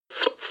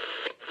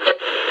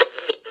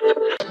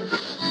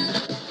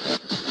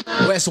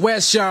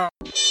West, y'all.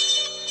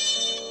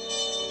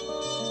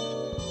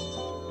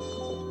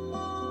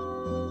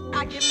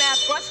 I get mad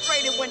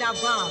frustrated when I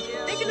bomb.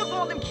 Thinking of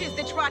all them kids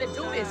that try to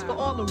do this for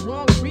all the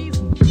wrong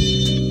reasons.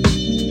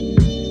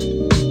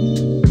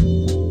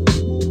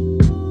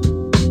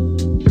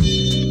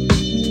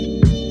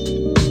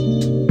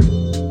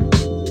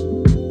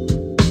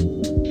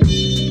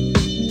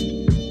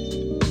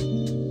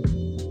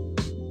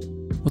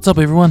 What's up,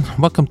 everyone?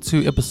 Welcome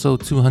to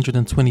episode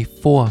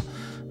 224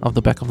 of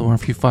the Back of the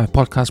 135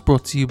 podcast,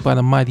 brought to you by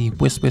the mighty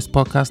West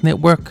Podcast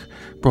Network,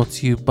 brought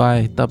to you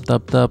by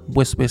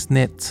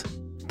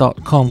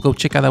www.westwestnet.com. Go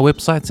check out our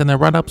websites and our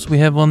write-ups we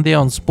have on there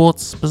on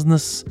sports,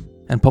 business,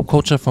 and pop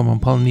culture from a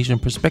Polynesian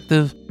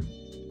perspective,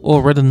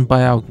 all written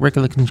by our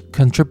regular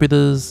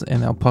contributors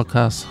and our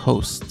podcast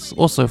hosts.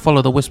 Also,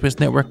 follow the West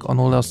Network on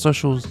all our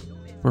socials.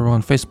 We're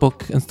on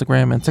Facebook,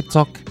 Instagram, and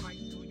TikTok,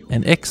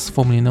 and X,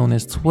 formerly known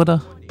as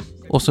Twitter.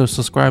 Also,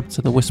 subscribe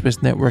to the West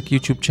Network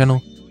YouTube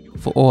channel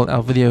for all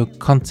our video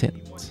content.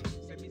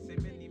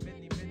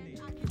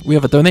 We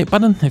have a donate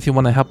button if you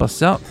want to help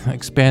us out,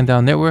 expand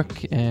our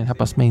network, and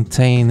help us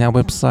maintain our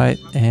website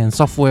and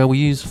software we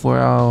use for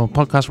our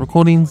podcast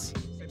recordings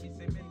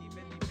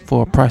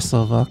for a price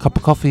of a cup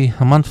of coffee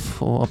a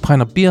month or a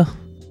pint of beer.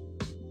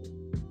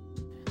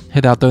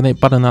 Hit our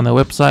donate button on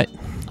our website,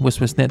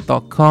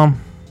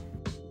 westwestnet.com,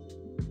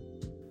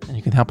 and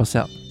you can help us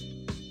out.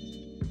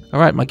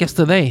 Alright, my guest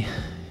today,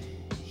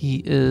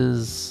 he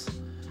is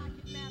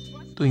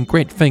doing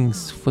great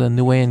things for the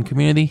Niuean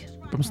community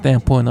from a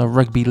standpoint of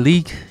rugby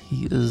league.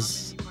 He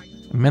is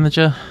a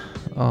manager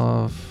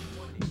of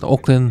the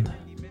Auckland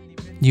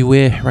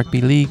Niue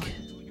Rugby League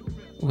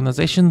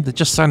organisation that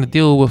just signed a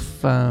deal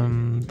with the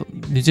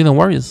New Zealand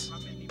Warriors.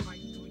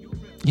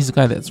 He's a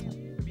guy that's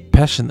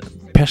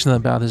passionate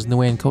about his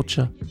Niuean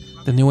culture,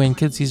 the Niuean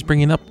kids he's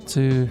bringing up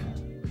to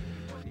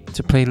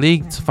play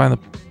league, to find a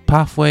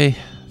pathway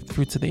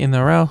through to the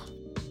NRL,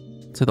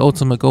 to the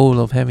ultimate goal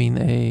of having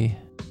a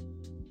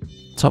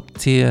top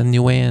tier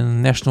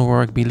Niuean National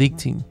Rugby League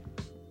team,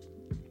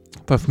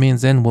 both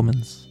men's and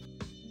women's.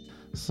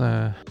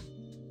 So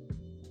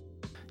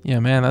yeah,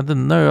 man, I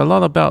didn't know a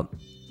lot about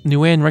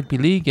Niuean Rugby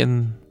League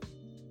and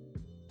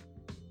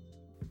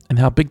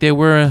how big they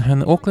were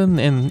in Auckland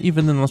and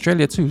even in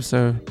Australia too.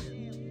 So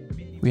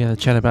we had a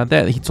chat about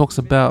that. He talks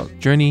about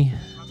journey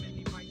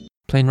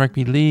playing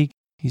rugby league.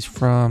 He's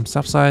from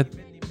Southside.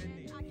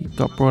 He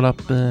got brought up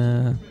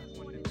in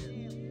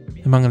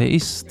Mangere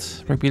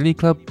East Rugby League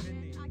Club.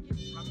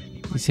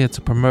 He's here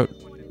to promote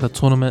the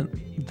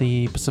tournament,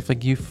 the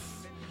Pacific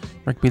Youth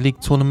Rugby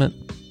League tournament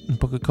in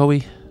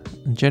Pukekohe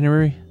in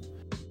January.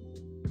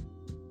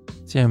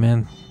 So yeah,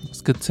 man,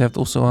 it's good to have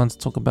also on to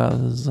talk about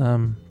his,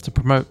 to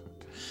promote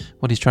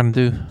what he's trying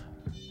to do,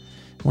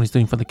 what he's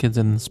doing for the kids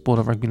in the sport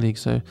of rugby league.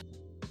 So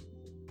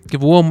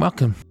give a warm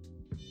welcome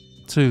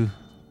to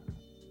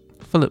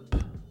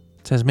PHILLIP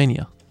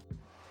Tasmania.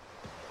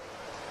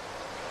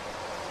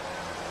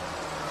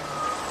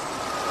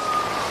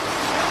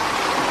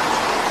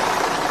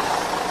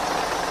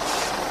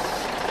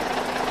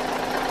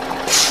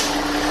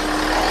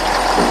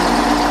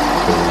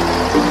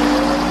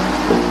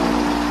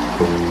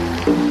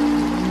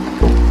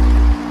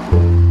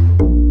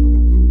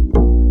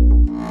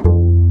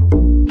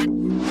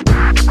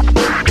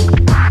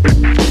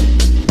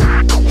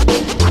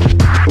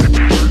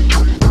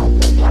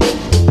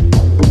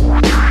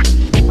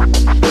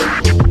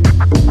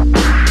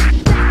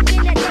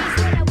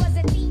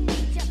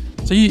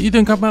 So you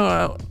didn't come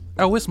out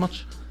west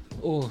much?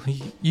 Or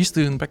you used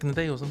to back in the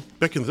day or something?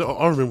 Back in the day,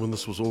 I remember when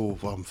this was all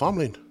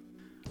farmland.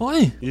 Oh,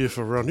 yeah? Yeah,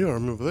 for around here, I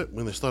remember that,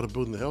 when they started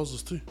building the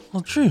houses too. Oh,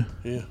 true.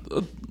 Yeah.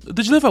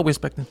 Did you live out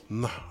west back then?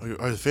 Nah,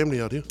 I had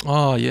family out here.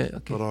 Oh, yeah,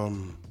 okay. But,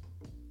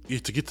 yeah,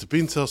 to get to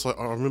Ben's house, I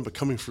remember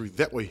coming through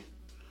that way.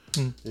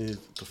 Yeah,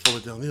 to follow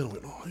down there, and I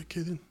went, oh,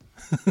 okay then.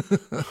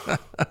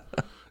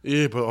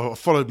 Yeah, but I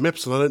followed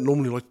maps, and I don't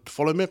normally like to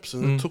follow maps,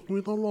 and it took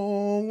me a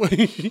long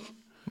way.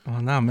 Oh,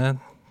 nah, man.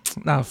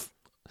 Nah,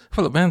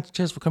 PHILLIP, man,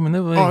 cheers for coming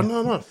over. Oh,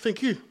 no,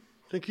 thank you.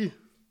 Like,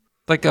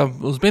 it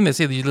was Ben that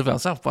said that you live out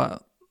south,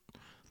 but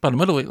by the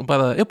middle, by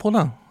the airport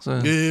now. So.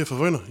 Yeah, for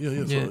Verona.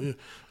 Yeah.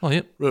 Oh,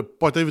 yep.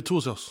 By David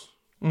Tour's house.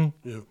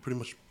 Yeah, pretty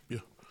much, yeah,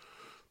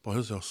 by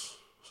his house.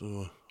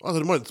 So, I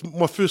don't know, it's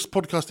my first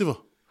podcast ever.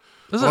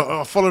 Is it?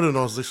 I followed it and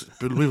I was,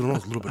 believe it or not, I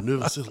was a little bit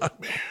nervous. I was like,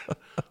 man,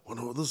 I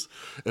wonder what this is.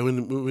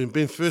 And when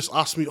Ben first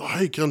asked me, oh,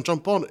 hey, can I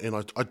jump on? And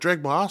I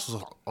dragged my ass.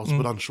 I was a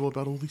bit unsure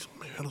about all these.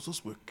 Man, how does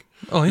this work?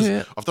 Oh,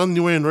 yeah. I've done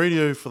Niuean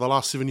radio for the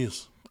last 7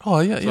 years.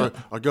 Oh, yeah, So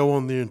I go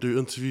on there and do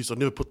interviews. I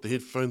never put the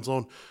headphones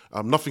on.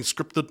 Nothing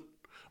scripted.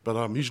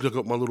 But usually I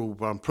got my little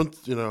print,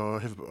 I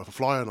have a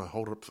flyer and I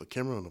hold it up for the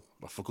camera and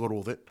I forgot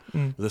all that.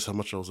 And that's how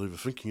much I was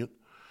overthinking it.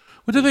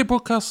 Where did they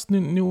broadcast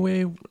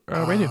Niue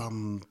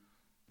radio?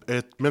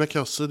 At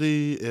Manukau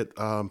City at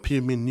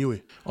PMN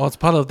Niue. Oh, it's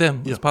part of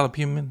them. Yeah. It's part of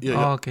PMN.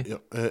 Yeah, okay. Yeah.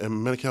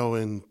 And Manukau,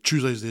 and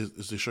Tuesdays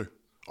is their show.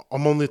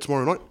 I'm on there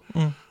tomorrow night.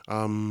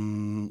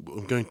 I'm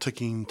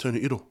taking Tony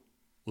Ito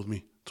with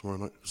me tomorrow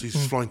night. So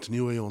he's flying to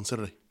Niue on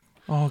Saturday.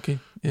 Oh, okay.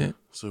 Yeah.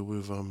 So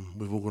we've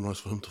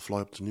organised for him to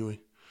fly up to Niue.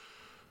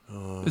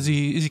 Is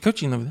he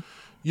coaching over there?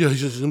 Yeah,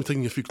 he's going to be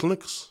taking a few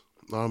clinics.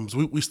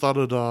 So we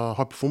started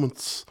high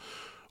performance,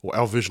 or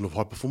our version of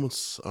high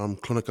performance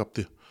clinic up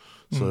there.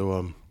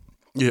 So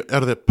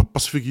out of that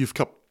Pacific Youth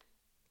Cup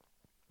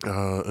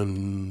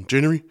in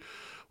January,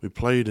 we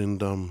played,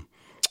 and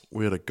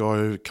we had a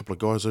couple of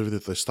guys over there.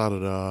 They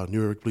started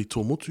New Rugby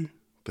Tuamotu.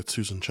 That's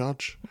who's in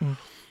charge.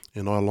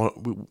 And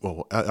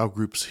our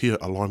groups here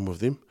align with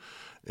them,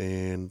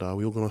 and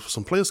we organised for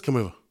some players to come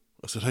over.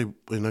 I said, hey,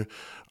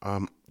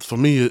 for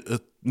me,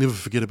 never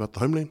forget about the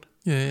homeland.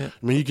 Yeah.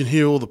 I mean, you can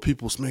hear all the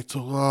people smack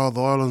talk,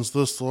 the islands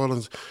this, the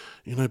islands,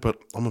 but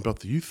I'm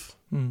about the youth.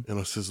 And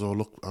I says, oh,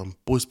 look,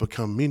 boys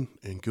become men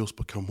and girls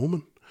become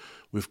women.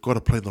 We've got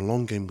to play the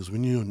long game, because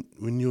when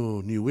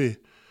you're Niue,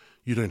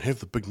 you don't have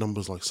the big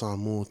numbers like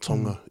Samoa,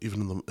 Tonga,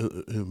 even in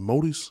the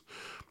Māoris.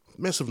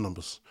 Massive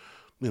numbers.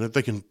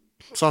 They can,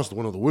 SARS are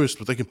one of the worst,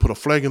 but they can put a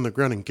flag in the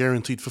ground and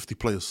guaranteed 50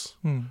 players,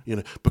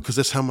 because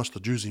that's how much the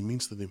jersey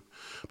means to them.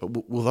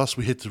 But with us,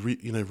 we had to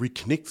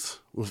reconnect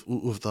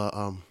with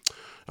the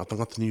our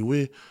tangata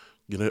Niue.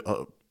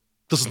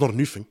 This is not a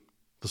new thing.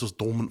 This was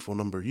dormant for a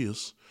number of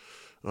years.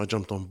 I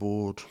jumped on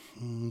board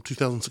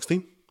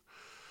 2016,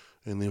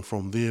 and then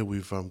from there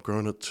we've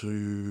grown it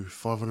to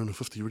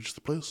 550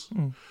 registered players,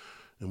 and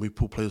we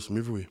pull players from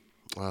everywhere.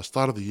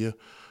 Start of the year,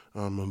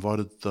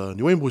 invited the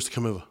Niuean boys to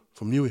come over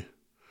from Niue.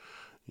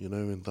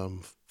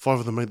 And 5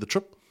 of them made the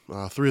trip.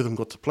 3 of them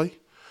got to play.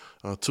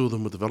 2 of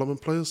them were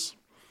development players.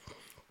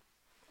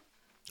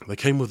 They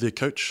came with their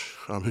coach,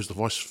 who's the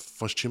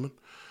vice chairman.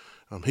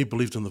 He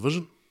believed in the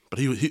vision, but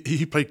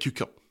he played Q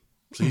Cup,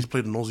 so he's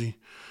played in Aussie.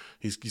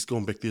 He's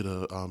gone back there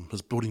to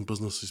his building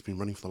business. He's been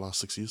running for the last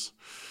 6 years.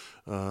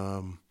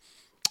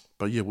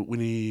 But yeah, when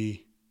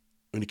he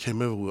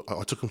came over,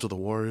 I took him to the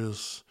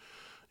Warriors.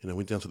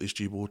 Went down to the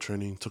SG board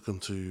training, took him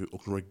to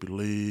Auckland Rugby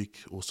League,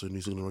 also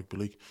New Zealand Rugby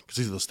League, because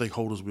these are the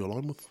stakeholders we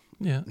align with.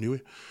 Yeah.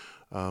 Niue.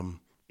 And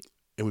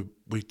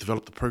we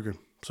developed the program.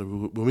 So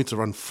we meant to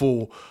run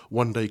 4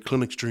 one-day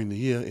clinics during the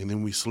year, and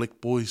then we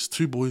select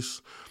 2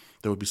 boys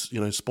that would be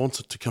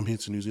sponsored to come here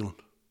to New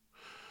Zealand.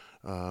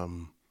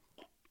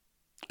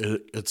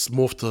 It's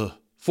morphed to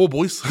 4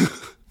 boys,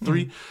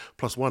 3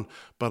 plus 1.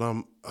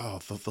 But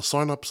the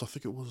sign-ups, I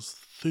think it was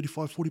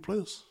 35, 40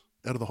 players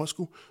out of the high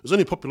school. There's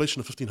only a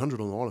population of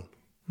 1,500 on the island.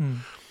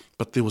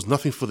 But there was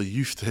nothing for the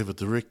youth to have a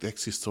direct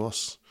access to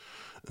us.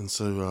 And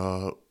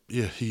so,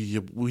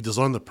 we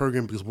designed the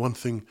program because one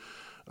thing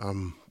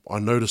I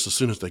noticed as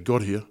soon as they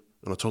got here,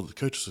 and I told the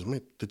coach, I said,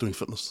 mate, they're doing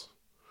fitness.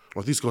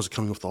 Like, these guys are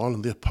coming off the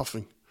island, they're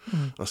puffing.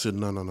 I said,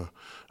 no.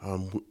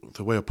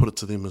 The way I put it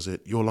to them is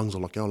that your lungs are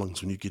like our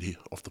lungs when you get here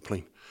off the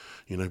plane.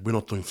 We're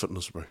not doing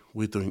fitness, bro.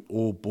 We're doing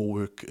all ball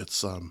work.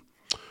 It's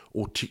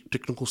all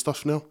technical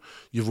stuff now.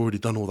 You've already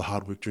done all the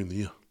hard work during the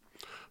year.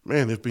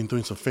 Man, they've been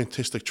doing some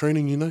fantastic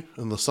training,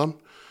 in the sun.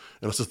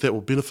 And I said that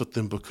will benefit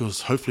them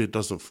because hopefully it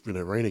doesn't,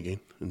 rain again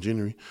in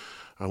January.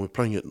 We're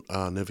playing at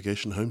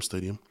Navigation Home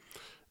Stadium,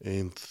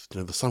 and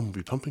the sun will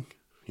be pumping.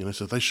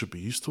 So they should be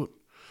used to it.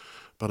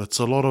 But it's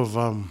a lot of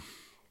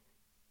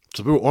it's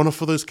a real honour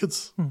for those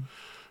kids.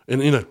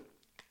 And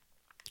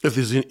if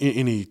there's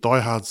any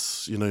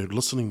diehards,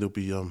 listening, they'll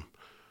be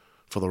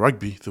for the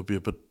rugby, they'll be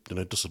a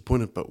bit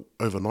disappointed. But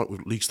overnight,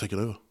 league's taken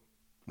over,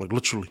 like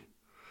literally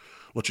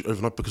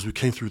overnight, because we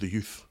came through the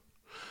youth.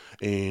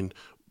 And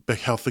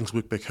back how things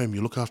work back home,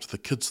 you look after the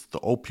kids. The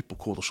old people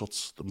call the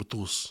shots, the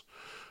matuas,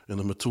 and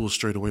the matuas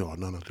straight away. Oh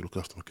no, they look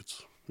after my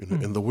kids.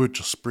 And the word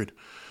just spread.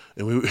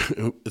 And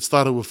it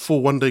started with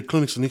 4 one-day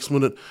clinics. The next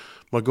minute,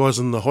 my guy's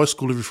in the high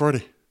school every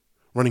Friday,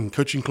 running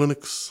coaching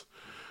clinics.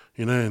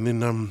 And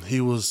then he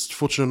was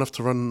fortunate enough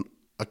to run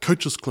a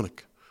coaches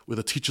clinic where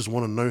the teachers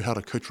want to know how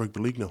to coach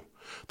rugby league now.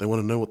 They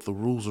want to know what the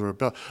rules are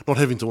about, not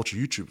having to watch a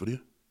YouTube video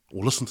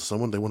or listen to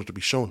someone. They want it to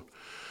be shown.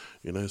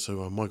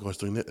 So my guy's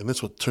doing that, and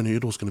that's what Tony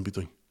Edel's going to be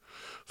doing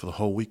for the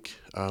whole week.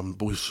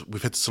 But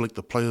we've had to select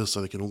the players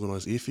so they can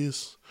organise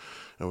airfares,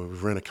 and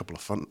we've ran a couple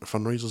of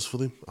fundraisers for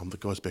them. The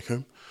guys back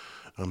home,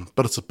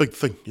 but it's a big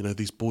thing.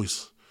 These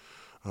boys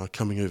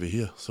coming over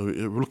here, so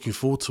we're looking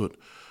forward to it.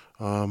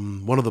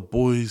 One of the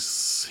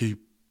boys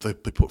they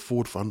put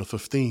forward for under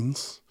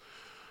 15s.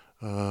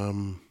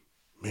 Man,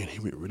 he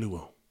went really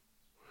well.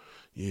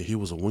 Yeah, he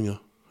was a winger.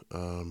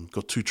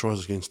 Got 2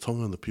 tries against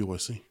Tonga in the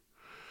PYC.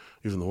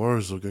 Even the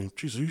Warriors were going,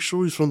 geez, are you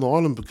sure he's from the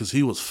island? Because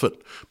he was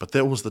fit. But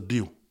that was the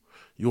deal.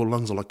 Your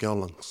lungs are like our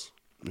lungs.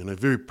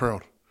 Very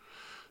proud.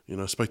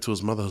 I spoke to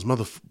his mother. His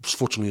mother was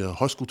fortunately a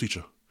high school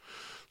teacher.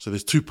 So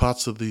there's 2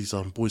 parts of these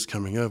boys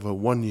coming over.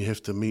 One, you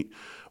have to meet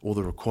all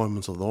the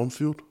requirements of the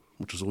on-field,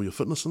 which is all your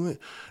fitness in there.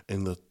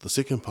 And the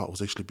second part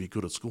was actually be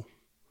good at school.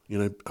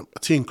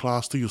 Attend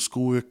class, do your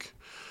schoolwork,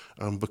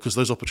 because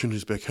those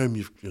opportunities back home,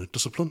 you've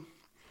discipline.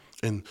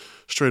 And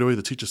straight away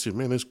the teacher said,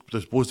 man,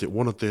 those boys that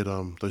wanted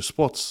those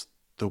spots,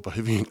 they were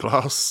behaving in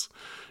class,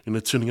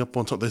 turning up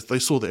on time. They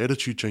saw the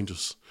attitude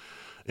changes,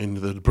 and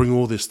they'd bring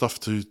all their stuff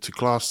to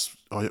class.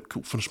 Oh yeah,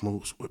 cool, finish my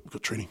work, we've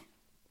got training.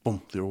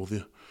 Boom, they're all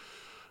there.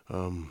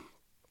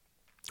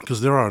 because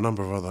there are a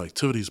number of other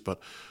activities, but,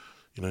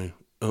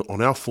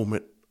 on our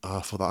format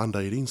for the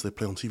under-18s, they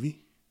play on TV.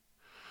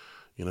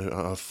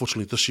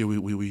 Unfortunately, this year we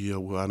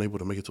were unable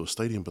to make it to a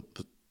stadium, but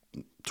the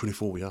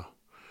 24 we are.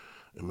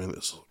 I mean,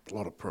 it's a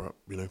lot of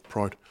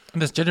pride.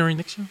 And that's January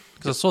next year?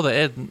 Because I saw the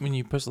ad when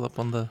you posted up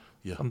on the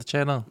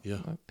channel. Yeah.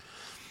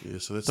 Yeah,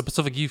 so that's the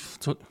Pacific Youth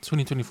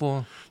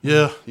 2024.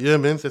 Yeah,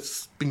 man,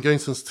 that's been going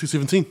since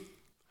 2017.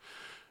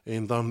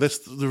 And that's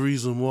the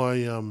reason why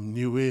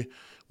Niue,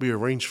 we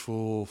arranged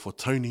for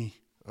Tony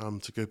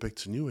to go back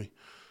to Niue,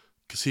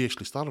 because he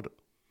actually started it.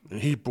 And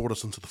he brought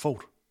us into the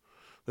fold.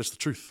 That's the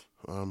truth.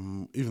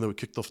 Even though we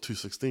kicked off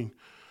 2016,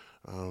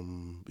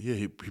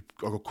 I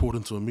got called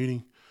into a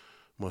meeting,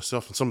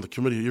 myself and some of the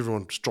committee,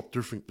 everyone just dropped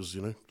everything because,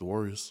 the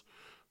Warriors,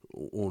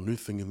 all new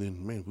thing. And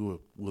then, man, we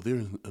were there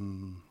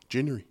in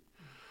January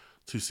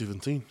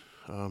 2017.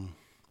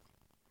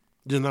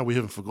 We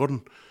haven't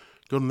forgotten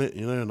that,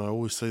 and I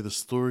always say this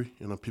story,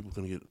 people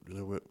can get,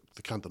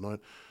 they can't deny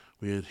it.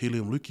 We had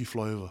Helium Lukey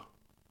fly over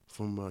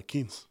from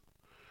Cairns.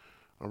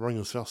 I rang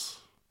his house.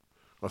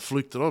 I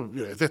fluked it up.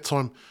 At that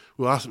time,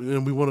 we were asked,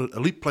 we wanted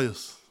elite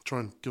players to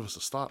try and give us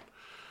a start.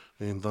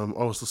 And I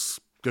was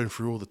just going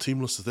through all the team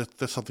lists.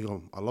 That's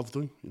something I love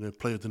doing,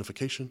 player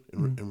identification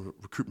and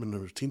recruitment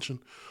and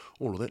retention,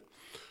 all of that.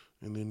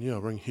 And then, I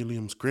rang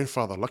Helium's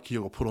grandfather. Lucky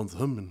I got put onto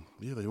him, and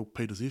they all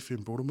paid his airfare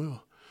and brought him over.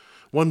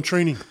 One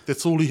training,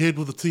 that's all he had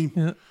with the team.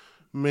 Yeah.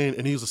 Man,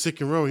 and he was a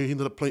second row. He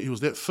ended up playing, he was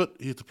that fit,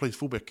 he had to play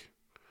fullback.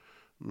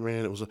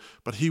 Man,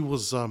 but he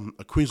was a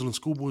Queensland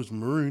Schoolboys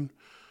Maroon,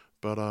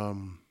 but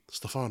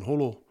Stefan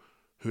Holo,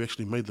 who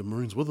actually made the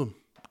Maroons with him,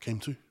 came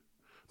too.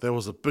 There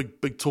was a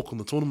big talk on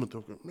the tournament. They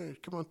were going, man,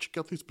 come on, check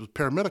out these. But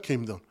Parramatta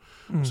came down.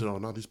 I said, oh,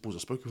 no, these boys are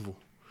spoken for.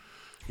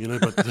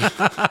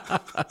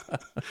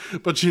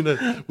 But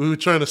we were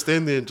trying to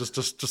stand there and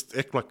just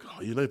act like,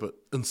 but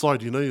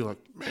inside, you're like,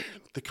 man,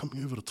 they're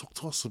coming over to talk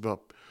to us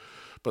about,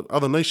 but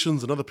other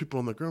nations and other people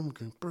on the ground were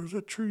going, bro, is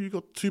that true? You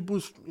got two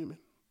boys, man,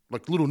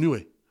 like little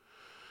Niue,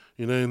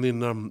 and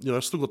then, I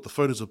still got the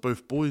photos of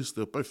both boys.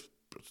 They're both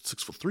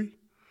 6'3",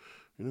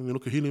 and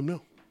look at Helium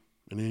now.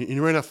 And he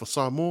ran out for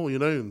Samoa,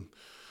 and,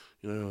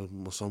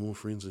 my Samoa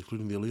friends,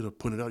 including the leader,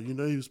 pointed out, he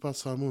was part of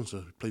Samoa, so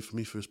he played for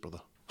me first,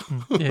 brother.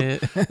 Yeah.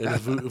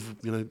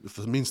 And if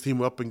the men's team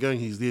were up and going,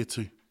 he's there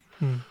too.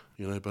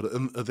 But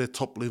at that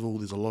top level,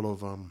 there's a lot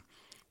of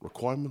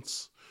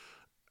requirements.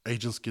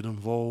 Agents get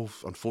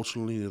involved.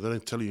 Unfortunately, they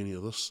don't tell you any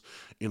of this.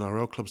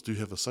 NRL clubs do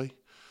have a say.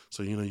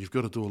 So, you've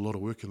got to do a lot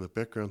of work in the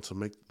background to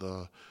make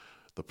the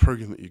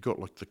program that you got,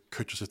 like the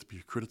coaches have to be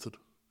accredited.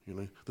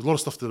 There's a lot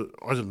of stuff that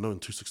I didn't know in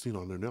 2016,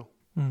 I know now.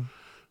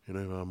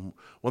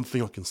 One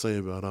thing I can say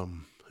about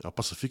our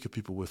Pasifika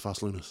people, we're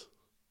fast learners.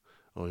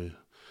 Oh, yeah.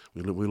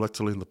 We like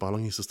to learn the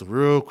Palangi system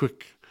real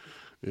quick.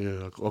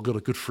 Yeah, I've got a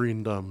good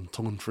friend,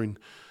 Tongan friend,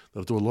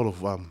 that I do a lot of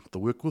the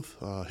work with,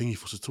 Hingi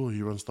Fositua,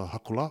 he runs the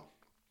Hakola.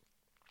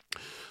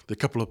 There are a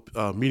couple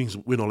of meetings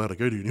we're not allowed to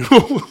go to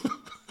anymore.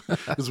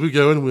 As we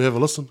go in, we have a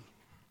listen.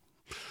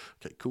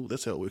 Okay, cool,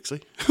 that's how it works, eh?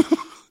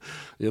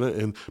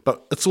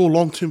 But it's all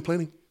long-term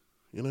planning.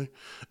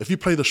 If you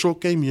play the short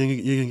game, you're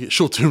going to get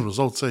short-term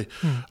results, eh?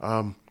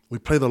 We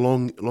play the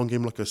long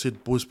game, like I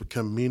said, boys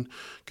become men,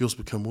 girls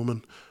become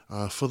women.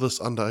 For this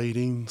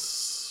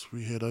under-18s,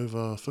 we had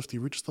over 50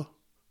 register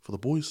for the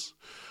boys.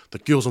 The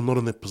girls are not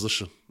in that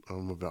position.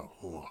 About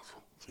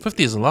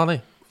 50 is a lot,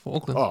 eh, for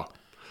Auckland?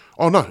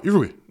 Oh no,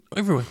 everywhere.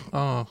 Everywhere.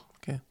 Oh,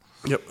 okay.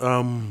 Yep. So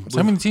how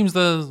many teams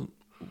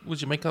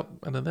would you make up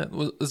out of that?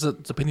 Is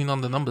it depending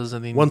on the numbers?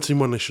 And then one team,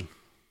 one nation.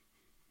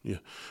 Yeah,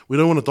 we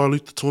don't want to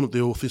dilute the tournament,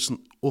 the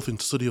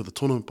authenticity of the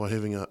tournament by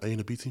having a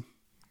and a B team.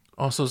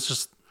 Oh, so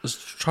it's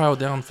trial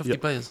down 50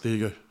 players. There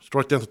you go.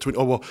 Strike down to 20.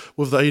 Oh, well,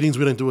 with the 18s,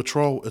 we don't do a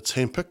trial. It's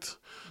handpicked.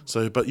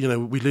 So, but,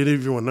 we let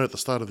everyone know at the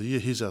start of the year,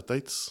 here's our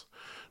dates.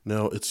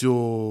 Now, it's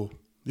your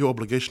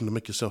obligation to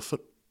make yourself fit.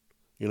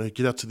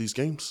 Get out to these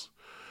games.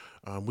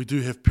 We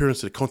do have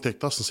parents that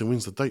contact us and say,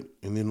 when's the date?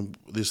 And then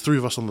there's 3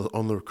 of us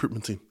on the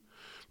recruitment team.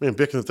 Man,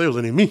 back in the day, it was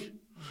only me.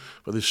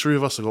 But there's 3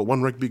 of us. I've got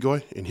one rugby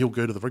guy, and he'll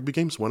go to the rugby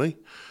games, 1A.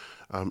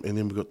 And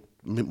then we've got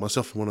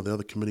myself and one of the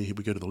other committee,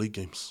 we go to the league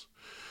games.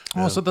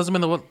 So it doesn't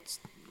matter what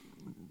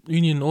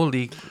union or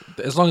league,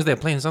 as long as they're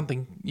playing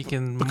something, you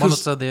can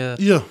monitor their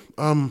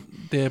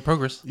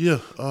progress. Yeah,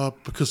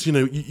 because it's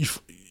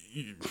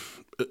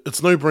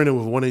no brainer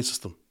with a 1A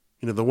system.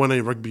 The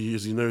 1A rugby,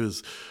 as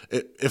is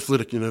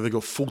athletic. They've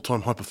got full-time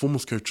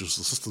high-performance coaches.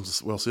 The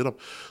system's well set up.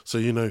 So,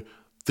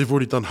 they've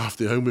already done half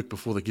their homework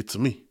before they get to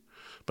me.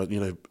 But,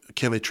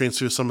 can they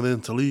transfer some of that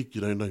into league? You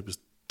don't know, because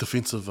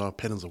defensive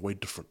patterns are way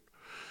different.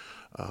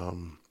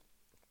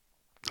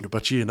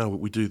 But,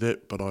 we do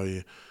that. But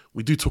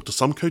we do talk to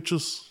some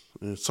coaches.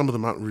 Some of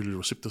them aren't really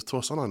receptive to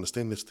us. And I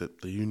understand that's the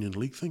union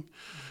league thing.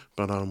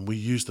 But we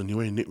use the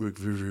Niue network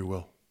very, very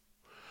well.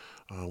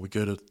 We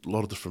go to a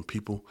lot of different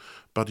people.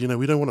 But,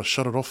 we don't want to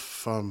shut it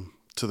off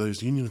to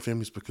those union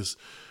families because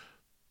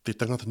they're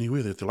tangata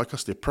Niue. They're like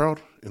us. They're proud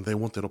and they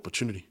want that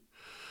opportunity.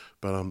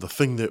 But the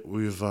thing that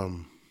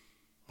one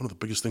of the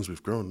biggest things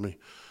we've grown,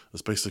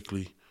 is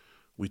basically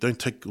we don't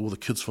take all the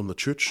kids from the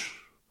church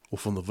or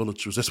from the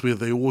village, because that's where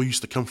they all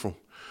used to come from.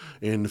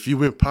 And if you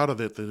weren't part of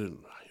that, they didn't,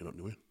 you're not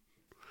Niuean.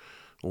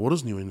 Well, what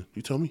is Niuean?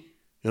 You tell me.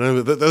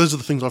 Those are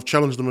the things I've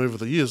challenged them over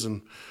the years,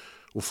 and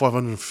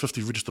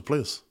 550 registered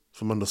players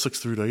from under 6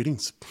 through to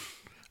 18s.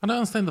 I don't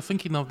understand the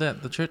thinking of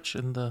that, the church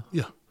and the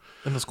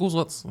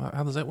schools.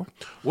 How does that work?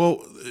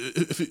 Well,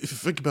 if you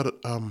think about it,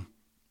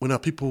 when our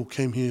people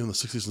came here in the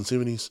 60s and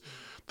 70s,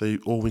 they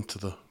all went to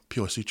the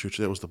PIC church.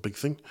 That was the big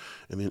thing.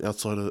 And then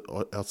outside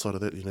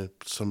of that,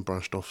 some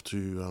branched off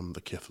to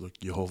the Catholic,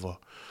 Jehovah,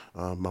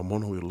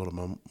 Mamona. We had a lot of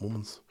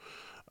Mormons.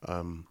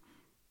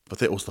 But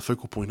that was the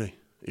focal point, eh?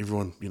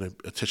 Everyone,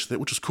 attached to that,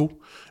 which is cool.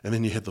 And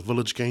then you had the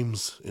village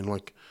games, and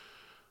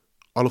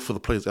I look for the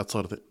players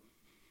outside of that,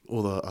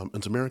 all the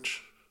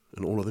intermarriage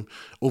and all of them,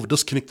 all the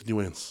disconnected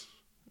Niueans.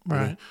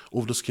 Right.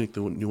 All the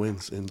disconnected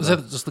Niueans. And is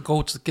that just the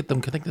goal to get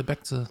them connected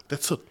back to?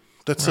 That's it.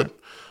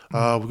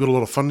 We've got a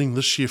lot of funding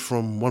this year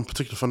from one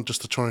particular fund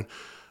just to try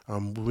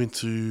and we went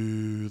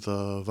to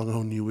the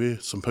Whangaho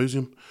Niue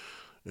Symposium,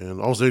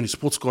 and I was the only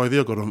sports guy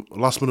there. I got a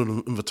last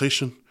minute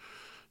invitation.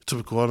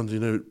 Typical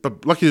island,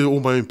 but luckily all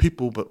my own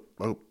people, but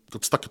I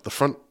got stuck at the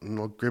front and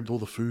I grabbed all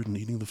the food and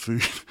eating the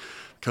food.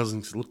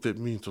 Cousins looked at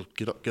me and said,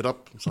 get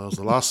up. So I was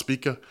the last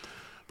speaker.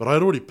 But I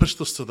had already pitched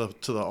this to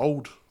the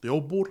old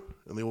board,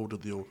 and they all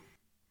did the old.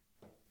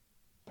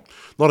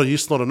 Not a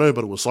yes, not a no,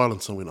 but it was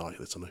silence. And I went, yeah,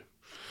 that's a no.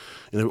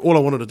 All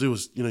I wanted to do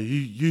was, you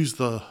use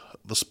the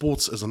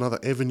sports as another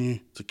avenue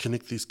to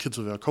connect these kids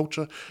with our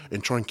culture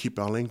and try and keep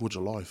our language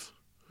alive.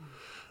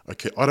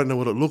 Okay, I don't know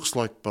what it looks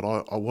like, but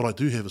what I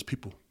do have is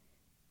people.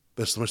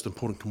 That's the most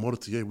important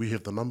commodity. Yeah, we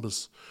have the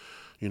numbers.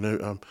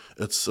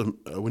 It's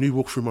when you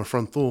walk through my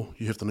front door,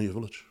 you have to know your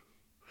village.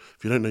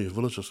 If you don't know your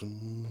village, I say,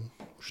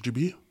 should you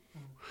be here?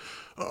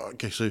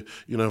 Okay, so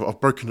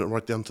I've broken it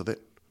right down to that.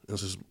 And it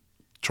says,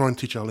 try and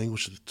teach our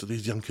language to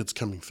these young kids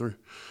coming through.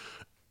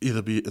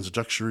 Either be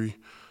introductory,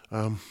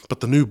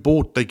 but the new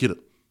board, they get it.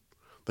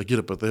 But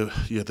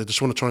they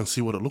just want to try and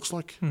see what it looks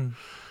like.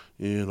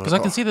 Because I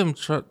can see them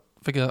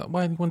figure out,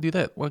 why do you want to do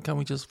that? Why can't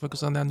we just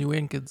focus on our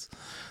Niuean kids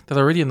that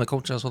are already in the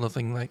culture sort of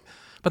thing?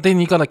 But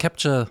then you got to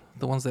capture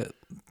the ones that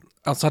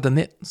outside the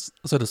net,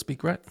 so to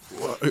speak, right?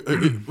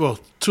 Well,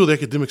 two of the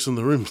academics in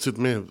the room said,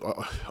 man,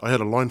 I had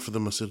a line for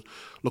them. I said,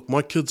 look,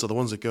 my kids are the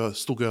ones that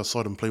still go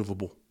outside and play with the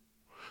ball.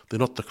 They're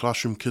not the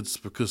classroom kids,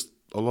 because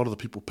a lot of the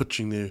people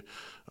pitching their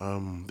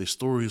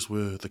stories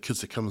were the kids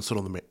that come and sit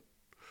on the mat.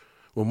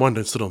 Well, mine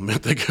don't sit on the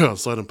mat. They go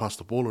outside and pass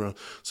the ball around.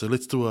 So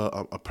let's do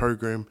a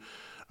program,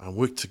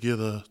 work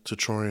together to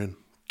try and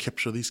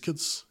capture these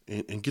kids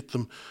and get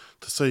them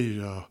to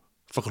say,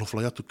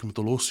 whakaroflai atu ki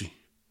mitolosi.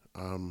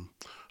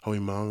 Haui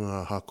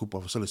maanga ha kupa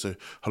wasale. So,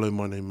 hello,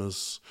 my name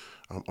is,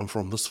 I'm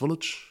from this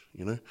village,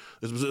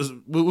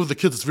 with the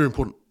kids, it's very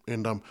important.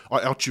 And I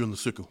out you in the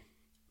circle.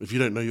 If you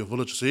don't know your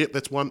village, I say,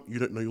 that's one, you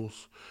don't know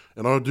yours.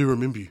 And I do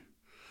remember you.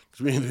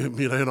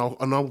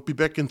 And I'll be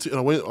back into, and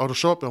I'll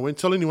show up, and I won't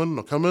tell anyone, and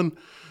I'll come in,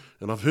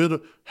 and I've heard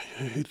it,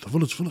 hey, the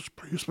village, bro,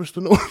 you're supposed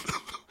to know.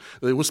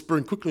 They're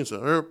whispering quickly and say,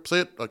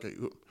 say it, okay.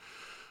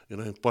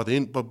 By the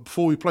end, but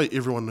before we play,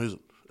 everyone knows it.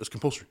 It's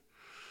compulsory.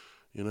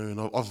 And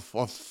I've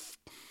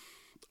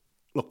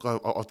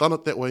done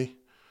it that way.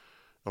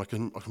 And I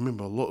can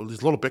remember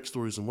there's a lot of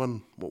backstories in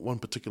one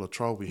particular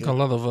trial we had. A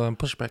lot of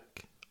pushback.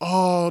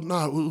 Oh,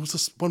 no, it was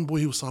this one boy,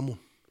 he was Samoan.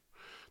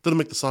 Didn't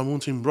make the Samoan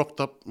team, rocked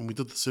up, and we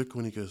did the circle,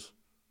 and he goes,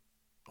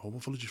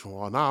 what village are you from?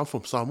 Oh, I'm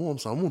from Samoa, I'm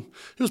Samoan.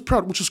 He was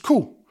proud, which is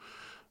cool.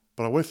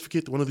 But I won't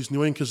forget one of these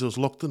Niuean kids that was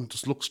locked in,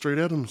 just looked straight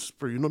at him and said,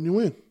 bro, you're not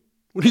Niuean.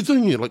 What are you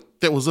doing here?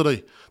 That was it,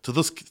 eh?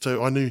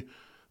 So I knew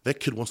that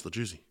kid wants the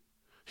jersey.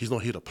 He's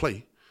not here to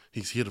play.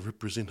 He's here to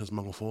represent his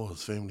mangafoa,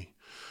 his family.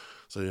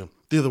 So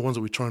they're the ones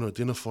that we're trying to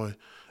identify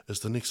as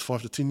the next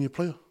 5 to 10 year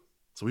player.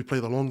 So we play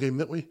the long game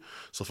that way.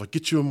 So if I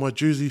get you in my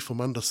jersey from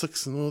under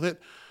 6 and all that,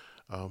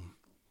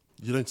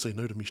 you don't say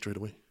no to me straight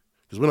away.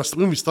 Because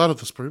when we started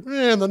this program,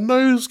 man, the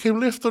no's came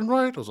left and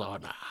right. I was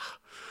like, nah.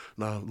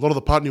 A lot of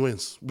the part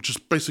Niueans, which is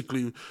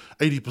basically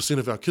 80%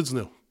 of our kids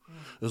now,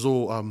 is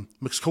all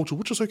mixed culture,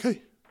 which is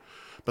okay.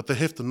 But they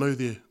have to know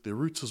their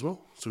roots as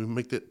well. So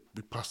we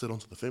pass that on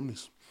to the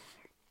families.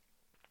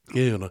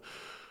 Yeah,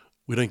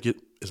 we don't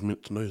get as many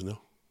no's now.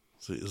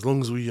 So as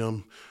long as we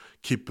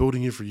keep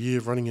building every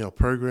year, running our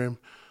program,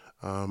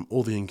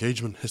 all the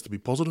engagement has to be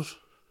positive.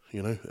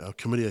 Our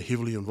committee are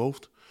heavily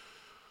involved.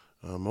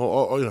 I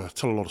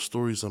tell a lot of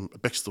stories,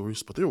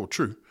 backstories, but they're all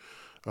true.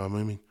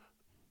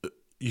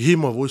 You hear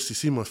my voice, you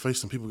see my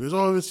face, and people go,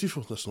 "Oh, it's you."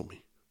 That's not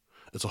me.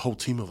 It's a whole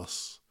team of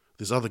us.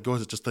 There's other guys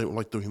that just don't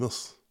like doing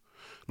this,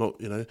 but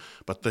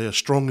they are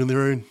strong in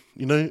their own,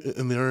 in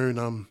their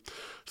own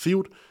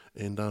field.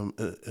 And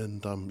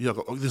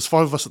there's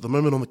 5 of us at the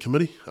moment on the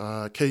committee.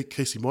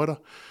 Casey Maira,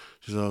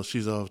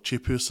 she's our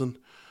chairperson.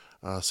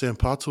 Sam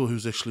Patua,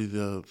 who's actually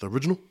the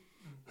original,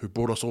 who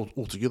brought us all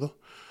together.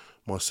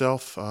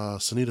 Myself,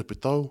 Sanita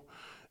Petau,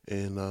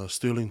 and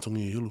Sterling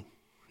Tongihilu,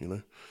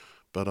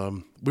 But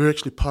we're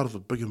actually part of a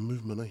bigger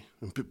movement, eh?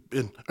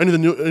 And only the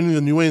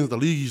Niueans, the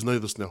leagues know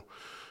this now.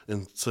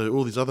 And so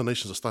all these other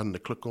nations are starting to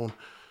click on.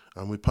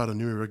 We're part of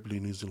Niue Rugby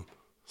League New Zealand.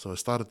 So I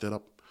started that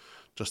up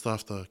just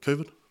after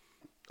COVID,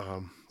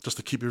 just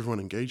to keep everyone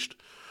engaged.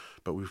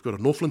 But we've got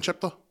a Northland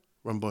chapter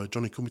run by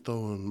Johnny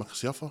Kumito and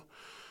Makasiafa.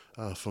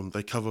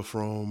 They cover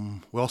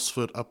from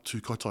Wellsford up to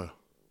Kaitaia.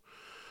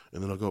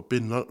 And then I've got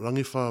Ben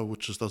Rangiwha,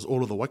 which does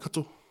all of the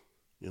Waikato,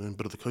 a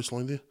bit of the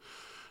coastline there.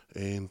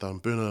 And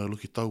Berna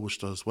Lukitau, which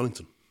does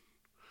Wellington.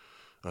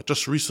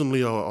 Just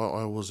recently,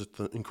 I was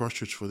in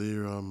Christchurch for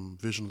their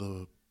version of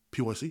the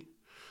PYC,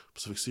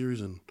 Pacific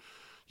Series. And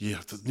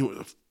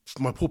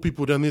my poor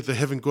people down there, they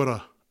haven't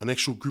got an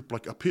actual group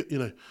like up here.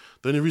 The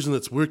only reason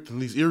it's worked in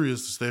these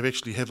areas is they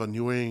actually have a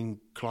Niuean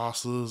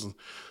classes. And,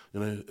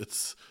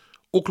 it's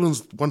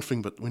Auckland's one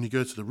thing, but when you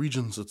go to the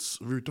regions, it's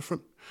very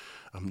different.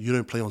 You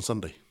don't play on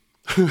Sunday.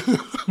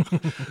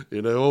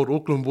 Old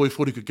Auckland boy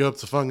thought he could go up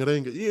to Whangarei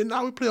and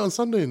go, we play on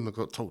Sunday. And I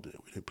got told,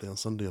 we don't play on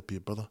Sunday up here,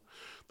 brother.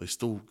 They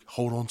still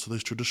hold on to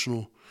those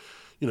traditional,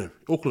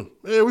 Auckland.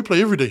 We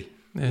play every day.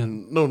 Yeah.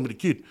 And no one really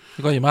cared.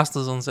 You got your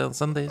masters on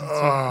Sunday.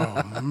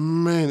 Oh,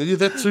 man. Yeah,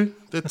 that too.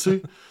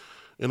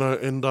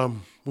 And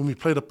when we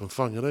played up in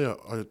Whangarei,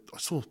 I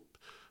saw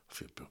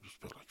about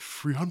like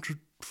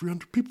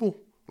 300 people.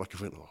 Like,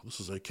 I went, this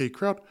is a okay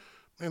crowd.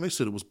 Man, they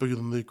said it was bigger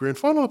than the grand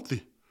final up there.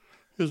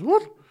 He goes,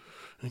 what?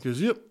 And he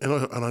goes, yep.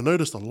 And I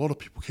noticed a lot of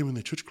people came in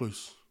their church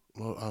clothes.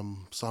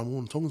 Samoan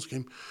and Tongans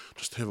came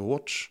just to have a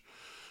watch.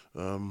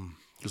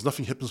 Because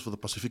nothing happens for the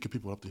Pasifika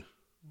people up there.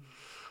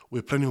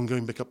 We're planning on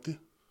going back up there.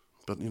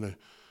 But,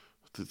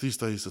 these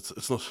days,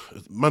 it's not...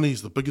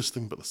 Money's the biggest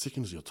thing, but the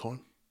second is your time.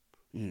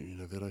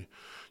 You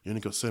only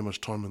got so much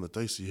time in the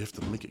day, so you have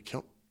to make it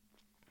count.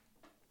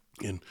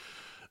 And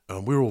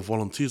we're all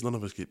volunteers. None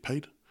of us get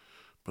paid.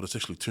 But it's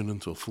actually turned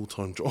into a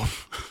full-time job,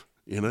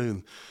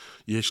 and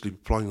you're actually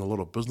applying a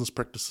lot of business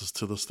practices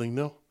to this thing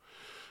now.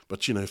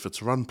 But, if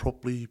it's run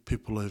properly,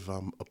 people have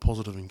a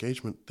positive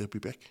engagement, they'll be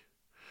back.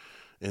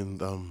 And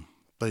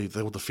they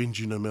will defend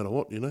you no matter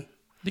what, You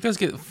guys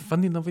get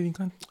funding of any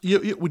kind?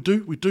 Yeah, we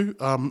do.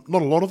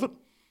 Not a lot of it.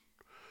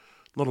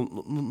 Not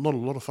a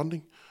lot of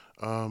funding.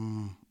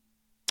 No,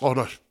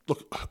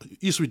 look,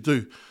 yes we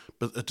do,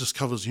 but it just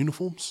covers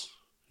uniforms,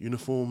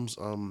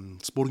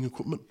 sporting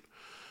equipment.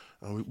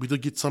 We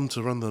did get some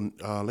to run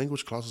the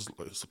language classes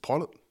as a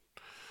pilot.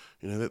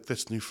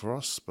 That's new for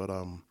us. But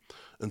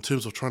in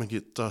terms of trying to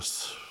get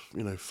us,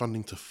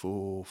 funding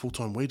for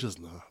full-time wages,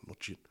 nah,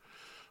 not yet.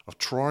 I've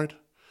tried,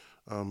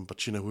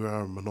 but we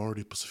are a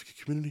minority Pacific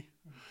community.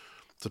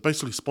 So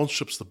basically,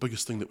 sponsorship's the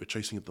biggest thing that we're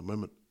chasing at the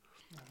moment.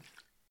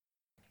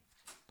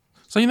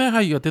 So you know how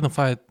you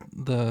identified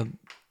the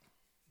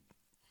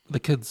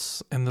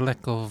kids and the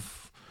lack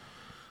of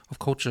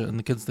culture and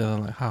the kids that are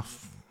like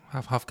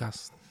half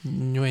caste.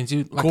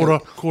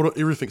 Quarter,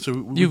 everything.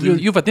 So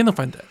you've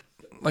identified that.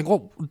 Like,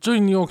 what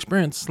during your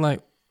experience? Like,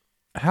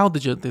 how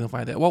did you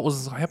identify that? What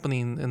was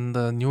happening in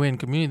the Niuean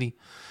community,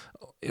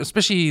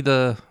 especially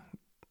the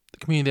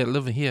community that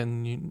live here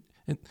in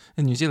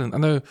New Zealand?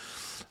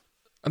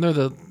 I know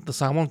the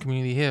Samoan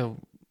community here,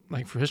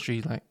 like through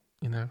history, like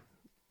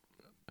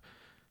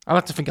I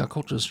like to think our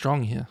culture is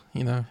strong here,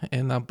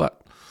 and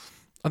but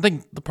I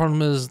think the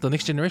problem is the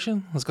next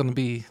generation is going to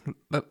be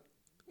that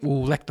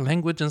will lack the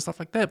language and stuff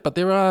like that. But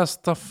there are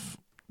stuff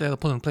that are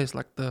put in place,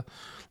 like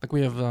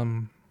we have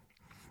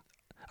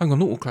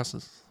Anganu'u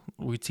classes.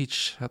 We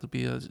teach how to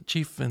be a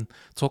chief and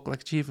talk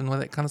like a chief and all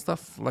that kind of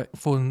stuff, like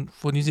for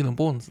New Zealand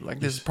borns. Like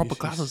there's proper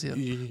classes here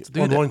to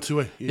do online that.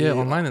 Too, eh? Yeah,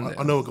 online and that.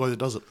 I know a guy that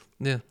does it.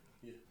 Yeah.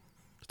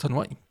 Ton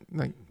White,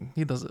 like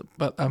he does it,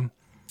 but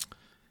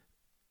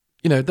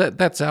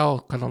that's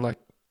our kind of like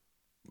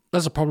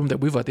that's a problem that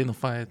we've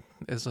identified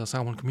as a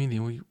Samoan community.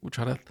 We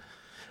try to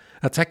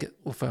attack it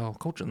with our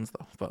culture and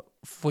stuff. But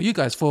for you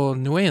guys, for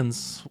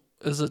Niueans,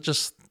 is it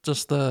just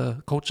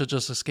the culture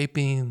just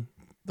escaping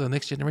the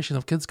next generation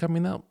of kids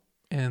coming up?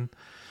 And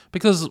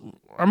because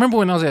I remember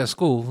when I was at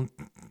school,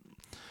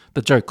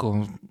 the joke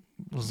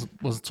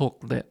was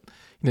talk that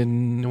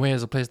Niue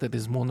is a place that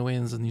there's more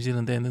Niueans in New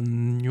Zealand than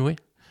in Niue.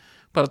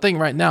 But I think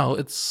right now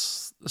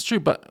it's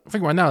true. But I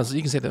think right now you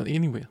can say that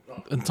anywhere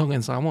in Tonga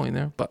and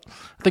Samoa, But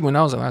I think when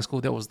I was in high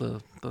school, that was the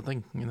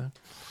thing,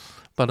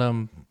 But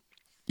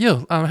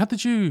how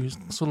did you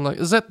sort of like?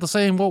 Is that the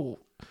same?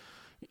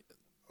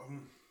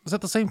 Is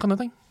that the same kind of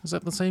thing? Is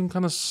that the same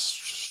kind of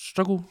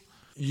struggle?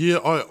 Yeah,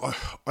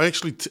 I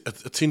actually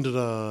attended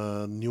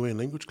a Niuean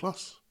language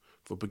class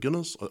for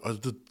beginners. I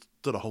did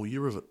a whole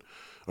year of it.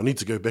 I need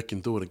to go back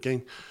and do it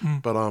again.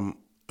 But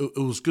it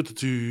was good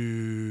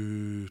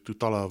to do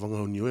tala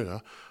wangahau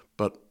Niuega,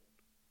 but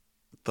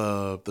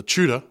the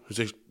tutor, who's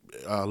actually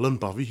Lynn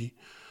Bavihi,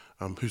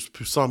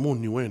 who's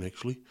Samoan Niuean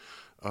actually,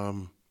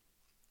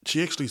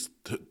 she actually,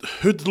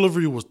 her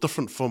delivery was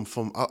different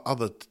from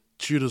other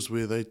tutors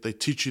where they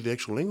teach you the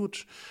actual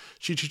language.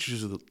 She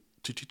teaches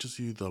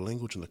you the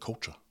language and the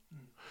culture.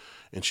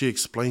 And she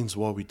explains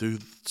why we do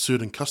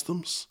certain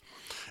customs.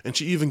 And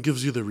she even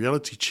gives you the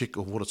reality check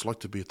of what it's like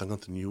to be a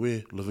tangata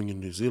Niue living in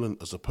New Zealand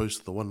as opposed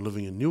to the one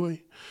living in Niue.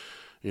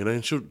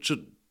 And she'll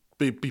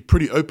be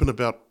pretty open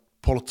about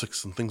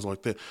politics and things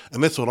like that.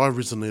 And that's what I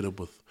resonated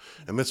with.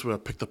 And that's where I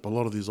picked up a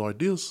lot of these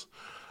ideas.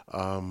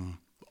 I'm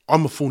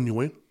a full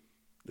Niuean.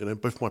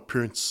 Both my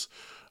parents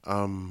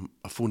are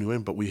full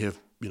Niuean, but we have,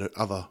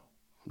 other,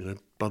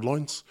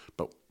 bloodlines.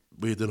 But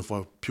we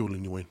identify purely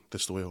Niuean.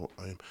 That's the way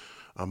I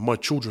am. My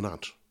children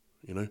aren't,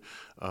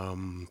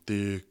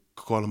 they're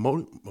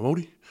Kukaila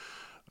Māori.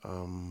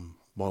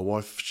 My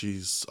wife,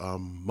 she's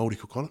Māori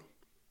Kukaila,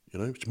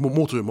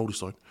 more to her Māori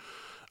side.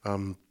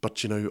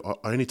 But,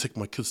 I only take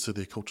my kids to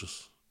their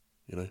cultures,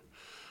 and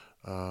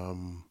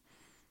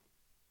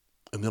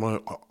then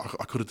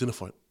I could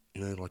identify it,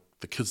 like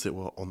the kids that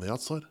were on the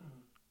outside,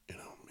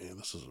 man,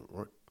 this isn't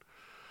right.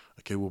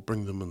 Okay, we'll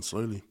bring them in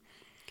slowly.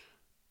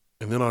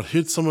 And then I'd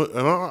heard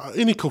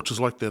any cultures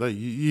like that,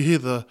 you hear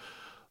the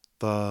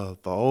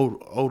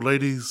old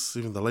ladies,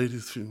 even the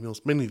ladies,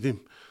 females, many of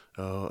them,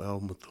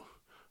 and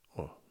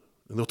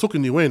they're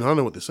talking Niuean. I don't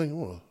know what they're saying.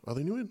 Oh, are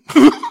they Niuean?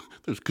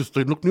 Because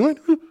they look Niuean.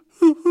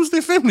 Who's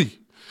their family?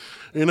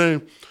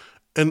 And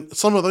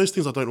some of those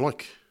things I don't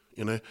like,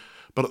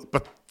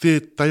 but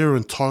they are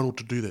entitled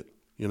to do that.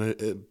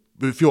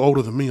 If you're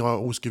older than me, I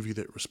always give you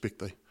that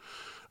respect,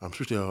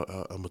 especially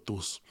our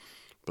matos.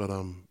 But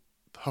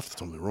half the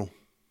time they're wrong,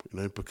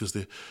 because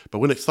but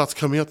when it starts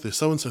coming out, they're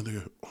so and so, they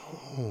go,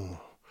 oh,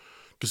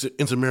 because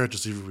intermarriage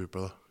is everywhere,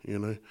 brother,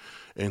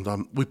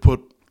 And we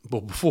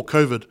before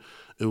COVID,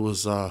 it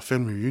was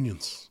family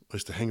reunions. I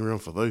used to hang around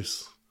for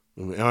those.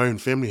 And our own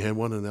family had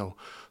one, and our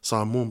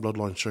Samoan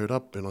bloodline showed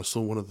up, and I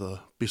saw one of the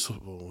best,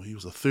 he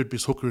was the third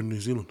best hooker in New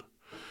Zealand,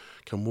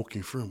 come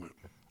walking through and went,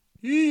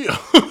 yeah.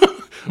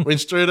 Went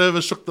straight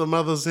over, shook the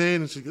mother's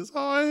hand, and she goes,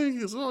 oh,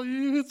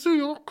 you here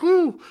too, oh,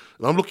 cool.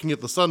 And I'm looking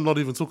at the son, not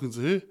even talking to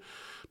her.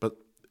 But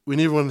when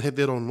everyone had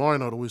that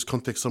online, I'd always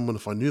contact someone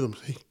if I knew them.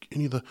 Hey,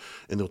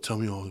 and they'll tell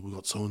me, oh, we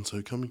got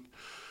so-and-so coming.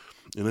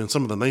 And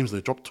some of the names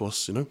they dropped to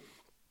us, I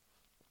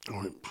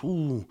went,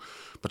 ooh.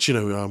 But,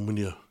 when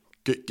you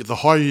get the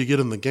higher you get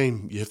in the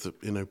game, you have to,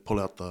 pull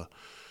out the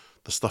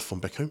stuff from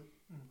back home.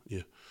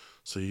 Yeah.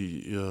 So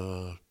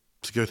to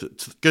go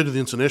to the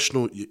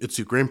international, it's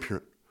your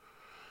grandparent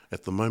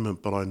at the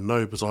moment. But I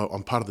know, because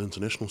I'm part of the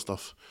international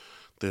stuff,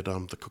 that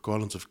the Cook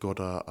Islands have got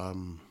a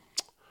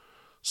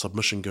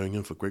submission going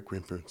in for great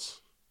grandparents,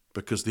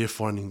 because they're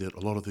finding that a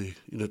lot of the,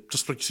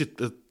 just like you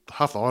said,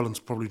 half the island's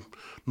probably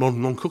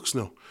non-cooks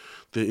now.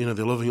 They're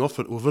living off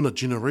it. Within a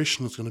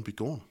generation, it's going to be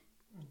gone.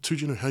 2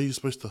 generations, how are you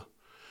supposed to?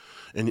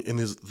 And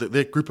there's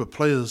that group of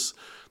players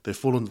that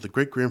fall into the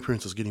great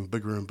grandparents is getting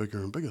bigger and bigger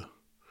and bigger.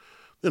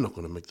 They're not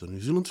going to make the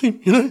New Zealand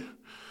team,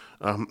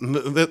 And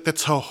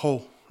that's our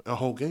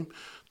whole game.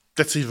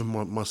 That's even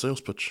my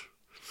sales pitch.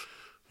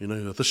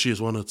 This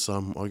year's one, it's I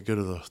go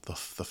to the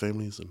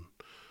families,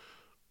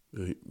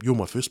 and you're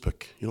my first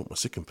pick. You're not my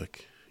second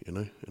pick.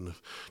 And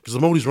because the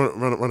Māoris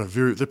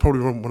run they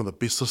probably run one of the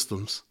best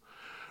systems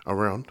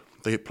around.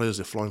 They get players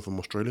that are flying from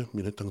Australia,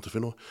 tangata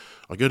whenua.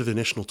 I go to their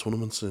national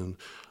tournaments, and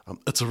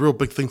it's a real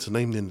big thing to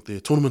name their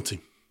tournament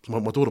team. My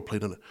daughter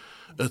played in it.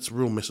 It's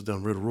real massive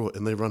down Rotorua,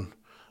 and they run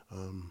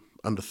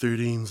under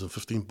 13s and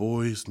 15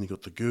 boys, and you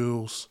got the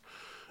girls.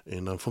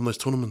 And from those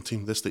tournament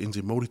teams, that's the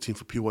NZ Māori team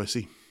for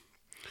PYC.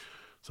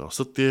 So I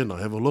sit there and I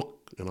have a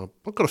look, and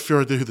I've got a fair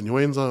idea who the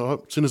Niueans are.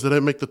 As soon as they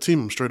don't make the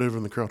team, I'm straight over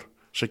in the crowd.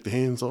 Shake their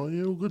hands. Oh,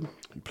 yeah, all good.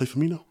 You play for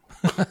me now.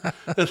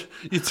 And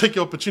you take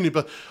your opportunity,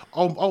 but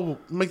I'll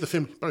make the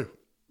family. Bro,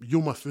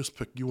 you're my first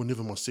pick. You were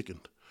never my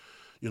second.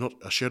 You're not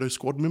a shadow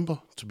squad member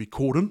to be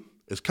called in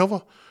as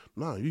cover.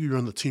 No, you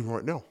run the team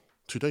right now,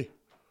 today.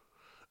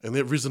 And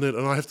that resonated.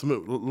 And I have to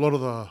admit, a lot of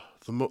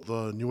the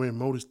Niuean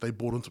Māoris, they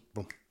bought into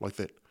like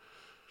that.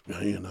 No,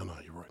 you're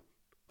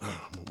right.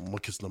 My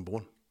kid's number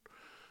one.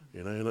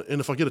 And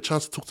if I get a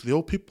chance to talk to the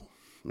old people,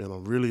 man,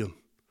 I'm really in.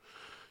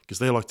 Because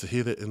they like to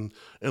hear that,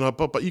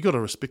 but you got to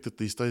respect it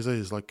these days.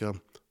 It's like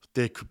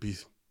dad could be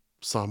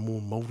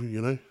Samoan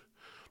Māori,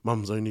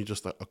 mum's only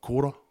just a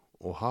quarter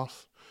or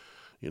half,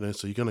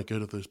 so you're going to go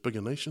to those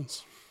bigger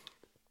nations.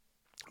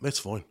 That's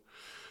fine.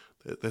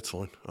 That's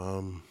fine.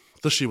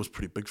 This year was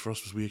pretty big for us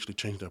because we actually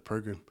changed our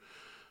program.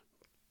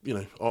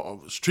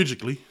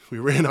 Strategically, we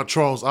ran our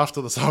trials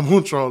after the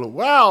Samoan trial, and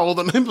wow,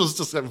 the numbers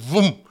just went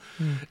boom.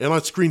 And I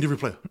screened every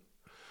player.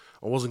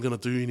 I wasn't going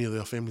to do any of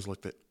our families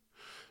like that.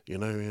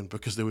 And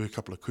because there were a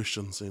couple of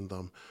questions, and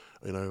I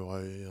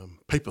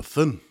paper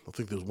thin. I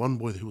think there was one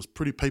boy who was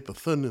pretty paper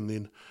thin, and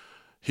then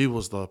he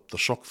was the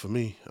shock for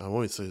me. I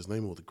won't say his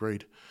name or the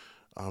grade.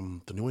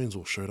 The Niueans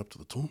all showed up to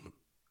the tournament,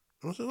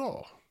 and I said,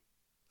 "Oh,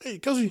 hey,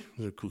 Cuzzy,"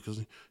 he said, "Cool,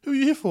 Cuzzy. Who are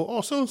you here for?"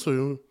 "Oh, so and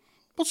so.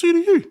 What's he to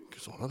you?" He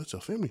goes, "Oh, no, that's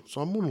our family.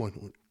 So I'm online." I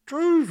went,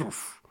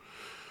 "Joseph."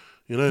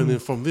 And then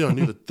from there I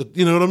knew that,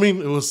 you know what I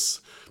mean? It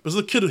was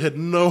the kid who had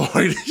no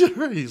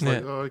idea. He's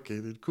like, "Oh, okay,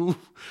 then cool."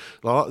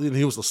 And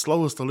he was the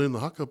slowest to learn the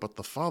haka, but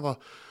the father,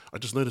 I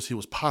just noticed he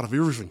was part of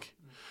everything.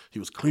 He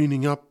was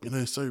cleaning up,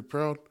 so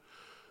proud,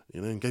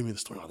 and gave me the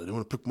story. "Oh, they didn't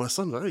want to pick my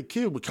son." Like, "Hey,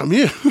 kid, we come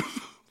here."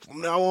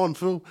 From now on,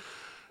 Phil.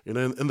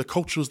 And the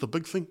culture is the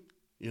big thing,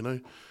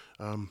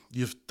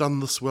 You've done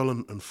this well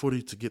in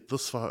footy to get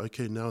this far.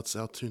 Okay, now it's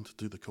our turn to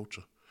do the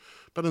culture.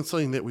 But in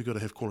saying that, we've got to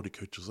have quality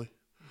coaches, eh?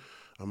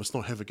 It's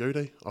not have a go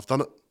day. I've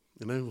done it,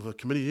 with a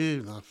committee.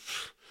 Yeah,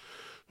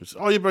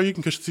 oh yeah, bro, you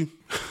can coach the team.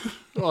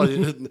 Oh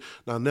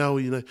yeah. Now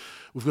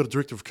we've got a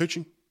director of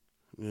coaching.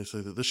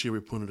 So that this year we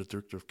appointed a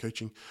director of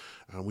coaching.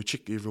 We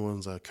check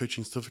everyone's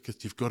coaching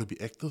certificates. You've got to be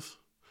active.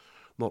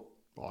 Not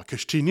I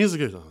coached 10 years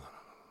ago.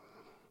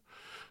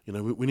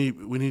 We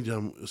need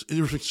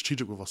everything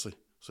strategic with us. Eh?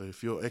 So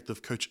if you're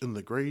active coach in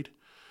the grade,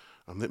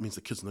 that means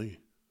the kids know you.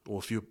 Or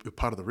if you're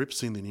part of the rep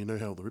scene, then you know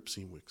how the rep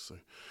scene works. So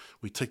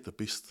we take the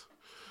best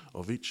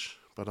of each.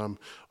 But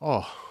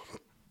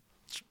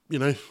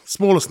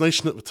smallest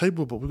nation at the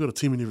table, but we've got a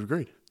team in every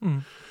grade.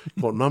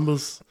 Got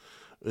numbers,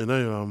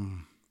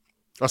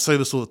 I say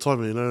this all the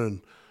time,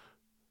 and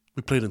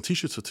we played in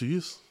t-shirts for 2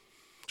 years.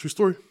 True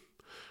story.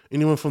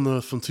 Anyone from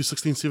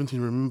 2016-17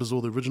 remembers all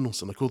the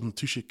originals, and I called them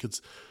t-shirt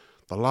kids.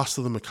 The last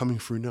of them are coming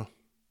through now.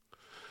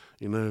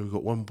 We've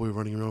got one boy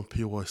running around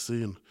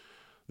PYC, and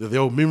they're the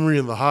old memory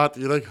in the heart.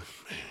 Man,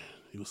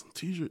 he was in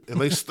t-shirt, and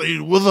they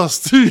stayed with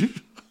us too.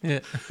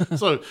 Yeah.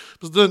 So,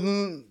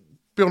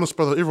 be honest,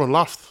 brother, everyone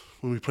laughed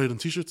when we played in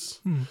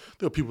t-shirts. There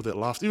were people that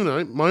laughed,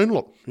 even my own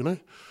lot.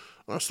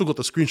 I still got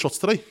the screenshots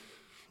today.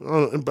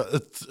 But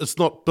it's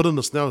not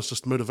bitterness now, it's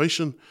just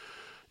motivation.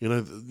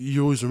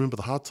 You always remember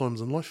the hard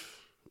times in life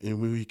and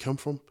where you come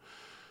from,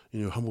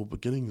 humble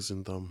beginnings.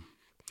 And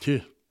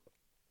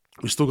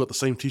we still got the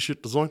same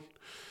t-shirt design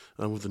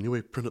with the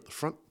Niue print at the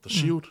front, the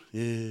shield.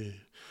 Yeah,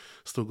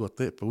 still got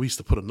that. But we used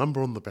to put a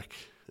number on the back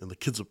and the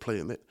kids would play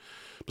in that.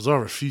 Because I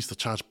refused to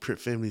charge prep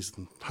families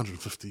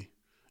 150,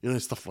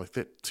 stuff like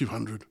that,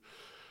 200.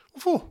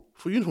 For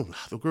uniform,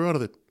 they'll grow out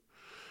of that.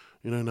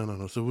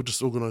 No. So we'll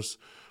just organise.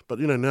 But,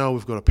 now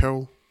we've got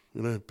apparel,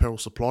 apparel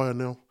supplier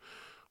now.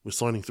 We're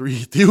signing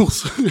 3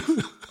 deals.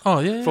 Oh,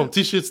 yeah. From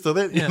t-shirts to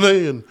that,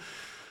 Yeah.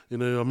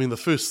 And, the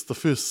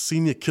first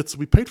senior kits,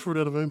 we paid for it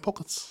out of our own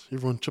pockets.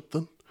 Everyone chipped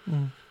in.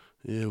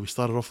 Yeah, we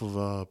started off with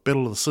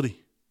Battle of the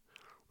City.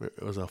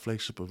 It was our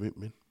flagship event,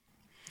 man.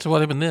 So what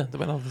happened there, the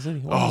Battle of the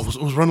City?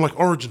 It was run like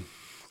Origin.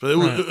 But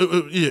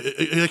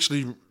it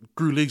actually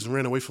grew legs and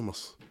ran away from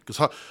us. Because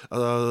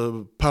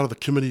part of the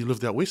committee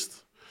lived out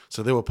west.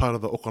 So they were part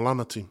of the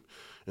Okalana team.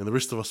 And the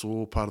rest of us were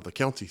all part of the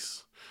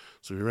counties.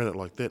 So we ran it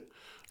like that.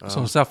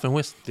 So south and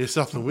west? Yeah,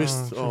 south and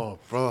west. Oh,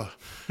 brother.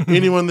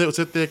 Anyone that was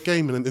at that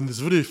game, and in this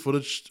video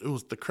footage,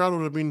 the crowd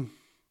would have been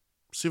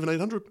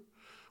 700-800,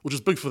 which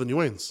is big for the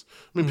Niueans.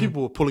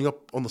 People were pulling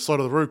up on the side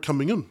of the road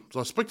coming in. So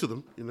I spoke to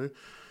them,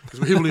 because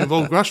we're heavily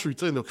involved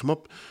grassroots, and they'll come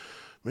up.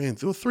 Man,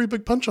 there were 3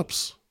 big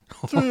punch-ups.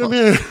 3 in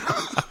there.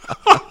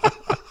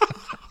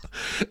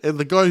 And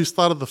the guy who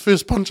started the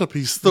first punch-up,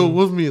 he's still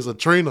with me as a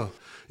trainer.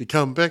 He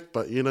come back,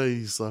 but,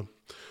 he's...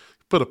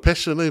 bit of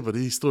passion there, but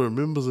he still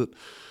remembers it.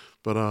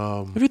 But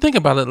if you think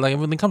about it, like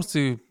when it comes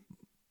to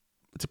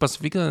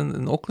Pacifica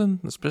in Auckland,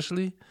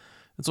 especially,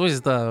 it's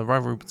always the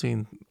rivalry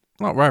between,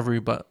 not rivalry,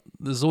 but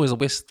there's always a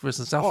West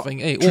versus South thing.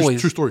 Hey, always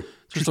true story.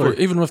 True story.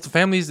 Even with the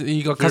families,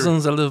 you got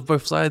cousins that live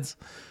both sides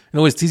and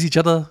always tease each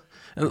other.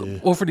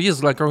 And all through the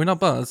years, like growing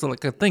up, it's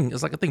like a thing.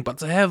 It's like a thing. But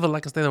to have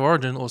a state of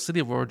origin or city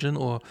of origin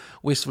or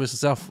West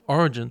versus South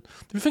origin,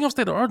 if you think of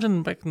state of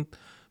origin back in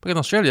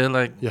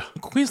Australia,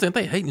 Queensland,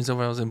 they hate New South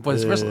Wales and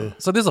vice versa.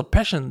 So there's a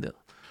passion there.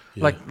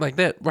 Yeah. Like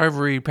that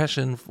rivalry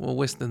passion for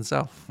West and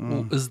South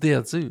is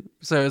there too.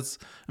 So it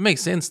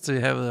makes sense to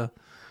have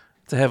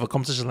a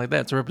competition like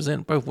that to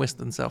represent both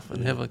West and South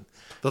and have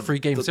a free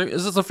game series.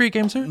 Is this a free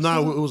game series?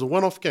 No, it was a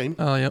one-off game.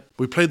 Oh, yeah.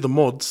 We played the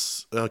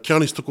mods.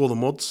 Counties took all the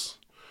mods.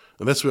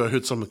 And that's where I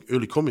heard some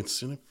early comments,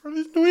 these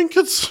Niuean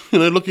kids,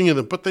 looking at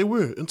them. But they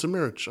were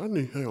intermarriage. I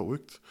knew how it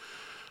worked.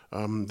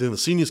 Then the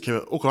seniors came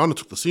out. Okalana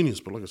took the seniors,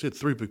 but like I said,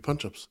 3 big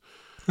punch-ups.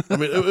 I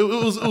mean,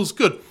 it was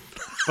good.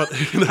 But,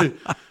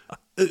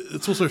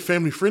 it's also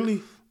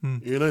family-friendly.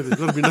 There's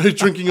got to be no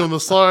drinking on the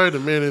side.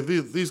 And, man,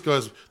 these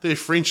guys, they're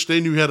French.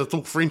 They knew how to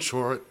talk French,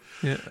 all right?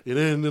 Yeah.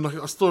 And then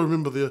I still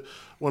remember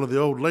one of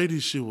the old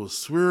ladies, she was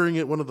swearing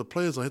at one of the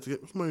players. I had to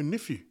get with my own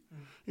nephew.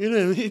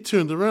 And he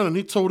turned around and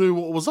he told her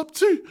what it was up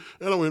to.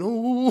 And I went,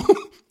 oh,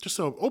 just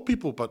how old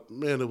people. But,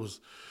 man,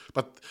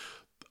 but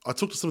I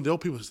talked to some of the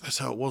old people. That's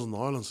how it was in the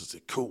islands. I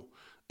said, cool,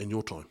 in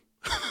your time.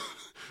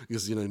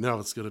 Because, now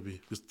it's going to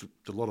be, because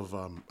a lot of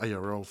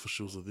ARL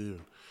officials are there.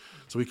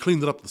 So we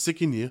cleaned it up the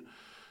second year.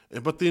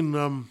 But then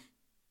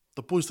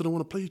the boys didn't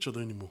want to play each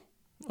other anymore.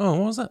 Oh,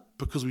 what was that?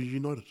 Because we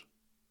united.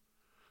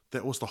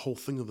 That was the whole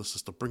thing of this,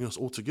 is to bring us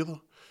all together.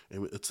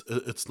 And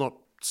it's not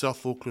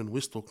South Auckland,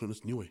 West Auckland,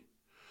 it's Niue.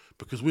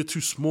 Because we're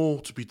too small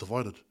to be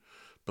divided.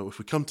 But if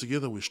we come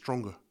together, we're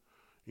stronger.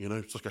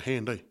 It's like a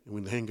hand, eh? And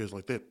when the hand goes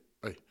like that,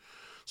 eh?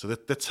 So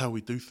that's how we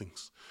do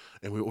things.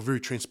 And we're all very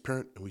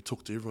transparent, and we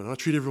talk to everyone. And I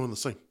treat everyone the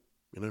same.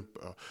 I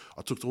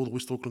talk to all the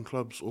West Auckland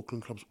clubs,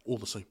 all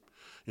the same.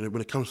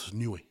 When it comes to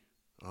Niue.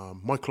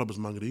 My club is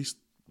Mangere East.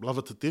 Love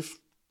it to death.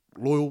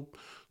 Loyal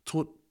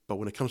to it. But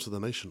when it comes to the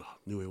nation,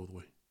 Niue all the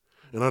way.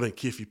 And I don't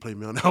care if you play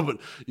Mount Albert,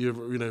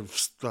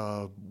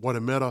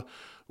 Waitemata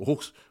or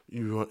Hawks,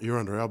 you're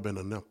under our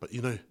banner now. But,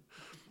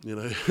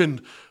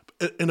 and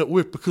it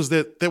worked because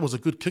that was a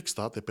good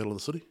kickstart, that Battle of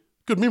the City.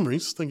 good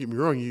memories. Don't get me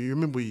wrong. You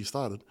remember where you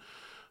started.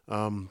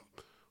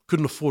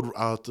 Couldn't afford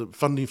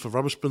funding for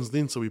rubbish bins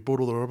then, so we bought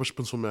all the rubbish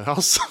bins from our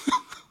house.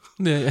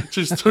 Yeah.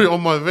 Just threw it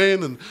on my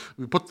van, and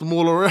we put them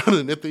all around.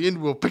 And at the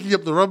end, we were picking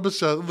up the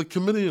rubbish in the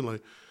committee, and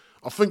like,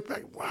 I think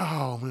back,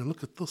 wow, man,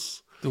 look at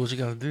this. Do what you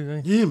gotta do,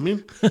 eh? Yeah,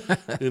 man.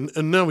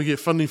 and now we get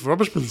funding for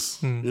rubbish bins.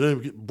 You know,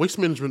 we get waste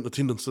management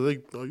attendants, so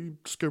you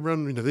just go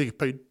around. You know, they get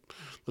paid.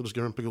 They'll just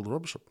go around and pick all the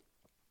rubbish up.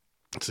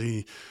 So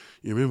you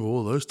remember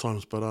all those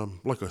times, but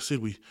like I said,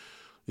 we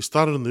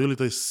started in the early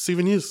days,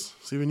 7 years.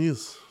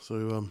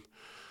 So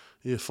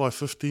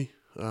 550.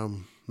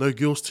 No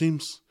girls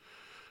teams.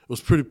 It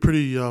was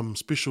pretty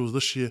special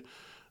this year.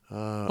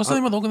 What's the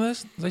name of the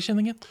organisation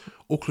again?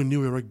 Auckland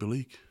Niue Rugby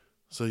League.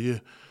 So yeah,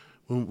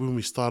 when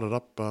we started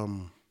up,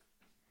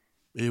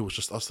 it was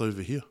just us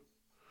over here.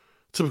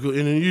 Typical,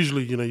 and then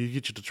usually, you know, you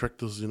get your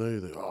detractors, you know,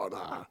 they, oh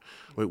nah,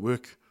 won't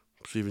work.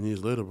 7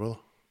 years later, brother.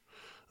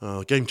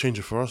 Game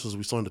changer for us is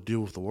we signed a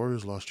deal with the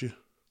Warriors last year.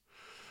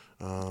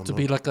 To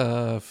be like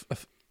a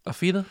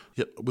feeder?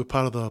 Yep, we're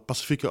part of the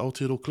Pasifika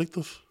Aotearoa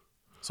Collective.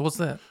 So what's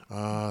that?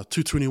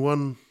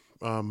 221,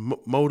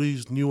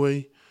 Māoris,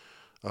 Niue,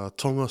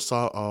 Tonga,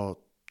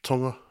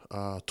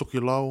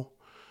 Tokelau,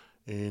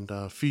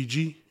 and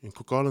Fiji and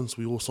Cook Islands.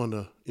 We all signed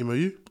a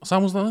MOU.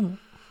 Samoa's not in it?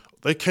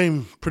 They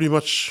came pretty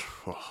much,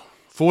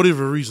 for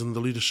whatever reason, the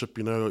leadership,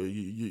 you know,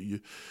 he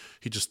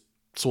just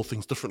saw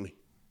things differently,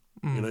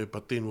 you know,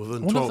 but then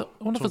within 12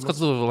 I wonder if it's got to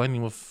do with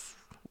aligning with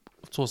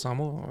Toa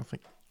Samoa, I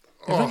think.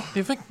 Do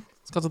you think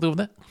it's got to do with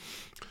that?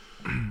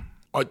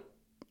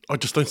 I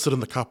just don't sit in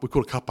the car. We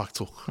call it car park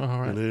talk. Oh,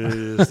 right. You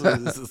know,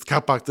 it's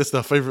car park. That's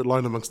our favourite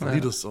line amongst the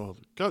leaders. Oh,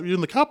 you're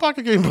in the car park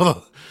again,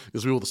 brother.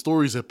 Is where all the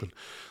stories happen.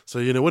 So,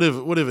 you know,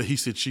 whatever he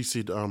said, she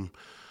said, I'm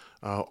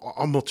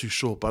not too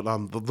sure, but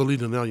the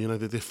leader now, you know,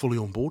 they're fully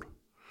on board.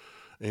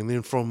 And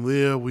then from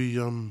there, we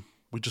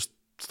just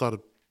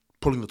started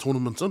pulling the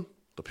tournaments in,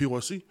 the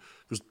PYC,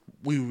 because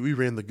we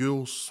ran the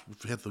girls,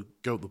 we had to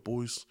go with the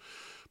boys,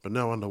 but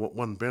now under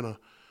one banner.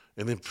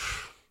 And then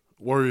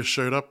Warriors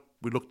showed up.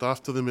 We looked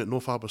after them at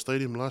North Harbour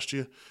Stadium last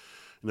year.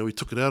 You know, we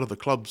took it out of the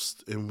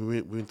clubs and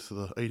we went to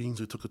the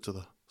 18s. We took it to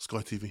the Sky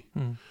TV.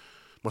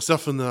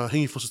 Myself and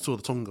Hingi Fosatu,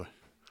 the Tonga guy.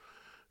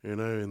 You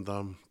know, and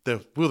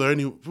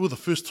we were the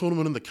first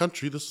tournament in the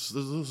country. This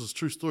is a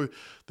true story.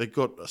 They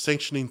got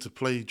sanctioning to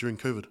play during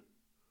COVID.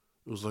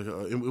 It was like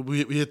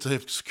we had to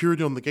have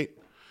security on the gate,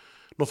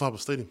 North Harbour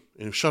Stadium,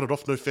 and we shut it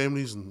off. No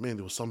families, and man,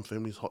 there were some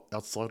families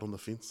outside on the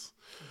fence.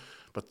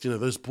 But you know,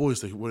 those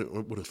boys, they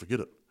wouldn't forget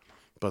it.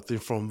 But then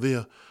from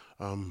there,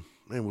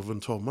 man, within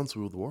 12 months,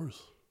 we were the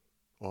Warriors.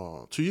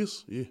 2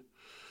 years, yeah.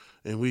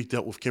 And we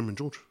dealt with Cameron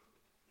George,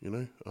 you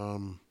know.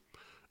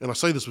 And I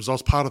say this because I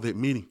was part of that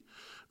meeting.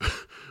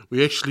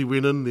 We actually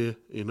went in there,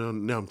 you know,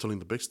 now I'm telling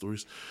the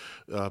backstories,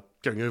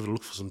 going over to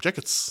look for some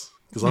jackets.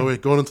 Because I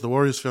had gone into the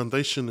Warriors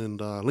Foundation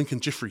and Lincoln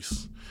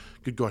Jeffries,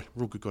 good guy,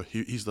 real good guy.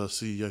 He's the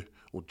CEO,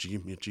 or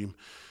GM, And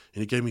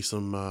he gave me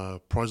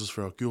some prizes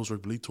for our girls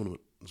rugby league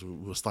tournament. So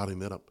we were starting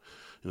that up.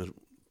 You know,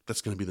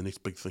 that's going to be the next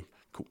big thing.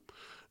 Cool.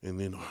 And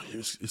then,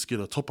 let's get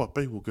a top-up,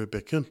 eh? We'll go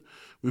back in.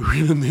 We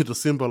went in there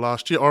December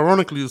last year.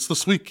 Ironically, it's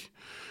this week.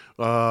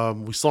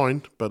 We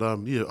signed, but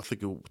yeah, I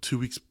think 2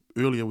 weeks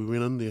earlier we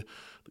went in there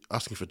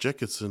asking for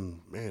jackets,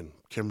 and man,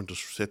 Cameron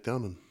just sat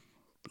down and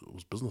it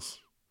was business.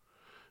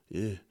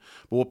 Yeah.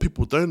 But what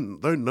people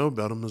don't know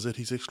about him is that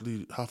he's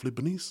actually half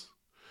Lebanese.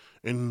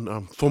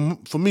 And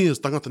for me, as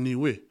Tangata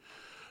Niue,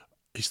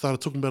 he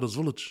started talking about his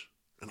village.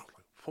 And I was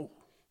like, whoa.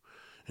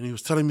 And he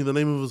was telling me the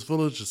name of his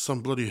village. It's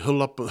some bloody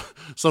hill up,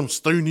 some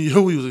stony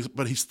hill.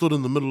 But he stood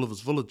in the middle of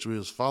his village where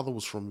his father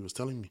was from, he was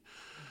telling me.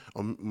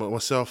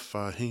 Myself,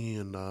 Hingi,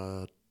 and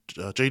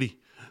JD,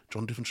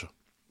 John Devonshire.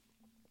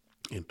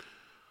 And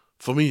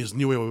for me, as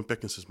Niue, I went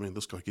back and says, man,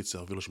 this guy gets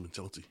our village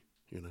mentality,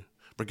 you know.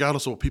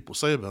 Regardless of what people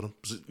say about him,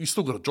 he's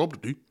still got a job to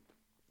do.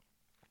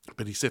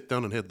 But he sat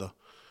down and had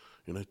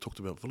talked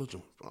about village.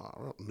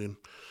 And then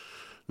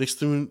next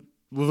thing,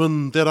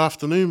 within that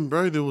afternoon,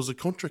 bro, there was a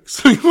contract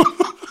sitting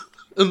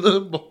in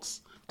the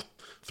inbox.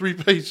 3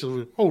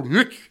 pages. Holy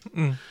heck.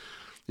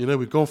 You know,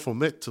 we've gone from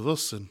that to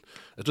this, and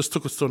it just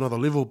took us to another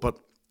level. But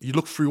you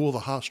look through all the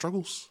hard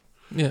struggles.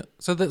 Yeah,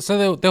 so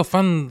they'll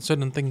fund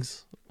certain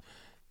things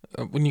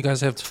when you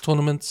guys have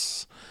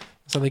tournaments.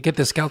 So they get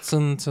their scouts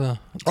in to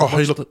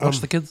watch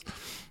the kids.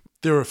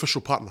 They're an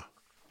official partner.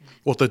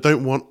 What they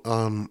don't want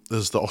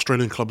is the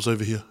Australian clubs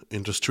over here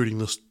and just treating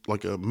this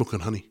like a milk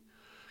and honey.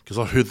 Because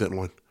I heard that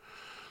line,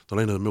 the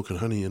land of the milk and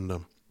honey, and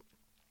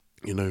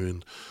you know,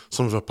 and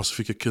some of our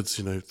Pasifika kids,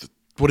 you know,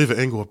 whatever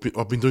angle,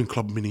 I've been doing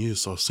club many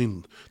years, so I've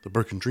seen the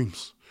broken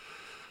dreams.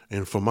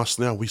 And from us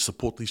now, we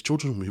support these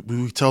children.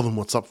 We tell them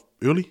what's up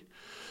early,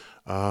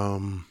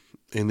 and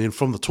then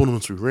from the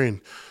tournaments we ran,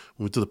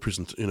 when we did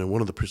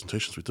one of the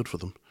presentations we did for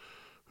them,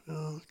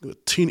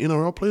 10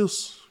 NRL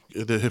players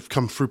that have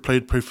come through,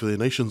 played for their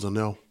nations, are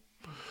now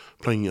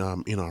playing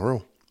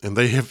NRL, and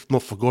they have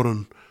not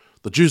forgotten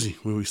the jersey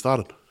where we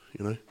started,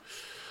 you know.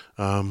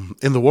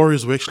 And the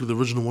Warriors were actually the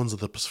original ones of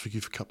the Pacific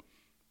Youth Cup.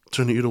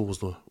 Tony Edel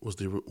was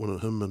one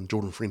of him and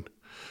Jordan Friend.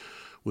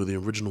 were the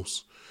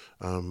originals.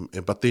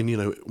 But then,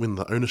 when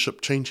the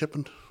ownership change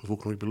happened of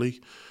Auckland Rugby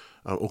League,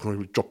 Auckland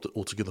Rugby dropped it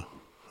altogether.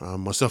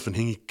 Myself and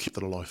Hingy kept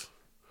it alive.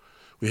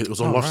 It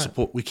was on life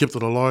support. We kept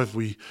it alive.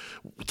 We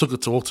took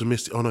it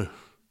to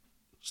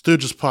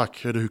Sturgis Park,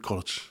 Haerehu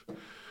College.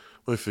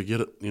 Won't forget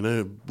it.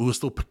 We were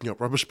still picking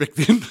up rubbish back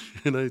then,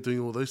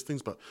 doing all those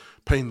things, but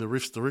paying the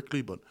refs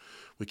directly. But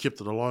we kept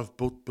it alive,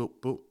 built,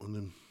 and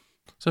then.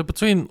 So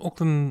between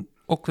Auckland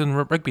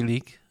Rugby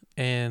League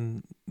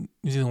and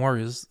New Zealand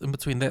Warriors, in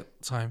between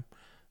that time,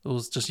 it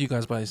was just you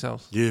guys by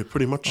yourselves? Yeah,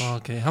 pretty much. Oh,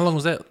 okay. How long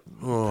was that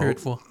period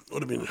for?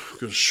 Would have been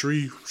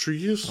 3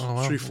 years, oh,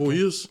 wow. 4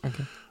 years.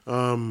 Okay.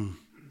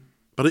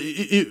 But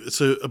it's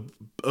a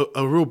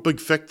real big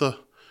factor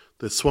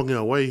that swung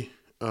our way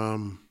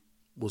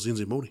was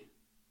NZ Māori.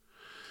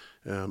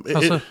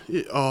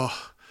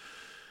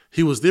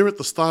 He was there at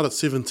the start at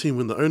 17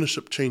 when the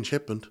ownership change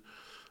happened.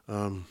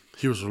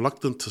 He was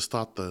reluctant to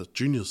start the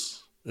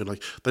juniors. And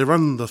they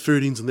run the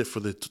 13s and that for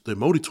their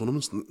Māori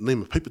tournaments,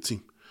 name a paper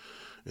team.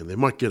 And they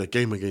might get a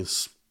game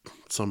against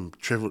some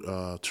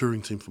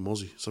touring team from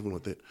Aussie, something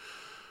like that.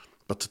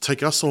 But to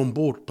take us on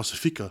board,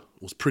 Pacifica,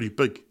 was pretty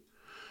big.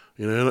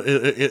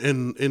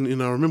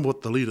 And I remember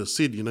what the leader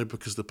said,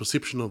 because the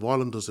perception of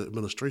Islanders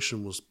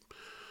administration was,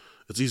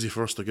 it's easy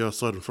for us to go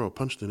outside and throw a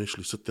punch than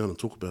actually sit down and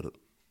talk about it,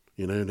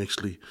 and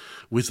actually,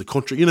 where's the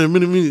contract? You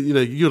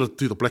got to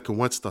do the black and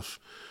white stuff,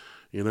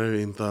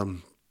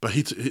 but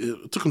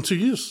it took him 2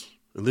 years,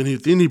 and then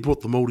he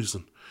brought the Māoris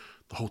in.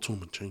 The whole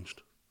tournament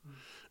changed.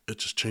 It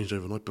just changed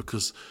overnight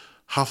because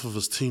half of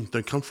his team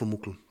don't come from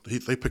Auckland.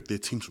 They pick their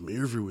teams from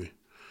everywhere.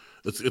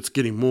 It's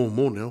getting more and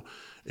more now,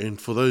 and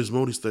for those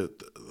Māoris that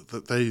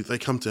they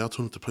come to our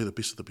tournament to play the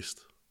best of the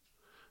best,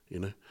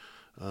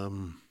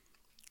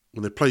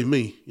 When they play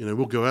me,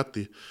 we'll go out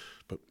there,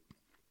 but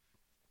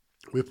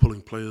we're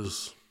pulling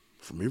players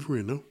from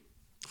everywhere now.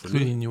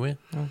 Including Niue?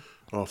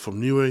 From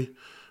Niue.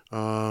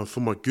 For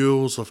my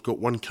girls, I've got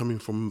one coming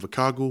from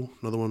Invercargill,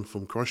 another one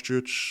from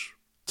Christchurch,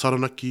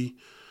 Taranaki,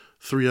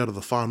 3 out of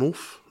the far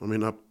north.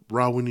 Up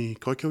Rawini,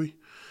 Kaikoui.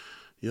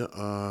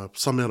 Yeah,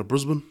 some out of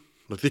Brisbane.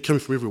 They're coming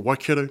from everywhere.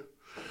 Waikato.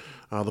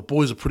 The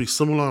boys are pretty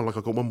similar.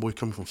 I've got one boy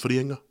coming from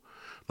Whirianga,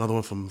 another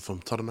one from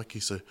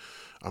Taranaki. So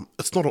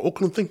it's not an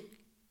Auckland thing.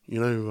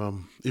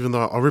 Even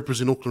though I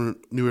represent Auckland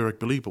Niue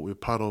Rugby League, but we're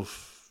part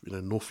of,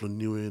 Northland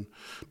Niue,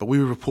 but we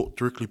report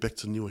directly back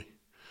to Niue.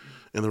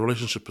 And the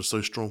relationship is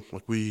so strong.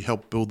 We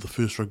helped build the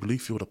first rugby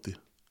league field up there.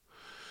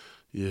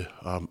 Yeah.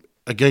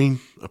 Again,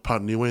 a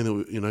part of Niue,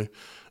 and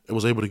it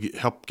was able to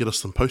help get us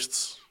some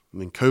posts.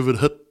 And then COVID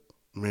hit.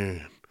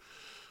 Man,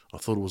 I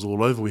thought it was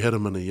all over. We had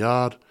them in a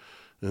yard,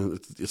 and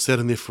it sat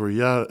in there for a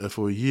year,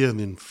 and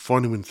then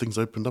finally when things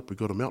opened up, we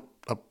got them out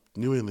up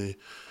Niue, and they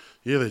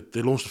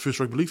launched the first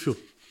rugby league field.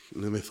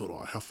 And then they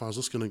thought, how far is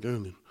this going to go?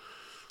 And then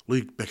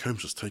league back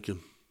home's just taken,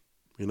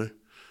 And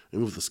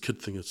with this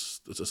kid thing,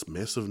 it's just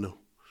massive now.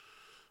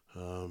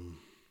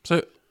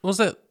 So was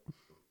that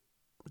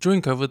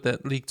during COVID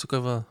that league took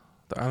over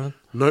the island?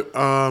 No,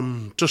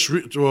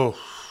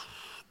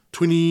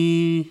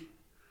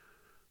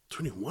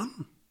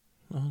 2021.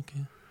 Oh,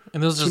 okay.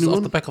 And it was just 21?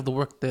 off the back of the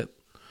work that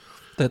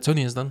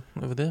Tony has done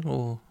over there,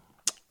 or?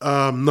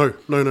 No.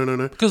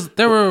 Because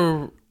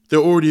they're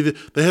already there.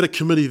 They had a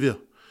committee there.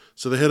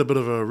 So they had a bit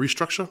of a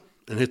restructure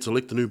and had to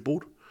elect a new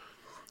board.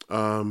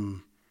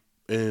 And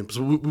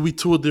so we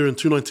toured there in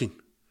 2019.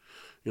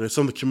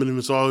 Some of the committee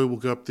members, we'll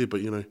go up there,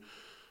 but, I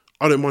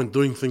don't mind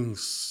doing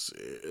things.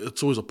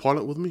 It's always a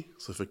pilot with me.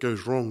 So if it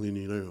goes wrong, then,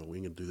 we ain't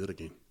going to do that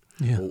again.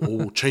 Yeah. Or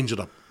we'll change it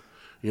up,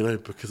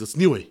 because it's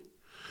Niue.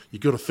 You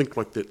got to think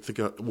like that, think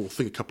a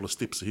couple of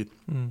steps ahead.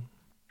 Mm.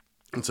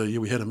 And so,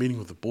 we had a meeting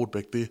with the board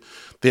back there,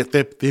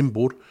 them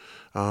board,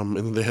 and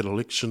then they had an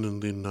election,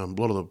 and then a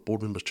lot of the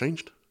board members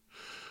changed.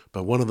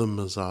 But one of them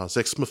is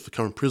Zach Smith, the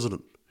current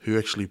president, who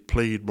actually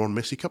played Ron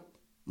Massey Cup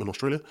in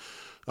Australia,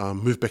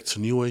 moved back to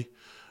Niue,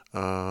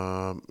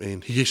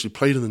 and he actually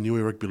played in the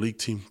Niue Rugby League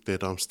team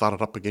that started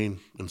up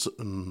again in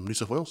New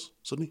South Wales,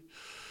 Sydney.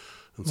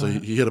 And so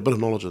he had a bit of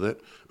knowledge of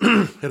that,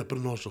 had a bit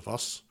of knowledge of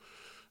us,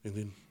 and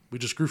then we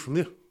just grew from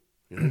there.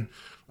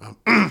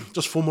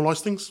 Just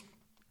formalised things.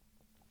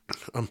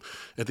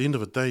 At the end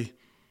of the day,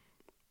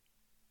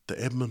 the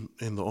admin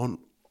and the on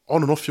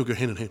and off field go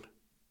hand in hand.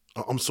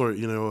 I'm sorry,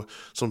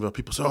 some of our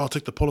people say,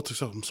 take the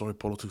politics out. I'm sorry,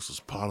 politics is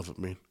part of it,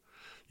 man.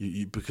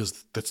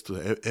 Because that's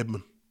the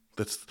admin.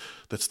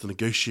 That's the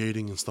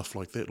negotiating and stuff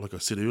like that. Like I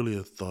said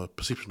earlier, the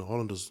perception of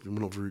Islanders, we're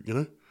not very,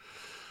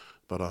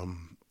 But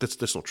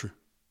that's not true.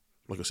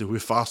 Like I said, we're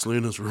fast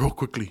learners real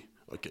quickly.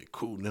 Okay,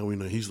 cool. Now we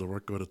know he's the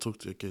right guy to talk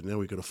to. Okay, now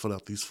we've got to fill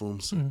out these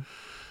forms. Mm.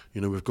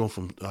 We've gone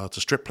from to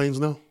strap plans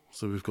now.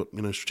 So we've got,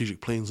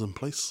 strategic plans in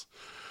place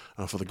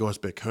for the guys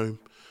back home,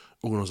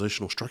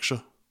 organisational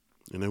structure.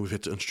 We've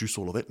had to introduce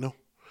all of that now.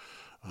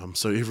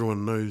 So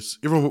everyone knows,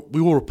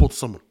 we all report to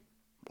someone.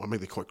 I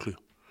make that quite clear.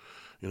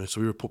 So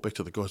we report back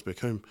to the guys back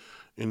home.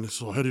 And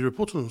so how do you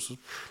report to them? So,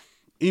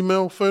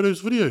 email,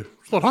 photos, video.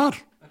 It's not hard.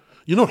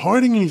 You're not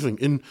hiding anything.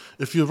 And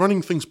if you're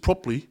running things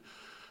properly,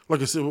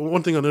 Like I said,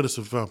 one thing I noticed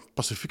of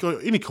Pacifico,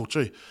 any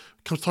culture,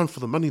 comes time for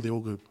the money, they all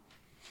go,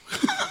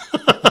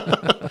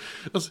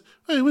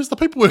 hey, where's the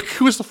paperwork?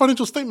 Where's the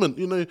financial statement?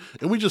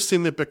 And we just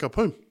send that back up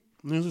home.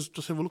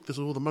 Just have a look. There's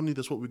all the money.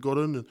 That's what we got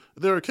in, and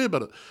they're okay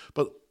about it.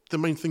 But the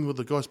main thing with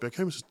the guys back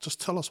home is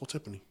just tell us what's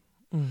happening.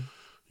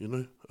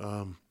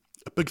 A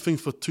big thing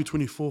for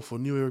 224 for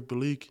New Rugby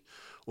League,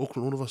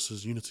 Auckland, all of us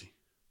is unity.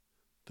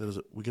 That is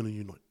it. We're going to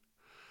unite.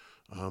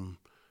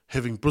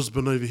 Having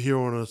Brisbane over here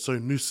on its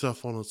own, New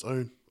South on its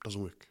own,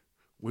 doesn't work.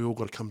 We all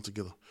got to come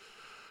together.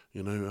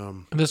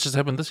 And this just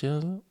happened this year,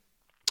 isn't it?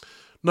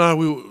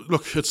 No,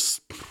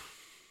 it's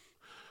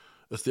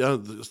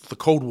the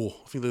Cold War.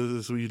 I think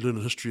that's what you learn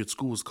in history at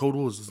school. Is Cold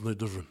War is no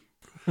different.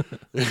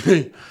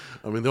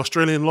 I mean, the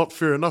Australian lot,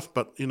 fair enough,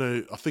 but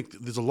I think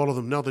there's a lot of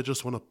them now. They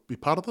just want to be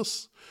part of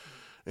this,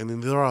 and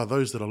then there are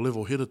those that are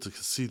level-headed to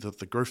see that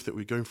the growth that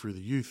we're going through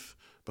the youth.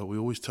 But we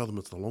always tell them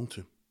it's the long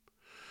term.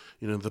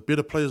 The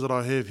better players that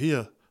I have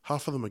here,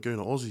 half of them are going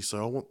to Aussie,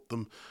 so I want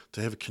them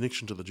to have a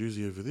connection to the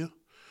jersey over there.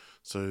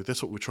 So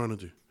that's what we're trying to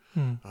do.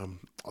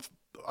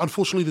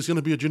 Unfortunately, there's going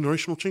to be a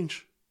generational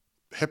change.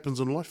 It happens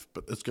in life,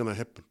 but it's going to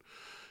happen.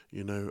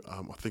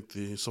 I think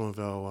some of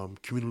our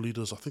community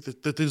leaders, I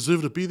think they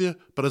deserve to be there,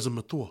 but as a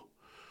matua,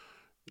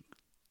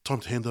 time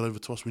to hand it over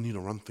to us. We need to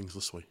run things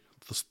this way,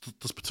 this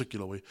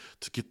particular way,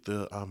 to get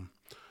the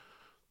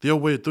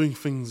old way of doing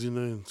things,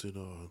 and said,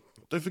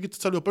 don't forget to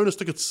tell your bonus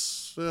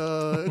tickets.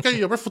 Okay,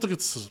 your raffle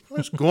tickets.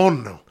 It's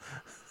gone now.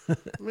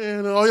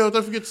 Man,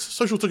 don't forget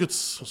social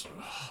tickets.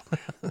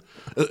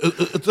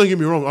 Don't get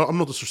me wrong, I'm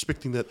not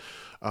disrespecting that.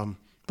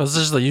 But it's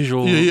just the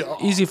usual,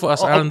 easy for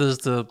us Islanders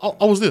to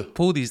I was there.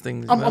 pull these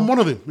things. I'm one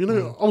of them.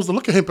 I was the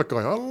liquor hamper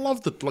guy. I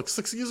loved it. Like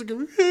 6 years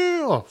ago,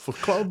 for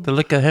club. The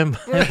liquor hamper.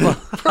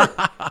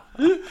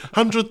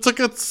 100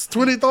 tickets,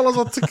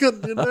 $20 a ticket,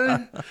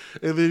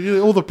 and then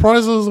all the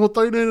prizes were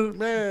donated,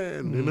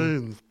 man,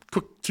 and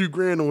quick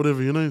 $2,000 or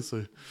whatever,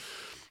 So,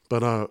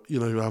 but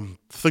the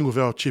thing with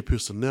our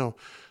chairperson now,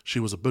 she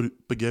was a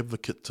big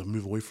advocate to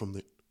move away from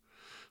that.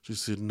 She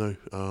said no.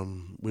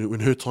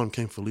 When her time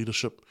came for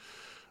leadership,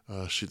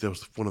 that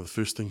was one of the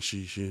first things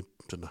she said,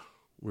 no,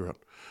 we're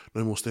out.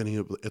 No more standing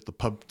at the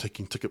pub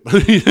taking ticket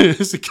money.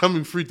 Is it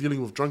coming through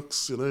dealing with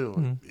drunks,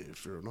 Yeah,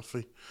 fair enough.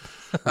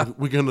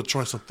 We're going to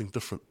try something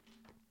different.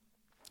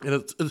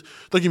 And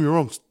don't get me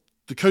wrong,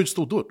 the codes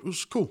still do it. It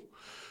was cool.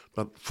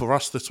 But for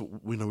us, that's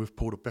what we've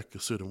pulled it back a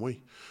certain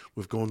way.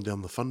 We've gone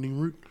down the funding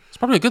route. It's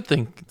probably a good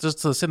thing,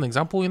 just to set an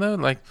example,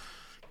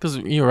 because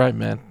you're right,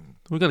 man.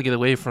 We got to get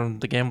away from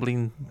the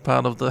gambling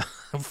part of the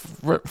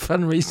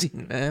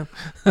fundraising, man.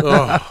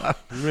 Oh,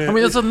 man. I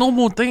mean, it's a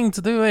normal thing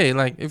to do, eh?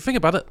 Like, if you think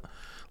about it,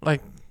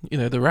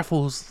 the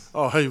raffles.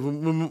 Oh, hey,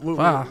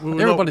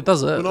 everybody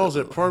does it. When I was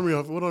at primary,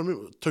 what I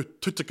remember, two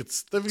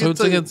tickets. Two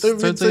tickets.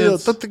 Even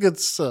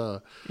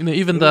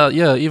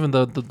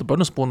the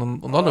bonus spawn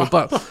on Lotto.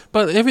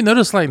 But have you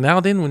noticed,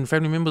 now then, when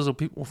family members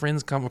or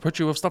friends come approach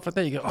you with stuff like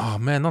that, you go, oh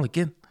man, not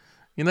again.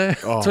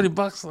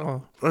 $20.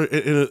 Oh.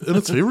 And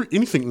it's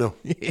anything now.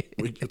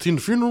 We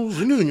attend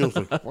funerals, anything else.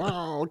 Like,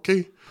 wow,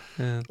 okay.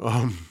 Yeah.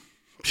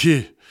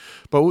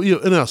 But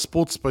in our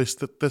sports space,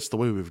 that's the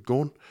way we've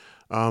gone.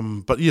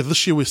 But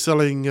this year we're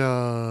selling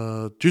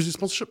jersey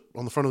sponsorship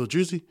on the front of the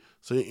jersey.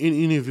 So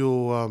any of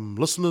your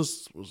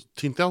listeners,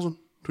 10,000,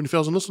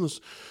 20,000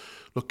 listeners,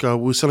 look,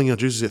 we're selling our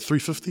jerseys at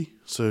 $350.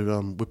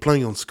 So we're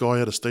playing on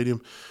Sky at a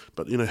stadium,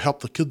 but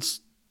help the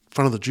kids,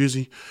 front of the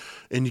jersey,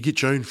 and you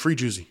get your own free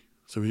jersey.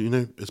 So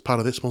as part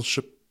of that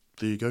sponsorship,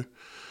 there you go.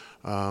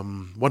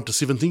 1 to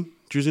 17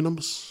 jersey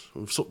numbers.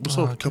 We've sold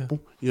a couple.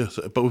 Yeah,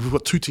 but we've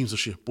got 2 teams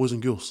this year, boys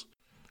and girls.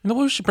 You know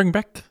what we should bring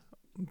back?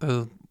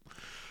 The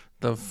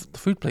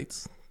food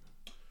plates.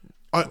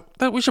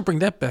 We should bring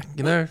that back,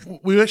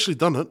 We've actually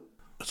done it.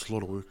 It's a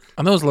lot of work.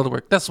 I know it's a lot of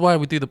work. That's why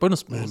we do the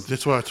bonus. Man,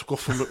 that's why I took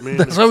off from it, man.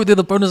 That's why we do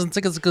the bonus and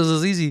tickets, because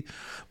it's easy.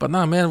 But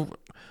nah, man,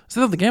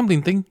 instead of the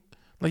gambling thing,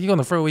 you're going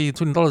to throw away your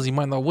 $20, you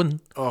might not win.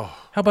 Oh.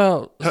 How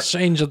about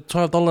exchange a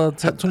 $12,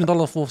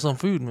 $20 for some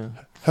food, man?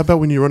 How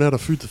about when you run out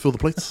of food to fill the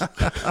plates?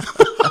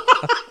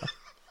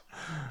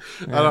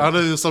 I know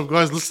there's some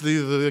guys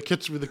listening, they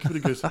catch me in the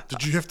community and goes,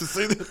 did you have to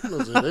say that?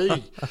 And I said,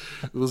 hey,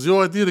 it was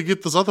your idea to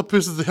get this other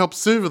person to help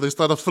serve, and they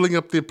started filling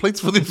up their plates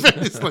for their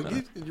families. Like,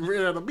 you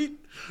ran out of meat.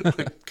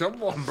 Like,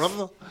 come on,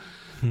 brother.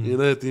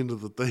 At the end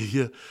of the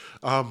day,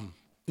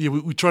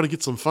 we try to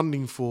get some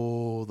funding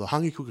for the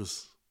hangi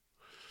cookers.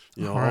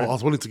 I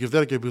was willing to give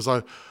that a go because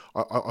I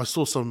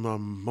saw some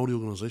Māori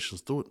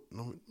organisations do it.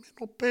 And I went, man,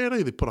 not bad,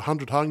 eh? They put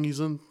 100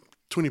 hangis in,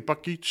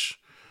 $20 each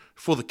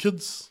for the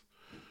kids.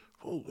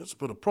 Oh, that's a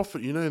bit of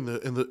profit,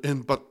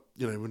 but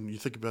when you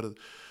think about it,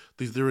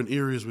 they're in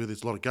areas where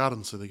there's a lot of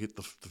gardens, so they get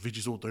the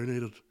veggies all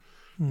donated,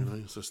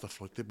 so stuff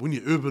like that. But when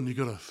you're urban, you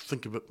got to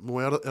think a bit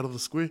more out of the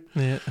square.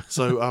 Yeah.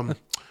 So,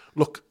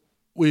 look,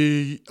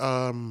 we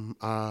are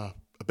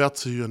about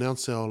to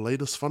announce our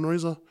latest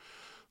fundraiser.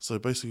 So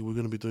basically, we're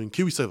going to be doing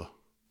KiwiSaver.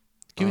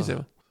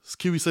 KiwiSaver? It's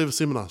KiwiSaver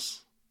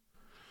seminars.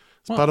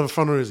 It's part of a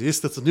fundraiser. Yes,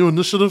 that's a new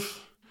initiative.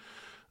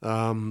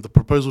 The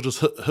proposal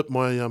just hit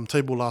my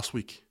table last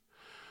week.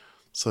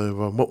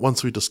 So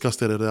once we discuss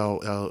that at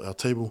our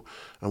table,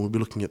 we'll be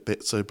looking at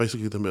that. So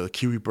basically, the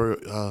Kiwi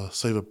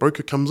Saver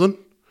broker comes in,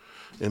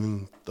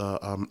 and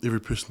every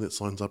person that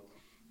signs up,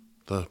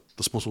 the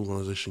sports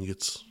organisation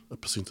gets a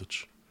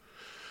percentage.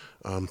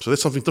 So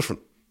that's something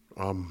different.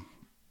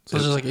 So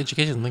it's just like an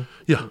education thing.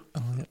 Yeah,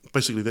 Oh, yeah.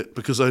 basically that,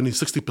 because only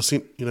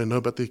 60% know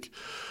about their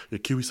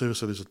Kiwi Saver,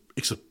 so there's an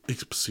extra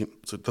percent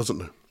so it doesn't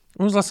know.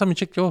 When was the last time you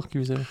checked your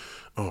KiwiSaver?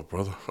 Oh,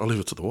 brother, I'll leave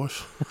it to the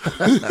wife.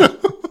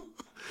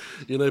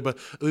 But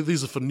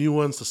these are for new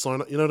ones to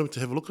sign up, to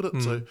have a look at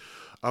it. So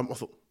I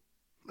thought,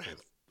 man,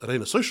 it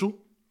ain't a social,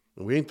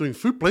 and we ain't doing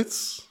food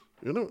plates.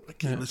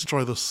 Okay, let's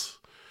try this.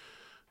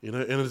 And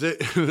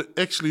it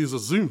actually is a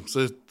Zoom,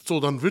 so it's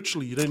all done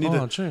virtually. You don't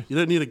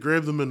need to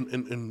grab them and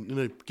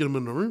get them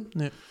in the room.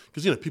 Yeah.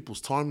 Because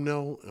people's time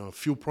now,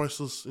 fuel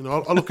prices.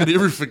 I look at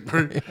everything,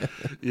 bro.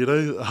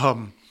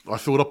 I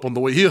filled up on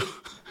the way here.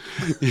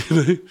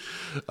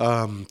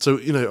 So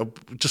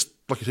just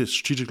like I said,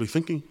 strategically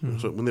thinking.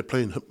 So when they're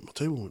playing hit my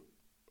table, I went,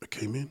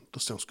 okay, man,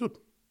 this sounds good.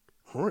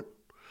 All right.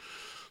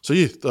 So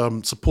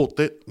support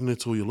that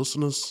to all your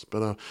listeners.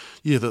 But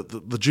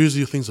the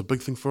jersey thing's a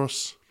big thing for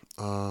us.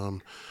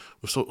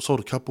 We've sold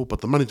a couple,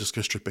 but the money just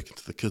goes straight back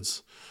into the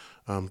kids.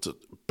 To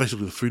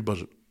basically the food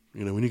budget.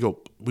 We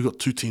got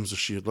 2 teams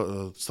this year.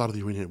 Start of the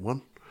year we had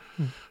 1.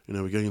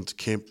 We're going into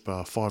camp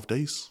 5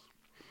 days.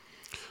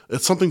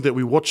 It's something that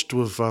we watched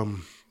with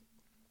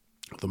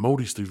the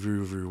Māoris do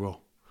very, very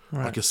well.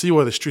 Right. I can see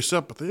why they stress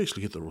out, but they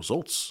actually get the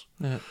results.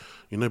 Yeah.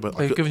 But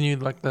they've given you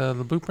like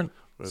the blueprint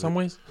in some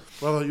ways.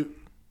 Well,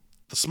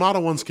 the smarter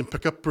ones can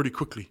pick up pretty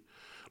quickly.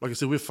 Like I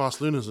said, we're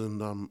fast learners,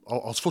 and I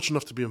was fortunate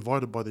enough to be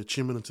invited by their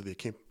chairman into their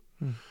camp.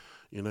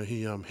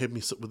 He had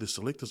me sit with their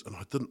selectors, and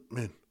I didn't.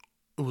 Man,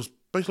 it was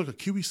basically like a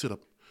Kiwi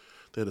setup.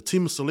 They had a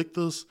team of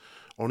selectors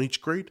on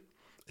each grade,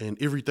 and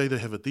every day they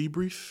have a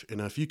debrief.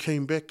 And if you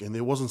came back and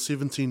there wasn't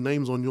 17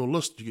 names on your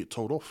list, you get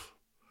told off.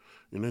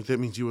 That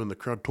means you were in the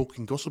crowd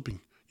talking,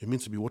 gossiping. You're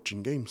meant to be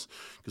watching games,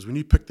 because when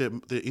you pick their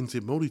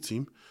NZ Māori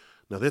team,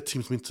 now that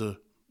team's meant to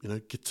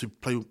get to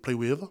play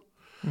wherever,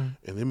 and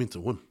they're meant to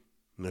win.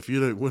 And if you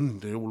don't win,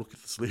 they all look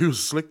at the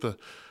selector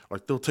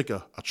like they'll take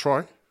a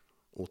try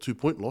or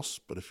 2-point loss.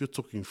 But if you're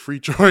talking 3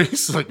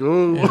 tries, like,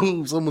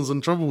 someone's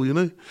in trouble,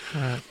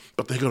 Right.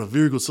 But they got a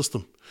very good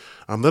system.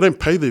 They don't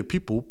pay their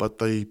people, but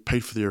they pay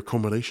for their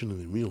accommodation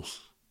and their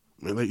meals.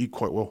 They eat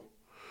quite well.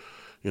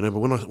 But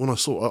when I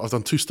saw, I've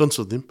done 2 stints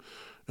with them,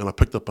 and I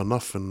picked up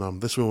enough,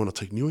 and that's where I want to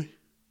take Niue.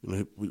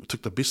 We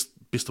took the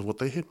best of what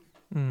they had.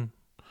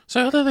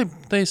 So how do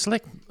they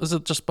select? Is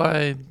it just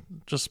by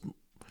just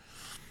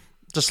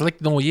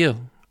selecting all year?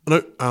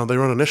 No, they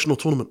run a national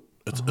tournament.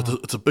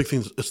 It's a big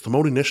thing. It's the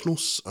Māori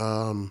Nationals,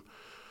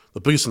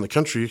 the biggest in the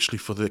country actually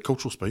for their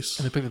cultural space.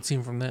 And they pick the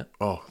team from that.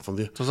 Oh, from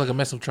there. So it's like a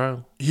massive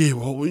trial. Yeah,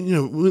 well,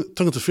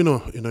 tangata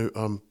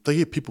whenua, they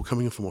get people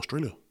coming in from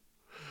Australia.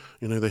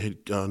 They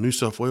had New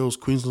South Wales,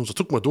 Queensland. So I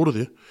took my daughter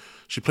there.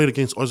 She played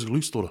against Isaac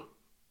Luke's daughter.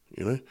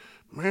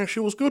 Man, she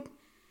was good.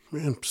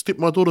 Man, stepped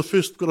my daughter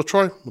first, got a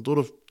try. My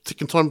daughter,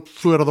 second time,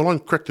 flew out of the line,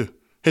 cracked her.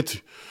 Had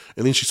to.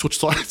 And then she switched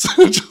sides.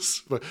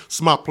 Just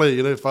smart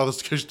player,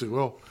 father's coached her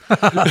well.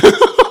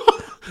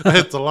 I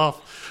had to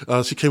laugh.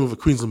 She came with a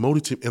Queensland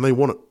Māori team, and they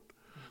won it.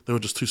 They were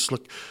just too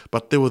slick.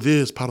 But they were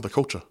there as part of the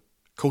culture.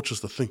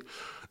 Culture's the thing.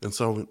 And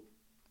so I went,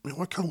 man,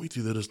 why can't we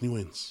do that as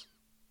Niueans?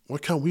 Why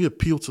can't we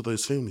appeal to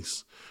those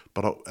families?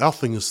 But our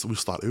thing is we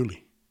start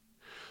early.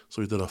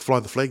 So we did a Fly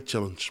the Flag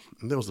challenge,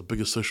 and that was the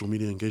biggest social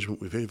media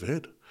engagement we've ever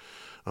had.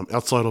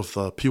 Outside of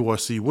the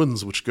PYC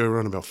wins, which go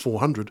around about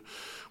 400,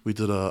 we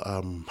did a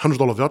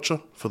 $100 voucher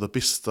for the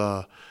best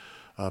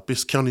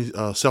county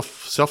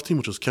south team,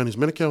 which is Counties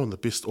Manukau, and the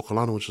best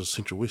Okalana, which is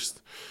Central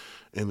West.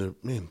 And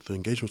the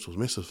engagement was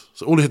massive.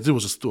 So all they had to do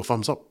was just do a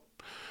thumbs up,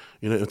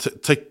 and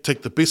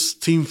take the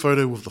best team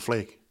photo with the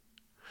flag.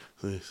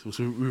 So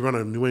we run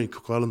a Niue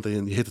Cook Island Day,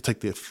 and you had to take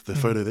their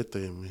photo that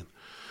day, and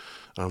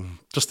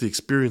just the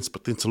experience.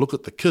 But then to look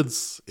at the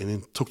kids and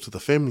then talk to the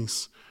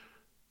families,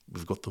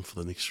 we've got them for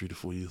the next 3 to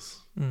 4 years.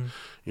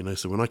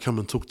 So when I come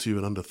and talk to you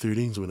at under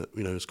 13s, when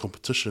it's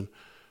competition,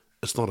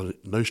 it's not a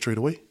no straight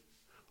away.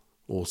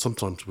 Or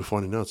sometimes we're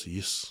finding out it's a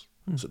yes.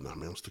 I said, nah,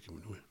 man, I'm sticking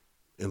with Niue.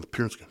 And the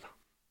parents go,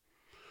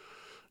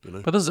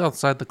 no. But this is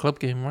outside the club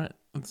game, right?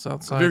 It's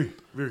outside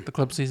very the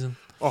club season.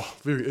 Oh,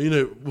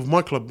 very. With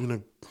my club,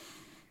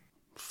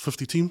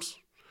 50 teams.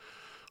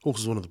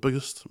 Hawks is one of the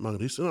biggest,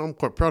 Mangaris. And I'm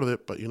quite proud of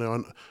that, but,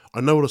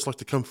 I know what it's like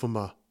to come from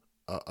a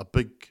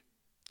big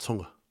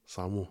Tonga,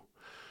 Samoa,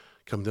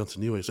 come down to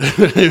Niue.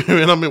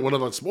 And I'm at one of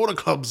the smaller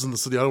clubs in the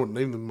city. I don't want to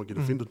name them, I might get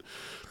offended.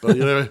 But,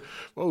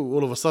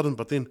 all of a sudden,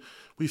 but then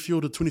we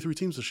fielded 23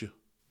 teams this year,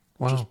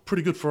 which is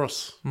pretty good for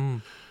us.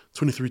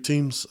 23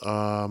 teams, as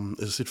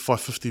I said,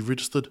 550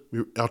 registered.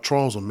 Our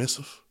trials are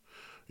massive.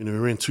 We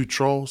ran 2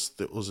 trials.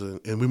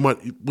 And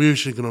we're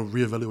actually going to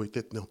reevaluate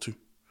that now too.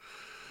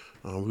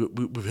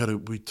 We had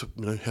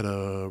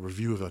a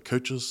review of our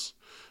coaches.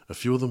 A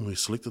few of them, we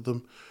selected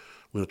them.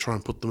 We're going to try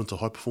and put them into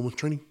high performance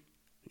training.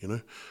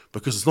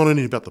 Because it's not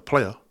only about the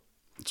player,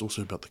 it's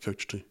also about the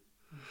coach too.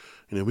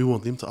 We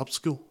want them to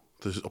upskill,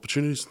 there's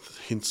opportunities,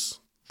 hence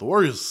the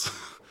Warriors.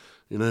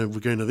 We're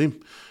going to them.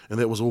 And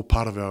that was all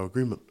part of our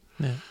agreement.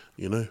 Yeah.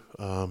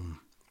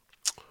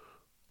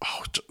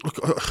 Look,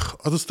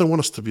 I just don't want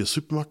us to be a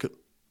supermarket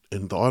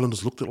and the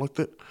Islanders looked at it like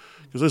that.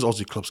 Because those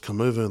Aussie clubs come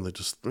over and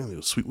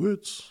they're sweet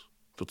words.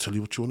 They'll tell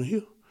you what you want to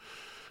hear.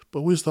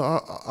 But where's the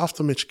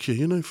after-match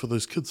care, for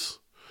those kids?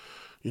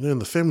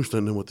 And the families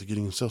don't know what they're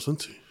getting themselves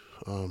into.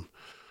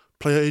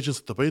 Player agents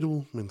are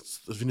debatable. I mean,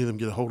 if any of them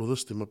get a hold of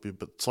this, they might be a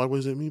bit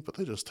sideways at me, but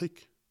they just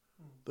take.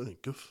 They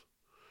don't give.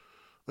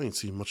 I ain't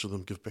seen much of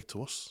them give back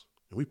to us.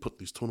 And we put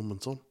these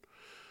tournaments on.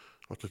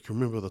 Like I can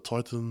remember the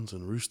Titans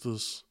and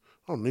Roosters.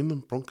 I'll name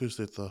them Broncos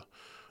at the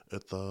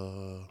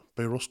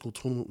Bay Roskilde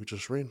tournament we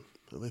just ran.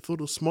 And they thought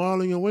it was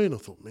smiling away. And I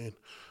thought, man,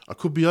 I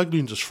could be ugly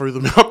and just throw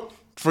them out.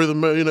 Throw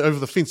them over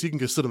the fence. You can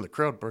go sit in the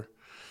crowd, bro.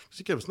 Because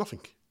he gave us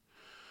nothing.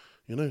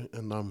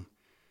 And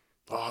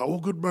all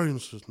good, bro. And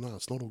it's just, nah,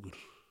 it's not all good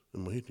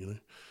in my head,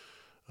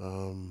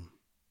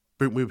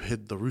 Brent Webb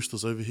had the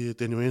Roosters over here.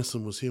 Daniel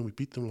Anderson was here and we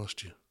beat them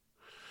last year.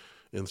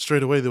 And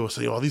straight away they were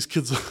saying, these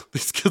kids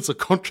are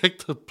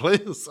contracted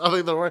players. Are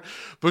they the right?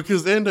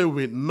 Because Ando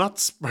went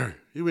nuts, bro.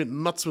 He went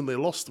nuts when they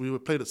lost. We were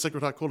played at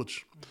Sacred Heart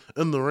College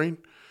in the rain.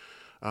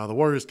 The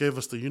Warriors gave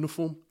us the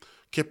uniform.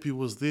 Kepi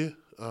was there.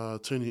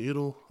 Tony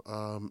Edel,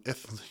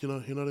 Athens,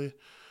 Hinare,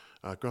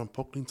 Grant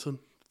Pocklington.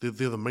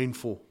 They're the main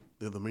four.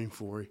 They're the main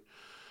four.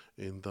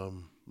 And,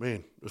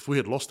 man, if we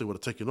had lost, they would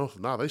have taken off.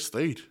 Nah, they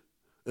stayed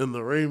in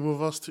the rain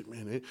with us too,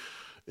 man.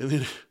 And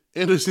then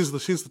Ando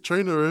sends the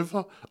trainer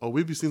over, or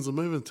Webby sends him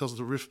over and tells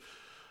the ref,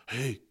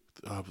 hey,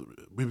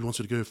 Webby wants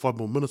you to go 5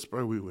 more minutes,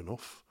 bro. We went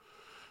off.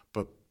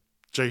 But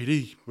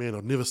JD, man,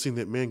 I've never seen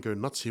that man go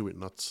nuts. He went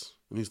nuts.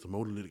 And he's the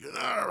Māori lady.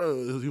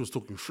 He was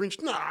talking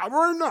French. Nah,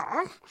 bro,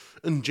 nah.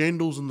 And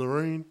jandals in the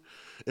rain.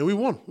 And we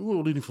won. We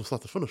were leading from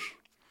start to finish.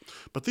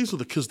 But these were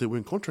the kids that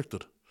weren't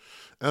contracted.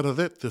 Out of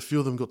that, a few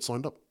of them got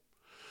signed up.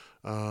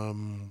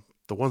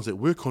 The ones that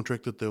were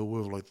contracted, they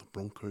were like the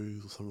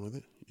Broncos or something like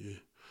that. Yeah.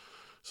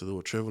 So they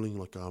were travelling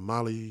like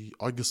Marley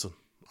Igerson.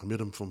 I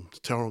met him from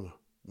Tauranga.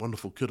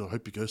 Wonderful kid. I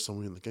hope he goes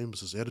somewhere in the game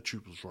because his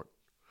attitude was right.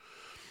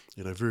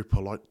 Very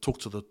polite. Talk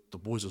to the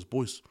boys as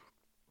boys.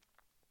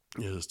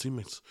 Yeah, his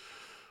teammates.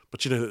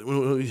 But,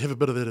 when you have a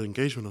bit of that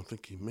engagement, I'm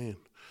thinking, man.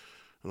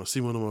 And I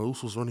see one of my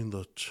usos running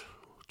the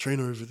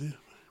trainer over there.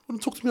 Want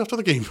to talk to me after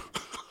the game?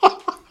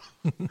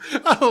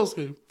 I was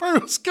going, bro,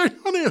 what's going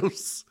on here?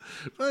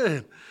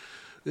 Man.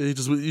 You're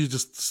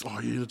just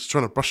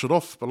trying to brush it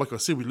off. But like I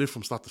said, we left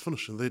from start to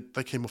finish. And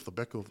they came off the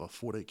back of a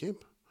 4-day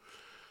camp.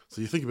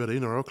 So you think about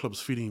it, NRL clubs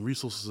feeding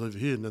resources over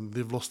here, and then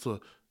they've lost to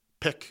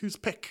Pack. Who's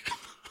Pack?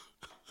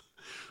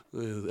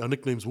 Our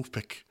nickname's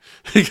Wolfpack.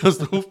 He goes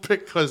the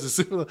Wolfpack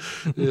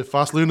guys.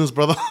 Fast learners,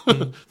 brother.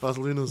 Fast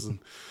learners. And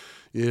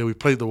yeah, we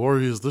played the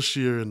Warriors this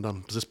year, and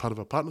is this part of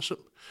our partnership?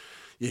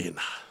 Yeah,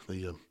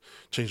 they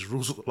changed the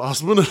rules at the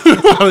last minute.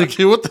 I don't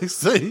care what they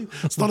say.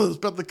 It's not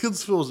about the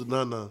kids' feels.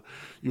 No.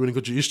 You only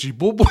got your SG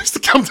ball boys to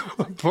come to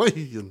and play.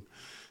 And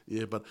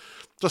yeah, but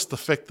just the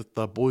fact that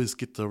the boys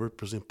get to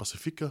represent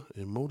Pasifika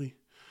and Māori.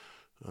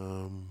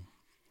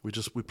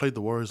 We played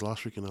the Warriors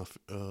last week in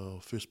our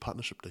first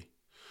partnership day.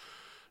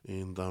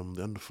 And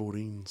the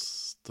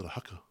under-14s did a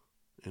haka.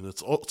 And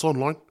it's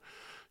online.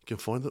 You can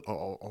find it.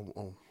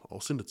 I'll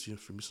send it to you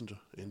through Messenger.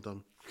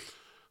 And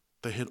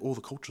they had all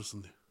the cultures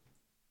in there.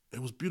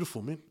 It was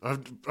beautiful, man.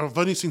 I've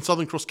only seen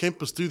Southern Cross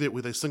Campus do that,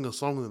 where they sing a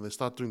song and then they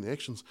start doing the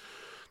actions.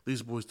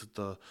 These boys did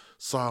the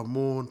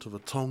Samoan to the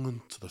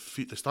Tongan to the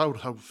Fiji. They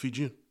started with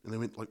Fijian, and they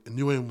went like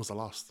Niuean was the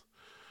last.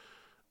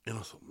 And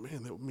I thought,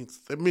 man,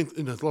 that meant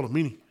a lot of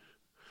meaning.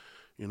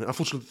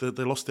 Unfortunately,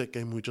 they lost that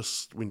game. We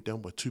just went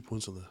down by 2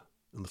 points in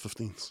the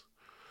 15s.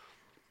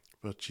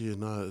 But yeah,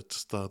 no,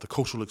 it's the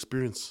cultural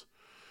experience.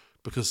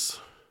 Because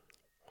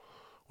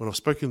when I've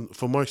spoken,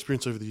 from my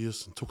experience over the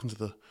years and talking to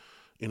the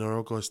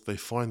NRL guys, they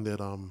find that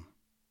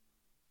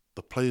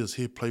the players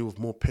here play with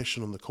more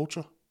passion on the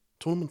culture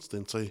tournaments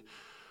than, say,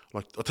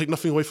 like, I take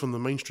nothing away from the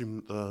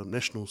mainstream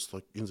nationals,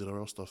 like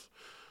NZRL stuff,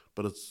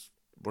 but it's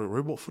like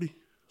robot footy.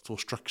 It's all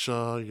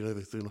structure,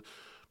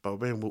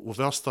 but man, with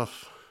our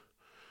stuff,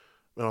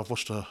 man, I've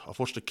watched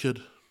a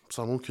kid,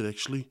 Samoan kid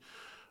actually,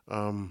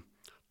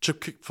 chip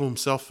kick for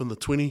himself in the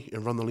 20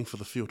 and run the length of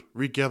the field.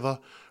 Regather,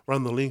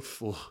 run the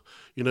length, or,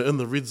 in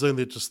the red zone,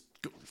 they just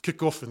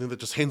kick off and then they're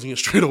just handing it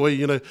straight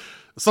away,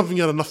 something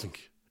out of nothing.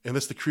 And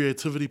that's the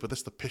creativity, but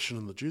that's the passion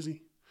in the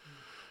jersey.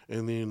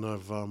 And then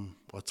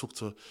I talked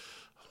to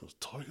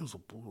Tigers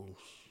or Bulls.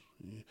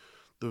 Yeah.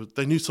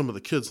 They knew some of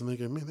the kids, and they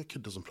go, man, that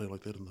kid doesn't play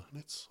like that in the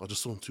nets. I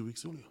just saw him 2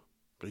 weeks earlier.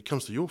 But he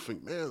comes to your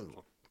think, man,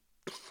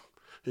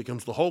 here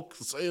comes the Hulk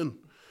saying,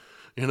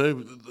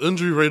 the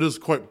injury rate is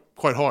quite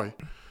high.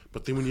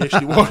 But then when you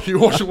actually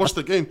watch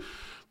the game,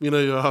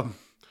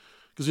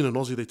 because in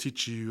Aussie they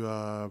teach you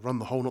run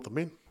the hole, not the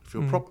man. If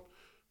you're a prop,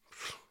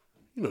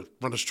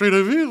 run it straight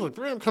over here, like,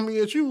 bro, I'm coming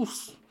at you.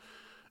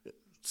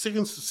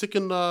 Second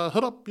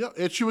hit up, yeah,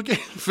 at you again.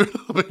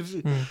 I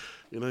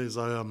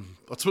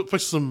spoke to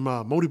some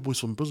Māori boys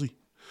from Brizzy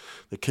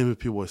that came with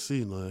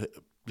PYC, and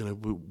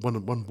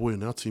one boy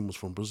in our team was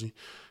from Brizzy.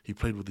 He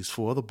played with these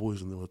 4 other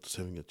boys, and they were just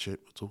having a chat,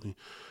 talking.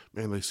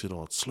 Man, they said,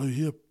 "Oh, it's slow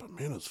here, but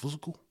man, it's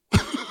physical."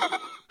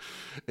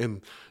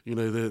 And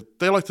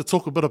they like to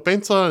talk a bit of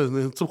banter and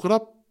then talk it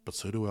up, but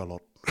so do our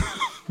lot.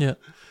 Yeah.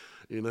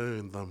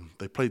 And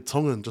they played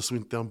Tonga and just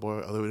went down they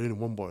were only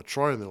won by a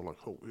try, and they were like,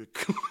 "Oh,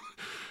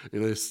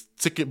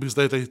 second because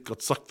they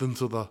got sucked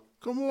into the,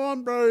 come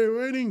on, bro, you're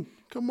waiting,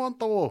 come on,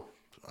 tawa."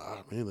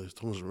 Man, those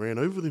Tongans ran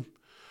over them.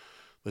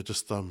 They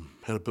just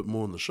had a bit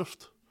more in the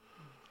shift.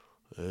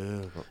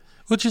 Yeah. But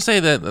Would you say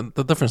that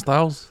the different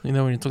styles, when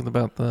you're talking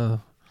about the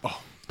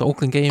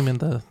Auckland game and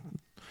the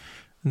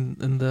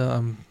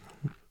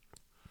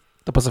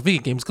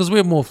Pacifica games, because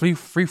we're more free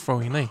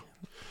throwing, eh?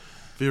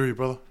 Very,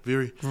 brother,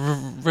 very.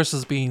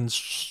 Versus being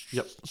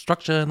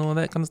structure and all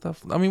that kind of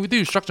stuff. I mean, we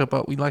do structure,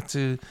 but we like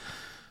to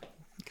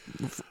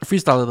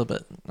freestyle a little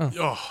bit.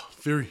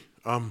 Very.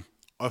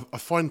 I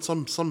find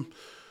some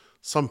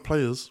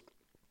players,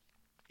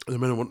 no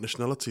matter what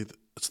nationality,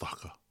 it's the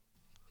haka.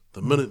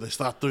 The minute they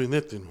start doing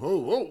that, then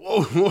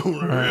whoa,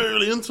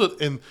 really into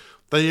it, and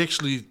they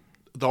actually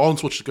the on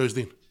switch goes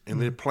then, and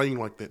they're playing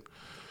like that,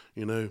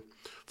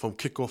 from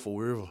kickoff or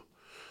wherever,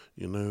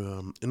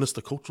 and it's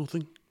the cultural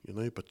thing,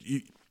 But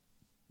you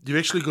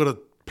actually got to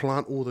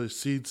plant all those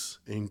seeds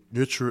and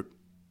nurture it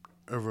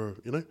over,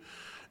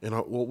 And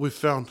what we've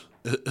found,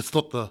 it's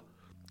not the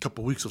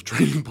couple of weeks of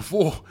training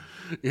before,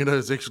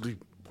 it's actually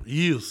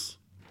years.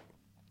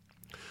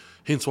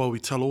 Hence why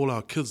we tell all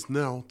our kids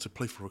now to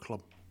play for a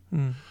club.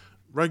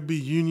 Rugby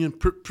union,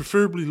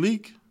 preferably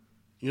league,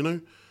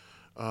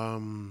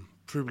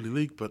 preferably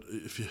league. But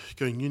if you're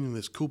going union,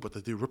 that's cool. But they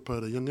do ripper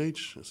at a young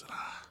age. I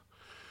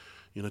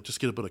said,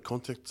 just get a bit of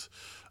contact.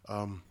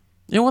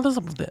 What is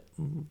up with that?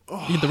 You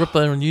get the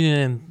ripper in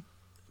union,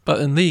 but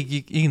in league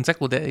you can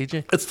tackle that age.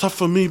 It's tough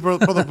for me,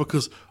 brother,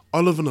 because I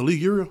live in a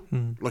league area.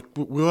 Like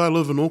where I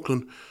live in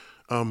Auckland,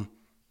 the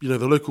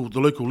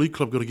local league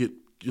club got to get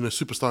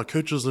superstar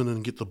coaches in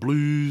and get the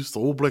Blues, the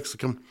All Blacks to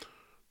come.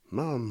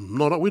 No,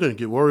 we don't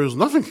get Warriors,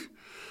 nothing.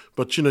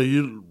 But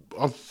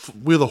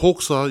where the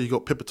Hawks are, you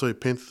got Pepatoi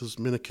Panthers,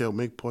 Manukau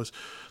Magpies.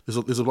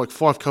 There's like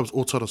 5 clubs,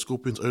 Otara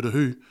Scorpions,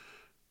 Otahu.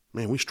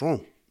 Man, we're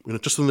strong.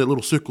 Just in that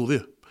little circle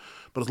there.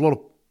 But there's a lot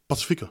of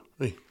Pacifica.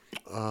 Hey,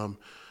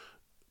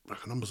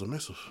 numbers are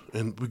massive,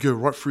 and we go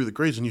right through the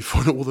grades, and you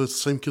find out all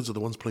those same kids are the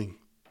ones playing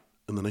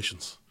in the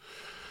nations.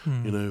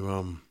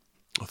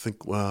 I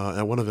think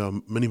one of our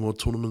mini mod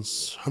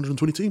tournaments,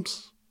 120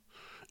 teams,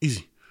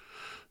 easy.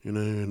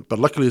 But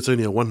luckily it's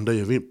only a 1-day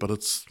event. But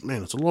it's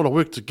a lot of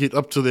work to get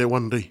up to there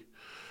one day.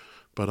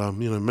 But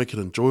make it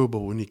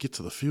enjoyable when you get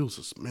to the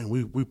fields.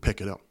 We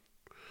pack it out.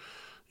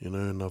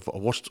 And I've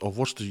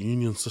watched the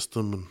union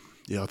system,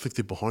 and I think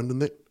they're behind in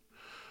that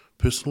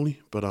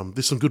personally. But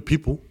there's some good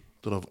people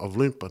that I've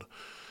learnt. But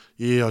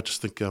I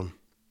just think I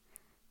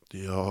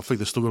think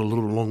they've still got a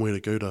long way to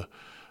go to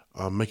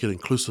make it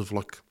inclusive.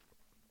 Like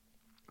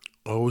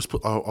I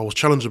was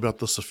challenged about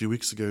this a few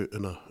weeks ago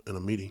in a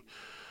meeting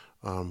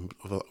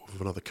with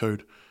another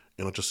code,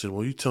 and I just said,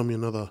 well, you tell me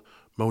another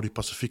Māori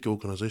Pacifica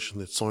organisation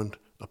that signed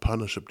a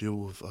partnership deal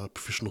with a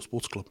professional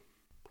sports club.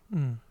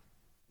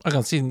 I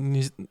can see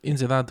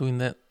NZR doing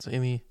that.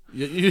 You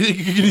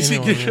can see,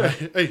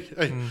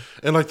 hey.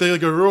 And like they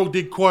go real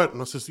dead quiet,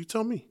 and I says, you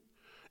tell me.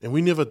 And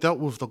we never dealt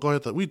with the guy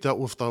that we dealt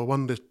with, the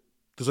one that,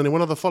 there's only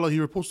one other fella he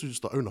reports to,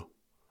 just the owner.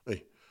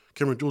 Hey,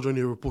 Cameron George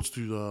only reports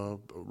to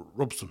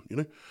Robson,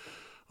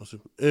 I said,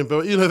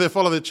 but that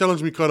fella that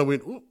challenged me kind of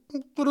went,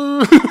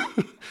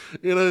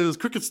 it's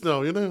crickets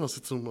now, I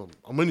said to him,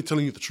 I'm only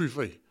telling you the truth,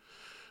 eh?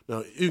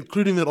 Now,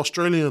 including that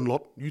Australian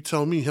lot, you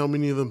tell me how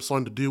many of them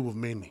signed a deal with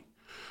Manly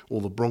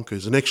or the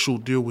Broncos, an actual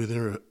deal where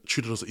they're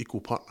treated as an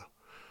equal partner.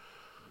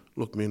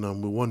 Look, man,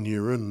 we're 1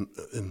 year in,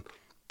 and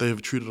they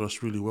have treated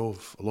us really well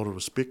with a lot of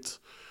respect.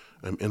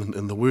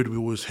 And the word we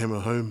always hammer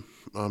home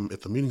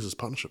at the meetings is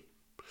partnership.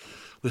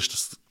 Let's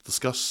just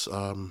discuss,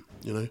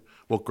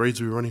 what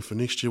grades we're running for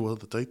next year, what are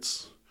the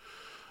dates.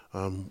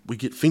 We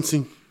get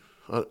fencing.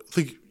 I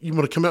think you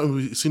might have come out and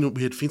we've seen that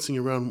we had fencing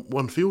around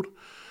one field,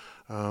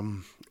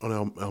 on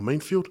our main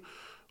field.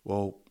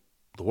 Well,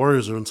 the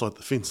Warriors are inside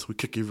the fence. We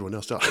kick everyone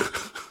else out.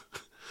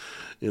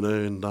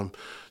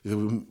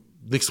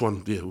 Next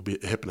one, will be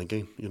happen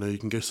again. You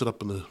can go sit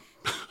up in the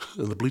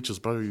in the bleachers,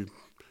 bro.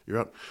 You're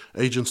out.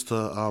 Agents to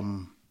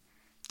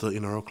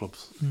NRL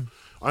clubs.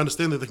 I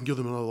understand that they can give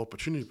them another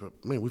opportunity,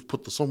 but man, we've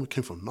put this on. We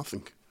came from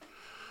nothing,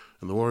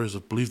 and the Warriors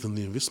have believed in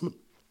the investment.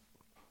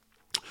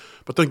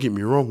 But don't get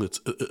me wrong;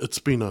 it's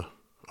been a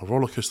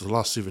roller coaster the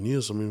last 7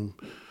 years. I mean,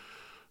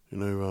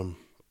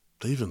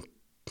 they even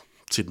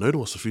said no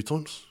to us a few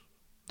times.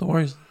 The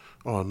Warriors.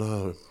 Oh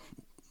no,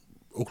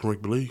 Auckland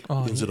Rugby League,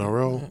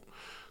 NZRL. Yeah.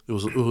 It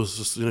was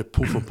just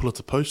pull from pillar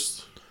to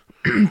post.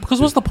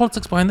 Because what's the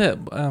politics behind that?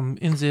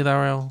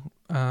 NZRL,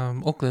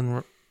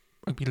 Auckland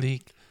Rugby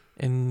League,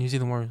 and New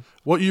Zealand Warriors.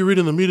 What you read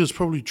in the media is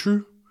probably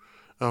true.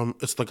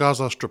 It's the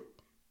Gaza Strip.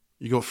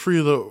 You got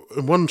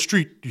in one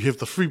street, you have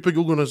the 3 big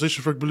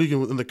organisations for rugby league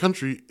in the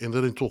country, and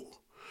they don't talk.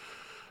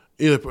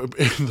 And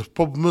the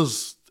problem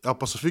is, our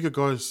Pacifica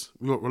guys,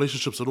 we got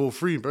relationships at all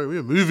three, bro.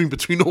 We're moving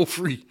between all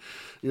three,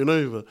 you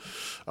know.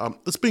 But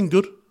it's been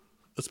good.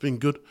 It's been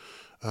good.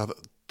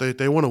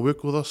 They want to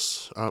work with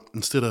us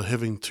instead of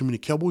having too many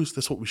cowboys.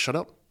 That's what we shut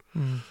out.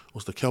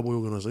 Was the cowboy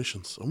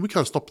organisations, and we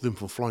can't stop them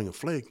from flying a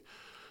flag.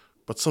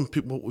 But some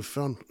people, what we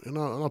found, and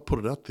I put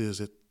it out there, is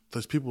that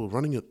those people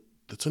running it,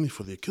 that's only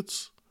for their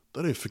kids.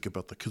 They don't think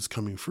about the kids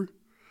coming through.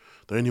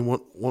 They only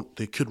want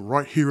their kid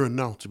right here and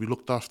now to be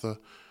looked after.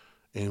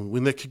 And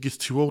when that kid gets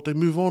too old, they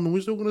move on, and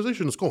where's the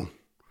organisation? It's gone.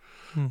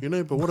 You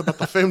know, but what about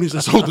the families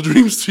that sold the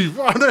dreams to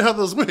you? I know how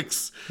this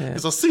works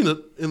because I've seen it.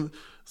 And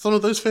some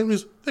of those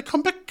families, they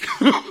come back.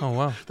 Oh,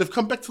 wow. They've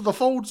come back to the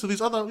fold. To these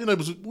other, you know,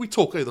 we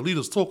talk, the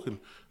leaders talk, and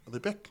are they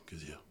back?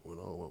 Because,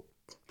 well,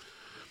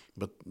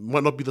 but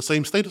might not be the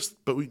same status,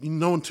 but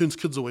no one turns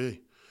kids away. Eh?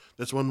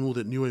 That's one rule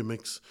that Niue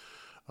makes.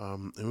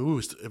 And we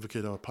always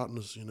advocate our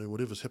partners, you know,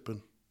 whatever's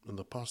happened in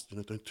the past, you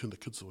know, don't turn the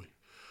kids away.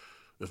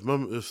 If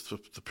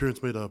the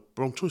parents made a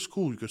wrong choice,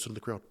 cool, you go sit in the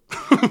crowd.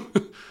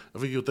 I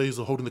think your days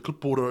of holding the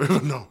clipboard are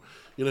over now.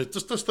 You know,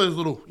 just those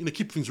little, you know,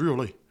 keep things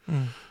real, eh?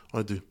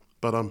 I do.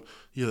 But,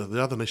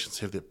 the other nations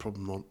have that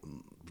problem,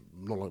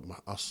 not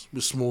like us.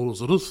 We're small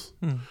as it is.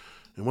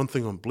 And one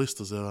thing I'm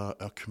blessed is that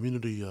our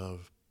community,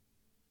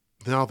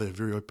 now they're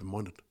very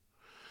open-minded.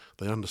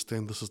 They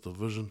understand this is the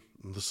vision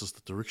and this is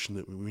the direction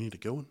that we need to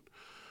go in.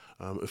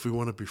 If we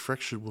want to be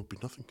fractured, we'll be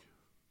nothing,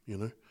 you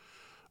know.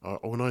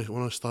 When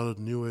I started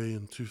Niue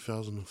in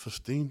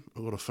 2015,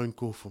 I got a phone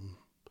call from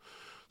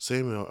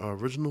Sam, our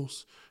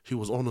originals. He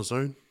was on his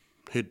own.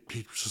 He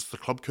was just the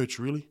club coach,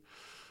 really.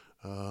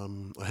 I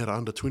had an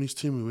under-20s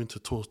team. We went to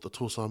the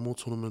Toa Samoa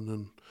tournament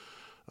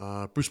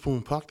in Bruce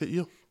Pullman Park that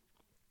year.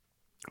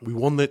 We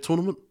won that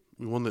tournament.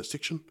 We won that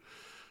section.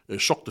 It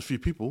shocked a few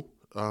people,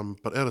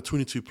 but out of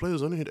 22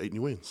 players, I only had 8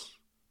 Niueans.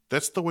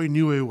 That's the way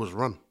Niue was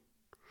run.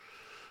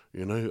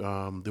 You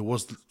know, there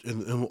was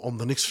on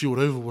the next field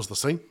over was the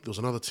same. There was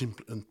another team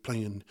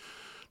playing in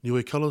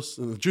Niue colours,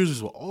 and the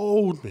jerseys were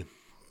old, man.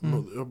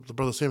 The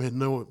brother Sam had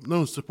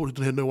no support.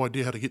 He had no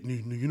idea how to get new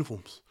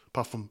uniforms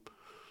apart from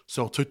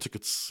sell 2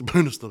 tickets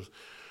bonus stuff.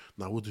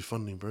 No, we'll do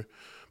funding, bro.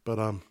 But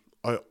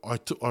I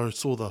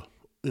saw the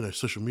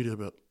social media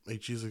about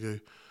 8 years ago,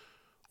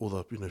 all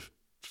the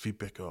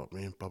feedback. Oh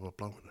man, blah blah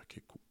blah.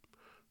 Okay, cool.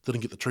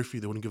 Didn't get the trophy.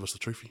 They wouldn't give us the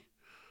trophy.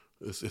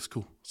 It's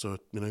cool. So,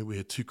 we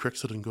had 2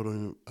 cracks at it and got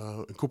to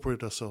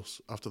incorporate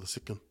ourselves after the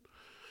second.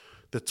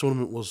 That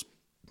tournament was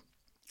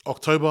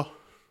October.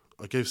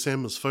 I gave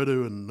Sam his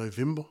photo in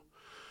November.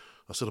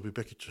 I said, I'll be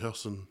back at your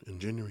house in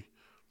January.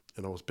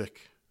 And I was back.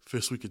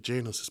 First week of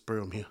Jan, I said,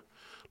 bro, I'm here.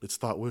 Let's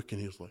start working.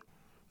 He was like...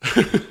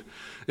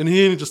 and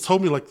he just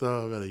told me about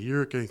a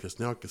year ago, because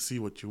now I can see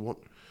what you want.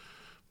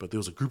 But there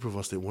was a group of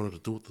us that wanted to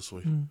do it this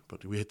way.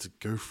 But we had to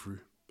go through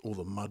all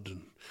the mud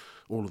and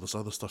all of this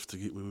other stuff to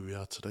get where we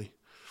are today.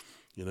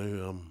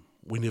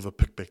 We never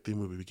picked back then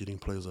where we were getting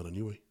players out of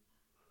Niue.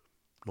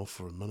 Not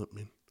for a minute,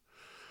 man.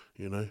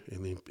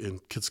 And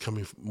kids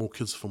more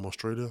kids from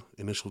Australia,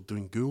 and actually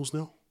doing girls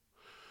now,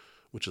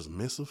 which is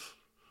massive.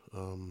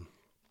 I'm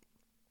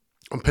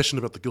passionate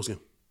about the girls game.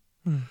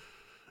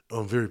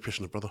 I'm very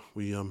passionate, brother.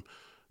 We,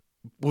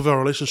 with our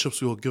relationships,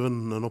 we were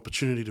given an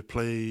opportunity to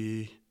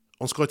play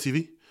on Sky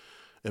TV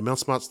at Mount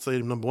Smart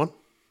Stadium number 1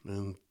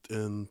 in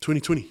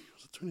 2020.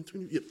 Was it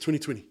 2020? Yep,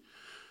 2020.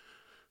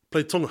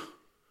 Played Tonga.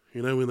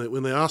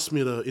 When they asked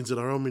me at a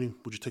NZRL meeting,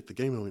 would you take the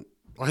game?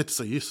 I had to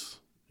say yes.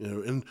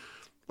 And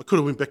I could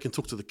have went back and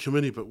talked to the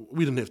committee, but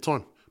we didn't have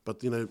time.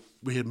 But,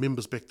 we had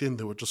members back then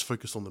that were just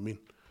focused on the men.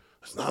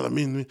 I said, no, the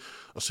men.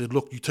 I said,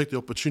 look, you take the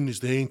opportunities.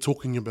 They ain't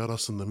talking about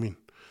us and the men.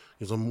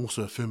 Because I'm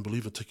also a firm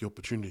believer, take your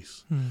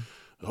opportunities.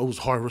 I was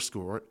high risk,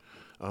 all right.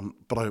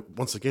 But I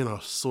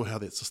saw how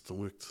that system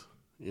worked.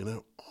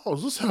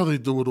 Is this how they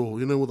do it all?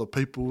 With the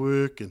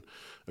paperwork and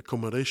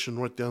accommodation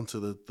right down to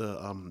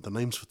the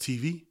names for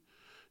TV.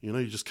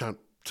 You just can't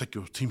take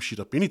your team sheet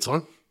up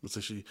anytime.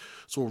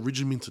 It's all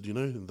regimented,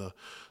 and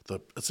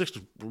it's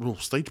actually a real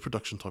stage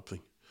production type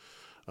thing.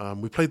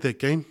 We played that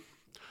game,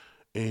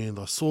 and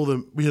I saw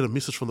them. We had a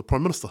message from the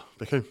Prime Minister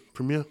back home,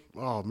 Premier.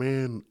 Oh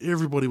man,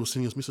 everybody was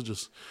sending us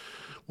messages.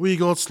 We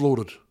got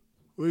slaughtered.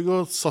 We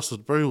got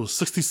sussed, bro. It was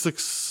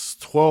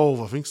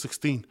 66-12, I think,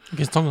 16.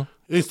 Against Tonga.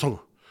 Against Tonga.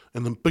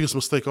 And the biggest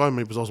mistake I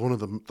made, because I was one of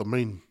the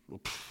main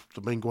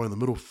guy in the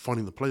middle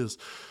finding the players,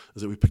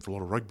 is that we picked a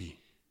lot of rugby.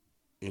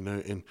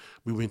 And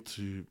we went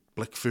to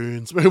Black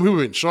Ferns. We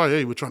weren't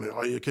shy, we're trying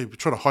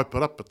to hype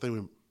it up, but they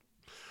went,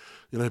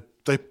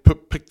 they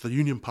picked the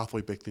union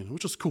pathway back then,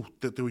 which is cool,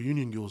 that there were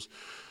union girls.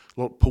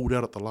 A lot pulled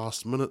out at the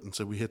last minute, and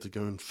so we had to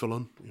go and fill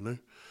in,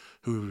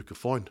 whoever we could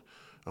find.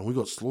 And we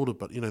got slaughtered,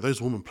 but,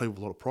 those women played with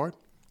a lot of pride.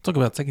 Talk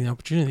about taking the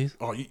opportunities.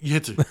 Oh, you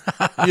had to.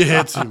 You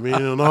had to,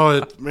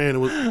 man.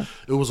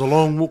 It was a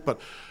long walk, but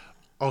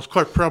I was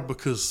quite proud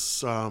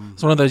because...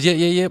 it's one of those,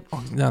 yeah.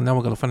 Oh, now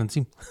we're going to find a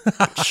team.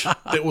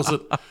 That was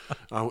it.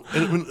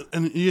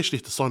 And you actually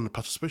have to sign the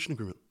participation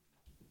agreement.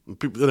 And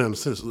people, they don't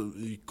understand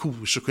this. Cool,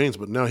 we shook hands,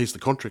 but now here's the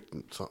contract.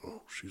 And it's like,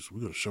 oh, jeez,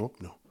 we've got to show up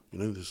now.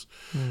 There's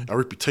our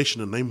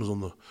reputation and name is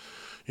on the...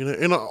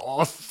 And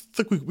I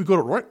think we got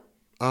it right.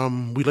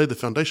 We laid the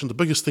foundation. The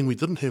biggest thing we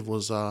didn't have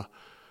was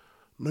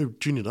no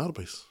junior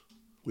database.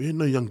 We had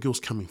no young girls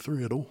coming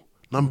through at all.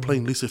 None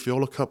playing Lisa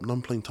Fiola Cup,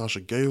 none playing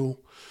Tasha Gale,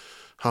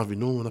 Harvey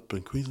Norman up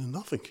in Queensland,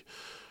 nothing.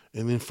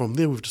 And then from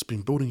there, we've just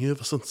been building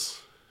ever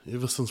since.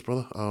 Ever since,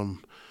 brother.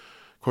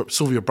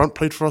 Sylvia Brunt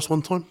played for us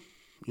one time,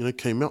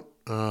 came out.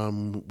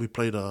 We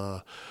played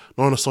a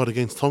 9-a-side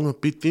against Tonga,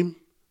 beat them.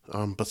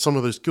 But some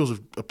of those girls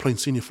are playing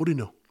senior footy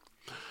now.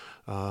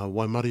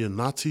 Waimaria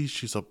Ngati,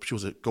 she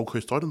was at Gold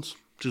Coast Titans.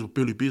 She's with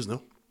Burley Bears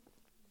now.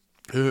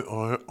 Her,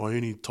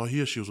 Ione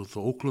Tahia, she was with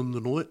the Auckland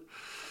and all that.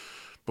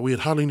 But we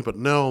had hardly any, but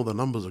now the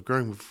numbers are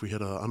growing. We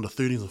had under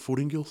 13s and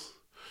 14 girls.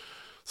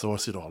 So I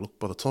said, look,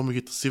 by the time we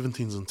get to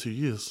 17s in 2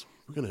 years,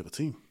 we're going to have a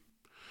team.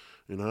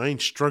 I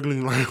ain't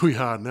struggling like we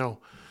are now.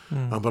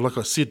 But like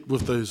I said,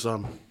 with those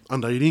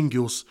under 18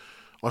 girls,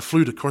 I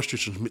flew to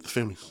Christchurch and met the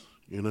families,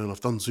 and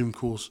I've done Zoom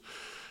calls.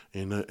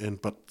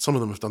 But some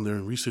of them have done their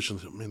own research and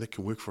said, man, that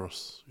can work for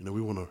us. We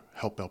want to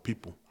help our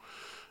people.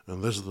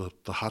 And those are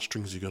the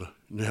heartstrings. You got to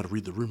know how to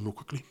read the room real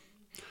quickly.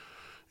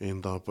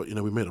 But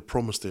we made a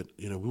promise that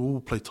we will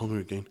play Tonga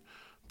again,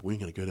 but we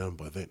ain't going to go down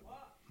by that.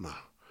 Nah,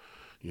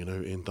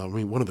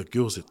 one of the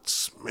girls that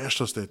smashed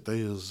us that day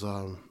is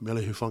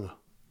Mele Hufanga.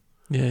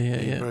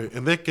 Yeah. Bro,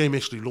 and that game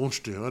actually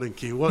launched her. I don't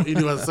care what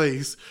anyone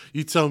says.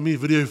 You tell me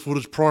video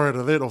footage prior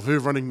to that of her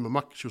running a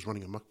muck. She was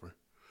running a muck, bro.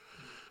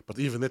 But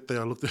even that day,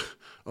 I looked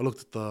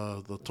at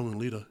the Tongan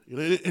leader,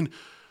 and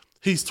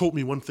he's taught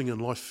me one thing in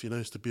life,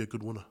 is to be a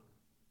good winner.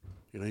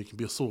 You can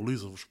be a sore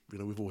loser, which,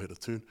 we've all had a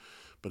turn,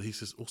 but he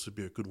says also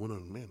be a good winner.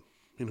 And man,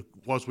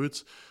 wise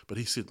words. But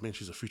he said, man,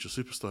 she's a future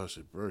superstar. I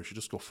said, bro, she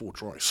just got 4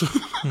 tries.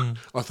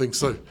 I think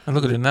so. And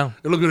look at her now.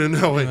 And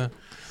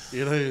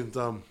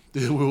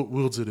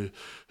World's at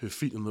her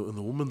feet in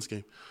the women's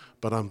game.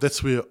 But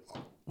that's where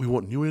we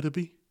want Niue to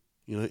be.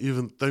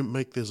 Even don't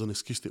make there's an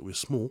excuse that we're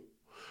small.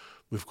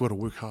 We've got to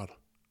work hard.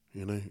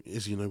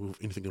 As you know, with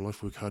anything in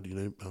life, work hard.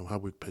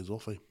 Hard work pays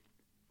off.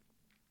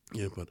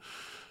 Yeah, but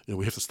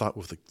we have to start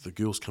with the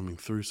girls coming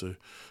through. So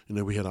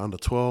we had under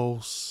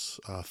 12s,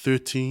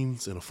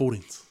 13s, and a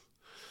 14s.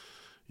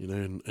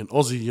 And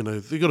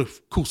Aussie, they got a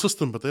cool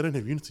system, but they don't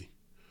have unity.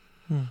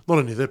 Not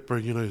only that,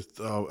 bro.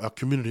 Our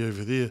community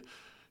over there,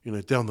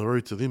 down the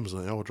road to them is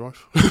an hour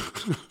drive.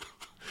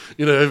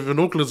 In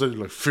Auckland it's only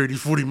like 30,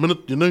 40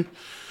 minutes.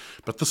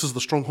 But this is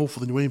the stronghold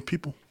for the Niuean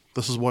people.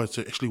 This is why it's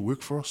actually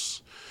worked for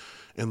us.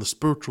 And the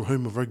spiritual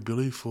home of rugby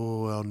league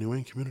for our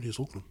Niuean community is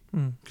Auckland.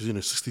 Because,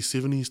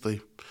 60s, 70s,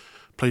 they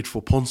played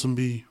for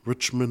Ponsonby,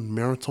 Richmond,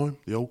 Maritime,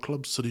 the old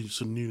clubs, City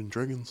Newton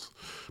Dragons,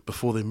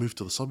 before they moved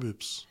to the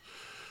suburbs.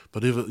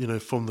 But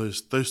from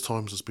those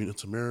times, it's been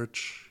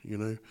intermarriage,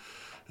 And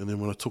then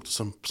when I talk to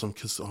some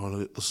kids,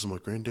 this is my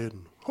granddad.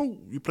 And,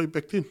 you played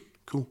back then?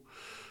 Cool.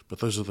 But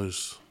those are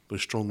those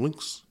strong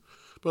links.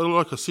 But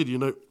like I said,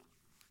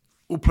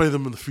 we'll play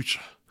them in the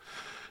future.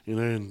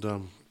 And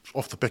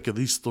off the back of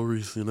these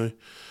stories, and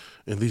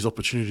these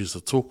opportunities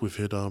to talk, we've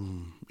had,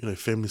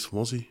 families from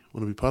Aussie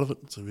want to be part of it.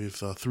 So we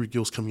have 3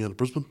 girls coming out of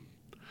Brisbane.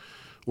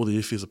 All the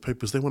FAs of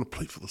papers, they want to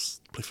play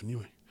for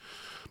Niue.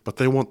 But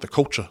they want the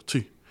culture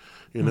too.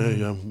 We've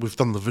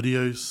done the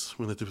videos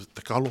when they do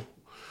the kalo,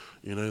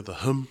 the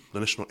hymn, the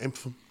national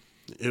anthem.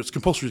 It's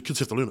compulsory, the kids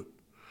have to learn it.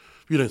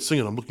 If you don't sing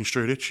it, I'm looking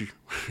straight at you,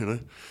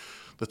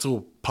 That's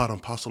all part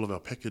and parcel of our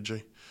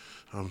package,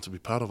 to be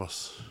part of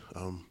us.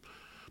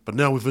 But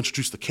now we've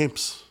introduced the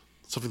camps,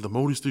 something the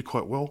Māoris do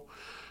quite well.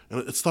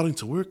 And it's starting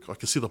to work. I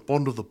can see the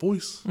bond of the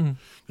boys.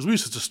 Because we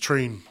used to just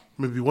train,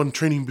 maybe one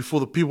training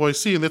before the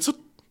PYC, and that's it.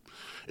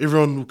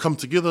 Everyone will come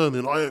together, and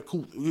then,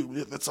 cool,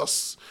 that's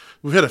us.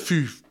 We've had a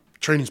few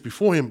trainings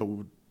beforehand, but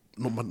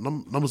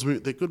numbers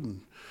weren't that good.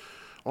 And,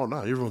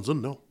 everyone's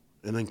in now.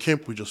 And in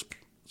camp, it's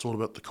all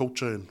about the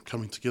culture and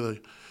coming together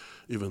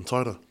even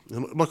tighter.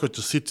 And like I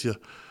just said to you,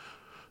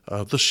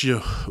 this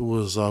year it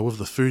was with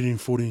the 13,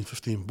 14,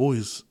 15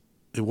 boys,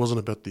 it wasn't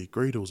about their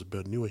grade, it was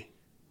about Niue.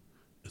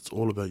 It's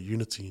all about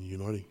unity and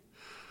uniting,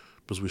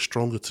 because we're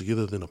stronger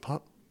together than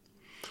apart.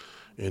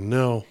 And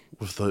now,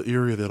 with the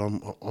area that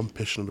I'm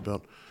passionate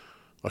about,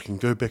 I can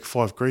go back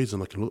 5 grades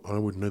and I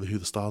would know who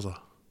the stars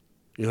are.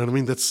 You know what I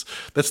mean? That's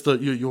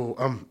your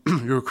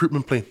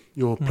recruitment plan,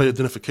 your player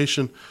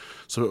identification.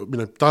 So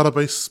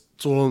database,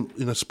 it's all on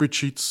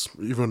spreadsheets.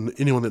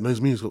 Anyone that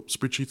knows me has got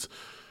spreadsheets.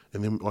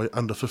 And then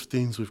under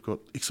 15s, we've got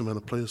X amount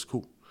of players.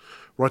 Cool.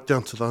 Right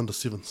down to the under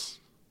 7s.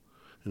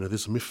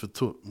 There's a method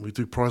to it. We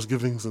do prize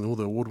givings, and all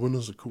the award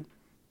winners are cool.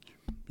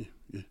 Yeah.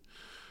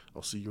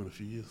 I'll see you in a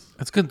few years.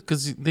 That's good,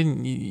 because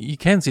then you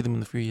can see them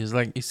in a few years.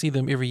 Like, you see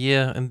them every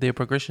year and their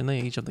progression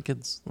there, each of the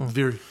kids.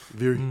 Very,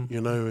 very,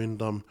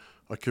 and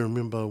I can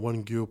remember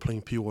one girl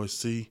playing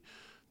PYC.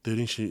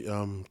 She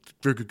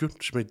very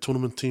good. She made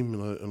tournament team,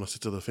 and I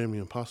said to the family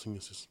in passing, I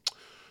says,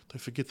 don't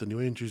forget the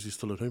Niuean jersey's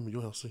still at home at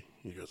your house.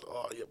 He goes,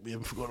 yeah, we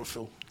haven't forgotten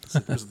Phil.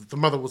 The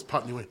mother was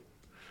part Niuean,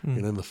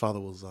 and the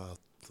father was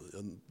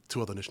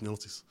 2 other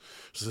nationalities.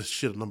 So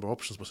she had a number of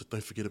options, but I said,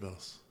 don't forget about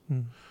us.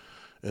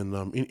 And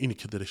any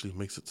kid that actually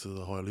makes it to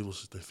the higher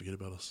levels, don't forget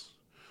about us.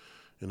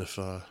 And if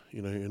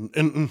you know,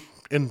 and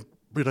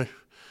you know,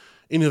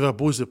 any of our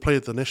boys that play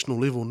at the national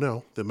level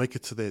now that make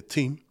it to that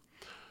team,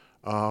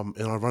 and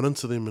I run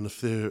into them, and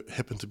if they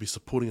happen to be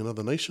supporting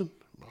another nation,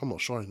 I'm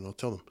not shy, and I'll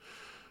tell them,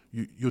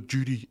 your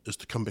duty is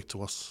to come back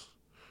to us,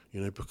 you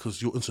know,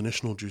 because your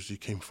international jersey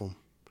came from.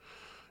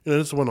 You know,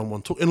 that's the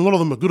one-on-one talk. And a lot of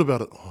them are good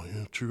about it. Oh,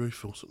 yeah, true,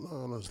 Phil.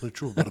 No, there's no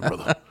true about it,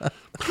 brother.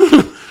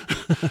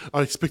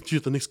 I expect you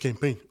at the next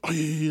campaign. Oh,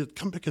 yeah,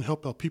 come back and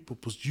help our people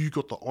because you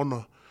got the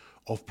honour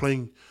of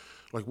playing.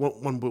 Like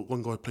one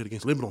guy played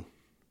against Lebanon.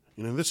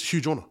 You know, that's a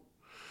huge honour.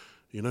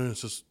 You know,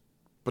 it's just,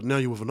 but now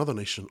you're with another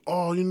nation.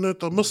 Oh, you know,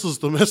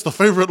 that's the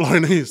favourite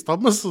line is. The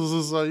missus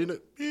is, you know,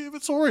 yeah,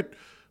 that's all right.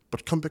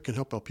 But come back and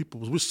help our people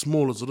because we're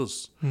small as it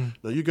is.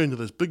 Now you're going to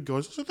those big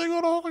guys. I said, they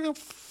got like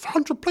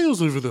 100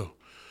 players over there.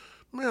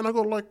 Man, I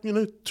got like, you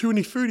know,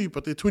 20, 30,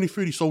 but they're 20,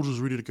 30 soldiers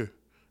ready to go.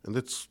 And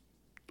that's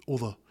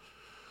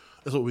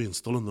that's what we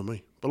instill in them, eh?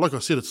 But like I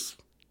said,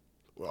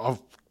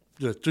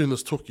 you know, doing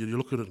this talk, you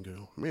look at it and go,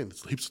 oh, man,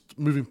 there's heaps of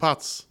moving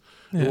parts.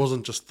 Yeah. It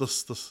wasn't just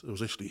this, it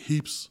was actually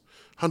heaps,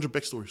 100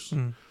 backstories.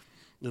 And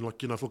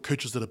like, you know, for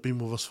coaches that have been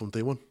with us from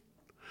day one,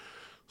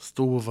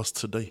 still with us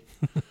today,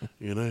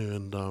 you know,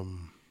 and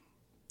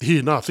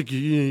I think,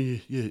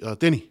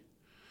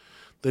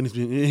 Danny's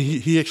been,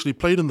 he actually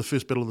played in the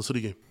first Battle of the City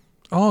game.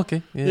 Oh,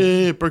 okay.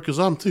 Yeah, broke his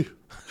arm too.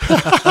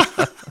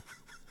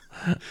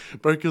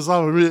 Broke his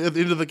arm. At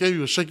the end of the game, he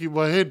was shaking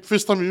my head.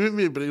 First time he met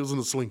me, but he was in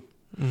a sling.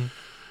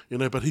 You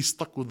know, but he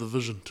stuck with the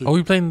vision too. Are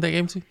we playing that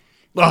game too?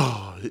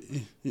 Oh,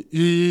 yeah,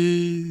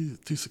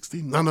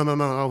 216. No.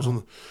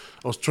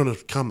 I was trying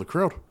to calm the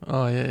crowd.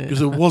 Oh, yeah.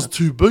 Because it was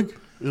too big.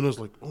 And I was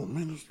like, oh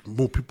man, there's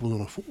more people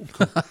than I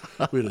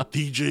thought. We had a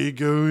DJ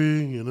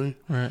going, you know.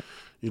 Right.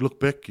 You look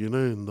back, you know,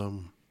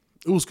 and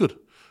it was good.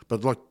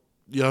 But like,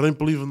 yeah, I don't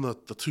believe in the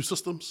two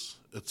systems.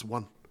 It's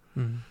one.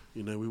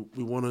 You know,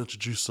 we want to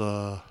introduce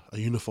a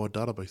unified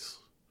database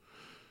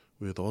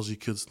where the Aussie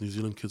kids, New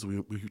Zealand kids,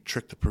 we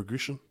track the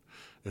progression.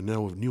 And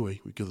now with Niue,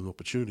 we give them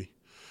opportunity.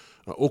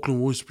 Auckland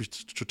will always be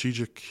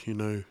strategic, you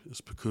know,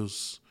 it's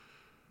because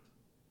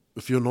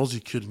if you're an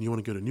Aussie kid and you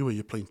want to go to Niue,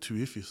 you're playing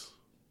 2 FS,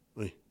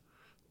 eh?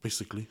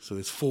 Basically. So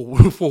there's four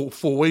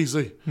ways,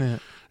 eh? Yeah.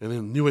 And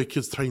then Niue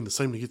kids train the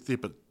same to get there,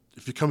 but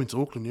if you're coming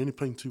to Auckland, you're only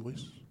playing 2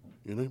 ways,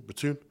 you know,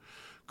 return.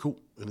 Cool.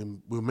 And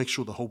then we'll make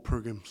sure the whole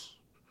program's,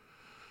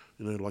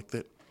 you know, like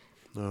that.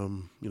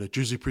 You know,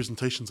 jersey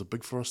presentations are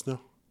big for us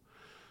now.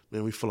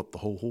 Man, we fill up the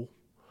whole hall.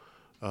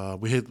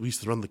 We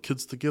used to run the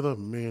kids together.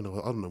 Man,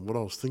 I don't know what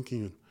I was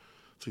thinking.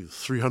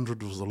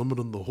 300 was the limit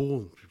in the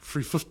hall.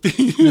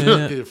 350.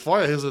 Yeah.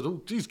 Fire hazard.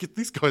 Oh, geez, get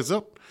these guys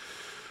up.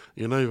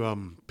 You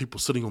know, people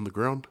sitting on the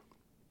ground.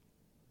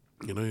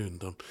 You know,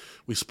 and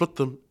we split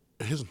them.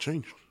 It hasn't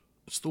changed.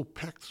 It's still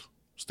packed.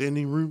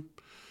 Standing room.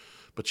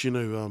 But, you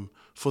know,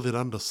 for that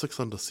under 6,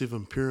 under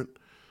 7 parent,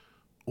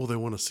 all they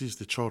want to see is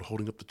their child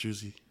holding up the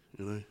jersey,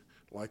 you know,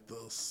 like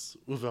this,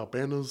 with our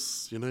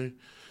banners, you know.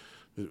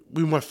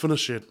 We might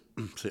finish at,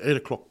 say, 8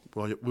 o'clock.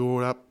 Well, we're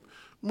all up.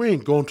 We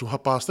ain't gone till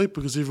 8:30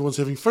 because everyone's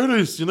having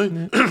photos, you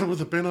know, with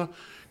a banner,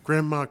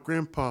 grandma,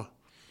 grandpa.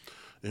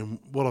 And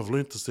what I've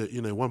learnt is that,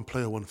 you know, one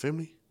player, one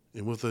family.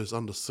 And with those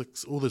under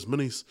 6, all those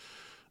minis,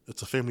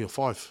 it's a family of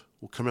 5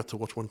 will come out to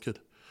watch one kid.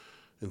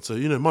 And so,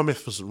 you know, my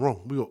math isn't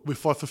wrong. We're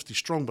 550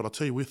 strong, but I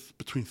tell you, we're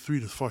between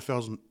 3,000 to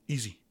 5,000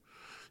 easy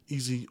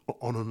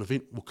on an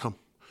event will come.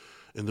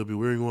 And they'll be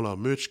wearing all our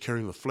merch,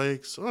 carrying the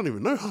flags. I don't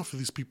even know half of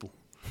these people.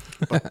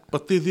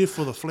 But they're there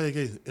for the flag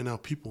and our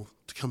people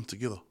to come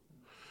together.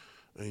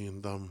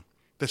 And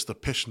that's the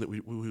passion that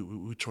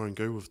we try and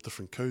go with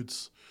different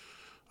codes.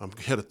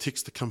 We had a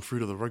text to come through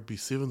to the Rugby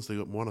Sevens. They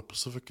got Moana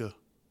Pacifica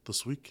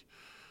this week.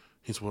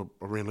 Hence why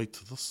I ran late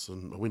to this,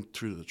 and I went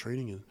through the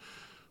training,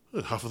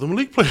 and half of them are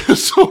league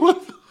players.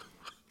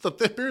 So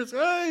their parents,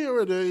 hey,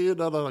 you're in there.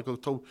 No, I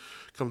got told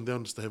come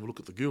down just to have a look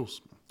at the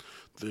girls.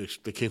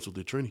 They cancelled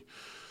their training.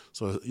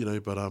 So, you know,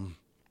 but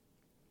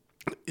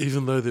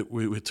even though that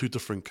we're 2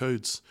 different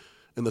codes,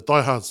 and the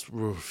diehards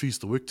refuse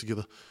to work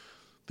together,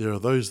 there are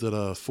those that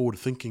are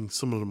forward-thinking,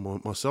 similar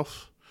to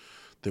myself.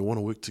 They want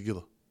to work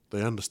together.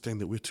 They understand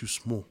that we're too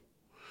small.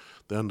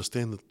 They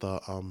understand that the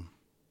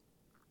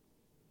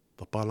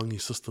Palangi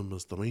system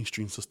the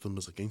mainstream system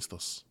is against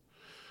us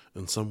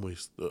in some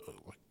ways.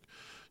 Like,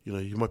 you know,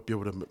 you might be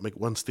able to make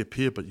one step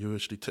here, but you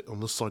actually on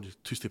this side, you're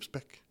 2 steps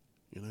back.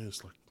 You know,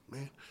 it's like,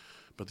 man.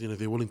 But, you know,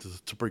 they're willing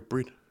to break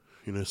bread.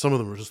 You know, some of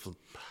them are just,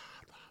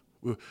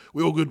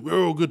 we're all good,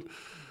 we're all good.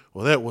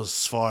 Well, that was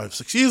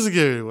 5-6 years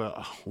ago.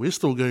 Well, we're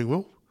still going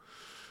well.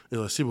 As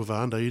I said, with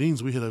our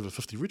under-18s, we had over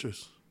 50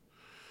 regos.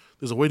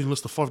 There's a waiting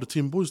list of 5 to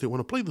 10 boys that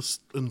want to play this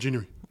in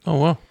January. Oh,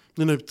 wow.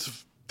 You know,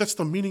 that's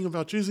the meaning of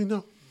our jersey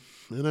now.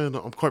 You know, and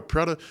I'm quite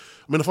proud of.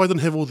 I mean, if I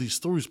didn't have all these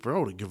stories, bro, I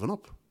would have given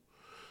up.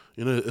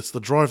 You know, it's the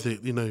drive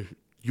that, you know,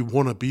 you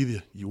want to be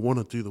there, you want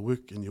to do the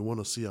work, and you want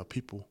to see our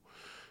people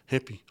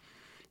happy.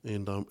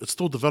 And it's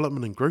still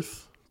development and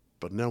growth,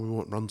 but now we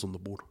want runs on the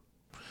board.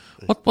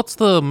 What's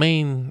the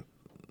main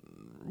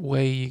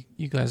way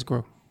you guys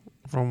grow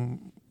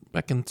from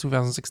back in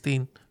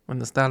 2016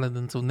 when it started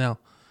until now?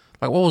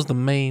 Like, what was the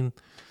main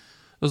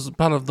Was it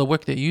part of the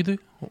work that you do?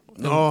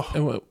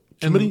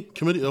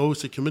 Committee. I always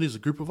say committee is a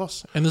group of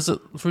us. And is it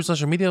through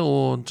social media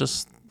or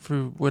just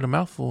through word of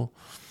mouth, or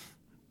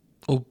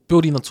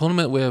building a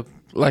tournament where,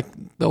 like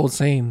the old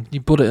saying,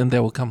 you build it and they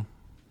will come?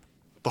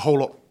 The whole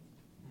lot.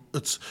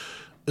 It's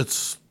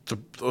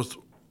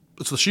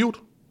the Shield,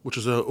 which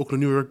is a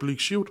Auckland New Rugby League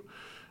Shield,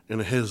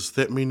 and it has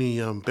that many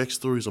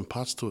backstories and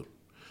parts to it.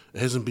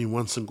 It hasn't been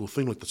one single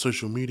thing like the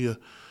social media.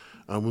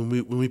 When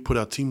we put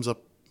our teams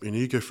up, and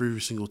you go through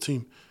every single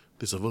team,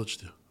 there's a village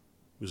there.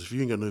 Because if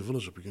you ain't got no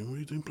village up, you're going, what are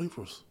you doing playing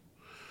for us?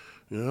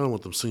 You know, I don't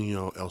want them singing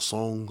our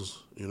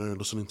songs, you know,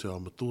 listening to our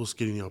matuas,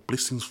 getting our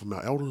blessings from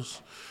our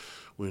elders.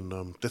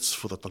 When that's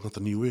for the tangata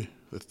niue.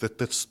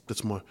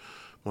 That's my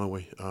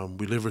way.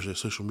 We leverage our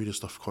social media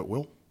stuff quite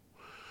well.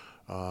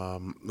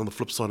 On the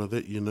flip side of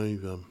that, you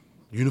know,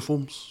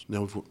 uniforms.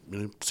 Now we've got, you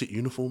know, set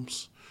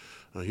uniforms,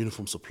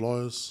 uniform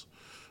suppliers.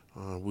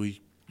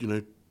 We, you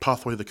know,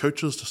 pathway the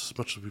coaches just as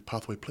much as we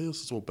pathway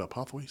players. It's all about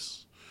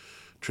pathways.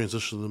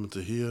 Transition them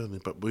into here,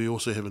 but we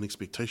also have an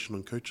expectation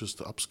on coaches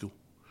to upskill.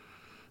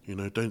 You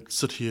know, don't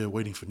sit here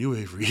waiting for new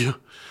every year.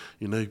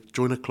 You know,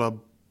 join a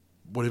club,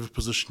 whatever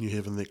position you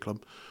have in that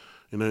club.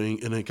 You know,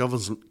 in a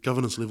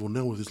governance level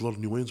now, there's a lot of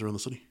new ones around the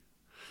city.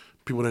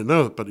 People don't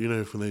know it, but you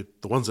know, when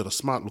the ones that are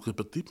smart look a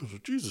bit deeper and say,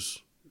 Jesus,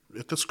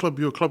 at this club,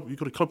 you've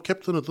got a club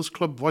captain, at this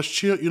club, vice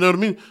chair, you know what I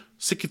mean?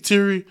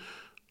 Secretary.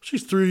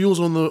 She's 3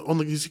 years on the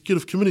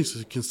executive committee, so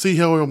you can see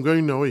how I'm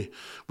going now. We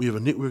have a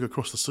network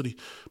across the city,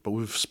 but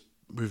we've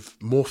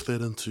morphed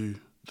that into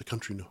the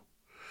country now.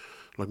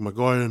 Like my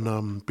guy in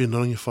Ben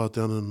Narangiwha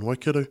down in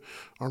Waikato,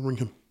 I ring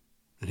him,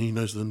 and he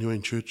knows the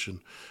Niuean Church,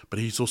 but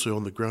he's also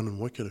on the ground in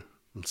Waikato.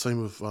 And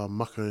same with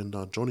Maka and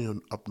Johnny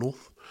up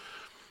north,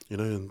 you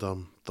know. And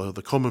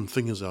the common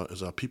thing is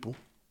our people,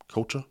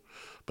 culture,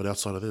 but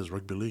outside of that is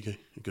rugby league.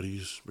 You got to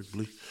use rugby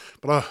league.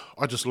 But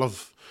I just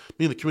love,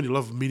 me and the community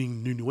love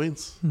meeting new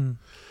Niueans.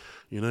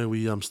 You know,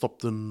 we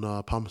stopped in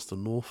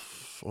Palmerston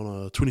North on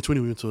a 2020.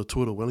 We went to a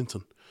tour to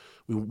Wellington.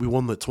 We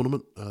won that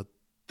tournament.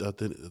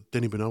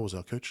 Danny Bernal was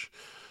our coach.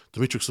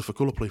 Demetrius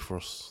Sifakula played for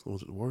us.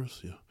 Was it the Warriors?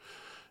 Yeah.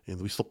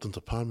 And we stopped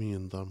into Palmy,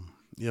 and I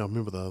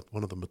remember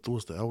one of the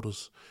matuas, the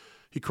elders,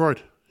 he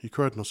cried.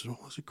 And I said,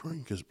 why is he crying?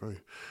 He goes, bro,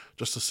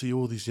 just to see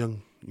all these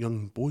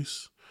young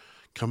boys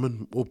come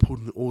in,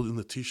 all in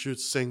the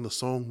T-shirts, sang the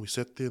song. We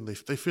sat there, and they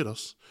fed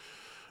us.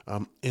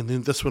 And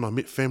then that's when I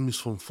met families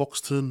from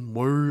Foxton,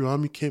 Wairau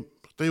Army Camp.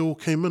 They all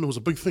came in. It was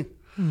a big thing.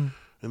 And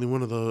then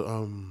one of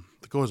the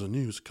guys I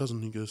knew, his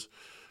cousin, he goes,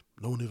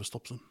 no one ever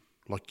stops in.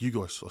 Like you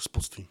guys, a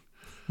sports team.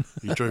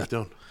 You drove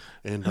down.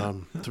 And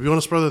to be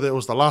honest, brother, that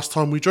was the last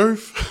time we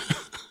drove.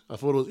 I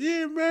thought it was,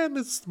 yeah, man,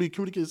 let's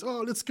give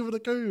it a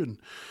go. And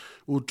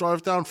we'll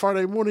drive down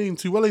Friday morning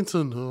to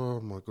Wellington. Oh,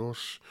 my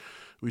gosh.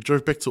 We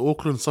drove back to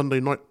Auckland Sunday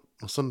night.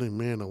 Sunday,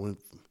 man, we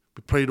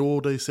played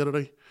all day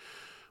Saturday.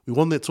 We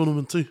won that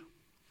tournament too.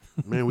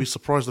 Man, we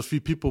surprised a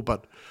few people,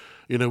 but,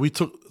 you know,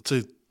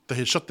 they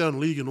had shut down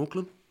league in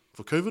Auckland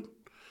for COVID.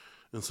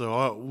 And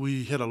so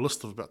we had a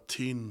list of about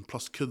 10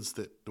 plus kids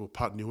that were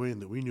part Niuean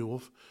that we knew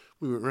of.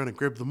 We went around and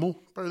grabbed them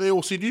all. Bro, they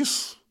all said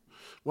yes.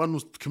 One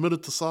was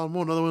committed to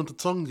Samoa, another one to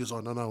Tonga. He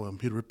goes, no, I'm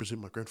here to represent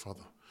my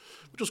grandfather.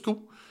 Which was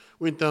cool.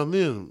 Went down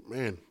there and,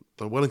 man,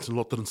 the Wellington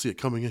lot didn't see it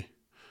coming, eh?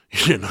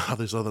 You know,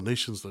 there's other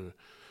nations, they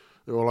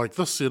were like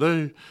this, you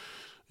know.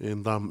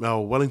 And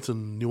our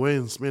Wellington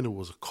Niueans, man, it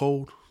was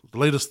cold. The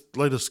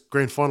latest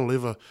grand final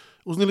ever,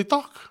 it was nearly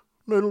dark.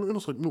 No, it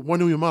was like,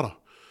 Wainui Mara.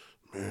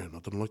 Man, I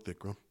didn't like that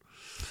ground.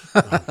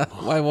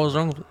 Why? What was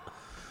wrong with it?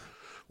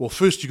 Well,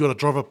 first you got to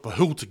drive up a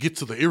hill to get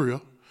to the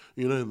area,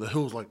 you know, and the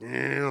hill's like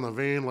on a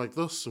van like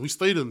this. So we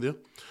stayed in there,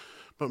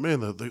 but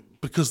man,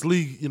 because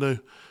league, you know,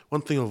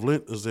 one thing I've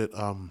learnt is that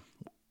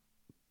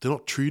they're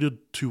not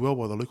treated too well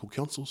by the local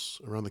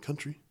councils around the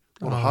country.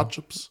 A lot of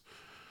hardships,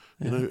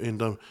 you know, and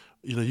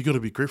you know, you got to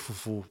be grateful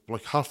for,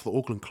 like, half the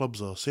Auckland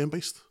clubs are sand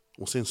based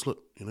or sand slit.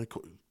 You know,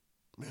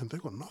 man, they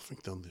got nothing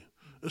down there.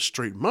 It's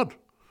straight mud.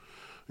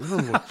 You know,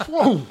 I'm like,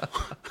 whoa.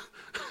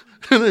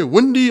 And then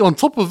windy on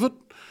top of it,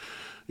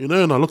 you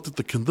know, and I looked at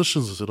the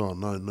conditions and said, oh,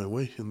 no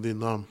way. And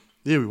then,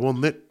 we won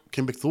that,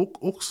 came back to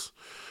Auks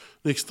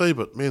next day.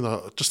 But, man,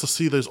 just to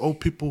see those old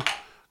people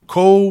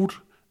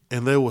cold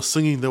and they were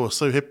singing, they were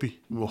so happy.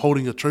 We were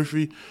holding a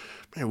trophy.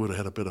 Man, we would have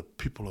had a better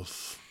people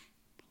of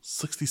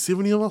 60,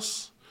 70 of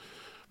us.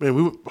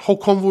 Man, whole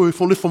convoy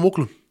left from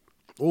Auckland.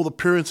 All the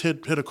parents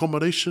had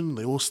accommodation.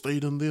 They all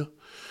stayed in there.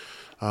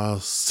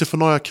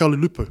 Sefanaya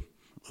Kauli-Lupo.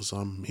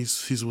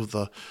 He's with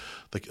the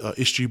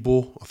SG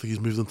Ball. I think he's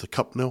moved into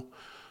Cup now.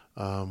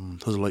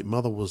 His late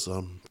mother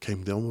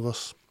came down with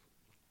us.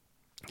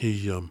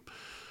 There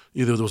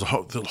was a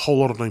whole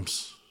lot of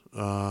names.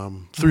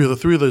 Three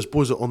of those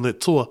boys on that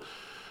tour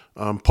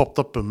popped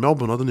up in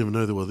Melbourne. I didn't even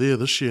know they were there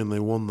this year, and they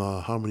won the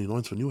Harmony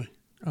Nines for Niue.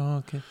 Oh,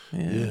 okay.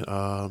 Yeah.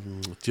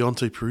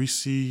 Deontay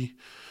Parisi,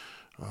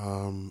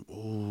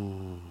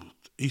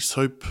 East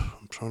Hope.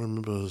 I'm trying to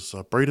remember. It was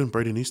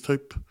Braden East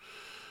Hope.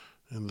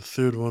 And the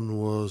third one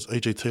was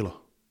AJ Taylor.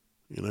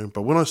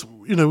 But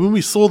when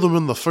we saw them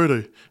in the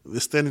photo, they're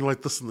standing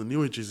like this in the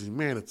Niue jersey,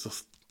 man, it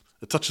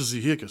touches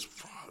your hair, goes,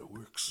 it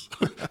works.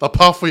 The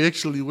pathway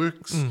actually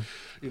works.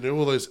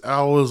 All those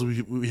hours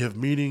we have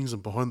meetings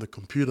and behind the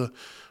computer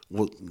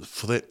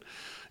for that,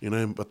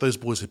 but those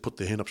boys had put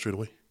their hand up straight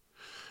away.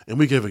 And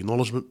we gave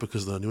acknowledgement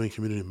because the Niuean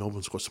community in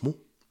Melbourne's quite small.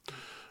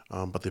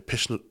 But they're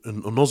passionate,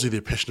 and in Aussie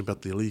they're passionate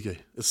about their league.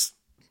 It's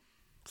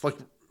like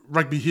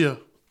rugby here,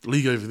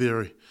 league over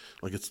there.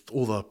 Like it's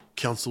all the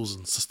councils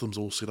and systems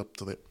all set up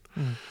to that.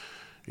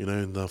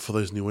 And for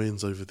those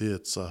Niueans over there,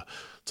 it's a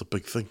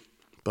big thing.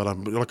 But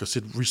like I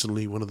said,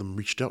 recently one of them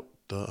reached out,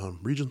 the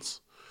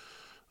regions,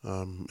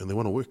 and they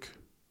want to work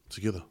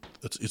together.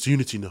 It's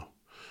unity now,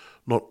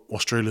 not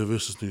Australia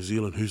versus New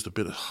Zealand. Who's the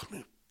better? Oh,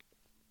 man.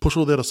 Push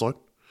all that aside.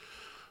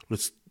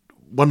 Let's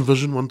one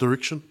vision, one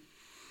direction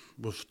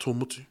with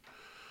Tuamutu.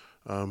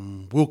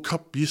 World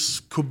Cup,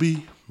 yes, could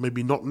be,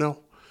 maybe not now,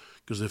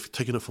 because they've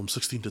taken it from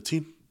 16 to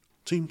 10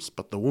 teams,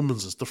 but the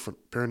women's is different.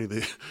 Apparently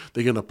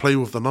they're going to play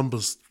with the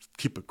numbers,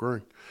 keep it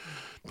growing.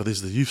 But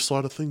there's the youth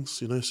side of things,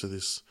 so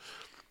there's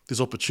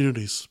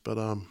opportunities. But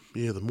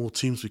the more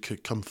teams we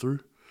could come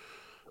through,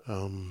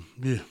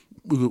 we're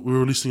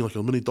releasing like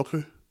a mini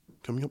doco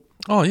coming up.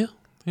 Oh yeah,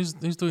 who's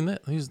doing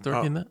that? Who's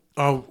directing that?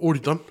 Already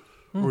done.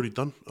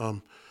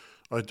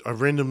 I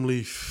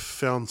randomly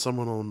found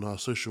someone on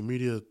social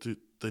media.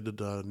 They did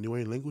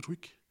Niuean Language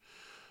Week.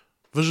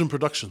 Vision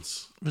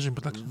Productions.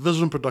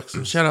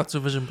 Shout out to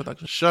Vision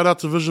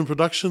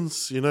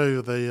Productions.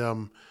 They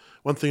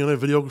one thing I know,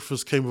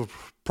 videographers came with a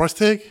price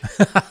tag,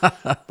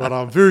 but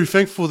I'm very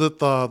thankful that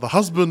the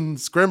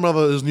husband's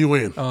grandmother is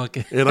Niuean. Oh,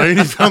 okay. And I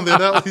only found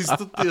that out. He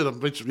stood there and I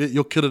mentioned, yeah,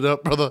 you're kitted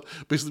out, brother.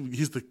 Basically,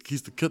 he's the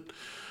kit.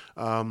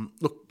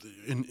 Look,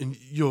 and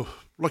you're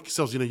like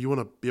yourselves. You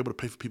want to be able to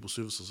pay for people's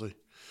services. They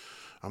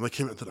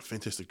came out and did a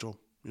fantastic job.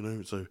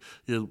 So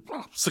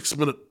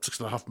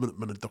 6.5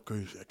 minute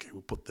doco. Okay,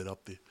 we'll put that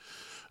up there.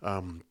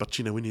 But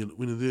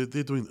when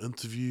they're doing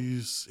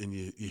interviews and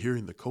you're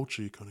hearing the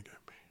culture, you kind of go,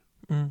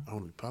 man, I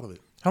want to be part of that.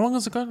 How long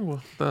is it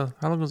going? How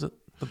long was it?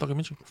 The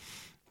documentary?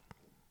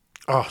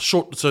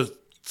 Short. So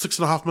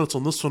 6.5 minutes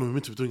on this one. We're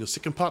meant to be doing a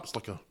second part. It's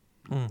like a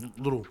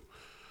little,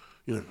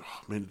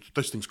 man,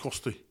 those things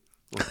cost too.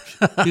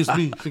 Like, here's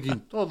me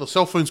thinking, the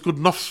cell phone's good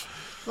enough.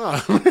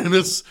 Man,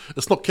 it's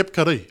not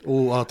CapCut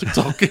or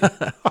TikTok.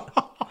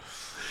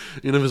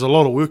 There's a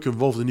lot of work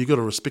involved, and you got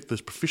to respect those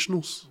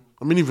professionals.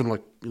 I mean, even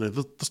like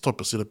this type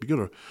of setup,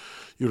 you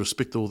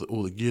respect all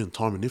the gear and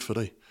time and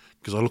effort,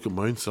 Because I look at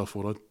my own self,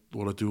 what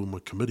I do with my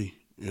committee,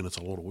 and it's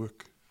a lot of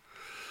work.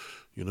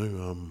 We've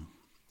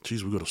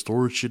got a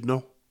storage shed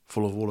now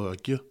full of all our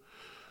gear.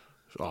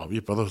 Oh yeah,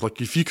 brother. Like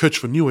if you coach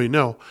for Niue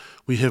now,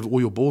 we have all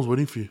your balls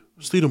waiting for you.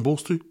 Student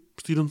balls too,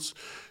 students.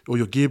 All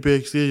your gear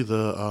bags there,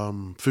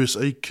 the first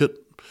aid kit,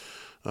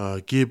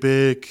 gear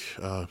bag,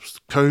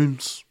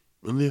 cones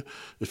in there.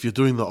 If you're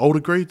doing the older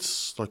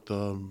grades, like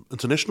the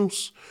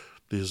internationals,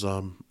 there's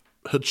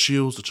head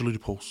shields, agility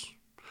poles.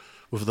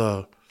 With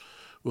the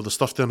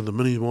stuff down in the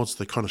mini mods,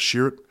 they kind of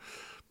share it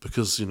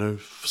because,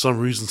 for some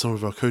reason, some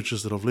of our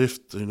coaches that have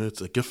left,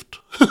 it's a gift.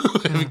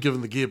 They haven't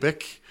given the gear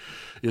back.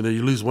 You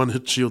lose one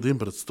hit shield then,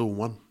 but it's still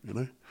one,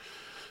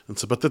 And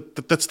so, but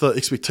that's the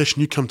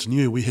expectation. You come to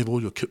Niue, we have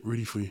all your kit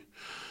ready for you.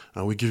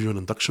 We give you an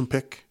induction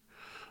pack.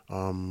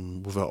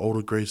 With our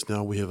older grades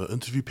now, we have an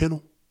interview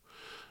panel.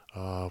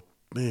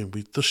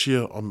 This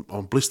year,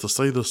 I'm blessed to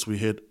say this, we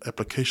had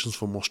applications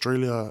from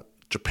Australia,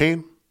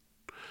 Japan,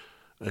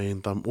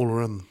 and all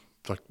around,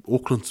 like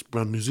Auckland,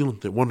 around New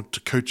Zealand, that wanted to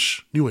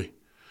coach Niue.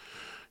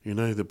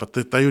 But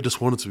they just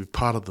wanted to be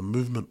part of the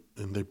movement,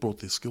 and they brought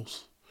their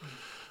skills.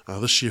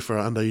 This year for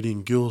our under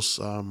 18 girls,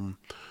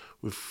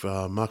 with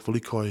Mark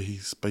Valikai,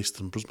 he's based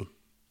in Brisbane,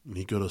 and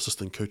he got an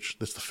assistant coach.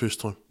 That's the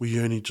first time. We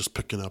only just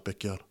pick in our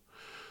backyard.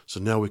 So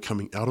now we're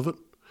coming out of it.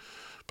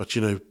 But,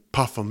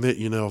 apart from that,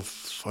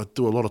 I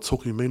do a lot of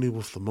talking mainly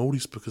with the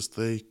Māoris because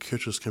they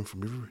coaches came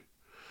from everywhere.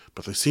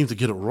 But they seem to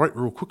get it right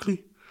real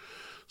quickly.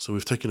 So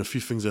we've taken a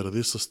few things out of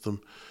their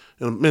system.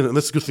 And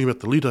that's the good thing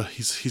about the leader.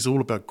 He's all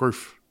about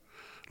growth.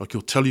 Like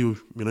he'll tell you,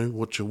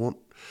 what you want,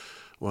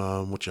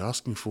 what you're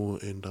asking for,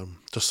 and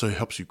just so it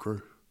helps you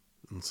grow.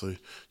 And so,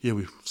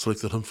 we've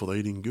selected him for the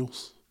 18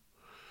 girls.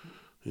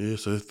 Yeah,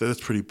 so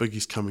that's pretty big.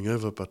 He's coming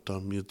over, but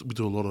we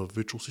do a lot of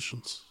virtual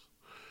sessions.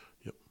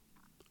 Yep,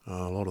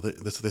 a lot of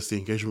that. That's the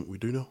engagement we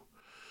do now.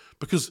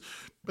 Because,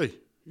 hey,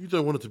 you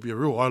don't want it to be a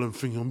real island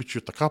thing. I'll meet you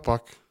at the car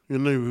park.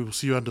 We'll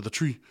see you under the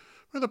tree.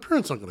 Well, the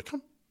parents aren't going to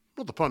come.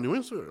 Not the partner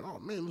wins. Oh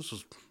man, this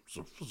is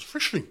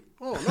fishing.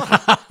 Oh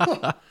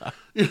no,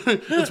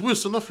 it's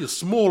worse enough. You're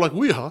small like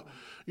we are.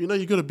 You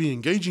got to be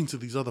engaging to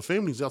these other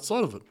families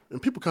outside of it,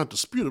 and people can't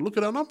dispute it. Look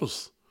at our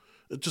numbers.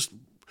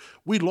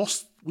 We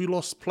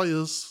lost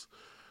players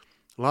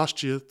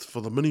last year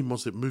for the mini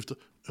mods that moved,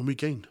 and we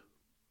gained.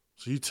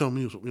 So you tell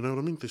me, you know what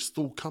I mean? They're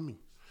still coming.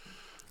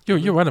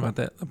 You're right about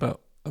that.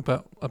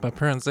 About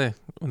parents there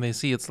when they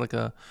see it's like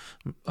a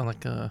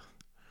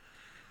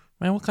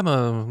man, what kind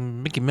of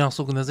Mickey Mouse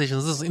organization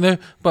is this?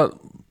 But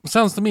it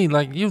sounds to me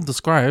like you've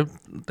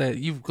described that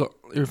you've got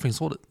everything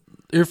sorted.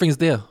 everything's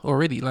there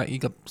already. Like you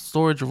got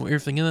storage of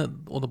everything in it,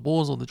 all the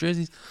balls, all the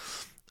jerseys.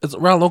 It's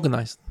well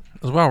organized.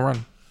 It's well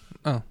run.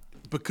 Oh,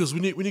 Because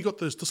when you got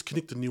those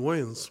disconnected New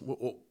Wayans,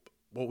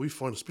 what we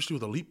find, especially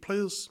with elite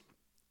players,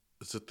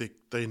 is that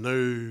they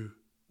know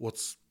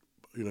what's,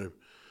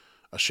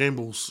 a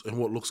shambles and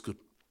what looks good.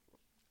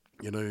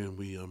 And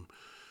we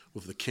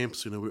with the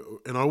camps, and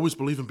I always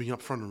believe in being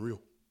upfront and real.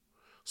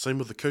 Same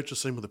with the coaches,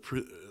 same with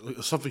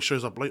if something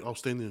shows up late, I'll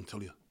stand there and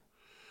tell you.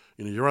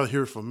 You'd rather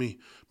hear it from me.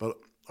 But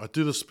I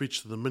do this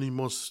speech to the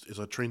mini-mods as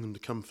I train them to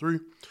come through.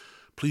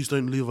 Please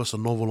don't leave us a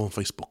novel on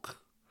Facebook.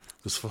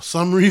 Because for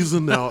some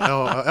reason,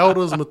 our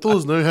elders and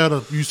matuas know how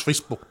to use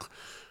Facebook.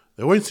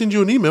 They won't send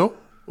you an email.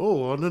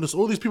 Oh, I noticed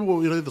all these people,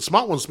 the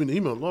smart ones send an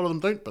email. A lot of them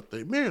don't, but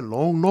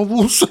long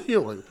novels.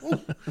 You're like, oh.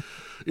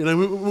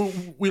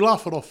 We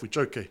laugh it off, we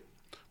joke,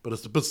 but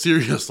it's a bit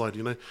serious side,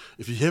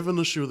 If you have an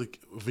issue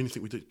with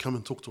anything we do, come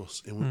and talk to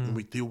us, and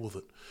we deal with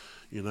it.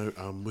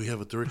 We have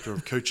a director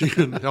of coaching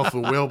and health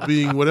and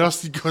well-being. What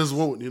else do you guys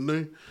want,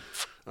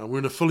 we're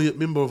an affiliate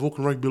member of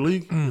Auckland Rugby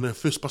League,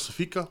 First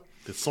Pacifica,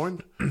 that's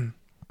signed.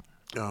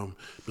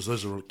 Because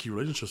those are key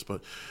relationships,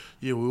 but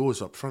we're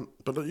always up front.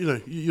 But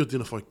you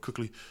identify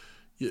quickly,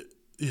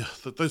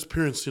 those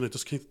parents,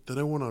 just they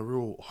don't want a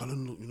real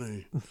island,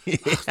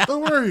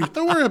 Don't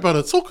worry about it.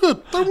 It's all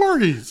good. Don't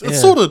worry, it's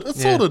sorted.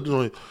 It's sorted.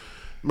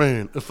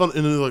 Man, and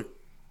they're like,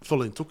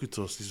 fella talking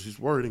to us, he's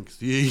worried.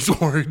 He's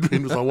worried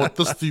because I want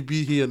this to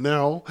be here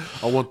now.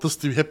 I want this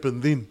to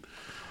happen then.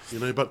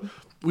 But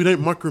we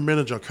don't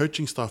micromanage our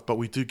coaching staff, but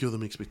we do give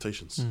them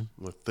expectations.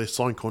 Like they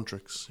sign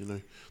contracts,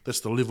 That's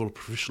the level of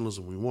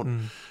professionalism we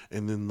want.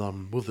 And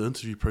then with the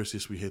interview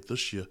process we had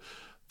this year,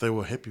 they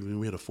were happy when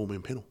we had a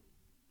 4-man panel.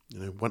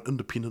 1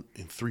 independent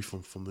and 3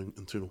 from the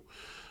internal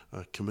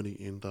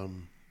committee. And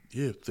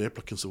the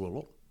applicants were a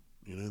lot.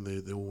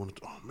 They all wanted,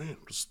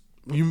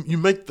 you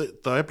make the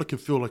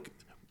applicant feel like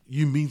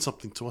you mean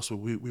something to us, or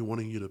we're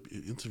wanting you to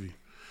interview.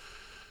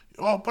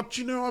 Oh, but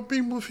I've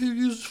been with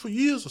you for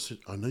years. I said,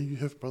 I know you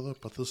have, brother,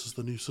 but this is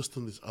the new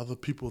system. There's other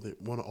people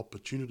that want an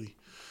opportunity,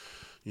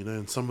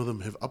 and some of them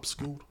have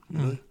upskilled,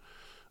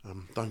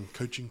 done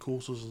coaching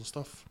courses and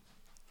stuff.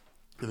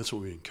 And that's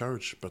what we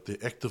encourage, but they're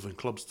active in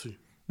clubs too.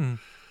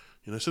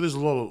 So there's a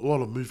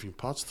lot of moving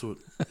parts to it.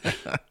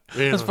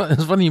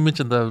 It's funny you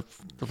mentioned the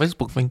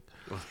Facebook thing.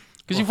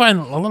 Because you find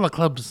a lot of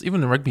clubs,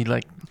 even in rugby,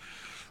 like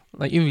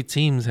every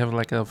teams have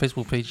like a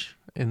Facebook page,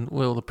 and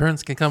the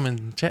parents can come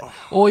and chat,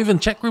 or even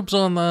chat groups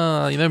on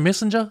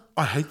Messenger.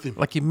 I hate them.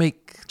 Like you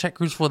make chat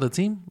groups for the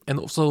team and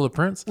also the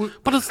parents.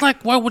 But it's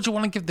like, why would you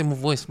want to give them a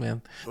voice,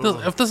 man?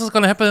 If this is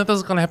gonna happen, if this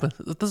is gonna happen.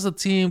 If this is a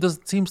team, this is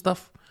team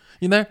stuff,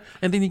 and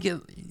then you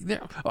get.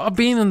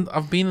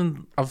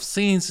 I've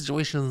seen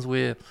situations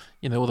where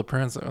all the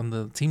parents are on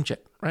the team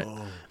chat, right?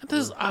 And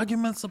there's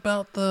arguments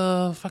about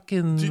the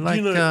fucking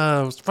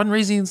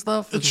fundraising and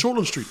stuff. It's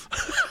Shortland Street.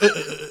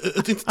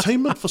 It's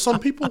entertainment for some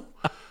people,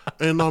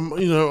 and I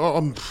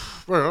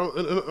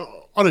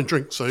don't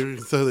drink, so you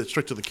can throw that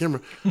straight to the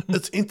camera.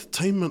 It's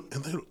entertainment,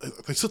 and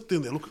they sit there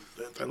and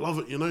they love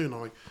it,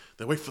 and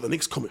they wait for the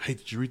next comment. Hey,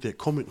 did you read that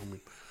comment?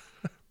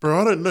 Bro,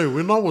 I don't know.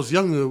 When I was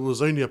young, it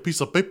was only a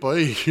piece of paper,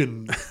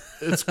 and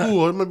at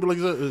school, I remember like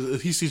that.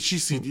 He said, she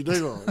said,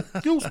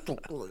 girls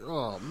talk.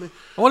 Oh man.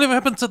 Whatever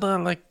happened to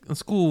the in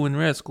school when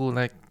we're at school?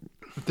 Like,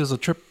 if there's a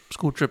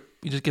school trip,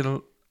 you just get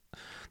a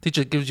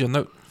teacher gives you a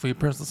note for your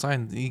parents to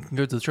sign. You can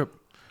go to the trip.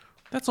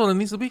 That's all it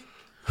needs to be.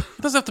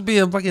 It doesn't have to be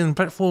a fucking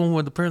platform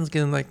where the parents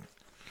can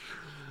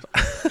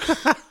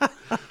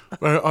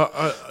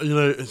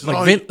it's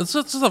vent. It's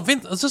just a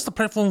vent. It's just a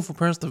platform for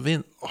parents to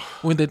vent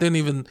when they don't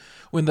even,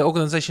 when the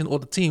organization or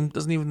the team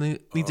doesn't even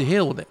need to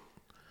hear all that.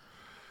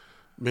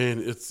 Man,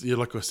 it's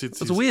like I said,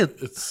 it's weird.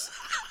 It's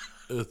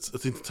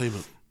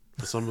entertainment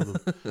for some of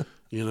them,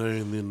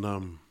 and then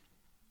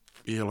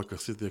like I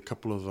said, there are a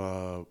couple of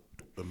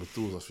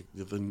matuas. I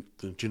think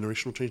the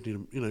generational change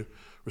need to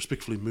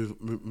respectfully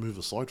move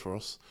aside for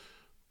us.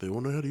 They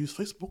want to know how to use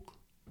Facebook.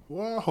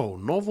 Wow,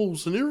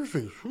 novels and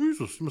everything.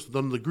 Jesus, you must have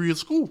done a degree at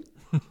school.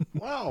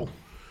 Wow.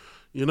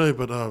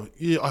 But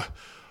I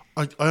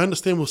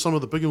understand with some of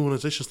the bigger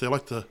organisations, they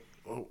like to,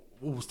 what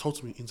was told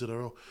to me,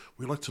 NZRL,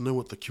 we like to know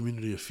what the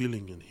community are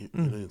feeling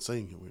and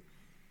saying.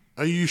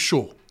 Are you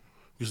sure?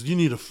 Because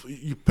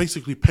you're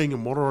basically paying a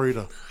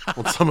moderator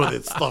on some of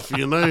that stuff,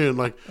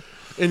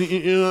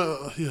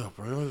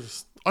 bro,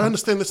 I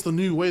understand that's the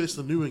new way, that's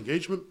the new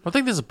engagement. I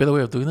think there's a better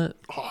way of doing it.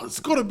 Oh, it's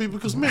got to be,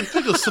 because, man,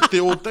 they just sit there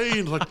all day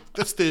and,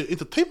 that's their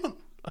entertainment,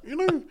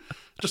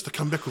 Just to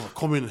come back with a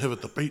comment and have a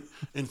debate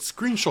and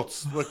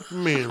screenshots. Like,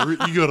 man,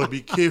 you got to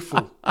be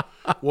careful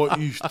what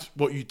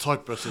you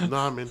type. I said,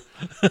 nah, man.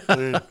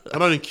 I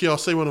don't care. I'll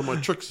say one of my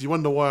tricks. You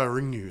wonder why I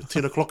ring you at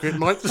 10 o'clock at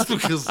night? Just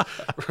because,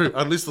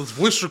 unless it's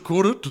voice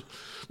recorded,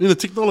 the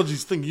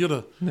technology's thing, you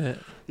got to,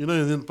 and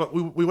then, but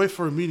we wait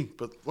for a meeting.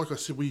 But like I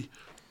said, we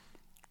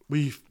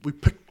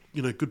pick,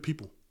 good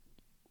people,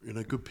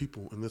 good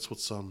people, and that's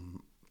what's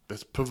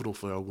that's pivotal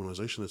for our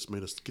organisation. That's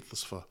made us get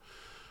this far.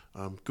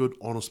 Good,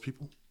 honest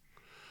people,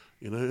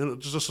 and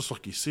it's just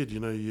like you said.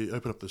 You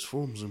open up those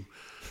forums, and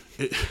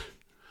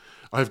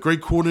I have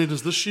great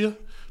coordinators this year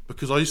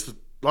because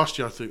last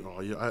year I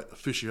thought,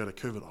 first year out of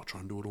COVID, I'll try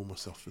and do it all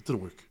myself. It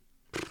didn't work.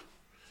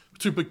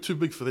 Too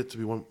big for that to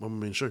be one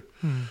man show.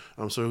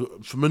 So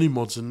for mini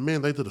mods, and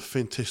man, they did a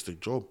fantastic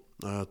job.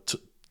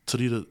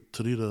 Tarita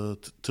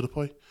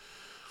Tirapai,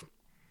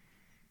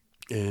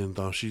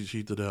 and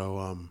she did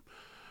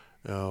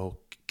our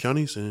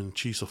counties, and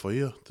Chi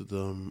Safaya did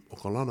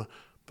Okalana.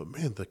 But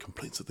man, the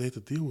complaints that they had to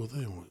deal with,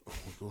 I'm like, oh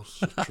my gosh,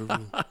 so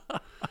trivial.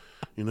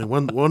 You know,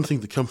 one thing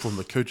to come from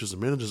the coaches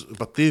and managers,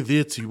 but they're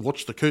there to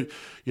watch the coach.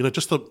 You know,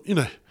 it's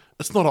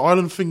not an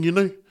island thing. You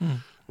know,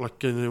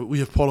 like we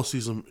have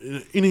policies.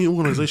 In any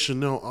organisation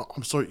now,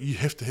 I'm sorry, you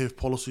have to have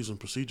policies and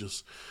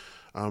procedures.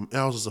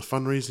 Ours is a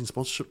fundraising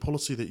sponsorship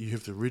policy that you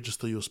have to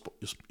register your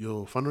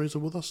fundraiser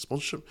with us,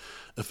 sponsorship.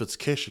 If it's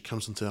cash, it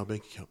comes into our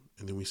bank account,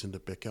 and then we send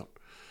it back out.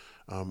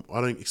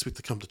 I don't expect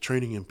to come to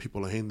training and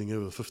people are handing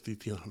over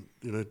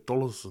 $50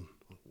 dollars, and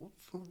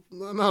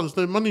no, there's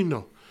no money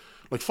now.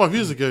 Like 5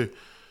 years ago,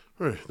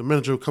 the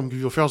manager will come give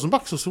you $1,000. I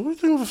said, what are you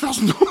doing with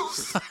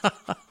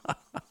 $1,000?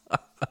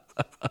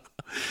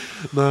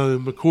 No,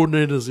 the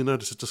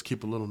coordinators, just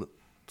keep a little bit,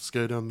 just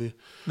go down there.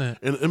 Yeah.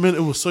 And I mean,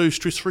 it was so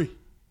stress free.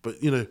 But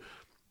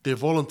they're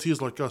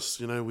volunteers like us.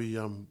 We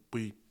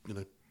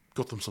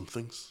got them some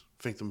things,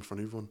 thanked them in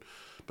front of everyone.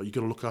 But you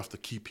got to look after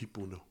key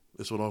people now.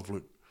 That's what I've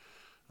learned.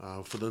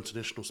 For the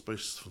international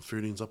space, from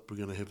 13s up, we're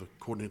going to have a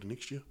coordinator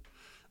next year,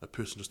 a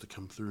person just to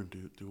come through and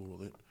do all of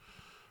that.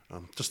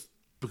 Just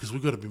because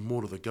we've got to be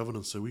more to the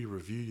governance, so we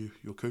review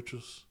your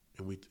coaches,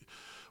 and we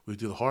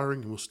do the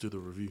hiring, and we'll do the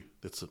review.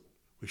 That's it.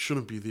 We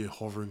shouldn't be there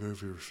hovering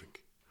over everything.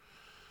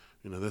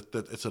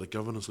 That's at a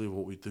governance level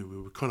what we do.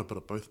 We're kind of a bit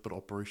of both, but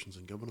operations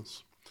and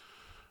governance.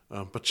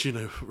 But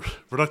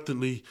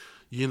reluctantly,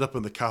 you end up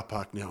in the car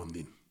park now and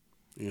then.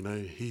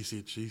 He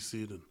said, she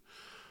said, and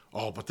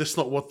but that's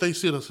not what they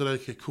said. I said,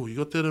 okay, cool. You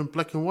got that in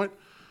black and white?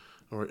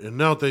 All right. And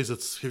nowadays,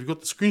 have you got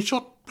the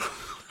screenshot?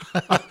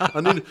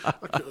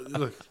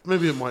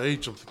 Maybe at my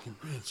age, I'm thinking,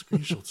 man,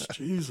 screenshots,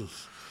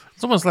 Jesus.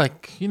 It's almost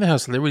like, how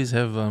celebrities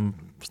have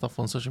stuff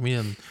on social media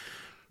and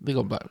they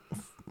got about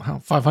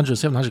 500,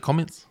 700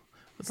 comments.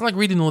 It's like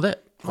reading all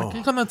that.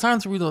 You got no time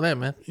to read all that,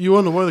 man. You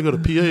wonder why they got a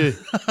PA,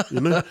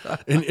 and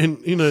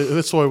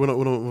that's why when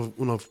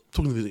I'm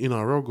talking to the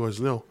NRL guys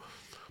now,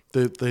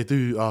 they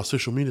do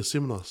social media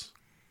seminars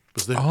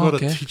because they've got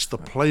to teach the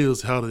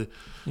players how to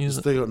use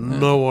it. They got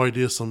no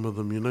idea, some of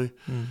them, and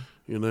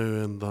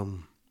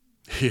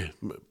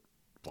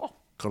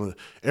kind of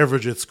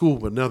average at school,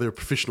 but now they're a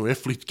professional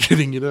athlete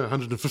getting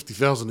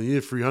 150,000 a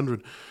year,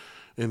 300,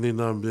 and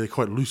then they're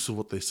quite loose with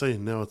what they say,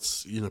 and now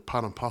it's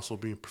part and parcel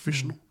of being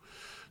professional.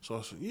 So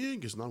I said, I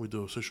guess now we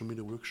do a social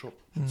media workshop.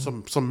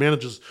 Some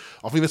managers,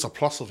 I think that's a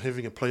plus of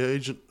having a player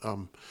agent.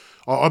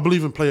 I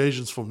believe in player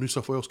agents from New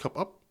South Wales Cup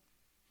up.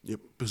 Yep,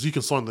 because you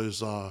can sign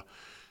those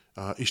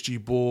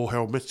SG Ball,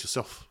 Harold Metz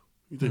yourself.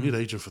 You don't need an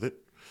agent for that.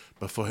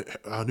 But for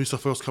New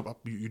South Wales Cup up,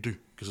 you do,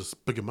 because it's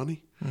bigger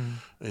money and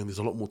there's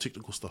a lot more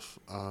technical stuff.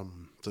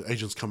 The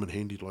agents come in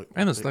handy.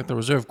 And it's like the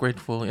reserve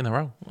grade for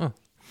NRL. Oh.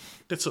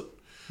 That's it.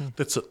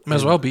 That's it. May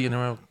as well be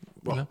NRL.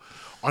 Well,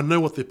 I know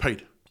what they're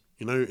paid,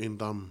 and I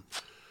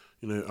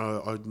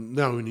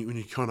now when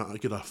you kind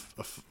of get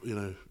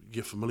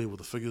get familiar with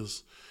the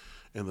figures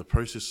and the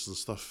processes and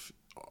stuff,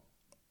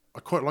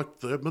 I quite like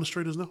the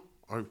administrators now.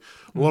 A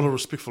lot of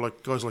respect for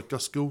guys like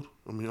Gus Gould.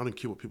 I mean, I don't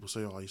care what people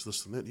say. He's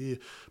this and that,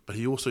 but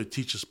he also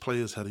teaches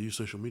players how to use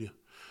social media.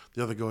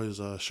 The other guy is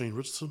Shane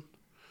Richardson.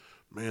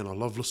 Man, I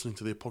love listening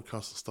to their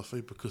podcasts and stuff,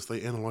 because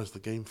they analyse the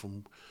game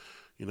from,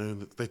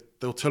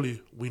 they'll tell you,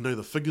 we know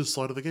the figures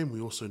side of the game.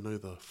 We also know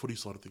the footy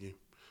side of the game.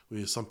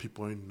 Where some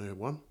people only know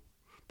one,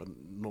 but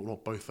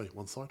not both,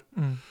 one side.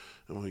 And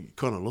we're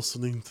kind of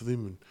listening to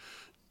them.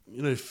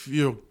 And, if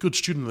you're a good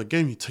student in the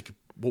game, you take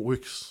what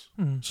works.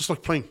 It's just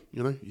like playing,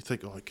 you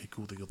take, okay,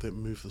 cool, they got that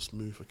move, this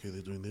move, okay,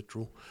 they're doing that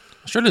draw.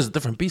 Australia's a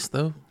different beast,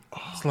 though.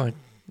 It's like,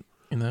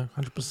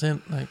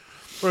 100%.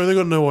 Bro, they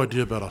got no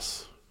idea about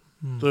us.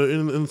 So,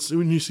 and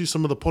when you see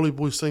some of the poly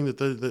boys saying that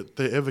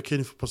they're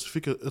advocating for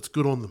Pacifica, it's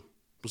good on them.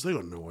 Because they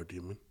got no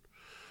idea, man.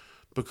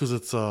 Because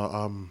it's,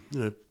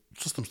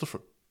 system's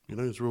different.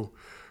 It's real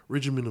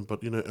regimented,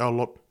 but, our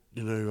lot,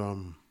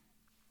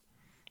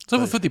 it's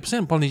over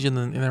 50% Polynesian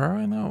in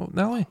NRL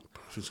now, I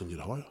think it's going to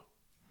get higher.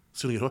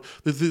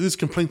 There's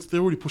complaints.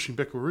 They're already pushing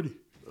back already.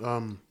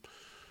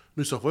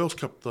 New South Wales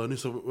Cup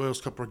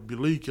Rugby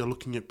League are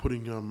looking at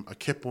putting a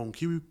cap on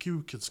Kiwi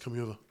kids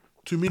coming over.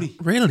 Too many.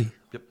 Really?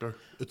 Yep, bro.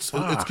 It's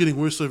getting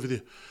worse over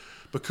there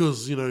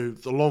because the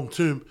long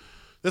term.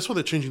 That's why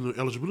they're changing the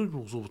eligibility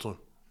rules all the time.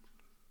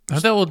 Now,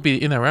 that would be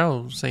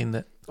NRL saying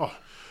that. Oh,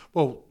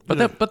 well, but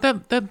they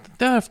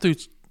have to,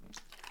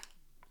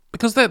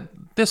 because their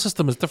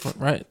system is different,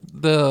 right?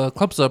 The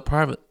clubs are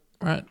private,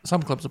 right?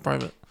 Some clubs are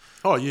private.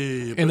 Oh,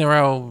 yeah.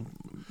 NRL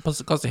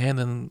costs a hand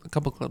in a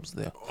couple of clubs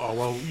there. Oh,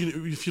 well,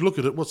 if you look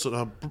at it, what's it?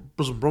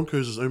 Brisbane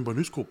Broncos is owned by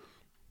News Corp.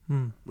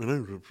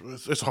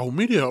 It's a whole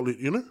media outlet,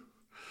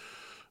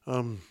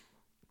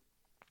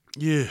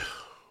 Yeah.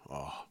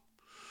 Oh.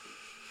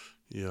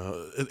 Yeah.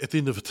 At the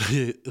end of the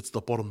day, it's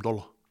the bottom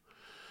dollar.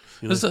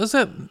 You know? Is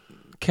that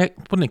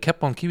putting a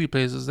cap on Kiwi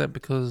players? Is that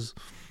because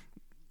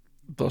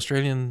the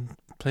Australian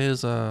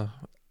players are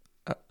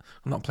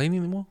not playing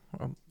anymore?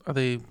 Are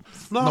they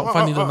not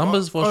finding the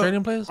numbers for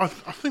Australian players? I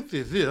think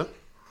they're there.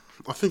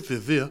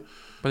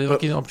 But they're not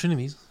getting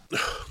opportunities.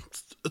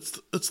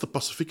 It's the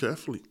Pacifica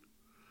athlete.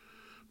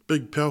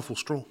 Big, powerful,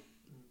 strong.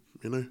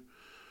 You know?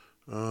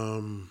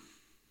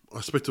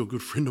 I spoke to a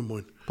good friend of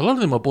mine. But a lot of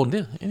them are born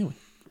there anyway.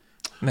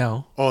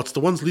 Now. Oh, it's the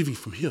ones leaving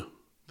from here.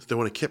 They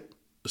want a cap.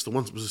 It's the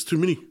ones, because there's too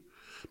many.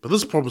 But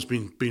this problem's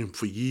been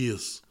for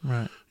years.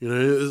 Right. You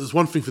know, it's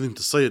one thing for them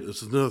to say it.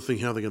 It's another thing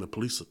how they're going to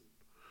police it.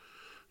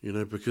 You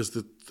know, because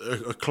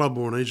a club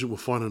or an agent will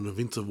find an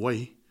inventive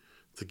way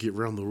to get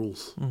around the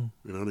rules. You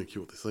know, I don't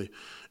care what they say.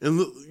 And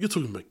you're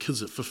talking about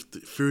kids at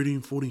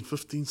 13, 14,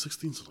 15,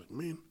 16. So it's like,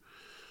 man,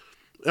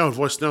 our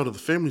advice now to the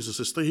families is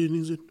to stay here in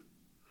NZ.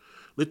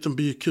 Let them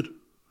be a kid,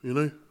 you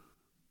know.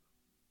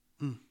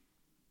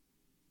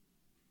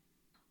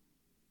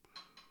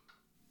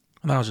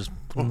 And I was just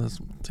putting this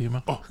to you,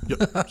 man. Oh,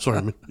 yeah.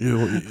 Sorry, man.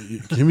 You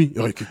can you hear me?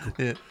 Oh, okay, cool.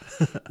 Yeah.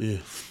 Yeah.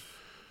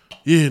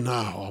 Yeah,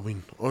 nah, I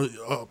mean, I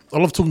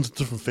love talking to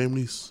different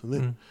families and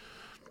that,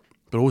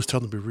 but I always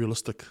tell them to be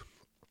realistic.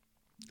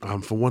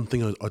 For one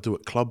thing, I do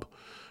at club,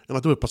 and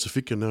I do at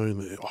Pacifica now,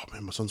 and oh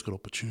man, my son's got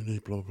opportunity,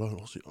 blah, blah,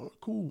 blah. I say, oh,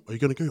 cool, are you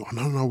going to go? Oh,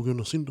 no, we're going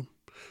to send him.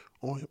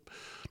 Oh, yep.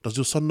 Does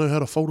your son know how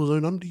to fold his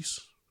own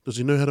undies? Does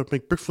he know how to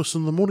make breakfast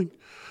in the morning?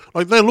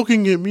 Like, they're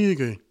looking at me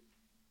again.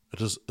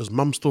 Is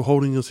mum still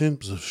holding his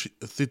hand?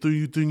 If they're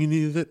doing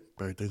any of that,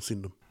 bro, don't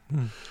send them.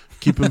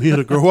 Keep him here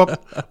to grow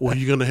up, or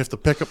you're going to have to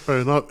pack up,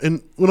 bro.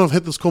 And when I've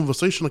had this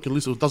conversation, like at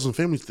least a dozen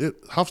families, they're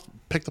half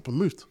packed up and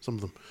moved, some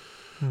of them.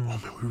 Oh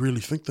man, we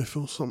really think they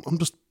feel something. I'm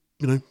just,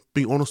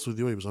 being honest with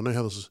you, because I know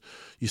how this is.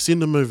 You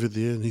send him over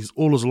there, and he's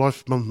all his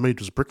life, mum made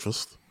his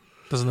breakfast.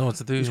 Doesn't know what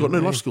to do. He's got no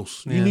life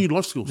skills. Yeah. You need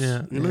life skills,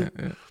 you know?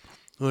 Yeah.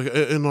 Like,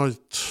 and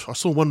I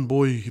saw one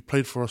boy, he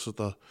played for us at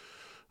the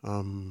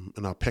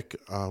in our pack,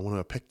 one of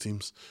our pack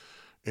teams,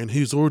 and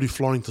he's already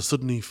flying to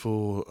Sydney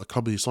for a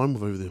club he's signed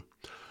with over there.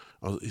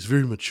 He's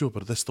very mature,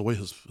 but that's the way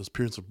his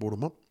parents have brought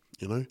him up,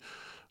 you know.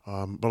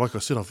 But like I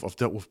said, I've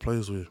dealt with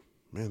players where,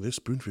 man, they're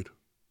spoon-fed.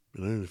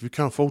 You know, if you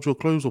can't fold your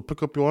clothes or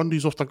pick up your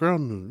undies off the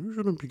ground, you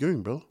shouldn't be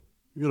going, bro.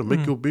 You got to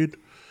make your bed,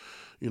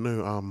 you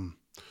know.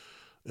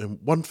 And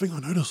one thing I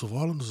notice of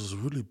Islanders is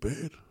really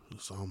bad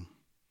is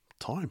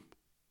time.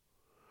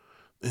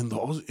 And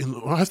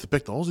I have to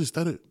back the Aussies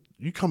that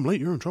you come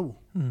late, you're in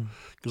trouble.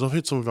 Because I've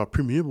had some of our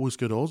premier boys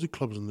go to Aussie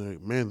clubs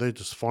and they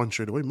just find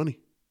straight away money.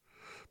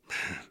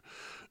 Man,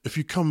 if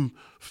you come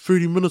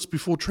 30 minutes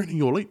before training,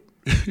 you're late.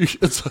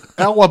 It's an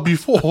hour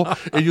before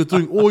and you're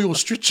doing all your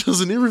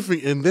stretches and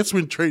everything, and that's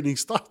when training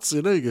starts.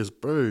 You know, he goes,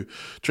 bro,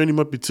 training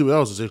might be 2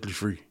 hours, it's actually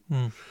free.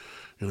 You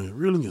know,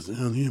 reeling is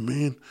down here,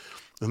 man.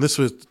 And that's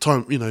where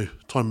time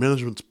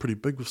management's pretty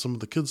big with some of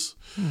the kids.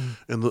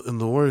 And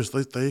the Warriors,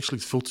 they actually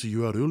filter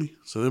you out early.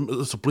 So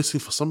it's a blessing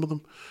for some of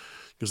them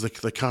because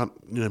they can't,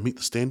 meet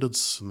the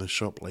standards and they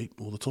show up late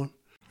all the time.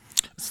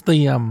 It's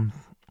the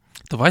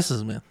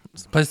devices, man.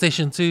 It's the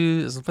PlayStation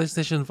 2, it's the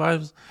PlayStation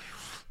 5s,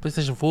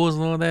 PlayStation 4s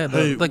and all that.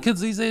 Hey, the kids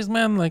these days,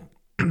 man, like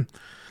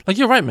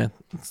you're right, man.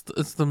 It's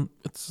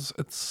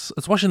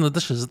washing the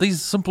dishes.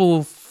 These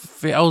simple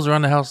hours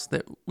around the house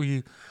that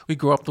we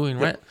grew up doing,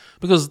 right?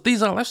 Because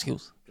these are life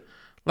skills.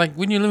 Like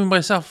when you're living by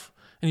yourself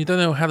and you don't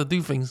know how to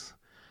do things,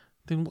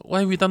 then why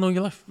have you done all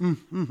your life?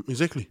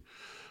 Exactly.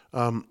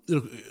 A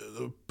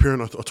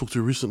parent I talked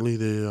to recently,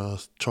 their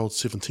child's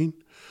 17,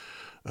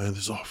 and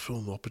there's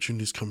Phil, the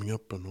opportunities coming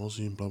up and Aussie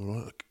and blah blah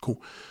blah.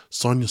 Cool.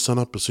 Sign your son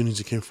up as soon as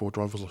you can for a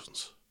driver's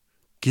license.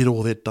 Get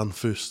all that done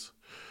first.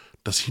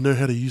 Does he know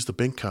how to use the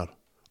bank card?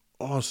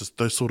 It's just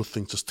those sort of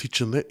things. Just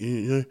teaching that,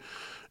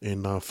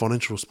 and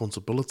financial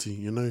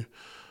responsibility,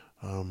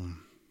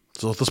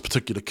 So this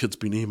particular kid's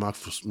been earmarked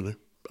for,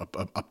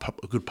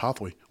 a good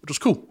pathway, which is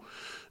cool.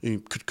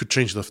 It could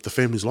change the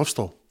family's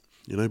lifestyle,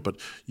 But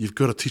you've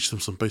got to teach them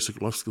some basic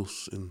life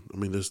skills. And I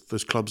mean, there's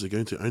those clubs they're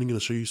going to only going to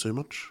show you so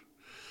much.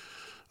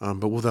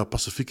 But with our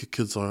Pacifica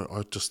kids,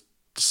 I just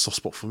soft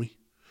spot for me.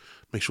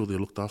 Make sure they're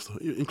looked after,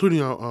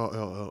 including our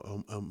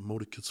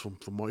Māori kids from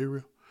my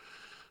area.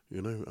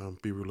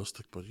 Be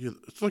realistic. But yeah,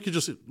 it's like you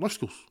just said, life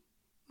skills.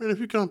 Man, if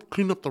you can't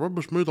clean up the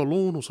rubbish, mow the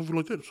lawn or something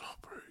like that,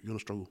 bro, you're going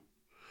to struggle.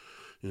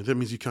 That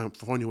means you can't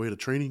find your way to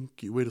training,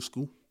 get your way to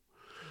school.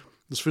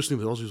 This first thing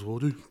the Aussies will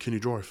do, can you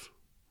drive?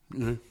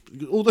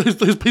 All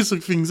those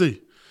basic things, eh?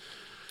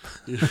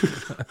 Yeah.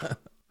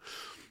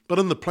 But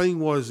in the playing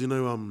wise,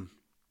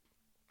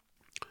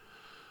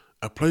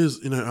 our players,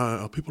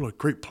 our people are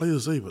great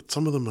players, eh? But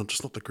some of them are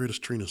just not the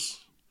greatest trainers.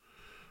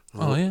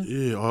 Oh, yeah?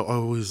 Yeah, I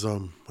always,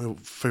 my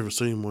favourite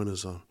saying of mine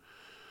is,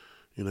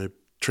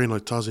 train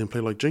like Tarzan,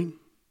 play like Jane.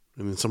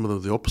 And then some of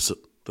them, the opposite,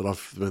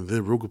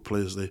 they're real good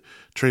players. They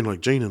train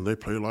like Jane and they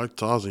play like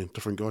Tarzan,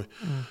 different guy.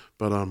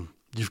 But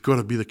you've got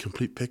to be the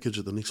complete package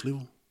at the next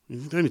level.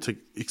 You only take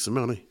X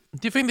amount, eh?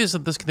 Do you think there's a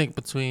disconnect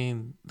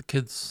between the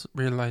kids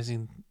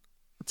realising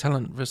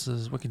talent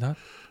versus working hard?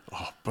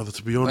 Oh, brother,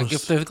 to be honest. Like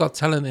if they've got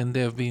talent and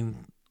they've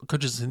been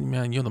coaches say,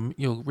 man,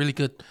 you're really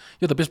good,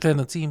 you're the best player on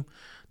the team,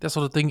 that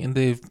sort of thing, and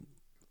is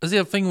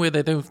there a thing where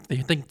they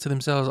think to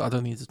themselves, I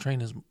don't need to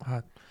train as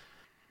hard?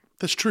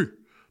 That's true.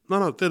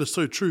 No, that is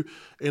so true.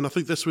 And I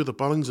think that's where the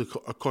Bullings are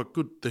quite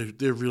good.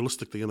 They're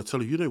realistic. They're going to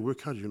tell you, don't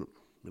work hard. You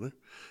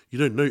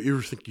don't know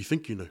everything you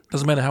think you know.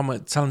 Doesn't matter how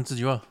much talented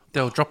you are,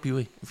 they'll drop you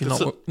if you're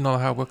not a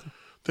hard worker.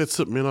 That's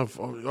it, man.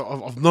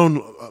 I've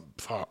known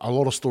a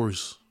lot of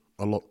stories,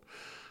 a lot.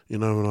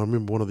 And I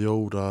remember one of the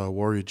old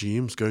Warrior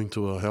GMs coming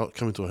to a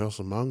house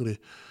in Mangere,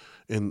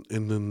 and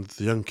then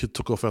the young kid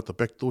took off out the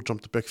back door,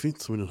 jumped the back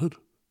fence, went and hid.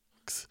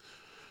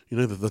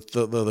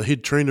 The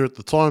head trainer at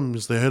the time,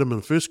 as they had him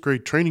in first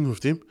grade training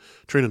with them,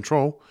 training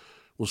trial,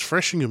 was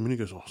thrashing him, and he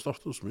goes, "Oh,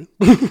 stop this, man!"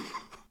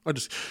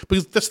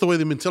 Because that's the way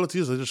their mentality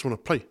is. They just want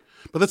to play.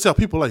 But that's how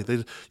people are.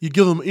 You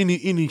give them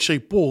any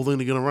shaped ball, then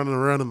they're going to run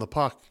around in the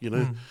park,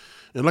 And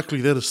luckily,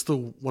 that is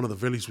still one of the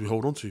values we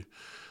hold on to.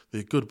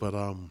 They're good, but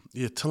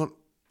talent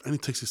only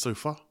takes you so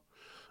far.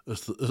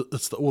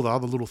 It's all the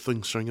other little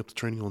things, showing up to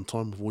training on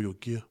time with all your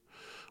gear,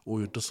 all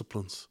your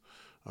disciplines.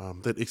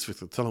 That X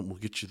Factor talent will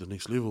get you the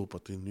next level,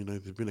 but then,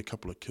 there've been a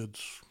couple of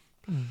kids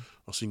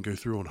I've seen go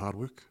through on hard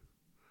work,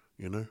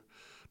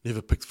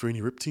 never picked for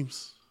any rep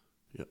teams.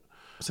 Yeah.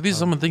 So these are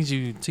some of the things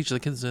you teach the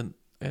kids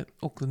at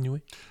Auckland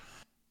Niue?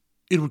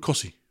 Edward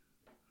Cossey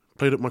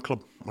played at my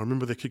club. I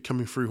remember that kid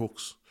coming through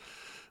Hawks.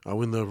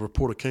 When the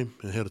reporter came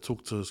and had to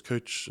talk to his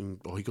coach,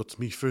 and he got to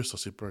me first, I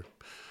said, "Bro,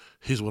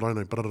 here's what I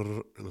know,"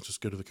 and I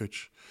just go to the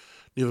coach.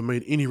 Never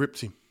made any rep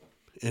team.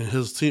 And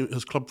his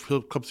club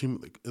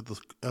team at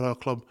our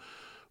club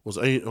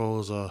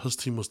his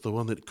team was the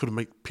one that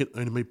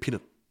only made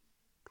pennant,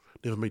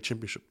 never made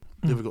championship,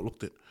 never got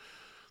looked at.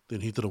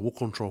 Then he did a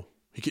walk-on trial.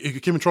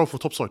 He came in trial for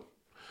topside.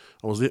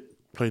 I was there,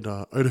 played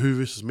Otahu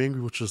versus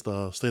Mangere, which is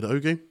the State of O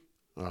game.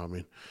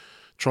 It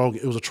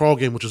was a trial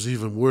game, which is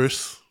even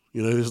worse.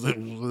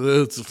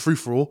 It's a free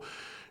for all.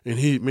 And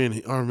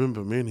I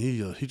remember,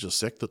 he just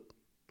sacked it.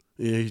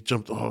 Yeah, he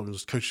jumped.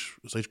 His coach,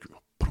 his age group,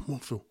 put him on,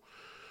 Phil.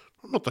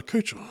 I'm not the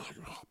coach. I was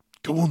like,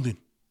 go on then.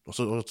 I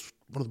said, it's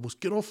one of the boys,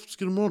 get off, just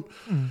get him on.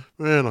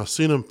 Man, I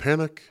seen him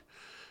panic.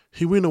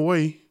 He went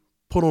away,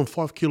 put on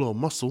 5 kilo of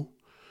muscle,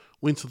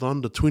 went to the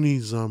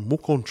under-20s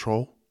walk-on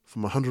trial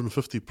from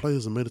 150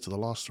 players and made it to the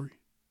last 3.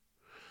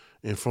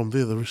 And from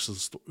there, the rest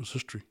is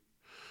history.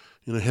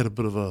 Had a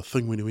bit of a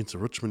thing when he went to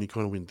Richmond. He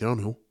kind of went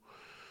downhill.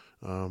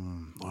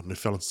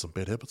 Fell into some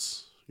bad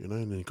habits, and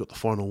then he got the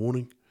final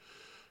warning.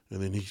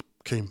 And then he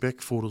came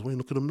back, fought his way, and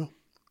look at him now.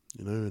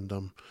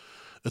 And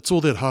it's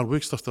all that hard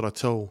work stuff that I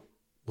tell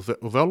with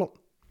our lot,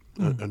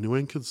 our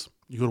Niuean kids.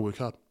 You got to work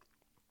hard.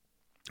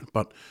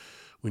 But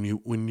when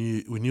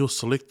you're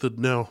selected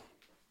now,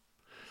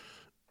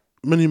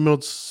 mini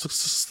mods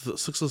 6s to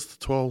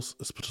 12s,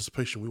 it's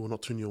participation. We will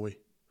not turn you away,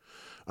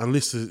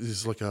 unless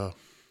there's like a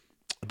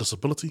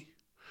disability,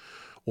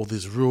 or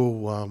there's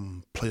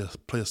real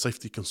player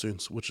safety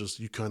concerns, which is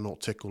you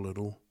cannot tackle at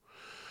all.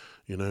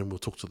 And we'll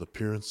talk to the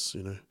parents.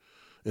 And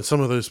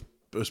some of those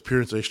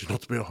parents are actually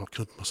not to be,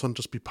 can my son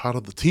just be part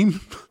of the team?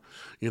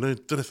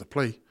 Don't have to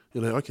play.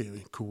 Okay,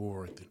 cool, all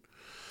right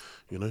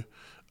then.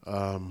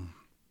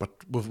 But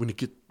when you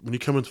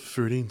come into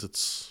 13s,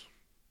 it's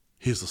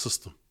here's the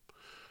system,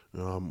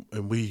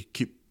 and we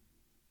keep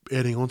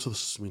adding on to the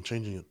system and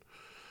changing it.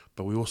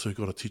 But we also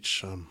got to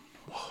teach. You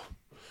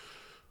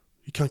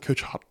can't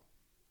coach hard.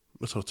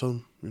 That's what I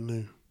tell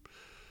them.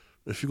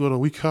 If you got a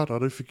weak heart, I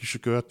don't think you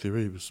should go out there.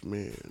 Because,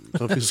 man,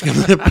 something's going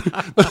to happen.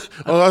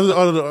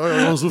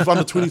 I was with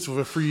under 20s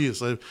for 3 years.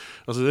 So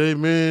I said, hey,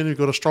 man, you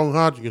got a strong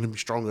heart, you're going to be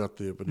strong out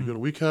there. But you got a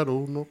weak heart,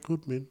 not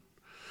good, man.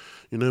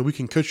 We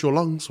can coach your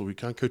lungs, or we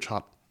can't coach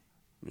heart.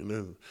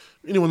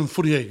 Anyone in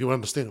footy, you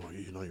understand.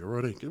 You're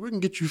right. We can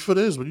get you fit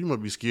as, but you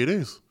might be scared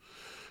as.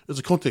 It's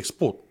a contact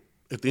sport.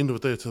 At the end of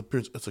the day, to the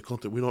parents, it's a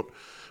contact. We're not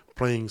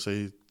playing,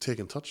 say,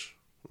 tag and touch.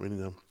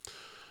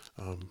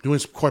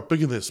 Niue's quite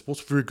big in that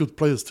sports, very good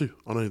players too.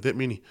 I know that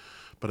many,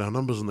 but our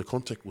numbers in the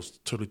contact was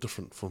totally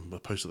different from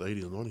opposed to the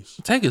 80s and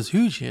 90s. Tag is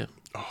huge here.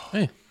 Oh,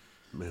 hey,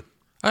 man!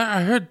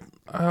 I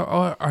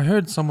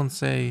heard someone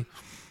say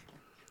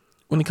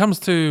when it comes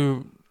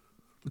to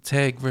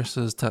tag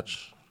versus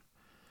touch,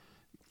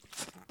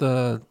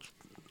 the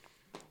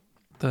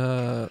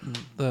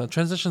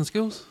transition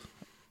skills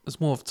is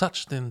more of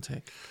touch than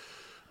tag.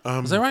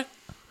 Is that right?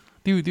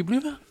 Do you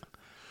believe that?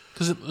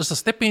 Because it's a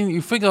step in.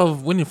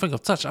 When you think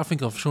of touch, I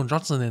think of Sean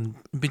Johnson and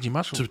Benji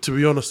Marshall. To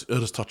be honest,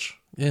 it is touch.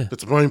 Yeah,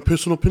 that's my own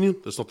personal opinion.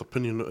 That's not the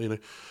opinion,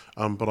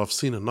 but I've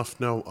seen enough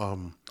now.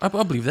 I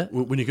believe that.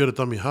 When you go to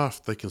dummy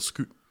half, they can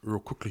scoot real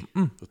quickly.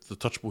 The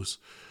touch boys,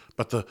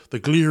 but the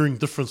glaring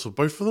difference of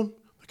both of them,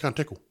 they can't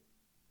tackle.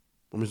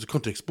 It's a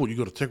contact sport. You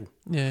got to tackle.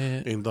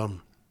 Yeah. And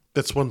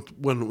that's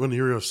one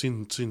area I've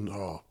seen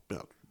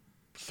about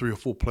 3 or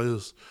 4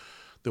 players.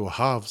 There were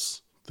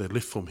halves. They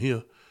left from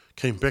here.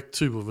 Came back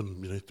to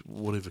within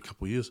whatever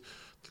couple of years.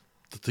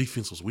 The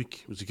defense was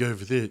weak. As you go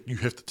over there, you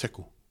have to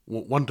tackle.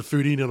 1 to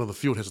 13 out of the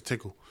field has a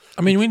tackle.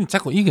 When you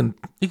tackle, you can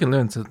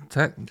learn to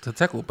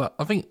tackle, but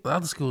I think the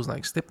other skills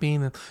like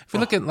stepping. And if you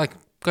look at like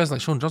guys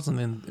like Sean Johnson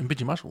and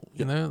Benji Marshall,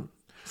 you know,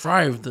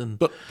 thrived in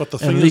But the in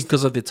thing league is,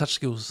 because of their touch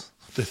skills.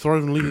 they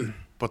thrive in league,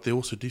 but their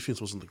also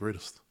defense wasn't the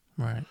greatest.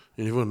 Right.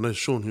 And everyone knows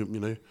Sean, who, you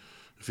know,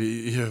 if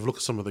you have a look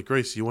at some of the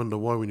greats, you wonder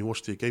why when you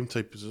watch their game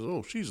tape, you say,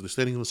 oh, geez, they're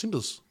standing in the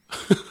centres.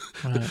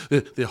 Right.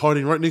 they're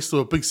hiding right next to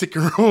a big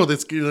second row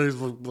that's, you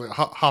know, like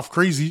half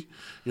crazy.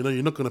 You know,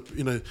 you're not going to,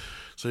 you know,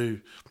 so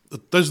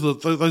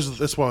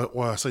that's why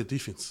I say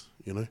defense,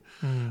 you know.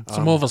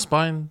 So more of a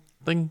spine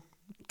thing,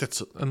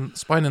 That's it. and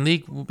spine and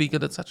league will be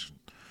good at touch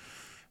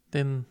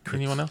than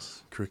anyone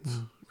else. Correct.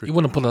 You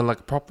wouldn't put a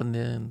prop in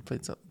there and play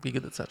be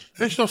good at touch.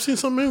 Actually, I've seen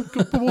some man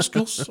good football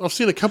skills. I've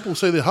seen a couple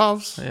say they're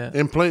halves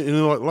and play, you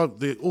know,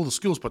 like all the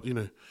skills, but you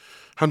know,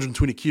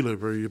 120 kilo,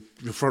 bro,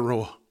 you're front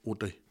rower all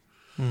day.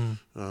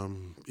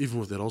 Even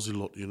with that Aussie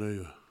lot, you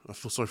know, I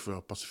feel sorry for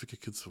our Pacifica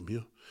kids from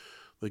here.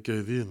 They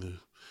go there and they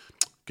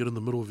get in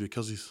the middle of your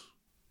cousins.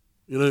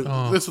 You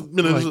know, that's, you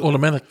know, Like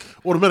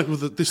automatic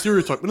with the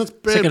stereotype, and it's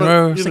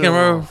bad. Second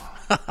row.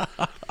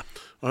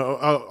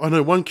 I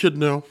know one kid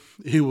now.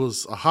 He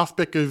was a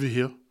halfback over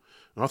here,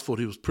 and I thought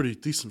he was pretty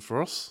decent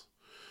for us.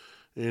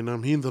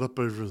 And he ended up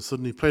over in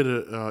Sydney. Played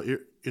at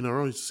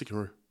NRL, he's second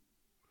row.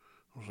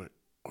 I was like,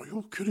 "Oh,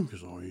 you're kidding?"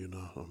 Because you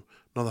know,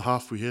 another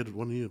half we had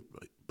 1 year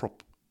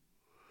prop.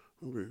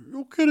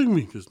 You're kidding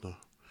me? Because no,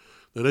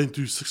 they don't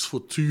do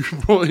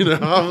 6'2", you know,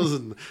 halves,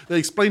 and they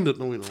explained it.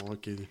 And I went, "Oh,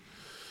 okay."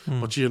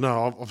 But yeah,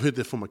 no, I've heard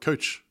that from my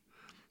coach.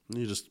 And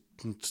you just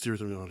stare at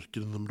me,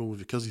 get in the middle with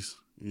your cousins,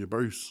 your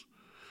bros.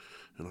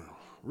 And I go,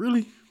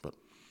 really? But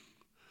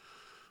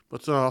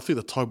I think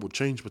the tide will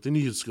change. But then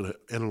you just got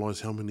to analyse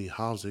how many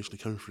halves are actually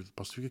coming through the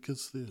Pacifica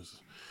kids there.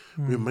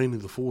 We're mainly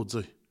the forwards,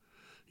 eh?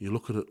 You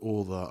look at it,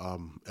 all the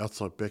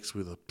outside backs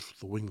with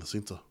the wing, the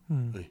centre.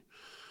 Eh?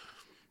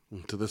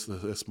 So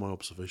that's my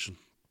observation.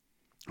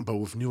 But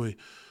with Niue,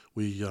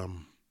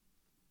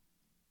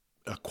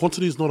 our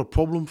quantity is not a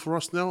problem for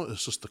us now.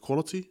 It's just the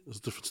quality. It's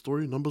a different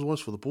story, numbers-wise,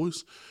 for the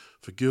boys.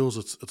 For girls,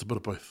 it's a bit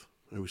of both.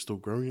 And we're still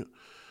growing it.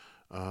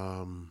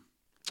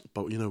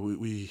 But, you know,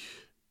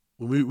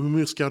 when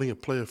we're scouting a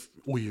player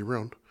all year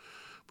round,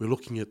 we're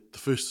looking at the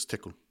first is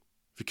tackle.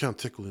 If you can't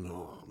tackle, then,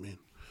 oh, man.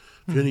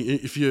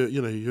 If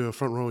you're a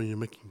front row and you're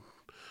making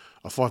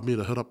a 5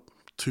 metre hit up,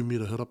 2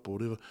 metre hit up or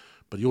whatever,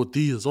 but your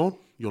D is on,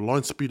 your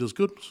line speed is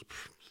good,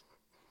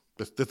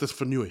 that's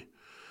for Niue.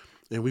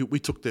 And we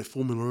took that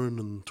formula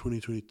in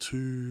 2022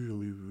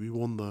 and we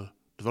won the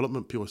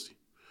development PYC,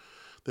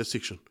 that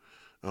section.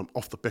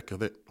 Off the back of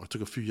that, I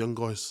took a few young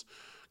guys.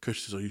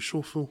 Coach says, "Are you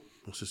sure, Phil?"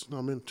 I says,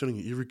 "No, man, I'm telling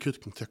you, every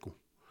kid can tackle."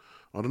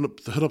 I don't know,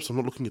 the hit-ups, I'm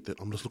not looking at that.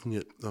 I'm just looking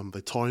at,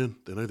 they tie in,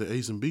 they know their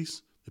A's and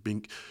B's.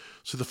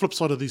 So the flip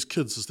side of these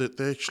kids is that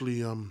they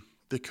actually,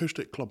 they're coached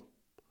at club.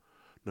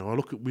 Now,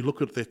 we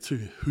look at that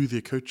too, who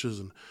their coach is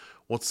and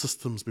what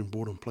system's been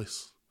brought in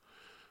place.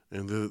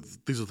 And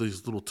these are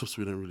these little tips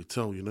we don't really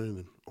tell, you know. And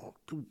then,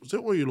 is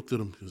that why you looked at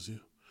him? Because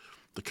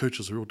the coach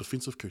is a real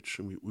defensive coach,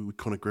 and we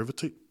kind of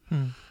gravitate,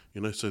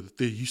 you know, so that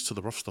they're used to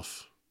the rough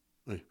stuff.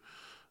 Eh?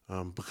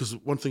 Because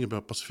one thing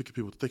about Pacifica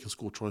people, they can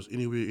score tries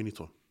anywhere,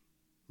 anytime.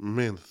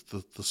 Man,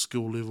 the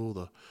skill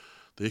level,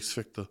 the X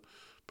factor,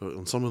 but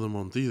on some of them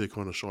on D, they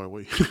kind of shy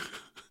away.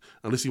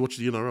 Unless you watch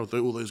the NRL,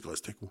 all those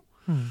guys tackle.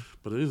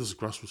 But it is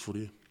grassroots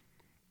footy.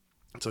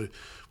 So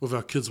with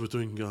our kids, we're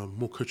doing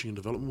more coaching and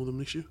development with them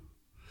next year.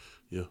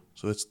 Yeah,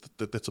 so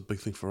that's a big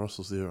thing for us,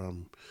 is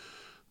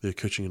their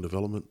coaching and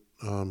development,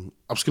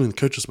 upskilling the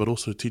coaches, but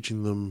also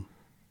teaching them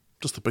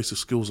just the basic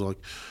skills like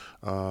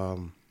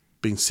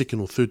being second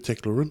or third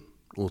tackler in,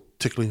 or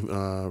tackling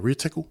rear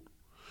tackle.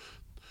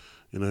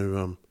 You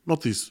know,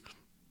 not these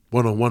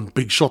one-on-one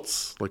big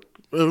shots. Like,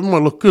 it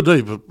might look good,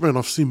 but man,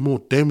 I've seen more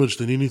damage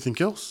than anything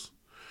else.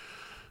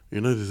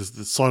 You know, there's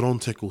the side-on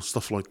tackle,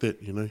 stuff like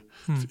that. You know,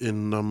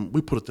 and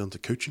we put it down to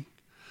coaching.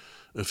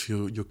 If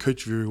you're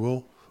coached very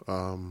well,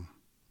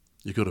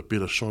 you got a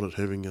better shot at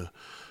having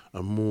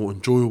a more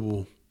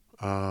enjoyable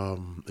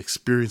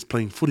experience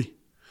playing footy.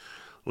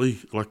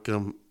 Like,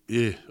 I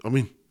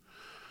mean,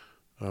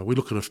 we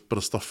look at a bit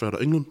of stuff out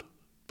of England,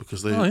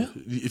 because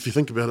if you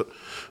think about it,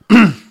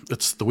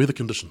 it's the weather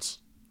conditions.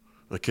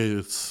 Okay,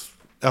 it's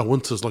our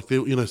winters, like,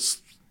 you know,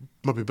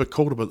 might be a bit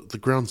colder, but the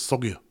ground's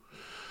soggier,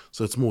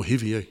 so it's more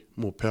heavy,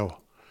 more power.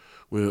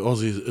 Where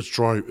Aussie, it's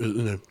dry.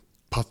 You know,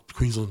 part of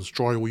Queensland's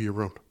dry all year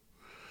round.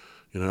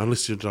 You know,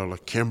 unless you're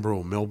like Canberra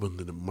or Melbourne,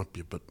 then it might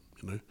be a bit,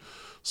 you know,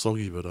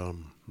 soggy. But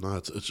no,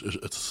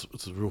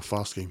 it's a real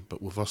fast game.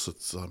 But with us,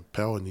 it's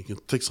power, and you can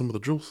take some of the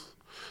drills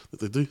that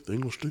they do, the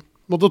English do.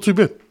 Not too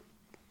bad.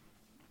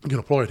 You can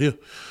apply it here.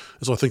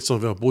 As I think some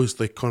of our boys,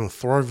 they kind of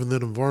thrive in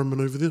that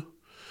environment over there.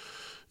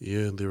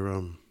 Yeah, and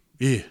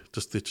they're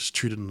just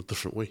treated in a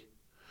different way.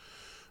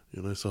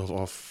 You know, so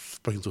I've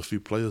spoken to a few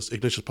players.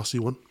 Ignatius Pasi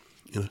one.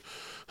 You know,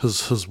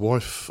 his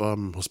wife,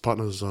 his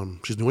partner's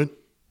she's Niuean.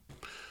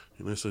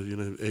 You know, so, you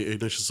know,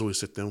 Ignatius always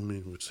sat down with me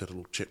and we just had a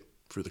little chat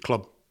through the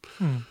club.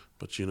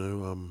 But, you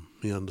know,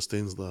 he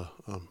understands the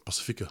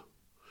Pacifica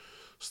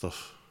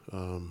stuff.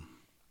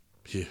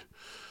 Yeah.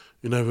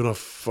 You know, when I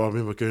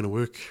remember going to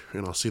work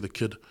and I see the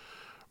kid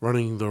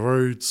running the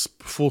roads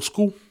before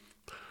school,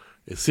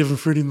 at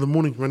 7:30 in the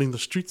morning running the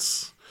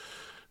streets.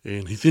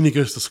 And then he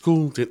goes to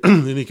school,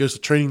 then he goes to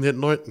training that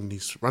night, and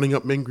he's running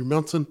up Mangere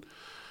Mountain.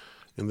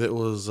 And that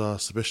was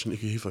Sebastian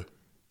Ikuhifo,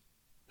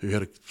 who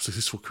had a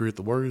successful career at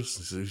the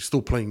Warriors. He's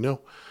still playing now.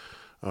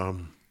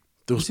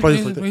 There was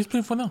players like that. He's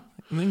playing for now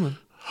in England.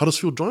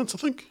 Huddersfield Giants, I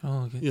think.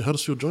 Oh, okay. Yeah,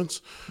 Huddersfield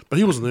Giants. But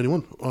he wasn't the only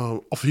one.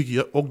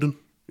 Ofahiki Ogden.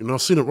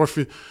 I've seen it right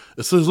for you.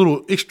 It's those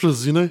little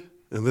extras, and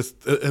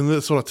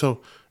that's what I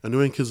tell our New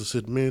England kids. I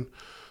said, man,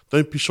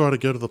 don't be shy to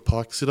go to the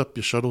park, set up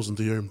your shuttles and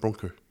do your own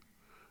Bronco.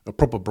 A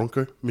proper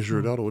Bronco, measure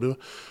it out or whatever.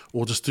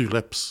 Or just do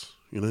laps,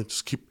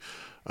 just keep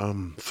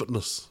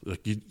fitness.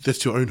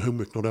 That's your own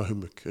homework, not our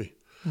homework. Eh?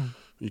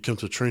 You come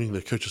to training,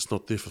 the coach is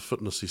not there for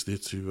fitness, he's there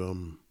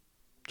to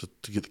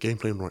get the game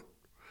plan right.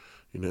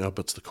 Our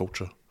bit's the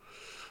culture.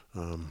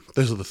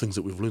 Those are the things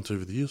that we've learnt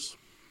over the years.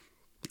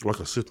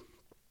 Like I said,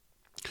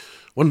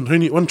 one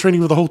training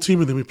with the whole team,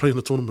 and then we play in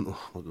the tournament.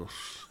 Oh my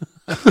gosh!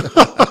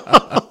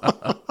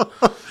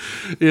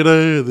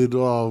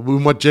 Then we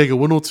might jag a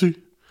win or two.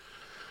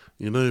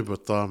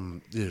 But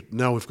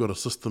now we've got a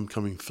system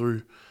coming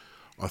through.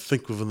 I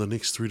think within the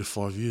next 3 to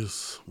 5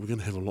 years, we're going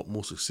to have a lot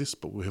more success,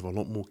 but we'll have a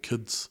lot more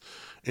kids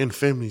and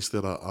families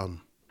that are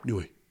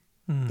niue.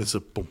 That's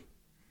it. Boom.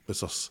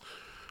 That's us.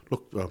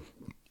 Look,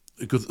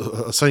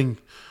 a saying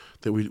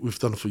that we've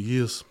done for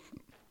years.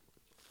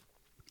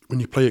 When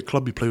you play at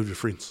club, you play with your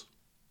friends.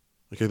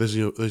 Okay, those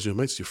are your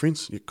mates, your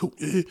friends. Yeah, cool.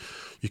 Yeah.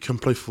 You come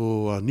play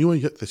for niue.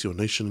 Yeah, that's your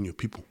nation and your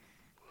people.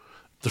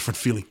 Different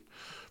feeling.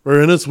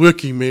 And it's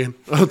working, man.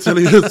 I'm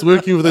telling you, it's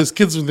working with those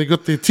kids when they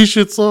got their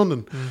T-shirts on.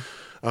 And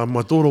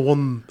my daughter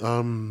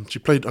won. She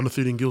played under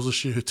 13 girls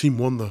this year. Her team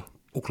won the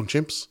Auckland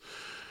champs,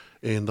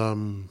 and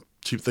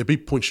they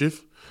beat Point Chef.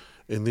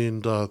 And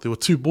then there were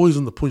 2 boys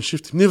in the Point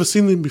Chef team. Never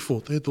seen them before.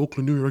 They had the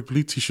Auckland New Rugby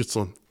League T-shirts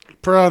on.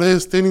 Proud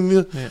ass standing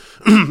there. Yeah.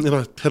 And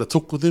I had a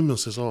talk with them and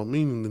says, "Oh,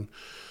 man." And then,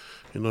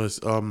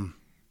 and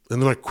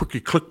then I quickly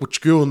clicked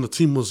which girl on the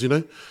team was,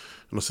 And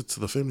I said to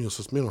the family, I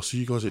says, "Man, I'll see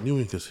you guys at New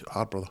England." He goes,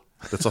 "Ah, brother,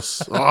 that's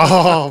us."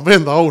 Oh,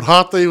 man, the old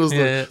heart there was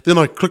Then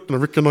I clicked and I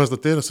recognised the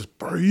dad. I said,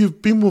 "Bro,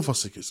 you've been with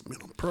us." He goes, "Man,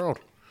 I'm proud."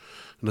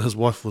 And his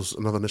wife was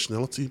another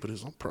nationality, but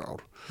he's, "I'm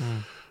proud."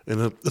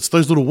 And it's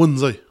those little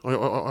wins, eh?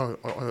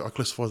 I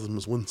classify them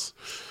as wins.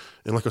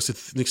 And like I said,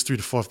 the next 3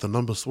 to 5, the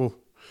numbers, well,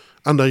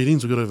 under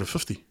 18s, we've got over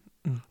 50.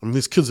 I mean,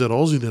 there's kids out of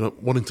Aussie that are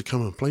wanting to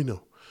come and play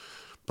now.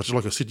 But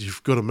like I said,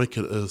 you've got to make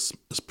it as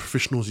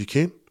professional as you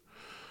can.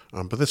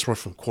 But that's right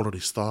from quality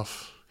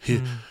staff.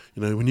 Here,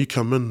 when you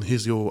come in,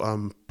 here's your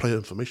player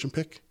information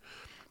pack.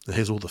 It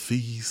has all the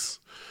fees.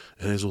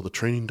 It has all the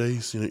training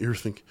days,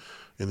 everything.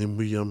 And then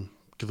we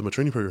give them a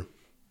training program.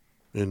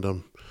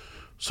 And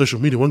social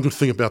media, one good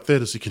thing about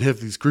that is you can have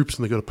these groups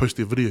and they've got to post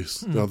their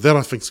videos. Now, that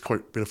I think is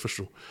quite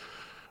beneficial.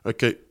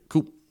 Okay,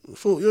 cool.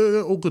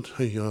 Yeah, all good.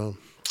 Hey,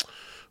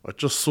 I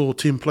just saw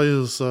 10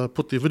 players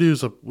put their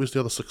videos up. Where's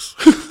the other 6?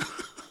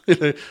 So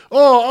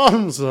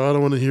I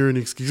don't want to hear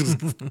any excuses.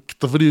 Get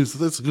the videos.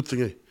 That's a good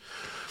thing, eh?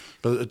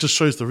 But it just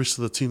shows the rest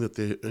of the team that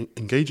they're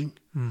engaging.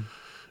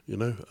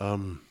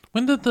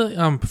 When did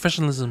the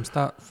professionalism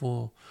start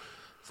for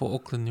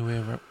Auckland New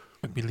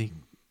Rugby League?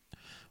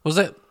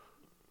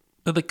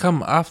 Did it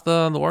come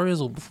after the Warriors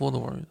or before the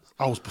Warriors?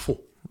 I was before.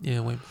 Yeah,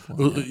 way before.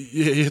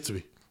 It had to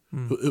be.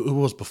 It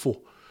was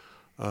before.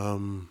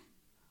 Around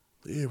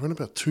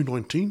about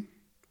 219.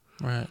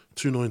 Right.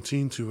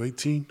 219,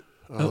 218.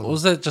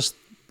 Was that just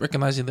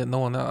recognizing that no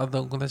one other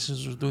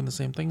organizations was doing the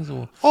same things,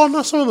 or? Oh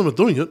no, some of them are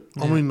doing it.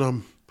 Yeah. I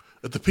mean,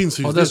 it depends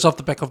who's. That's off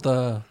the back of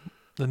the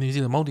New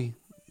Zealand Māori.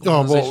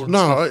 Oh well,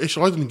 no.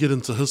 Actually, I didn't get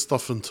into his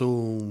stuff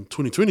until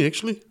 2020.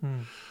 Actually,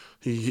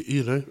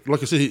 he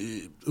like I said,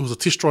 it was a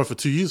test drive for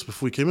 2 years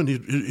before he came in.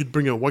 He'd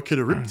bring our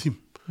Waikato rep team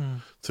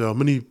to our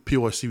mini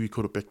PYC, we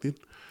called it back then.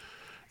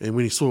 And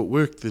when he saw it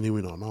work, then he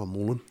went, "Oh no, I'm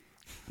all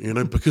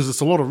in," because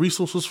it's a lot of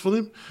resources for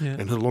them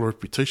and a lot of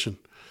reputation.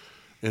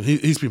 And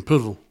he's been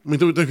pivotal. I mean,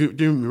 don't get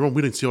me wrong,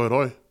 we don't see eye to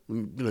eye.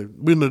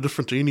 We're no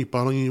different to any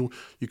parangi.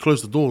 You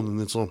close the door and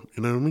then it's on,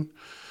 you know what I mean?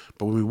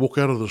 But when we walk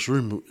out of this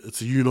room,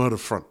 it's a united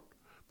front.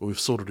 But we've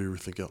sorted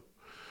everything out.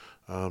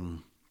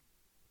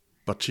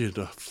 But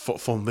yeah,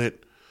 from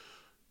that,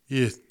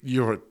 yeah,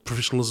 you're right,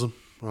 professionalism.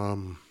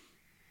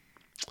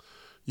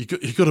 You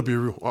got to be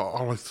real.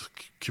 I like to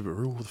keep it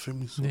real with the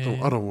families.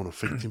 I don't want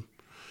to affect them.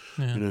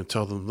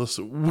 Tell them this.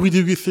 We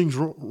do get things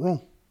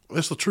wrong.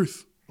 That's the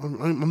truth.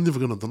 I'm never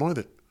going to deny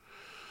that.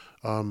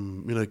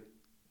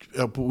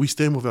 But we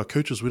stand with our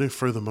coaches. We don't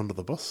throw them under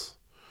the bus.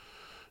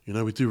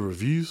 We do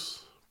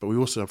reviews, but we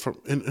also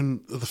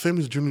and the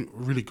families are generally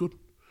really good.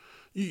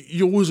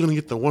 You're always going to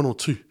get the 1 or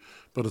 2,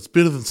 but it's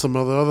better than some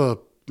other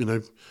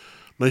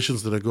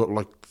nations that have got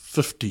like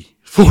 50,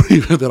 40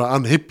 that are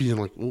unhappy and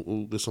like,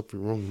 oh, there's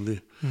something wrong in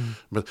there.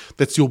 But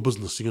that's your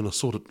business. You're going to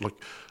sort it. Like,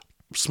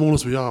 small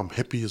as we are, I'm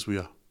happy as we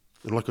are.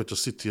 And like I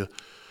just said to you,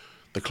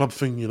 the club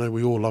thing,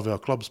 we all love our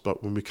clubs,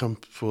 but when we come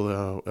for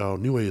our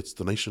new way, it's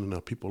the nation and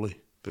our people, eh?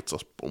 That's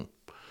us, boom.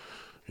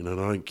 And I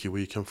don't care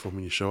where you come from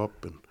when you show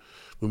up. And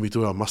when we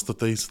do our muster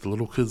days, the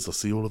little kids, I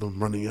see all of them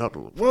running out.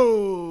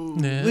 Whoa,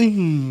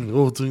 Yeah.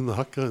 all doing the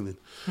haka, and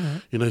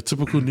then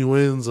typical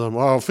Niueans.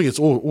 I think it's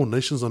all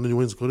nations on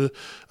Niueans got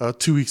it.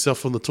 2 weeks out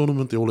from the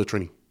tournament, they're all at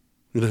training.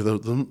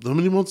 The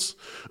mini mods,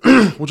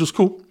 which is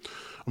cool.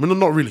 I mean, they're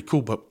not really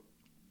cool, but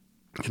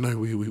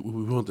we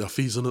want our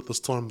fees in it this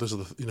time. Those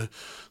are as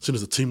soon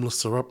as the team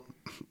lists are up,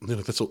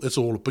 that's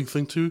all a big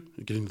thing too.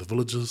 Getting the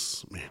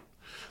villages, man,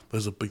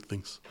 those are big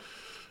things.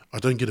 I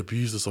don't get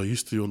abused as I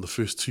used to on the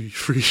first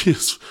 2-3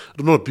 years.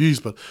 I'm not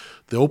abused, but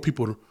the old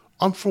people.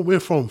 We're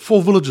from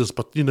 4 villages,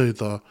 but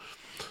the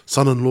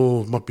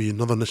son-in-law might be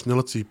another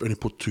nationality, but only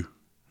put 2.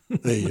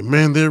 Hey,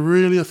 man, they're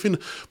really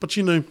offended. But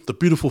the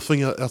beautiful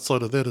thing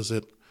outside of that is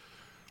that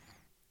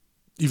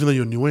even though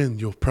you're Niuean,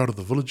 you're proud of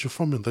the village you're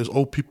from, and those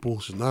old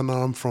people say, no,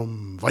 I'm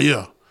from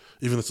Vaia.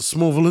 Even if it's a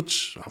small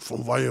village, I'm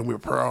from Vaia and we're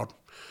proud.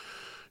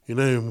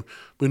 When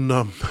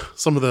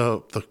some of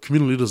the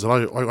community leaders that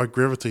I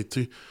gravitate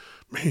to,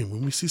 man,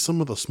 when we see some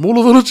of the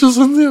smaller villages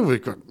in there, we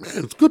go,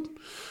 man, it's good.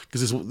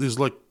 Because there's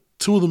like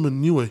 2 of them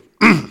in Niue,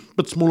 a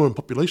bit smaller in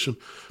population,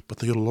 but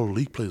they got a lot of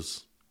league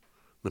players.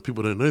 Now,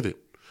 people don't know that.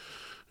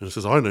 And it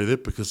says, I know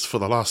that because for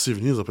the last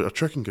 7 years, I've been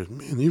tracking going,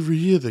 man, every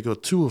year they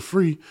got 2 or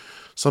 3,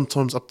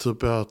 sometimes up to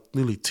about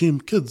nearly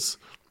 10 kids,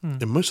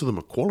 and most of them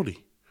are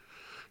quality.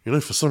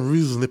 For some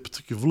reason, that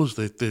particular village,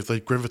 they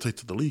gravitate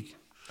to the league.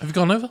 Have you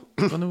gone over?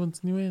 Gone over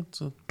to Niue?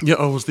 Yeah,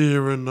 I was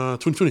there in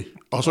 2020.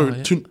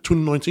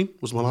 2019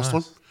 was my last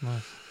time.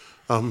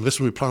 Nice. That's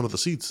when we planted the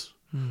seeds.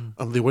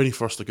 They're waiting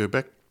for us to go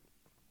back.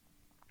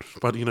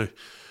 But,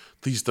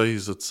 these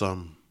days it's,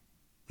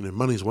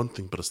 money's one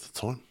thing, but it's the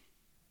time.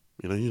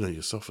 You know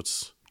yourself,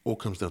 it's all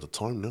comes down to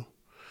time now.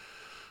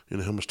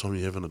 How much time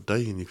you have in a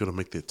day, and you've got to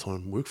make that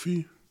time work for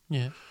you.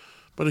 Yeah.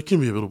 But it can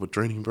be a little bit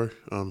draining, bro.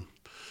 To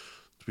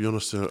be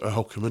honest, our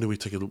whole committee,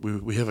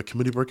 we have a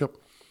committee breakup.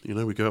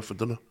 We go out for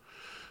dinner,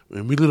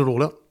 and we let it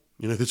all out.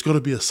 There's got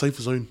to be a safe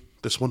zone.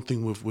 That's one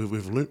thing we've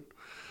learnt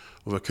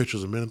with our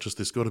coaches and managers.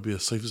 There's got to be a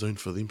safe zone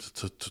for them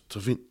to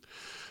vent,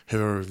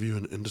 have a review,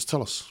 and just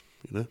tell us,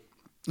 in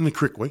the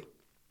correct way.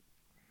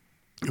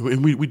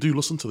 And we do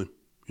listen to them,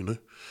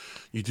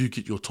 You do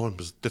get your time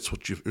because that's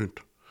what you've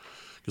earned.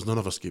 Because none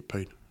of us get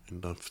paid,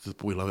 and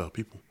we love our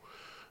people.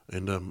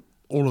 And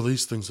all of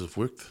these things have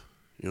worked,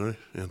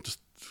 and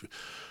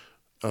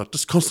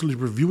just constantly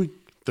reviewing.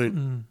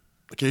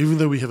 Okay, even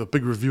though we have a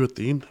big review at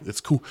the end,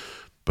 that's cool.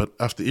 But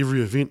after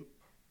every event,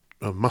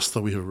 we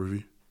have a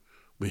review.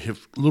 We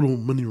have little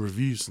mini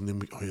reviews, and then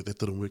that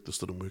didn't work, this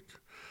didn't work.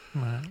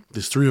 Right.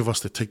 There's 3 of us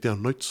that take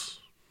down notes.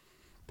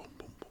 Boom,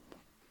 boom, boom,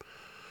 boom.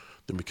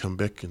 Then we come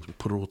back and we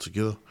put it all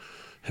together,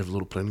 have a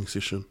little planning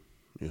session.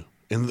 Yeah.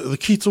 And the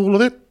key to all of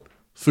that,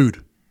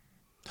 food.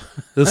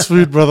 There's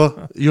food,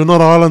 brother. You're not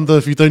Islander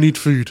if you don't eat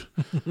food.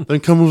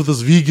 Don't come with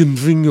this vegan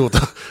thing or,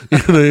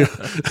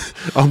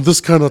 I'm this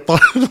kind of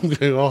type. I'm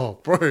going, oh,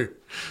 bro.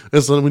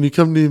 That's when you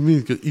come near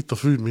me, you eat the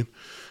food, man.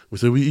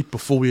 We eat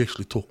before we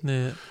actually talk.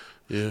 Yeah.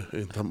 Yeah,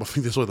 and I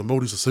think that's why the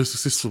Māoris are so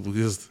successful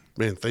because,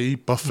 man, they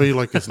eat buffet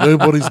like it's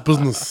nobody's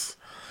business.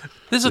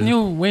 There's a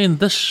new Wayne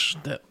dish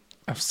that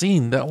I've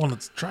seen that I wanted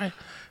to try.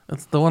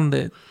 It's the one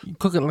that you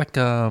cook it like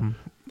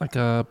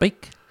a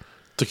bake.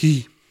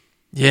 Takihi.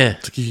 Yeah.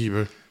 Takihi,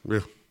 bro.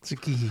 Yeah.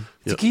 Takihi.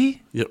 Yep. Takihi?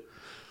 Yep.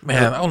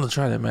 Man, I want to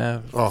try that,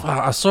 man. Oh.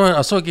 I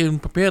saw it getting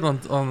prepared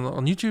on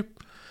YouTube.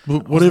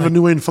 Whatever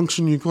Niuean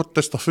function you got,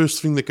 that's the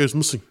first thing that goes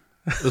missing.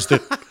 Is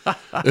that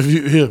if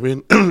you here,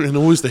 man, and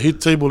always the head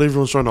table,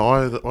 everyone's trying to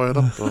eye it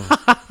up.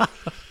 Oh.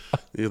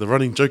 Yeah, the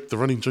running joke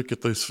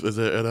at those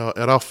at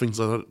our things.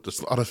 I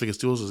don't think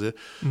it's yours. Is there?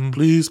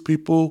 Please,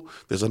 people,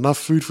 there's enough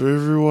food for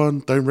everyone.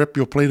 Don't wrap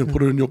your plate and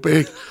put it in your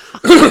bag.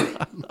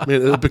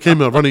 Man, it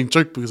became a running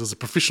joke because it's a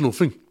professional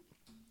thing.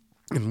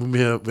 And when we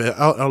have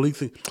our league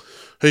thing,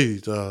 hey,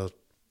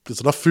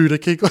 there's enough food,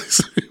 okay,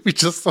 guys? We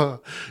just,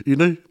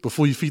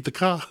 before you feed the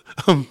car,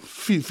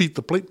 feed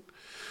the plate.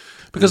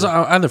 Because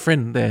I had a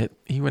friend that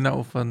he went out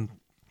with a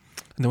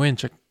Niuean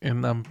chick,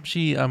 and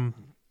she, I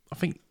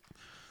think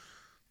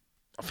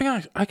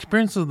I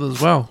experienced it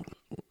as well.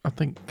 I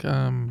think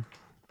my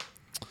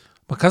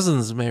cousin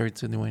is married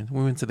to Niuean.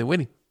 We went to their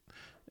wedding,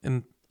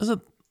 and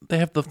they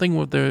have the thing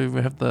where they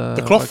have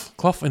the cloth, like,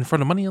 cloth in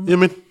front of money on them?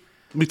 Yeah, man,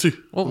 me too.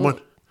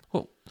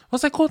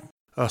 What's that called?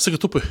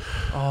 Sikatupe.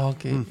 Oh,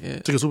 okay. Yeah.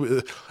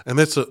 Sikatupe. And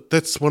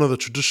that's one of the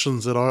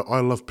traditions that I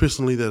love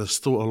personally that is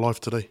still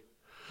alive today.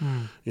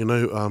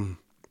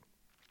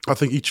 I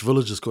think each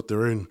village has got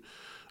their own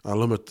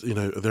limit,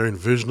 their own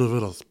version of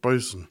it, I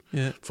suppose. And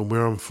from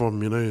where I'm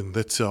from, and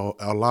that's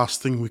our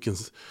last thing we can,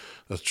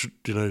 that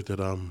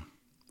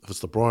if it's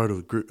the bride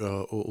or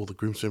the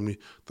groom's family,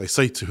 they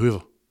say to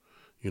whoever,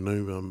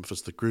 if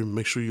it's the groom,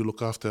 make sure you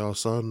look after our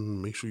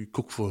son, make sure you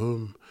cook for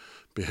him,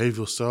 behave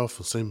yourself,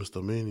 and same as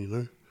the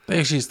man, They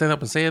actually stand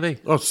up and say it, eh?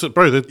 Oh, so,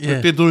 bro,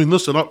 they're doing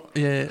this, and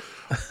Yeah.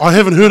 I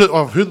haven't heard it.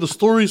 I've heard the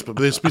stories, but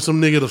there's been some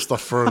negative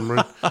stuff for him,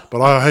 right?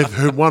 But I have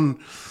heard one,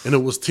 and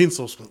it was tense.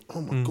 I was like,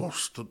 oh my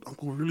gosh, did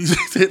Uncle really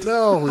say that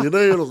now? You know,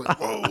 and I was like,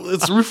 oh,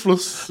 it's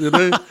ruthless, you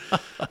know.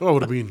 I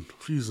would have been,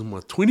 geez, in my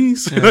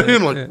 20s, you know,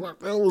 and like, what,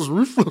 that was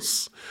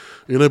ruthless,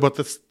 you know. But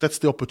that's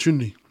the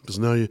opportunity, because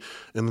now and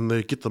then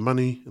they get the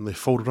money and they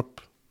fold it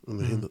up and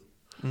they hand it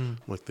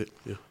like that,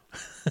 yeah.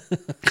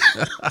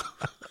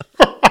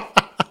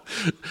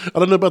 I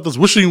don't know about this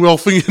wishing well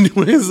thing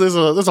anyways. There's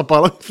a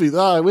balance fee.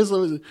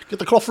 Get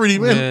the cloth ready,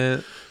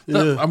 man.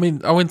 Yeah. I mean,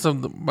 I went to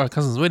my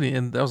cousin's wedding,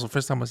 and that was the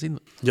first time I seen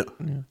it. Yeah.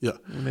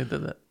 When they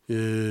did that.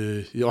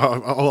 Yeah.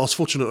 I was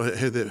fortunate I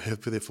had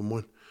that for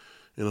mine.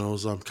 And I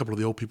was a couple of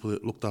the old people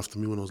that looked after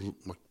me when I was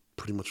like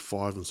pretty much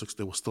 5 and 6.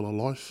 They were still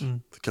alive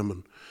to come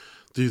and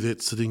do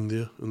that, sitting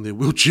there in their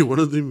wheelchair. One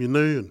of them, you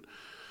know,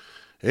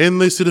 and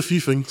they said a few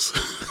things.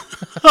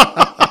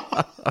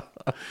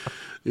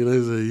 You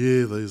know,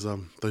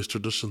 those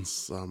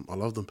traditions, I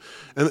love them,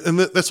 and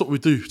that's what we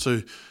do.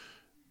 So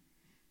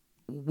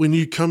when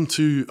you come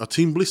to a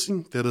team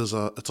blessing, it's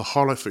a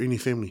highlight for any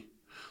family.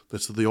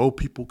 That's the old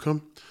people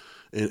come,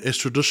 and as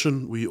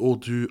tradition, we all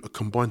do a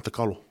combined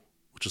takalo,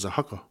 which is a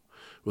haka,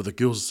 where the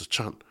girls is a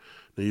chant.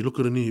 Now you look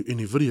at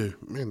any video,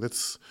 man,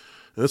 that's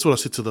what I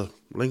said to the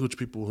language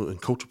people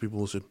and culture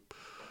people. I said,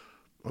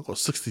 I've got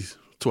 60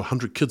 to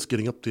 100 kids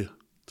getting up there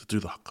to do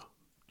the haka.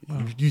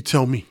 Wow. You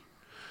tell me,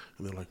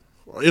 and they're like.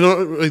 You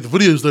know, the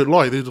videos don't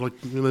lie. They're like,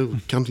 you know,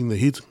 counting their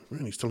heads.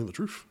 Man, he's telling the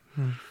truth.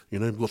 You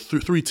know, we've got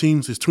 3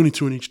 teams. There's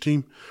 22 in each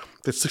team.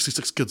 That's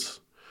 66 kids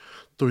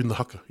doing the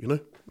haka, you know.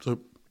 So,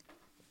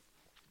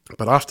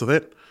 but after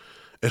that,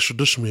 as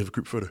tradition, we have a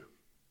group photo.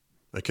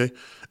 Okay?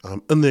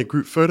 In that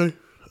group photo,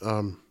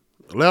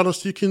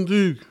 loudest you can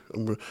do,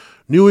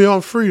 New Year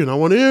I'm free, and I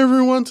want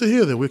everyone to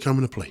hear that we're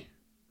coming to play,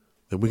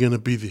 that we're going to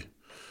be there.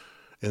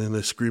 And then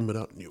they scream it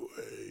out, New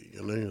Year,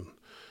 you know, and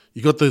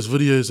you got those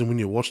videos, and when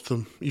you watch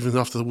them, even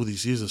after all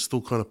these years, it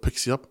still kind of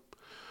picks you up.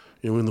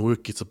 You know, when the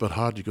work gets a bit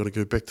hard, you got to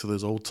go back to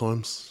those old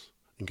times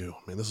and go,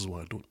 oh man, this is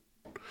why I do it.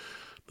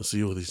 To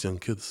see all these young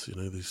kids, you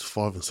know, these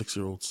 5 and 6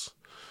 year olds.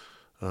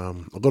 I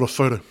got a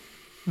photo.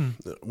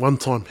 One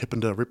time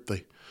happened at a rep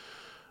day.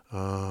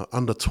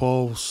 Under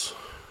 12s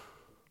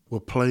were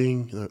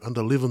playing, you know,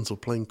 under 11s were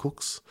playing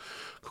Cook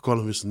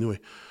Island versus Niue.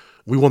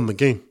 We won the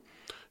game,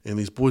 and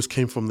these boys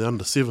came from the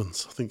under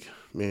 7s. I think,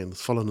 man,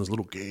 this fella and his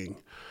little gang.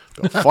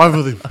 About 5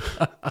 of them,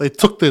 they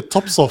took their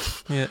tops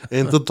off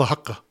and did the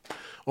haka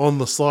on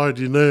the side,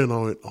 you know, and I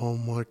went, oh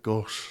my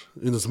gosh.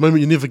 In this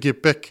moment you never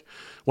get back.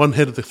 One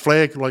had the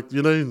flag, like,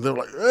 you know, and they were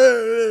like,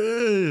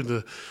 hey!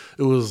 And,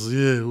 it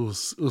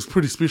was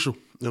pretty special.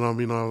 And I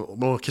mean,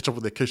 I'll catch up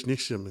with that coach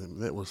next year, man.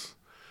 That was,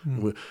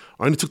 I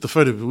only took the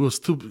photo, but we were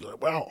still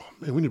like, wow,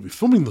 man, we need to be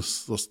filming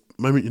this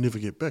moment you never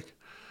get back.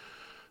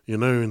 You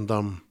know, and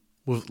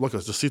with, like I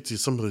just said to you,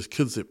 some of those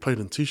kids that played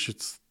in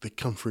T-shirts, they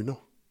come through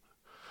now.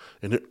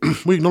 And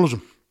we acknowledge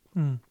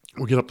them.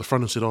 We get up the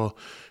front and said, oh,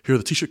 here are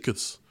the T-shirt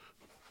kids.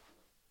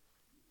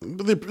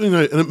 But you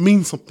know, and it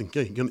means something.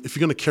 Yeah, if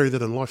you're going to carry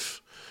that in life,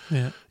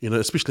 you know,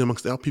 especially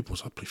amongst our people.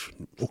 So I play for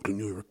Auckland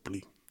New Rugby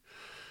League.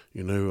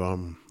 You know,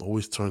 I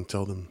always try and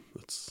tell them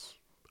it's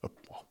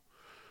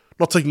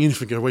not taking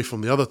anything away from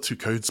the other 2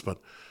 codes, but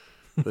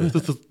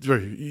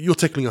you're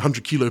tackling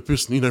 100-kilo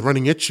person, you know,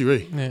 running at you.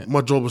 Yeah.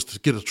 My job is to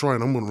get a try,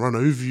 and I'm going to run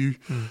over you,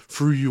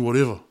 through you,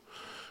 whatever.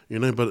 You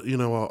know, but, you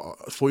know,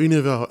 for any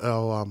of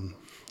our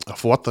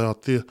whātai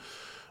out there,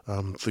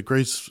 the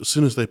grades, as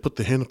soon as they put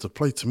their hand up to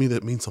play, to me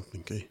that means something,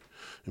 okay?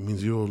 It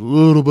means you're a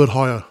little bit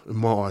higher in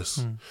my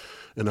eyes.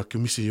 And I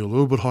can see you're a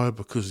little bit higher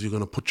because you're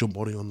going to put your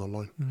body on the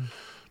line.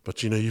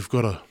 But, you know, you've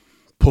got to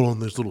pull on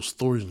those little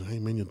stories and, hey,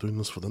 man, you're doing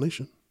this for the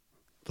nation.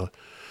 So,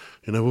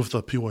 you know, with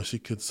the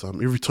PYC kids,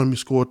 every time you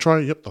score a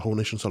try, the whole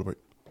nation celebrate.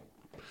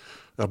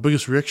 Our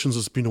biggest reactions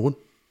has been a win.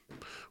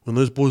 When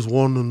those boys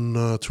won in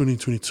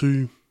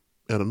 2022,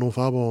 out at North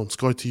Harbour on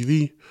Sky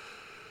TV,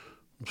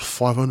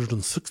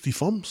 560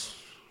 thumbs,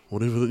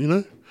 whatever, you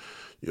know.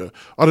 Yeah,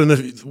 I don't know.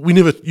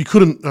 You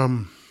couldn't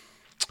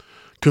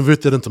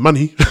convert that into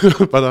money,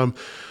 but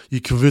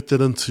you convert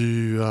that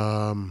into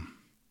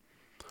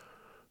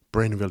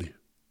brand value.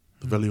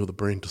 The value of the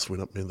brand just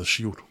went up, man. The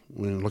shield,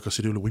 like I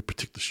said earlier, we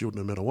protect the shield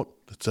no matter what.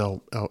 That's our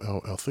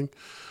thing.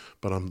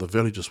 But the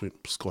value just went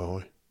sky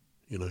high,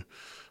 you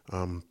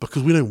know,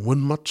 because we don't win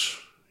much.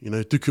 You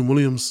know, Duke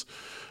Williams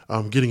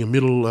getting a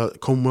medal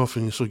at Commonwealth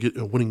and sort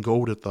of winning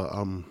gold at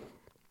the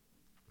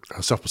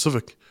South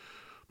Pacific.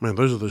 Man,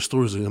 those are those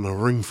stories that are going to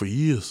ring for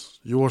years.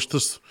 You watch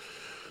this,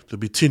 there'll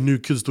be 10 new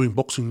kids doing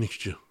boxing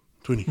next year,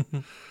 20.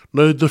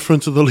 No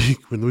difference to the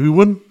league. When we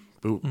win,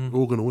 we're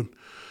all going to win.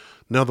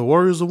 Now the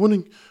Warriors are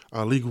winning,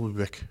 our league will be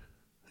back.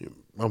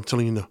 I'm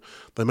telling you now,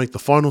 they make the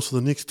finals for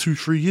the next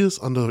 2-3 years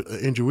under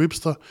Andrew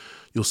Webster,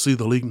 you'll see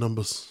the league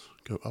numbers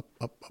go up,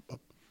 up, up, up.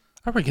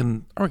 I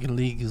reckon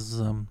league is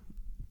I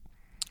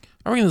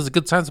reckon there's a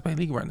good time to play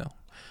league right now,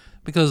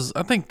 because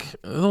I think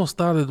it all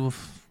started with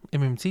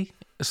MMT,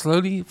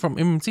 slowly from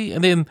MMT,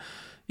 and then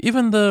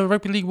Even the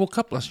Rugby League World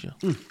Cup last year.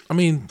 I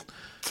mean,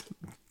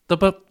 the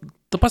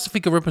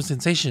Pacifica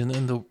representation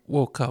in the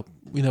World Cup,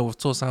 with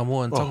Toa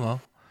Samoa and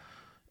Tonga,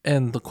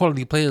 and the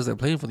quality players that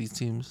played for these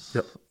teams,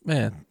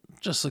 man,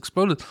 just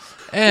exploded.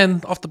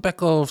 And off the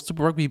back of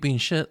Super Rugby being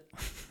shit,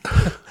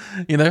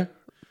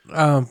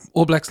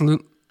 All Blacks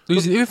losing.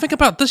 If you think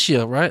about this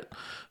year, right?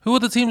 Who are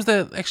the teams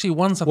that actually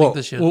won something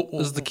this year? It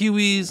was the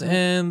Kiwis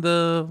and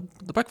the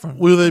Blackburn.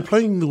 Were they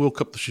playing the World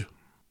Cup this year?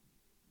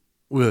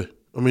 Were they?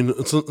 I mean,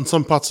 in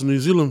some parts of New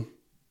Zealand,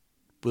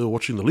 they're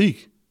watching the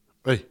league.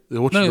 Hey,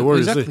 they're watching the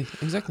Warriors.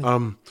 Exactly.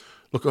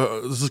 Look,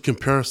 this is a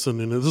comparison,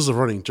 and this is a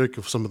running joke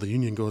of some of the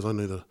union guys I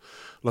know that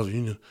love the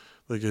union.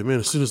 They go, man,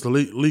 as soon as the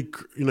league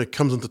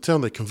comes into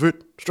town, they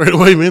convert straight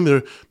away, man.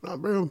 They're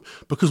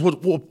because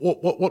what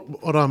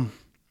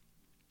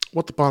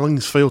the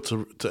Palangi's fail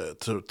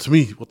to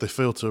me, what they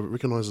fail to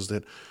recognise is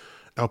that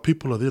our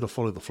people are there to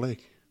follow the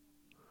flag.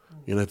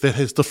 That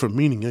has different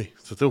meaning, eh?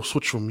 So they'll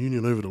switch from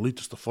union over to league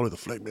just to follow the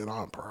flag, man.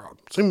 I'm proud.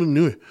 Same with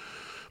Niue.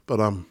 But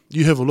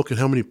you have a look at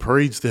how many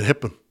parades that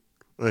happen.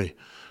 Hey,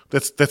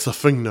 that's a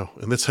thing now,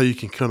 and that's how you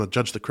can kind of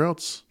judge the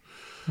crowds.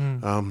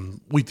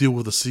 We deal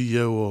with the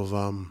CEO of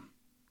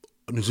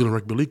New Zealand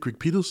Rugby League, Greg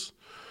Peters.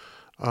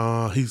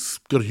 He's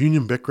got a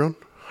union background,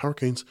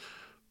 Hurricanes.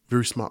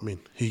 Very smart man.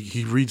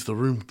 He reads the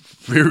room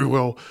very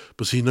well,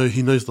 because he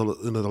knows the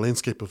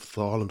landscape of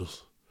the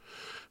Islanders.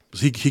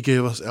 Because he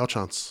gave us our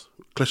chance.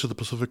 Clash of the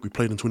Pacific, we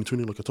played in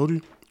 2020, like I told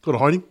you. Got a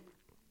hiding,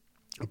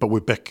 but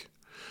we're back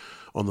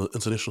on the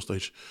international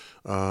stage.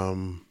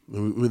 And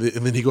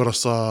then he got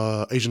us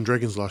Asian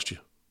Dragons last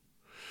year.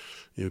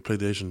 Yeah, we played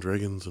the Asian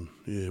Dragons, and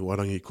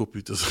Wairangi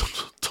Kopi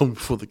just told me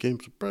before the game,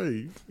 bro,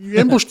 you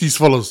ambushed these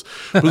fellas.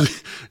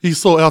 He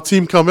saw our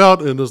team come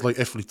out, and it was like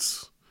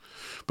athletes.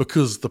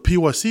 Because the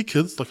PYC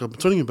kids, like I've been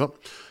telling you about,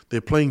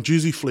 they're playing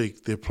Jersey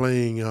flag, they're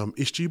playing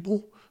SG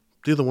ball.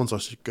 They're the ones I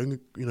said,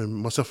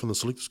 myself and the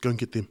selectors, go and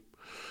get them.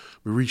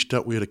 We reached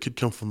out, we had a kid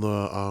come from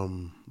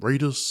the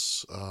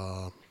Raiders,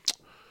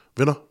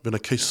 Vena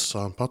Case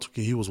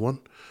Patuki, he was one.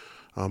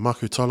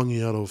 Marco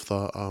Talangi out of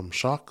the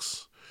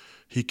Sharks,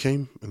 he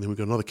came. And then we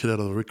got another kid out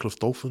of the Redcliffe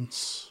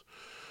Dolphins,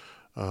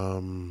 the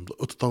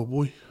Utatau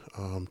boy,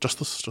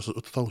 Justice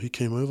Utatau, he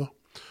came over,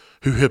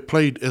 who had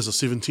played as a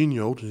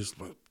 17-year-old, he's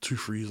like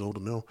 2-3 years older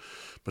now,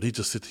 but he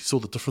just said he saw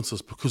the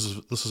differences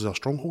because this is our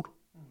stronghold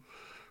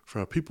for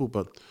our people.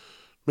 But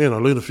man, I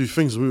learned a few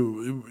things.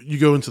 You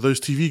go into those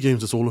TV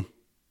games, it's all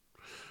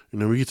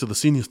in. We get to the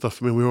senior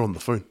stuff, man, we were on the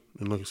phone.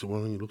 And like I said,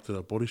 well, he looked at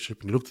our body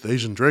shape, and he looked at the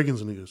Asian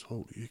Dragons, and he goes,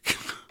 holy heck.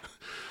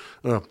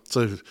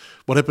 So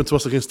what happened to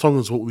us against Tonga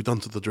is what we've done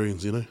to the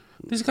Dragons,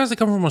 These guys that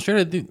come from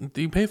Australia,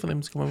 do you pay for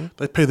them to come over?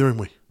 They pay their own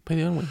way.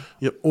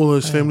 Yep, all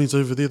those families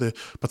over there.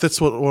 But that's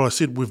what I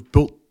said. We've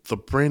built the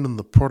brand and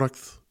the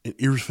product and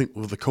everything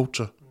with the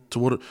culture to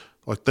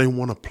what they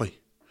want to play.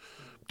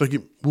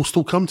 We'll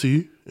still come to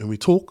you and we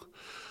talk.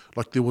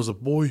 Like there was a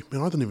boy,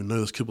 man, I didn't even know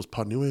this kid was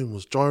part Niue, and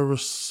was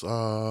Jairus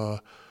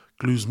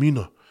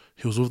Gluzmina.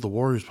 He was with the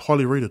Warriors,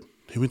 highly rated.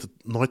 He went to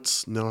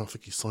Knights, now I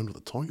think he signed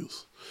with the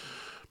Tigers.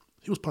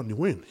 He was part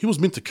Niue. He was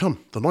meant to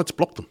come. The Knights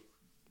blocked him.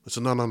 They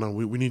said, no,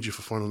 we need you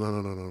for final.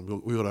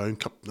 No. We got our own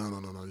cup.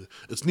 No.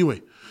 It's Niue.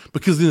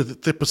 Because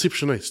their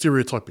perception,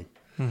 stereotyping.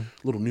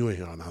 Little Niue,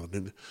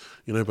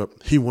 but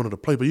he wanted to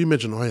play. But you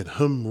imagine I had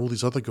him, all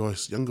these other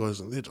guys, young guys,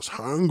 and they're just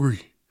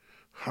hungry,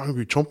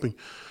 chomping.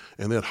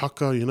 And they had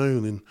haka, and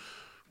then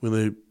when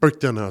they broke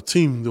down our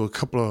team, there were a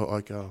couple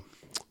of,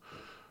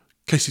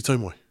 Casey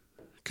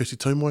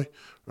Tomai,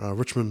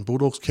 Richmond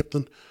Bulldogs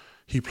captain.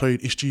 He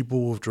played SG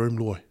ball with Jerome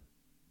Luai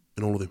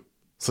and all of them.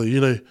 So,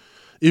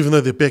 even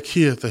though they're back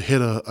here, they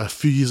had a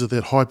few years of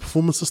that high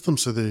performance system,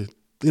 so they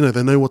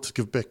know what to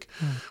give back.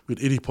 We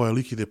had Eddie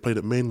Paialiki that played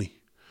at Manly,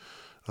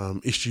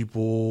 SG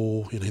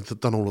ball, he'd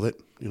done all of that.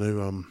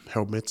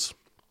 Harold Metz,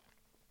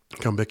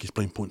 come back, he's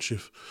playing point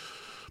chef.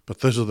 But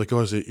those are the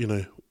guys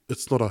that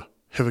it's not a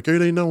have a go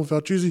day now with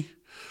our jersey,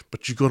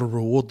 but you got to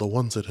reward the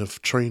ones that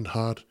have trained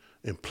hard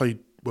and played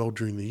well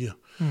during the year,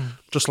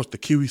 just like the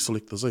Kiwi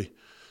selectors,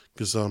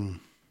 Because you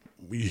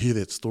hear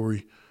that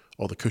story,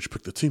 the coach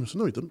picked the team. So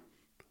no, he didn't.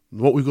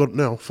 What we've got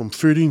now, from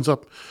 13s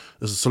up,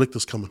 is the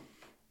selectors coming.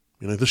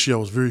 This year I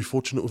was very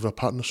fortunate with our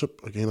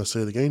partnership. Again, I say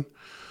it again,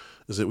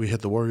 is that we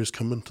had the Warriors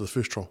come into the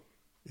first trial,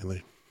 and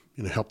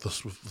they helped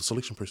us with the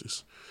selection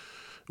process,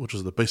 which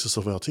is the basis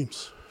of our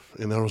teams.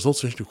 And our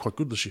results are actually quite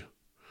good this year.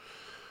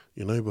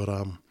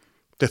 But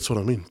that's what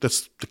I mean.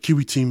 That's the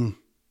Kiwi team.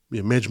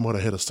 Yeah, Madge might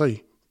have had a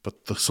say,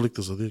 but the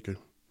selectors are there. Go,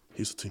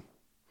 here's the team.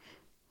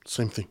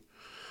 Same thing.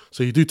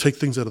 So you do take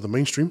things out of the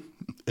mainstream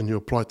and you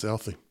apply it to our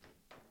thing.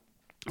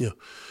 Yeah.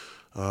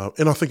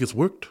 And I think it's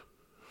worked.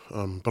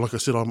 But like I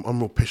said, I'm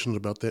more passionate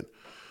about that.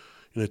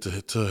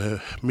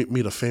 To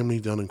meet a family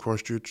down in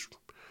Christchurch.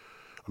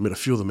 I met a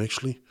few of them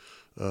actually.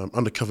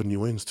 Undercover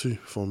Niueans too,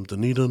 from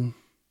Dunedin,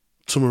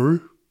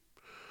 Timaru.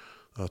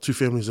 2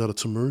 families out of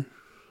Timaru,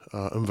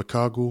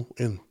 Invercargill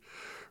and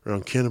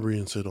around Canterbury,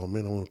 and said, oh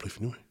man, I want to play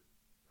for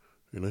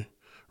Niue.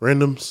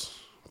 Randoms,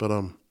 but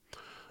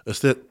it's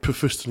that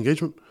first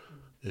engagement.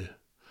 Yeah.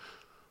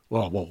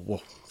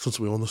 Well, since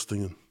we're on this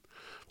thing, and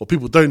what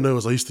people don't know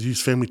is I used to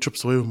use family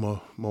trips away with my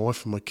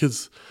wife and my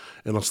kids,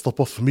 and I'd stop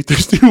off and meet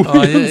those new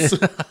Oh, yeah.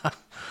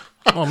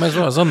 Oh, may as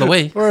well. I was on the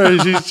way.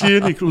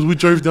 We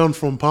drove down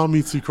from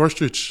Palmy to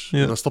Christchurch,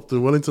 Yeah. and I stopped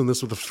in Wellington.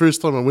 This was the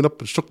first time I went up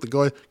and shook the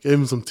guy, gave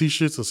him some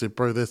T-shirts. I said,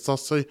 bro, that's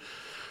us, say.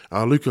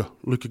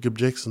 Luca Gibb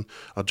Jackson,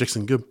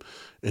 Jackson Gibb.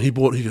 And he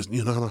goes,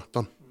 no,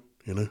 done.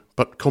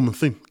 But common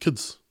theme,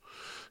 kids.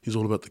 He's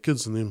all about the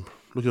kids. And then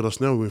look at us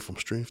now, we went from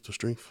strength to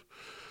strength.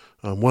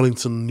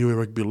 Wellington Niue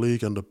Rugby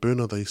League under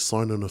Burner, they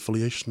signed an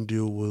affiliation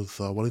deal with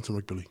Wellington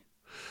Rugby League.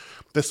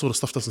 That sort of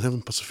stuff doesn't happen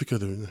in Pacifico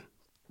though.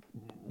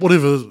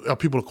 Whatever, our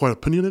people are quite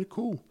opinionated,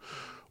 cool.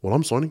 Well,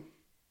 I'm signing.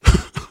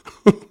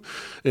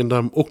 And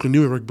Auckland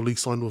Niue Rugby League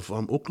signed with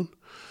Auckland.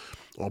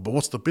 Oh, but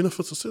what's the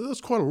benefits? I said,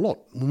 that's quite a lot.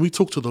 When we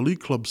talk to the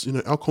league clubs,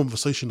 our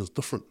conversation is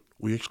different.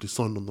 We actually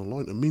signed on the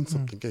line. It means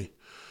something, eh?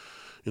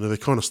 They're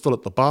kind of still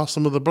at the bar,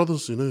 some of the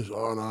brothers, oh,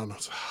 no. Man.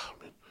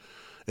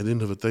 At the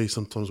end of the day,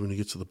 sometimes when you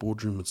get to the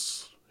boardroom,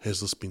 has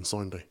this been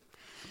signed, eh?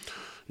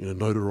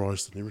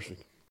 Notarized and everything.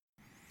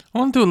 I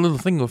want to do a little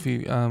thing with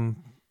you.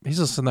 Here's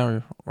a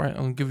scenario, right?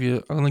 I'm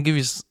gonna give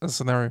you a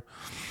scenario.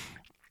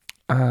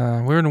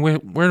 We're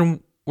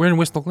in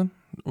West Auckland.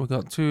 We've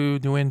got two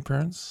Niuean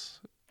parents.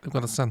 They've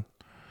got a son.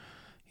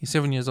 He's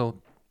 7 years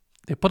old.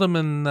 They put him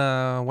in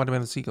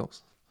Watermelon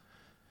Seagulls.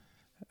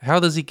 How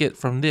does he get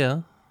from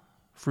there,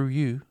 through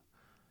you,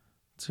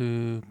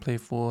 to play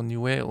for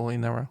Niue or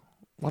Inara?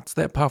 What's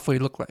that pathway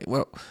look like?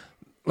 Well,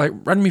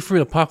 run me through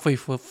the pathway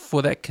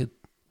for that kid.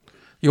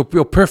 Your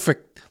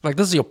perfect,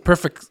 this is your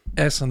perfect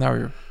ass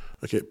scenario.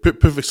 Okay,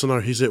 perfect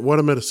scenario. He's at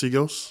Watermelon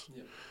Seagulls.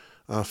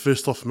 Yep.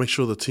 First off, make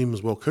sure the team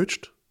is well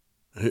coached.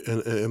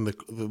 And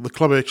the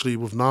club actually,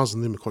 with Nas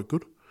and them, are quite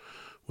good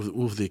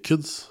with their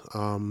kids.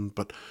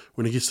 But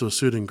when he gets to a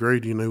certain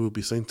grade, we'll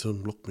be saying to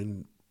him, look,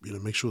 man,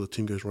 make sure the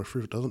team goes right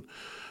through. If it doesn't,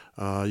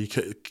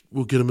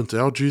 we'll get him into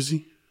our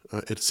jersey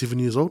at 7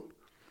 years old,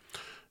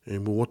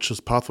 and we'll watch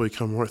his pathway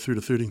come right through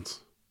to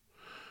 13s.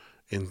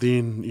 And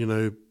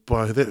then,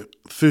 by that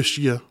first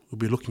year, we'll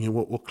be looking at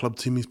what club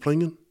team he's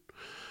playing in.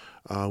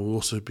 We'll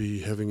also be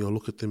having a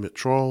look at them at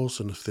trials,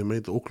 and if they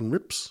made the Auckland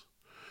reps,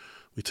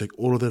 we take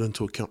all of that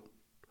into account.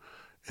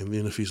 And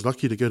then if he's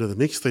lucky to go to the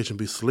next stage and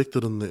be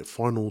selected in that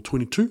final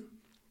 22,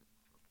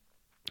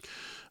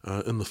 he'll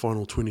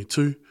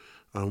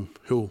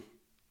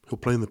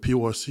play in the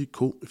PYC,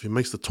 cool. If he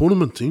makes the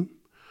tournament team,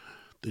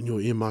 then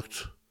you're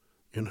earmarked,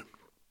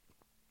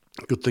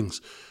 good things.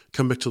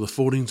 Come back to the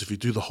 14s, if you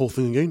do the whole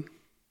thing again,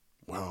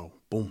 wow,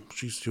 boom,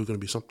 you're going to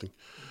be something.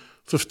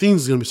 15s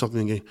is going to be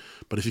something again.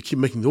 But if you keep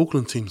making the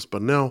Auckland teams,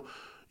 but now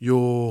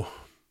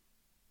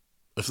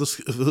if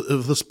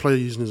this player,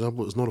 using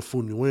example, is not a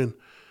full Niuean,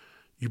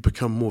 you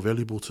become more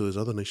valuable to those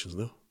other nations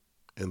now,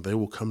 and they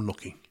will come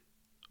knocking.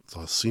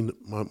 So I've seen it.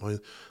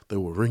 They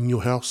will ring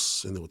your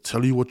house and they will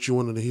tell you what you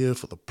wanted to hear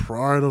for the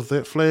pride of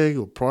that flag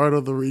or pride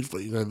of the red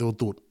flag. They'll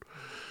do it.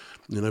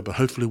 But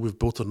hopefully we've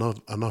built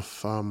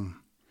enough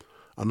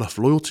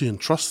loyalty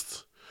and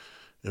trust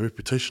and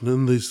reputation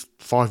in these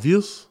 5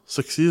 years,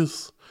 6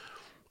 years,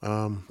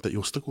 that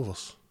you'll stick with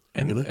us.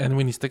 And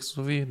when he sticks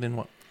with you, then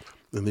what?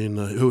 And then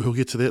he'll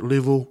get to that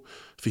level.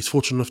 If he's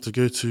fortunate enough to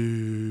go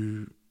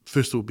to,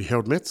 first it will be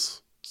Harold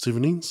Mats,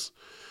 17s.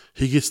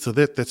 He gets to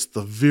that. That's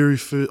the very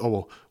first.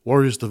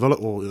 Warriors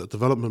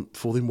development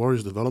for them.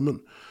 Warriors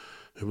development.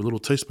 Have a little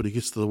taste, but he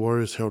gets to the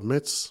Warriors. Harold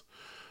Mats,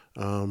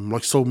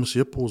 like Sol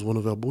Misiapo was one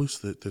of our boys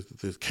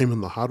that came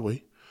in the hard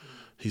way.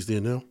 He's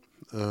there now,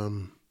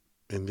 and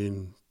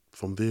then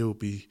from there will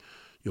be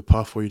your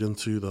pathway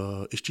into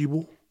the SG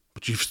ball.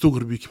 But you've still got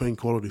to be playing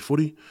quality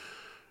footy.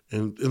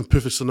 And in the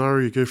perfect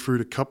scenario, you go through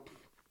the cup,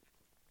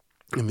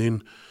 and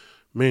then,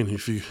 man,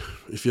 if you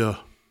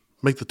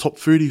make the top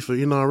 30 for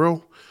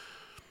NRL.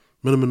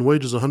 Minimum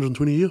wage is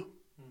 120 a year.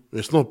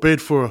 It's not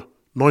bad for a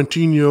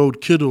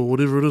 19-year-old kid or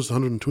whatever it is,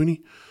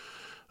 120.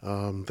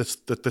 That's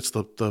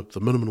the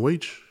minimum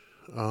wage.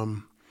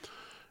 And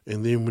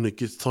then when it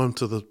gets time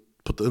to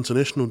put the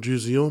international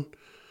jersey on,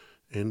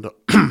 and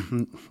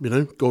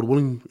God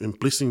willing and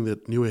blessing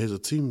that Niue has a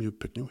team, you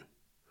pick Niue.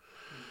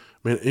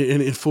 Man,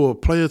 and for a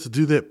player to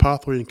do that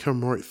pathway and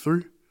come right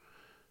through,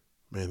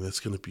 man, that's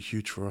going to be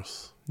huge for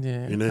us.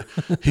 Yeah.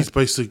 He's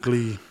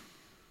basically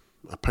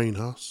a Payne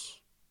Haas.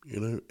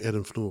 Adam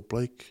Fnua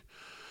Blake.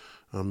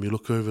 You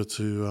look over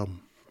to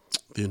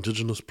the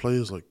Indigenous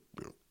players like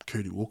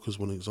Cody Walker's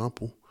one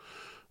example.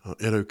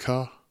 Edo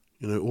Carr,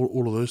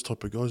 all of those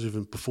type of guys.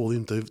 Even before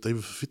them, David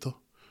Fafita,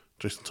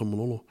 Jason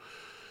Tomalolo.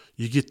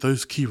 You get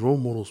those key role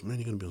models, man,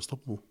 you're going to be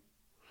unstoppable.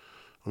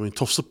 I mean,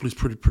 Toff Sipley's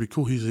pretty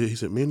cool.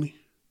 He's at Manly.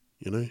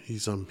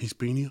 He's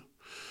been here.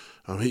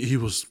 He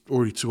was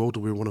already too old to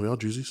wear one of our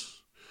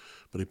jerseys,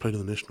 but he played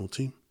in the national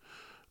team.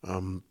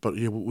 But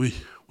yeah, we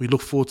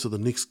look forward to the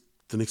next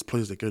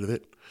players that go to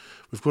that.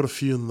 We've got a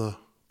few in the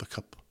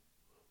cup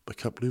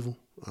level,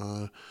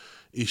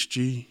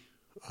 SG.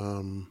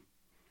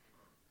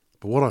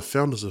 But what I've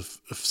found is if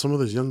some of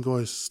those young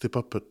guys step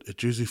up at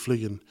Jersey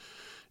Flag and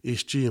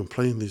SG and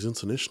play in these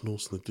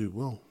internationals and they do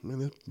well, man,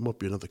 that might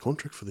be another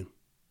contract for them.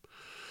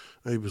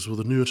 because with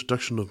the new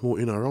introduction of more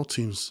NRL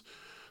teams,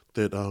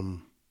 that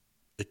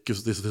it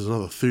gives there's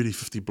another 30,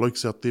 50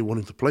 blokes out there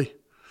wanting to play.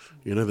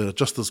 You know, that are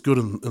just as good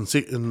in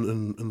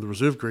the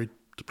reserve grade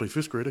to play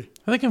first grade. Have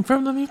they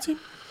confirmed the new team?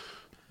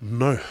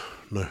 No.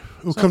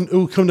 It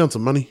will come down to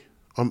money.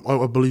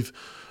 I believe.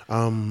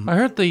 I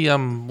heard the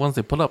ones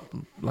they put up,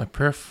 like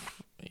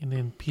Perth and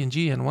then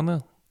PNG and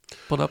Wanda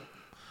put up.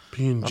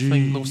 PNG. I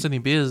think North Sydney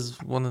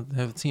Bears wanted to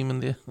have a team in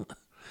there.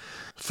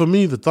 For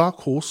me, the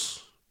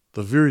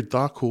very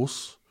dark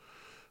horse,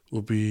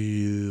 will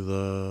be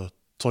the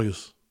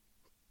Tigers,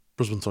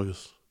 Brisbane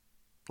Tigers.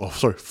 Oh,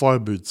 sorry,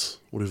 Firebirds,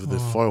 whatever they're,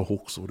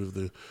 Firehawks or whatever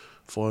they're,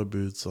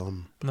 Firebirds.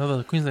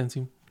 Another Queensland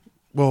team.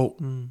 Well,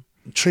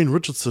 Shane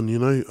Richardson, you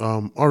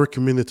know, I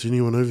recommend that to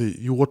anyone over there.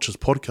 You watch his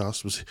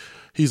podcast.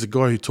 He's a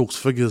guy who talks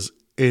figures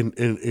and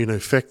you know,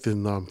 fact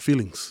and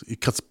feelings.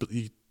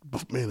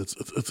 Man,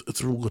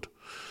 it's real good.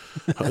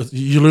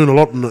 You learn a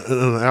lot in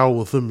an hour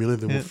with him, you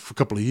know, for a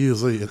couple of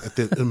years at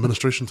that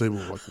administration table.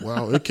 Like,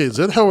 wow, okay, is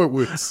that how it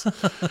works?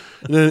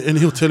 You know, and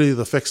he'll tell you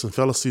the facts and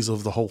fallacies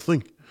of the whole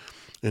thing.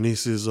 And he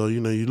says, you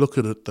know, you look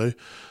at it though,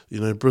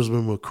 you know,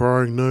 Brisbane were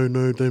crying, no,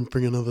 don't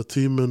bring another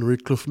team in.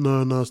 Redcliffe,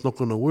 no, it's not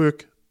going to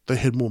work. They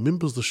had more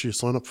members this year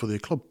sign up for their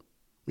club.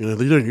 You know,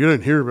 you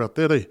don't hear about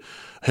that, eh?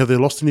 Have they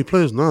lost any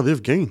players? No,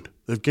 they've gained.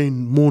 They've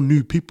gained more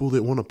new people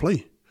that want to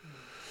play.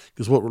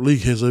 Because what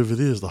league has over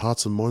there is the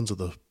hearts and minds of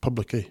the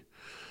public, eh?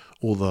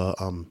 Or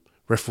the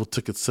raffle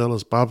ticket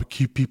sellers,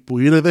 barbecue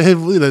people. You know, they have,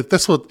 you know,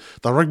 that's what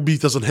the rugby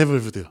doesn't have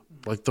over there.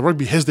 Like, the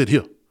rugby has that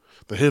here.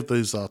 They have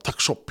those tuck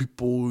shop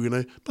people, you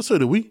know, but so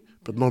do we,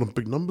 but not in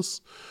big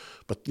numbers.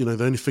 But, you know,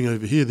 the only thing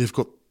over here, they've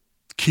got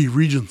key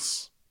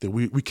regions that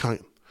we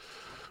can't.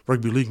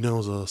 Rugby league now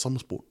is a summer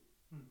sport.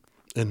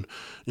 And,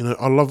 you know,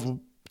 I love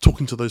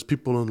talking to those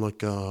people in like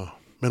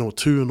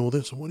Manawatu and all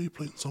that. So why do you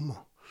play in summer?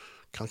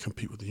 Can't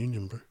compete with the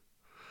union, bro.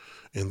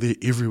 And they're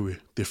everywhere.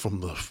 They're from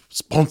the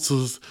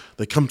sponsors.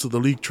 They come to the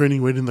league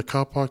training, wait in the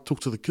car park, talk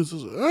to the kids.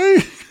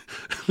 Hey!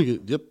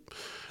 Yep.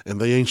 And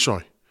they ain't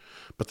shy.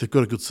 But they've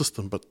got a good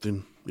system. But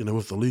then, you know,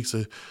 with the leagues,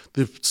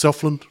 they've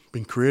Southland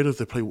been creative.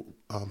 They play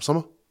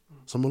summer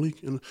league.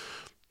 And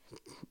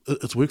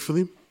it's worked for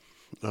them.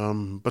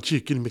 But yeah,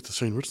 getting back to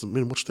Shane Richardson,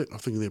 man, watch that. I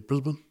think they're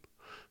Brisbane.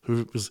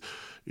 Who is,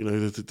 you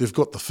know, they've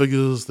got the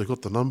figures, they've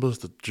got the numbers,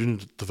 the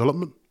junior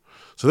development.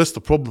 So that's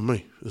the problem,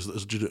 eh?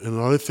 Is junior,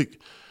 and I don't think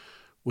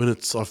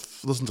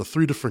I've listened to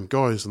 3 different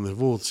guys and they've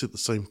all said the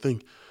same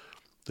thing,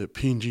 that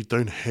PNG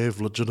don't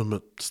have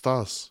legitimate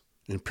stars.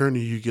 And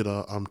apparently you get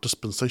a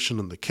dispensation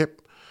in the cap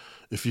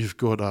if you've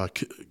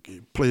got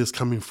players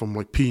coming from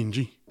like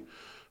PNG.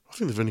 I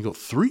think they've only got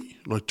 3,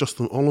 like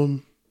Justin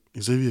Olam,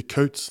 Xavier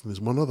Coates, and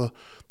there's one other.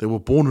 They were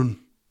born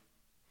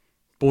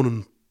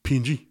in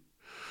PNG.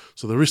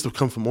 So the rest have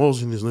come from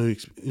Oz, and there's no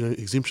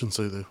exemption.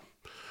 So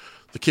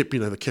the cap, you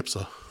know, the cap's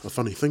a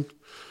funny thing.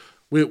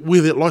 Where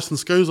that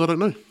license goes, I don't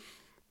know.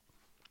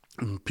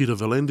 And Peter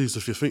Valandis,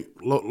 if you think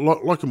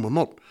like him or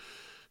not,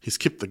 he's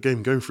kept the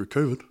game going through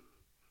COVID,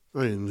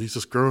 and he's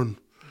just growing.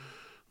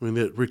 I mean,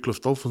 that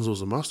Redcliffe Dolphins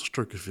was a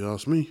masterstroke, if you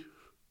ask me.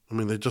 I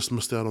mean, they just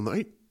missed out on the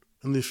 8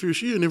 in their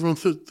first year, and everyone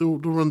thought they'll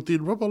run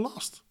dead rubber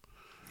last.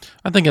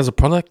 I think as a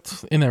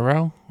product,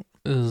 NRL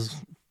is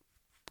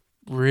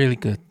really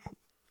good.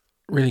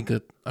 Really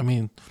good. I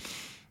mean,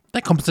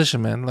 that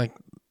competition, man, like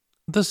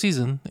this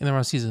season,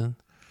 NRL season,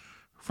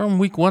 from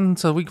week 1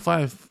 to week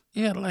 5,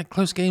 yeah, like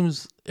close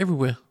games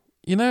everywhere,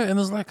 you know, and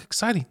it's like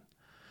exciting.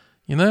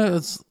 You know,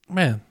 it's,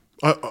 man.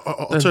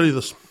 I'll tell you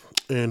this,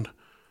 and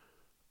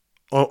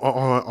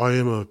I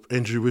am a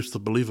Andrew Webster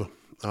believer.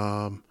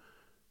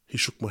 He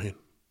shook my hand.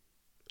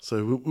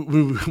 So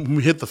when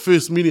we had the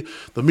first meeting,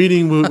 the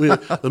meeting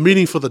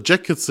for the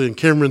jackets, and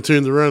Cameron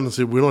turned around and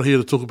said, "We're not here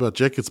to talk about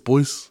jackets,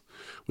 boys.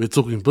 We're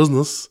talking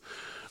business."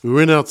 We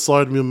went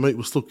outside. Me and mate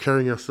were still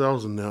carrying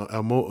ourselves, and our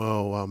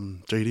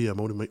JD, our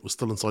Māori mate, was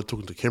still inside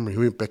talking to Cameron. He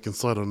went back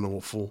inside. I don't know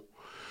what for.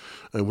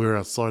 And we were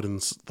outside, and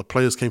the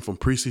players came from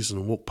pre-season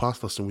and walked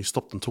past us, and we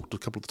stopped and talked to a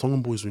couple of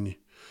Tongan boys we knew.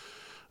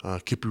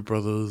 Kipu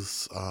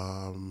brothers,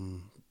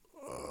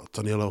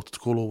 Daniela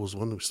Otukolo was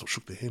one. We still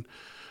shook their hand.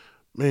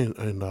 Man,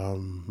 and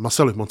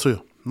Marcelo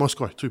Montoya, nice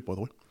guy too, by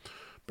the way.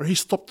 But he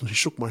stopped and he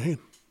shook my hand,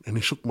 and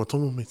he shook my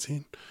Tongan mate's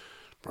hand.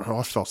 Bro,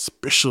 I felt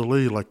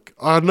specially, like,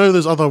 I know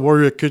there's other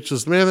Warrior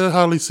coaches, man, they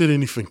hardly said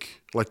anything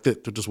like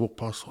that to just walk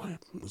past. Oh,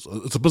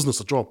 it's a business,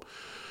 a job.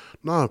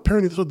 No,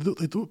 apparently that's what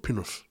they do at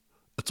Penrith.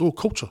 It's all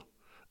culture.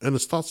 And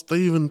they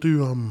even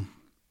do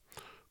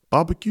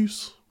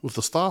barbecues with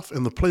the staff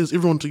and the players,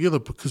 everyone together,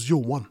 because you're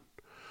one.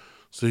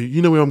 So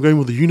you know where I'm going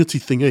with the unity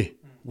thing, eh?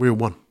 We're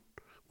one.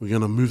 We're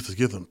going to move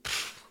together and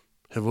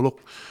have a look.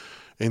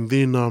 And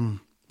then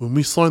when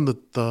we signed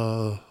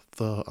the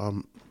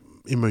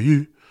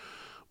MOU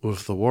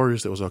with the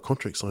Warriors, that was our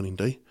contract signing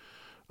day,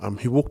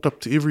 he walked up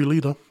to every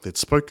leader that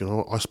spoke,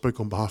 and I spoke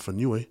on behalf of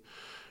Niue,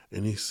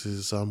 and he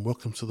says,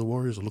 "Welcome to the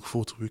Warriors. I look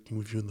forward to working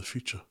with you in the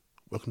future.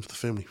 Welcome to the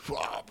family."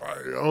 Wow,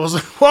 bro. I was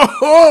like,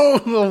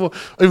 whoa!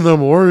 Even though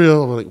I'm a Warrior,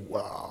 I'm like,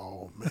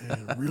 wow,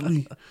 man,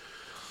 really?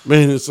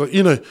 Man, it's like,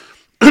 you know,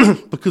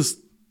 because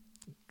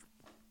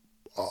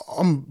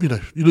I'm,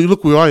 you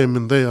look where I am,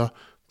 and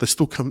they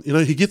still come.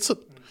 He gets it,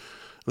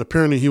 and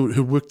apparently he'd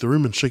work the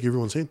room and shake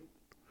everyone's hand.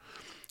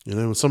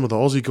 And some of the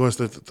Aussie guys,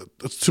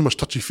 it's too much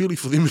touchy feely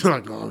for them.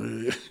 Like,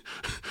 oh,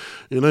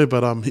 yeah.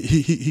 But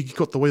he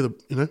got the way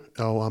that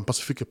our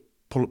Pacifica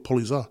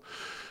polys are,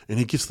 and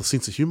he gets the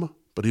sense of humour,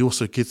 but he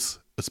also gets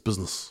it's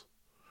business.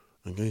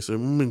 Okay, so I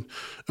mean,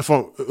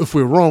 if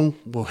we're wrong,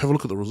 well, have a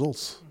look at the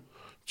results.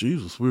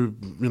 Jesus, we're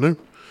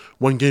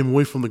one game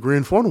away from the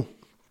grand final.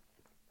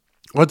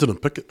 I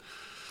didn't pick it.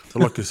 So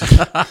like I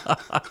said,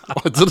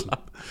 I didn't.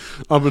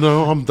 I mean,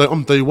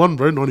 I'm day one,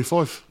 bro.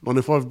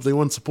 95 day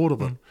one supporter,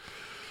 but.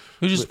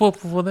 Who did you support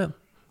before that?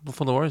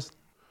 Before the Warriors?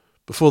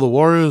 Before the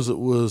Warriors, it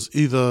was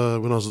either,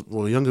 when I was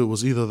younger, it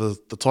was either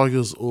the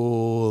Tigers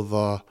or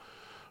the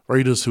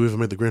Raiders, whoever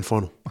made the grand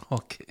final.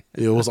 Okay.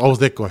 Yeah, I was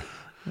that guy.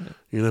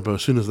 But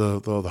as soon as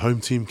the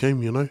home team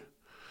came,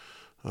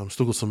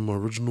 still got some of my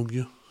original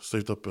gear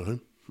saved up at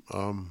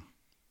home.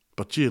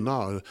 But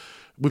yeah,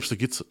 Webster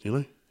gets it,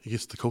 He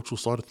gets the cultural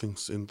side of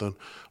things. And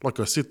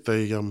like I said,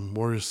 they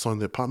Warriors signed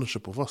their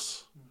partnership with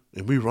us.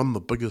 And we run the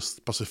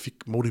biggest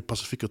Māori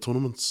Pacifica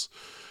tournaments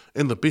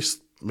and the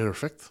best, matter of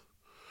fact.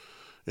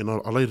 And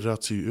I laid it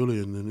out to you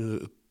earlier,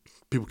 and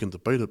people can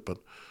debate it, but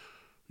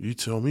you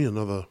tell me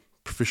another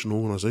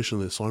professional organisation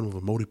that signed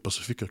with a Māori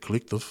Pacifica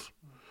collective,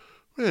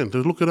 man, they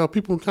look at our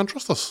people and can't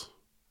trust us.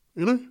 I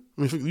mean,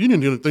 if the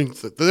union think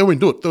that they won't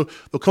do it.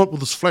 They'll come up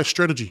with this flash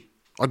strategy.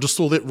 I just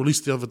saw that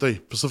released the other day,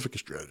 Pacifica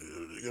strategy.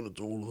 They're going to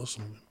do all of this.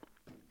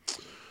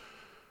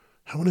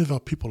 How many of our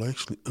people are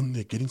actually in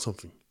there getting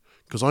something?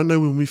 Because I know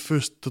when we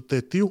first did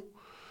that deal,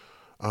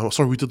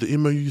 we did the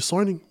MOU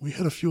signing, we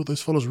had a few of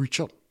those fellas reach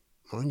up.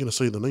 I ain't going to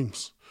say the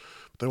names.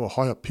 But they were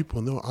high up people,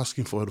 and they were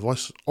asking for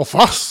advice off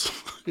us,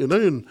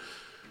 and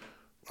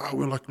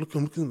we're like, I'm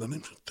looking at the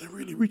names. They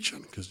really reach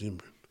out because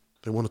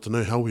they wanted to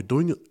know how we're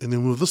doing it. And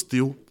then with this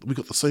deal, we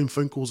got the same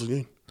phone calls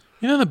again.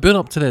 The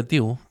build-up to that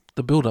deal,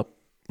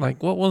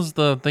 like what was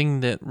the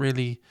thing that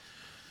really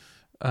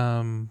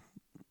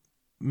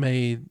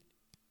made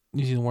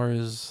New Zealand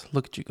Warriors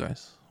look at you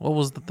guys? What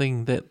was the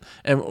thing that,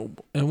 and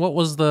what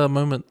was the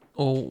moment,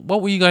 or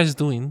what were you guys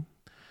doing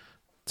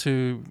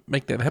to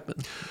make that happen?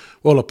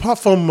 Well, apart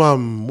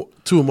from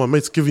two of my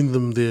mates giving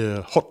them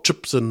their hot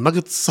chips and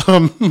nuggets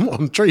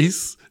on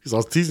trays, because I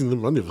was teasing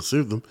them, I never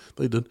served them,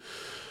 they did,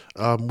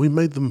 we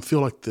made them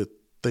feel like that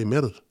they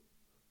mattered.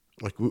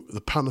 Like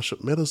the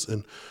partnership matters,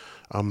 and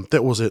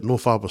that was at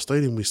North Harbour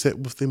Stadium. We sat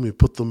with them, we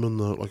put them in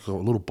a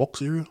little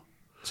box area.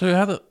 So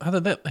how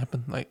did that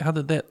happen? Like, how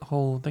did that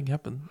whole thing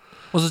happen?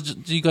 Was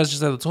it you guys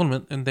just had a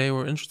tournament and they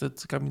were interested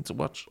to come in to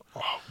watch?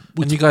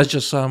 And you guys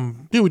just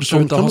we just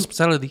showed the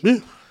hospitality. Yeah,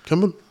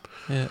 come in.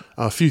 Yeah.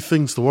 A few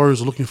things. The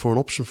Warriors are looking for an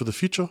option for the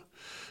future.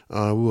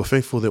 We were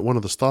thankful that one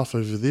of the staff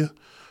over there,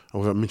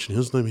 without mentioning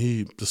his name,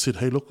 he just said,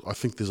 "Hey, look, I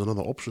think there's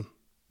another option.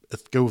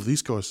 Let's go with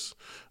these guys."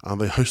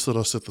 They hosted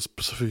us at the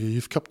Pacific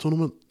Youth Cup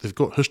tournament. They've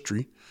got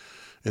history.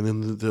 And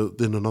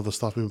then another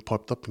staff member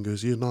piped up and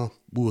goes, we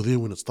were there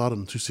when it started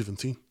in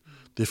 2017.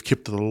 They've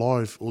kept it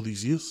alive all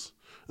these years.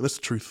 And that's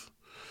the truth.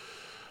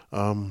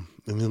 And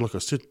then, like I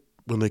said,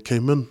 when they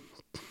came in,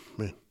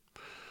 man,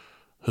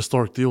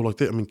 historic deal like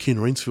that. I mean, Ken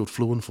Rainsfield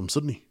flew in from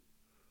Sydney.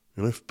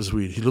 Because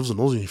he lives in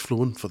Aussie, he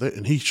flew in for that.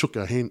 And he shook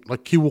our hand.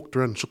 Like, he walked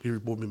around and shook every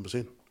board member's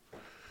hand.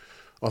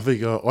 I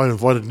think I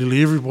invited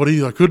nearly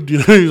everybody I could,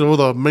 all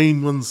the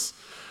main ones.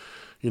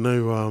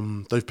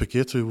 Dave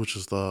Paketu, which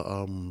is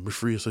the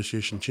Referee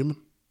Association chairman,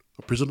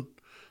 or president,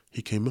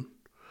 he came in.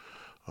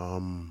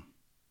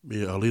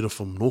 Our leader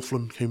from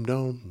Northland came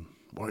down.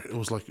 It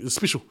was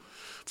special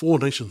for all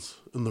nations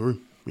in the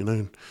room,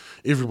 and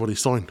everybody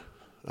signed.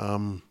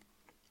 But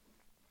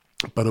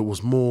it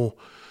was more,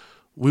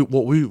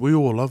 what we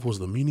all loved was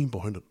the meaning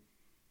behind it.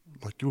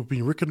 Like, you were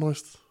being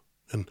recognised,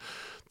 and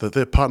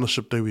that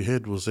partnership day we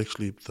had was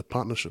actually the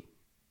partnership.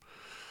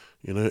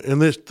 And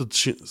that did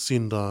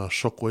send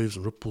shockwaves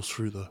and ripples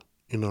through the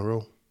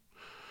NRL.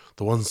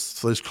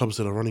 Those clubs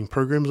that are running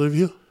programs over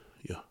here,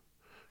 yeah,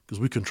 because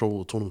we control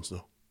all the tournaments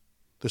now.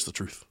 That's the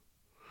truth.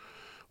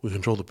 We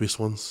control the best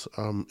ones,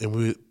 and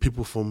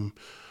people from,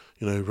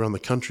 around the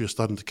country are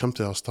starting to come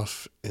to our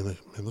stuff, and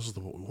this is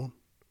what we want.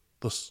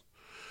 This,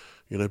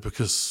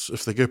 because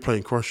if they go play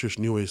in Christchurch,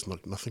 Niue is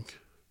like nothing.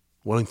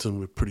 Wellington,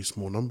 we're pretty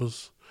small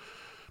numbers,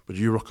 but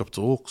you rock up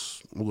to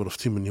Auckland, we've got a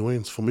team of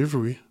Niueans from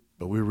everywhere,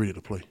 but we're ready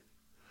to play.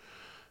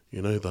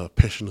 The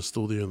passion is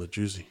still there in the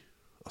jersey.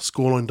 A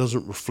scoreline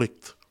doesn't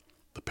reflect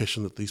the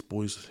passion that these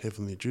boys have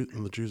in the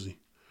jersey.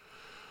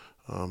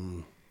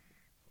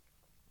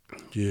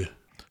 Yeah.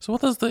 So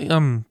what does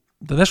the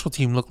national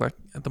team look like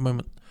at the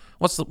moment?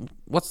 What's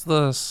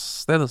the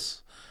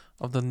status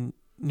of the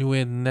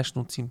Niue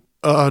national team?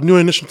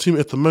 Niue national team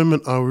at the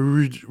moment,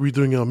 we're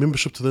redoing our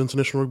membership to the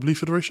International Rugby League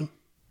Federation.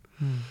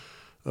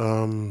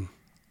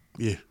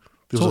 Yeah.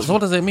 So what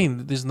does that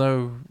mean? There's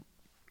no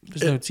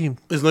team.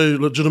 There's no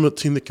legitimate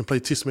team that can play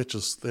test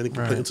matches. They can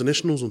play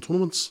internationals and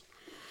tournaments.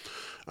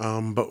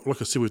 But like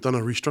I said, we've done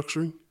a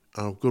restructuring.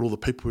 We've got all the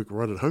paperwork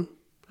right at home.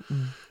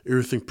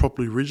 Everything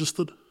properly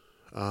registered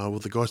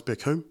with the guys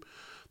back home.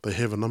 They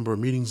have a number of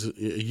meetings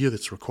a year.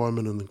 That's a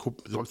requirement, and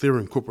like they're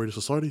an incorporated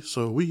society.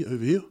 So are we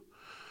over here.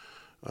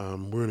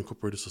 We're an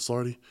incorporated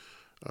society.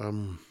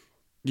 I've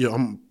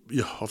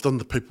done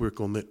the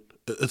paperwork on that.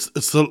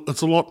 It's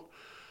a lot.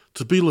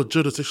 To be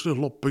legit, it's actually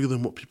a lot bigger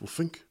than what people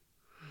think.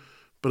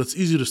 But it's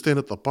easier to stand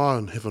at the bar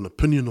and have an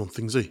opinion on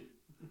things, eh?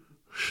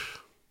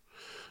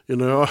 You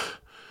know,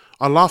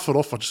 I laugh it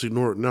off. I just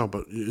ignore it now.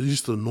 But it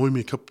used to annoy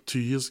me 2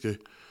 years ago.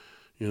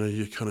 You know,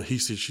 you kind of he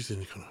said, she said,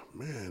 and you kind of,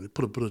 man, they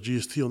put a bit of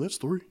GST on that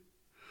story.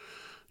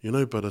 You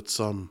know, but it's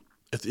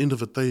at the end of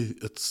the day,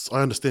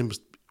 I understand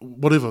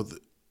whatever.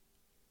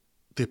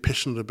 They're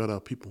passionate about our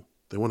people.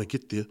 They want to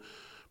get there,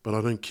 but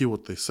I don't care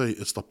what they say.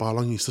 It's the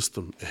Palangi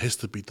system. It has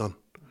to be done.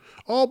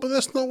 Oh, but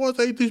that's not what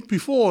they did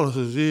before. I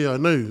says, yeah, I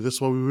know. That's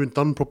why we weren't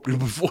done properly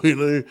before, you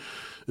know.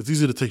 It's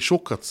easy to take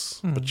shortcuts,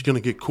 but you're going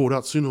to get caught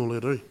out sooner or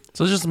later, eh?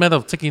 So it's just a matter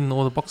of ticking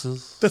all the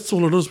boxes. That's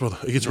all it is, brother.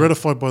 It gets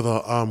ratified by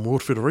the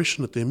World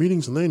Federation at their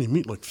meetings, and they only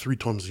meet like 3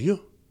 times a year.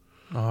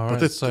 All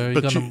right, so you're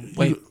going to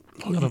wait.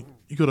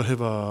 You got to have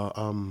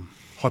a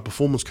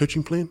high-performance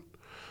coaching plan,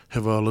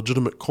 have a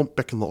legitimate comp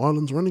back in the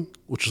islands running,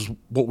 which is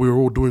what we're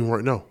all doing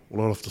right now.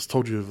 Well, I've just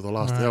told you over the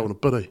last hour and a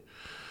bit, eh?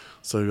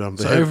 So,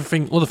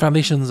 everything, all the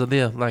foundations are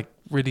there, like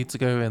ready to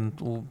go,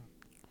 and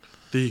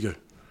there you go.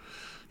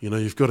 You know,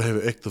 you've got to have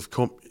an active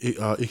comp,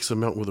 X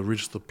amount with the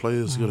registered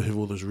players. You've got to have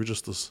all those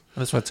registers.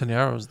 And that's why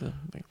Taniara is there.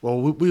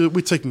 Well,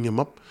 we're taking him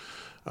up,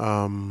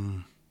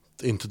 and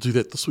to do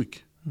that this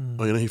week. You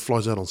know, he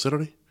flies out on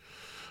Saturday.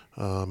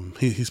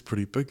 He's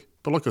pretty big,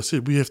 but like I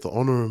said, we have to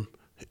honour him.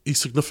 He's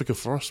significant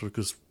for us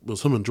because it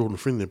was him and Jordan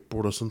Friend that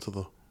brought us into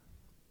the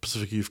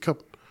Pacific Youth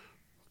Cup.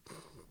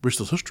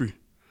 Rest is history.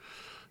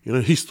 You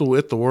know, he's still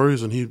at the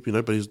Warriors, and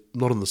but he's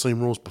not in the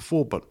same role as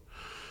before. But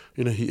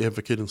you know, he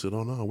advocated and said,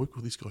 "Oh no, I work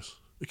with these guys.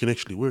 It can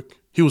actually work."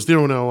 He was there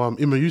on our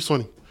MOU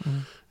signing,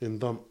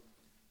 and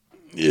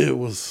it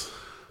was.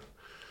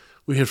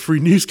 We had free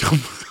news come.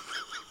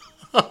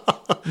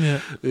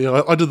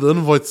 Yeah, I did the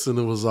invites, and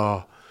it was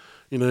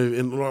you know,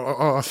 and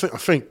I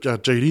think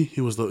JD,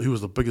 he was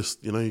the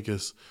biggest. You know, he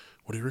goes,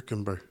 "What do you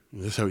reckon, bro?"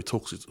 And that's how he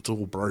talks. It's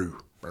all bro.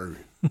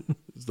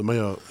 He's the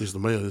mayor. He's the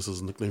mayor. This is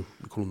his nickname.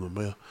 We call him the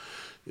mayor.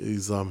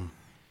 He's "Yeah,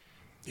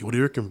 what do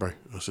you reckon, bro?"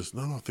 And I says,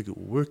 "No, I think it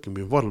will work and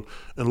be invited."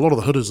 And a lot of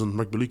the hitters in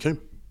rugby league came,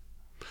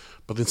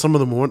 but then some of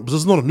them weren't. But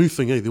this is not a new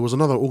thing, eh? There was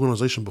another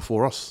organisation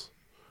before us.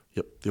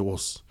 Yep, there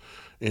was,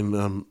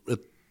 and it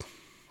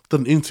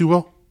didn't end too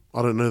well.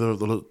 I don't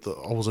know.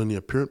 I was only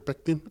a parent back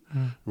then,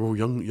 real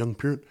young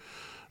parent,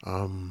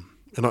 and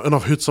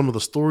I've heard some of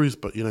the stories.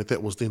 But you know,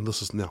 that was then.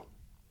 This is now.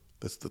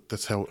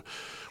 That's how.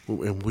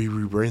 And we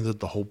rebranded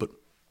the whole bit.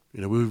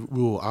 You know, we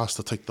were asked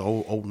to take the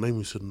old name.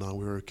 We said, "No,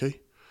 we're okay."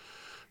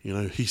 You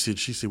know, he said,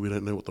 she said, "We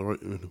don't know what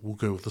we'll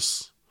go with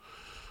this."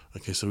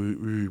 Okay, so we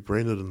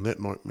rebranded, and that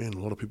night, man, a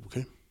lot of people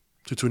came.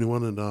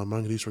 221 and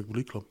Manganese Rugby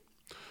League Club.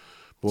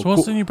 Well, so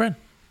what's the new brand?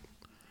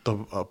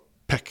 The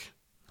PAC.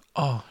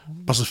 Oh,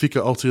 Pacifica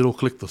Aotearoa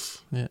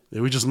Collective. Yeah,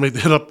 we just made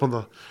that up on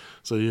the.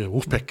 So yeah,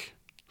 Wolfpack.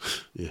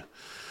 Yeah.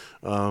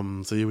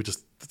 So yeah,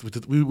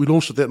 we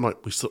launched it that night.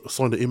 We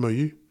signed an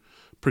MOU,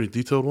 pretty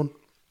detailed one,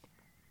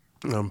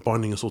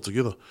 binding us all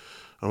together.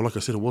 Like I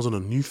said, it wasn't a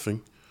new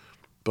thing,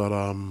 but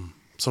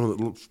some of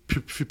the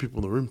few people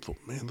in the room thought,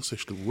 man, this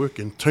actually will work.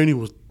 And Tony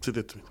said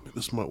that to me,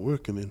 this might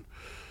work. And then,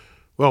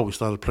 well, we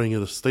started playing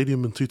at a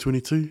stadium in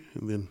 222,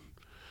 and then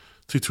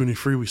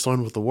 223 we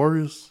signed with the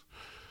Warriors.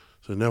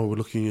 So now we're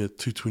looking at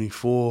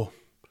 224.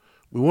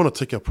 We want to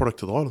take our product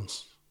to the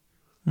islands.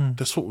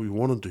 That's what we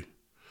want to do,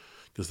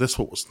 because that's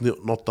what was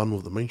not done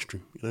with the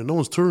mainstream. You know, no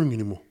one's touring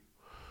anymore.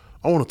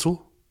 I want to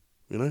tour.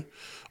 You know,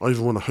 I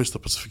even want to host the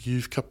Pacific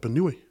Youth Cup in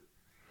Niue.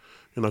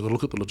 And I got to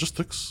look at the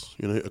logistics,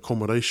 you know,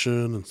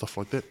 accommodation and stuff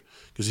like that,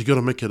 because you got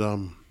to make it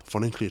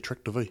financially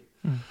attractive, eh?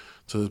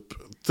 So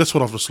that's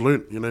what I've just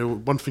learned. You know,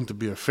 one thing to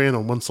be a fan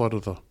on one side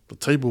of the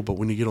table, but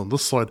when you get on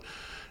this side,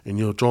 and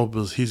your job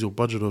is, here's your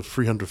budget of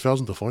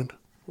 300,000 to find.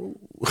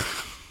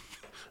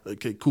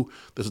 Okay, cool.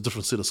 There's a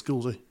different set of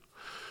skills, eh?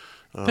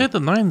 They had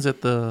the Nines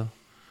at the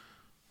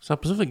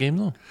South Pacific game,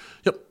 no?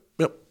 Yep.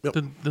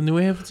 Did the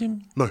Niue have a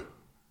team? No.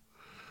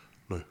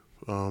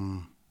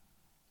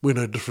 We're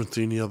no different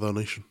to any other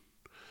nation.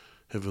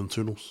 Have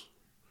internals,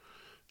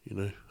 you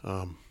know.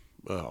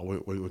 I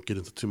won't get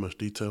into too much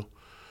detail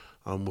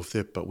with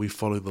that, but we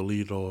follow the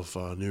lead of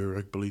Nero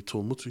Rugby League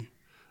Tuamutu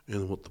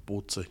and what the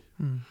board say.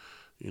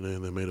 You know,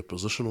 and they made a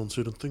position on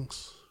certain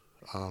things,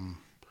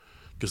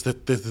 because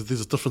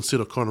there's a different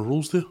set of kind of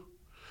rules there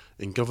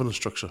and governance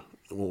structure,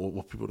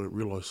 what people don't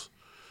realise.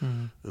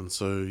 And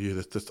so yeah,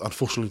 that's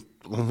unfortunately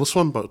on this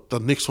one, but the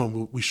next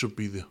one we should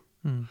be there.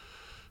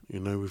 You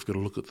know, we've got to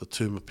look at the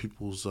term of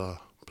people's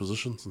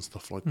positions and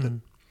stuff like that.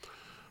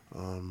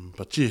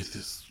 But yeah,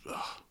 there's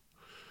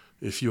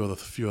a few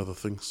other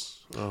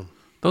things. The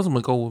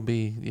ultimate goal would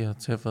be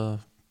to have a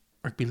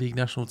rugby league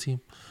national team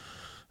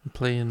and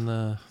play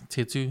in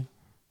Tier 2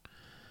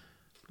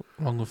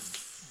 along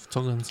with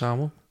Tonga and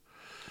Samoa.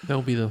 That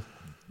would be the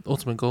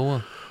ultimate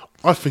goal.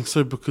 I think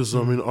so, because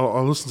I mean,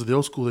 I listened to the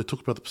old school. They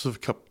talk about the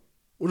Pacific Cup,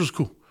 which is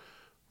cool,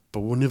 but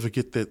we'll never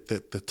get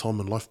that time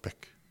in life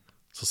back.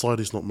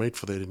 Society's not made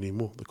for that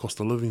anymore. The cost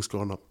of living's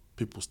gone up.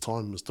 People's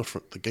time is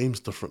different. The game's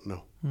different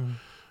now.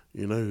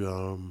 You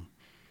know,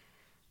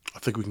 I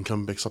think we can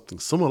come back something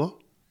similar.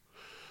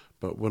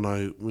 But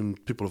when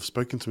people have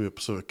spoken to me at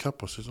Pacific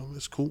Cup, I said, oh,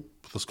 that's cool.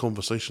 But this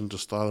conversation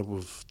just started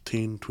with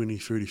 10, 20,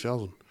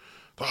 30,000.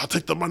 I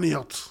take the money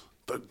out.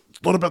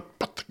 It's not about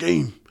but the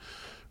game.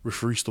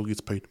 Referee still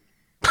gets paid.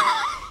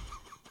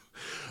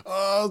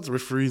 The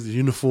referees, the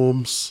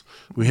uniforms.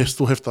 We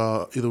still have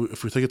to, either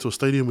if we take it to a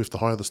stadium, we have to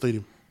hire the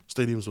stadium.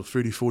 Stadiums of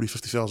 30, 40,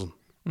 50,000.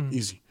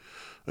 Easy.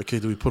 Okay,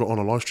 do we put it on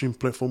a live stream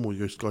platform or you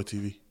go to Sky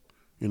TV?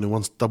 You know,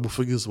 one's double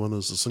figures, one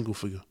is a single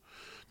figure.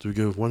 Do we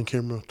go with 1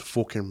 camera to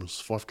 4 cameras,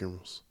 5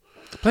 cameras?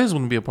 The players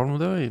wouldn't be a problem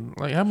though.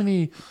 Like, how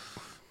many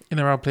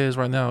NRL players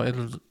right now are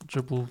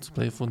eligible to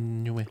play for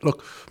Niue?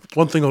 Look,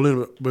 one thing I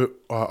learned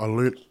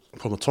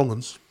from the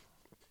Tongans,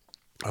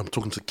 I'm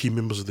talking to key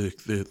members of the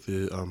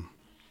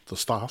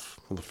staff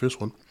on the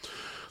first one.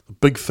 The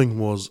big thing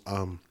was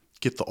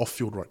get the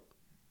off-field right,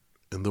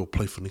 and they'll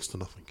play for next to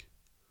nothing.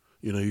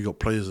 You know, you got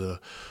players that are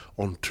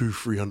on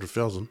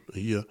 200,000-300,000 a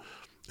year,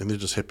 and they're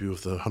just happy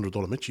with the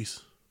 $100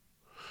 matches.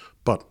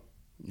 But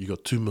you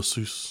got 2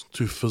 masseuse,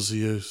 2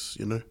 physios,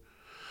 you know,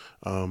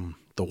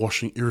 the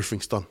washing,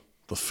 everything's done.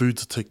 The food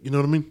to take, you know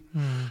what I mean?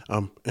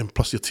 And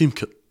plus your team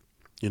kit.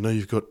 You know,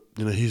 you've got,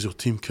 you know, here's your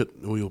team kit,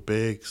 all your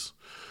bags.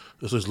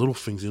 There's those little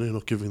things, you know, you're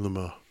not giving them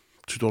a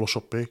 $2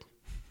 shop bag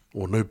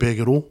or no bag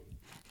at all.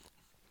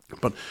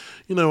 But,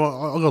 you know,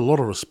 I got a lot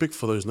of respect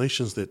for those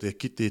nations that they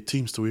get their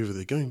teams to wherever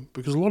they're going,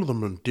 because a lot of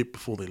them are in debt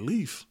before they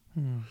leave.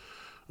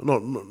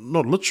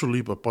 Not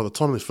literally, but by the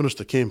time they finish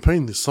the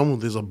campaign,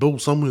 there's a bill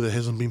somewhere that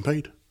hasn't been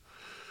paid.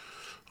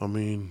 I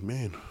mean,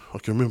 man, I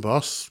can remember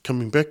us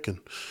coming back and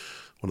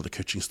one of the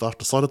coaching staff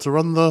decided to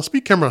run the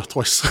speed camera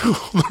twice on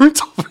the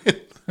rental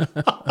van.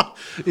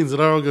 Ends it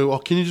out, I go, oh,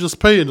 can you just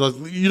pay? And like,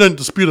 you don't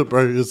dispute it,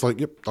 bro. It's like,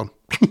 yep, done.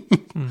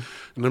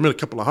 And I made a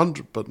couple of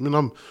hundred, but I mean,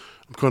 I'm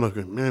kind of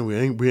going, man, we're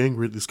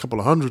angry at this couple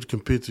of hundred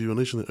compared to a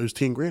nation that owes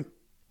 10 grand.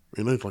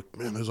 You know, like,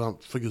 man, those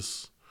aren't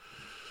figures.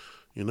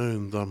 You know,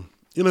 and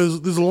you know,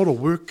 there's a lot of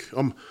work.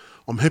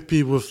 I'm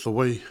happy with the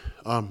way.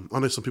 I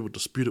know some people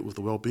dispute it with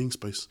the well-being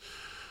space,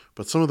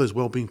 but some of those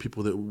well-being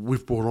people that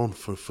we've brought on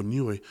for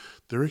Niue,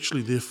 they're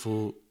actually there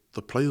for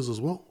the players as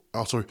well.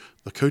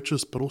 The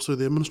coaches, but also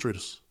the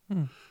administrators.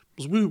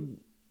 Because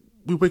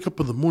we wake up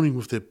in the morning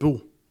with that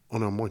bill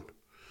on our mind.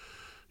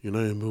 You know,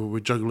 and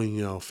we're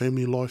juggling our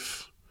family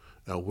life,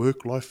 our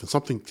work life, and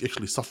something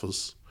actually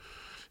suffers.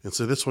 And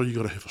so that's why you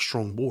got to have a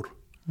strong board.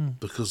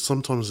 Because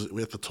sometimes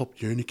at the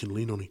top, you only can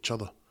lean on each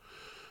other.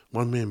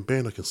 One-man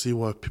band, I can see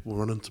why people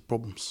run into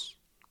problems,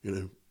 you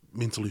know,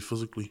 mentally,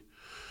 physically.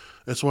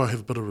 That's why I have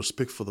a bit of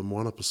respect for the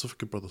Moana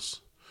Pacifica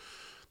brothers.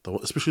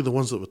 Especially the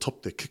ones that were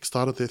top that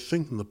kick-started that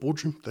thing in the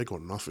boardroom, they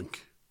got nothing.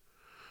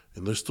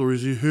 And those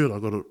stories you heard, I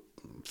got it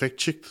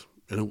fact-checked,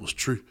 and it was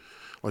true.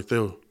 Like they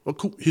were, oh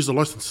cool, here's the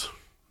license.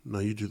 No,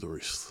 you do the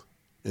rest.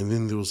 And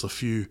then there was a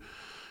few,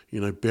 you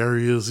know,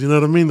 barriers, you know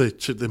what I mean?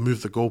 They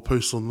moved the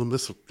goalposts on them,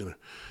 that's, you know.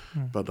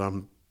 But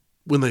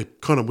when they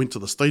kind of went to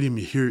the stadium,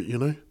 you hear it, you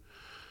know,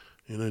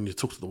 and you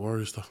talk to the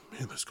Warriors stuff,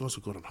 man, those guys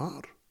have got it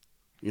hard.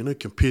 You know,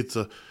 compared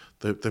to,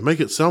 they make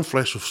it sound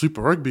flash with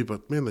Super Rugby,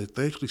 but man,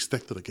 they actually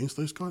stacked it against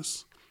those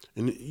guys.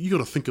 And you got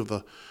to think of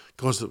the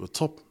guys that were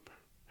top.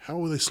 How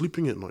were they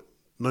sleeping at night,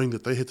 knowing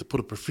that they had to put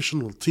a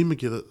professional team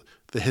together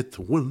they had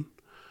to win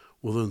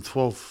within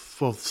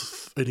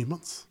 12, 18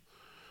 months?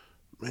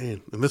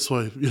 Man, and that's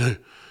why, you know,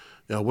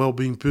 our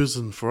well-being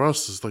person for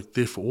us is like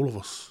there for all of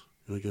us.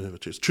 You know, you're going to have a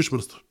chance. Church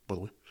minister, by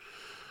the way,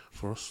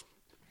 for us.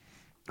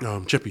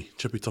 Chappie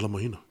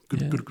Talamahina.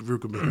 Good, very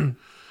good man.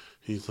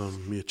 He's,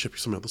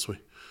 Chappie's from out this way.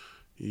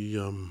 He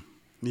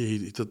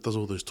does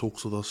all those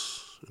talks with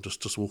us and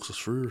just walks us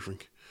through everything.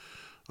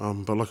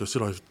 But like I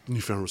said, I have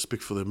newfound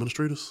respect for the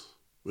administrators.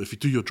 If you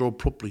do your job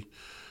properly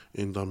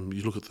and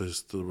you look at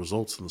the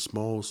results and the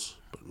smiles,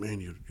 but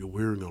man, you're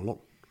wearing a lot.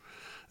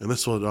 And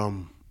that's what,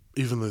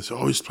 even though they say,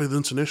 oh, he's played the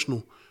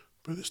international,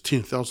 but there's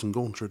 10,000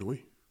 gone straight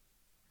away.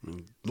 I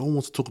mean, no one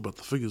wants to talk about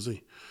the figures, eh?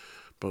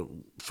 But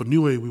for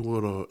Niue, we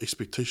want an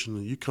expectation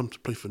that you come to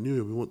play for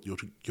Niue, we want your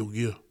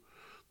gear.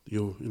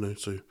 You know,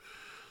 so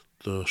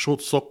the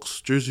short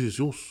socks jersey is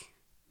yours.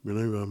 You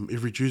know,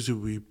 every jersey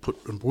we put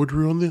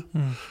embroidery on there.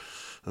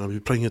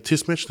 You're playing a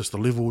test match, that's the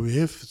level we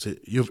have.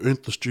 You've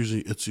earned this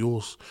jersey, it's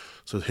yours.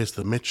 So it has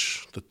the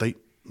match, the date,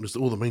 there's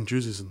all the main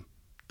jerseys, and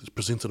it's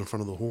presented in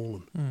front of the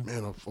hall. And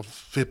man,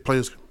 I've had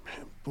players go,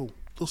 man, well,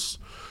 this,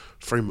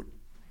 frame it.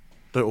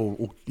 They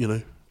all, you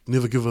know,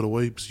 never give it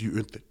away because you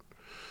earned it.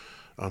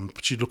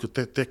 But you look at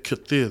that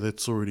kit there,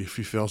 that's already a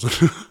few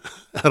thousand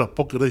out of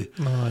pocket, eh?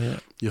 Oh, yeah.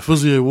 Your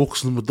physio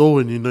walks in the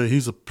door and you know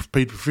he's a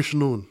paid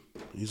professional and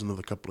he's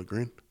another couple of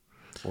grand.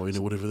 Or, you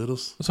know, whatever that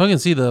is. So I can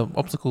see the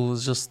obstacle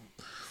is just,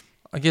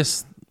 I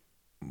guess,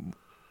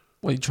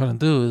 what you're trying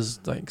to do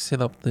is like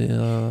set up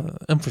the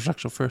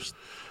infrastructure first.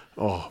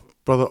 Oh,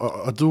 brother,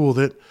 I do all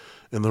that.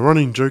 And the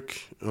running joke,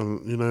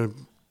 you know,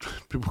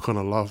 people kind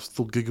of laugh,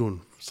 still giggle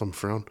and some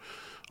frown.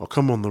 I'll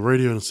come on the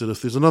radio and said,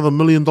 if there's another $1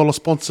 million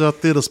sponsor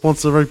out there to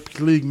sponsor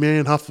rugby league,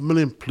 man,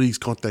 $500,000, please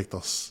contact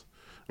us.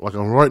 Like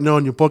I'm right now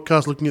on your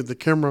podcast looking at the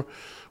camera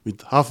with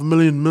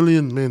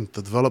 $500,000, man,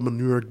 the development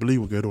of new rugby league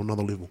will go to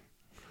another level.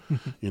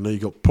 You know, you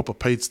got proper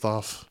paid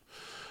staff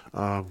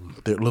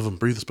that live and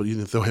breathe this, but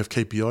they'll have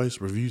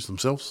KPIs, reviews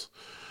themselves.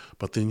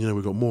 But then, you know,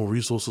 we've got more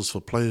resources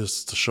for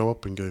players to show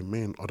up and go,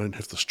 man, I don't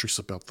have to stress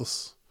about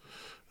this.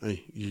 But,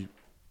 you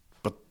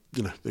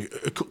know,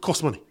 it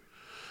costs money.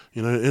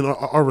 You know, and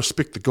I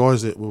respect the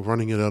guys that were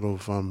running it out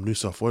of New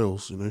South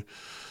Wales, you know,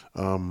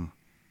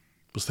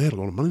 because they had a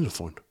lot of money to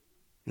find.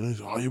 You know,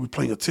 oh, yeah, we're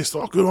playing a test.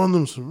 Oh, good on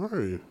them. So, no,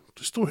 they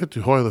still had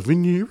to hire the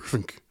venue,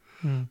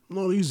 everything.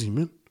 Not easy,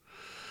 man.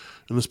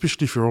 And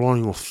especially if you're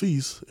relying off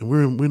fees, and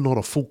we're not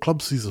a full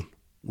club season.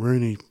 We're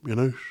only, you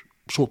know,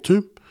 short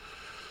term.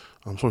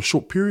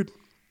 Short period.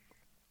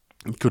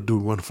 You could do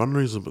one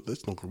fundraiser, but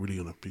that's not really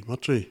going to be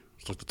much, eh?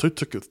 It's like the 2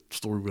 ticket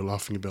story we're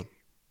laughing about.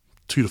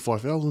 2 to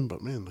 5,000,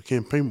 but man, the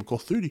campaign will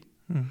cost 30.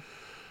 You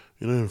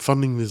know, and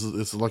funding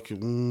there's like you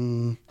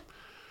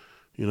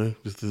know,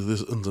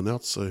 there's ins and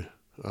outs. So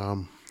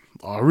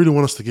I really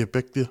want us to get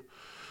back there.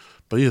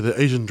 But yeah,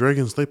 the Asian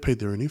Dragons, they paid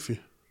their own airfare.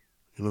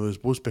 You know, those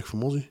boys back from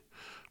Aussie.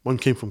 One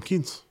came from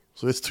Cairns,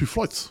 so that's 2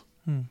 flights.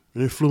 You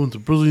know, flew into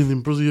Brizzy and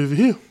then Brizzy over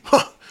here.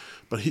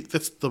 But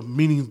that's the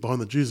meaning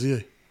behind the jersey,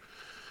 eh?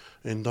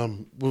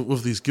 And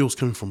with these girls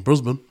coming from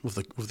Brisbane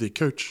with their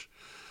coach,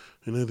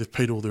 you know, they've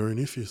paid all their own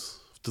airfares.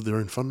 Did their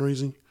own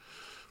fundraising,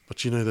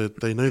 but you know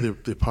they know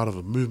they're part of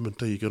a movement.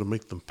 You got to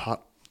make them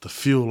to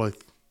feel like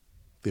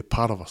they're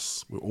part of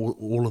us. We're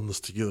all in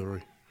this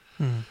together.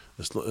 Eh?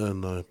 It's not.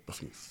 And I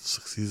think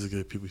 6 years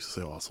ago, people used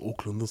to say, "Oh, it's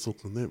Auckland this,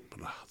 Auckland that,"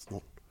 but it's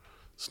not.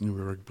 It's new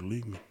rugby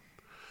league, man.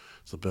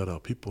 It's about our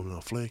people and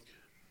our flag.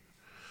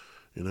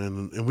 You know,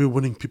 and we're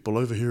winning people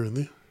over here and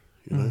there.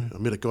 You know, I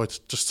met a guy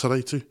just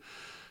today too.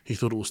 He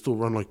thought it was still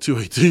run like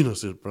 218. I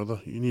said,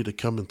 brother, you need to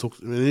come and talk.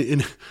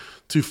 And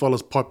 2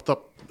 fellas piped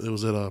up. It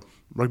was at a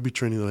rugby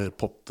training that I had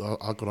popped.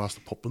 I got asked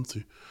to pop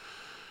into,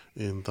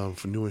 and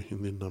for Niue.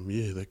 And then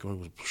that guy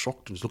was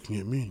shocked and he's looking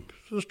at me.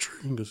 It's true.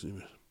 He goes,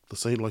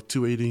 this ain't like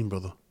 218,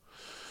 brother.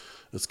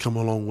 It's come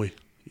a long way,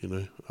 you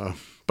know.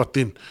 But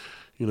then,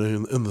 you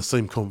know, in the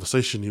same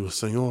conversation, he was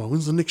saying, "Oh,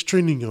 when's the next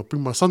training? I'll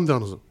bring my son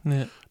down." I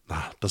said,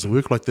 nah, it doesn't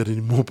work like that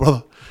anymore,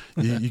 brother.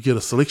 You get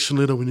a selection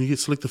letter when you get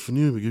selected for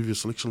Niue. We give you a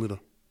selection letter.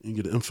 You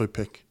get an info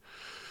pack.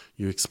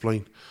 You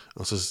explain.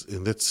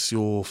 And that's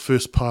your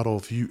first part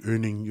of you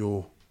earning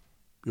your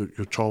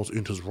child's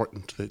earned his right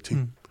into that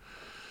team.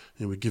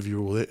 And we give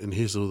you all that, and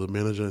here's all the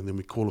manager, and then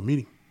we call a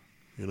meeting,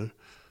 you know.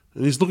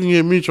 And he's looking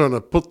at me trying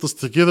to put this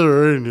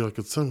together, and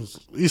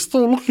he's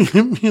still looking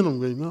at me, and I'm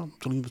going, no, I'm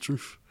telling you the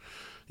truth.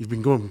 He's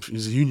been going,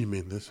 he's a union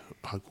man, that's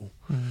hardcore.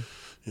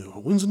 You know,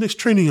 when's the next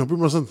training? I'll bring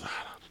my son.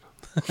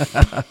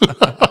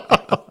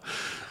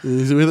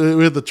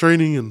 We had the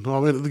training, and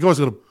the guy's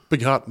got a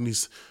big heart, and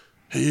he's,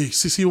 hey,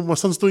 see what my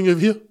son's doing over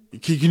here?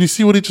 Can you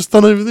see what he just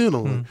done over there? And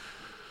I'm like,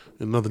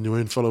 another New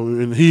Zealand fellow,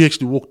 and he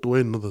actually walked away,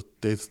 and another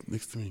dad's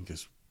next to me, and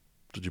goes,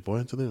 did you buy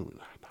into that? I went,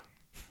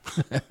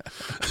 nah.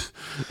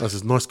 I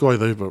said, nice guy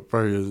though, but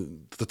bro,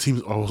 the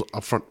team, I was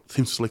up front,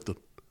 team selected.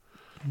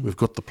 We've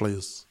got the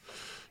players.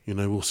 You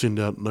know, we'll send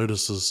out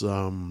notices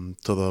to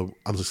the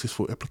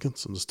unsuccessful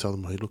applicants and just tell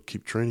them, hey, look,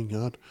 keep training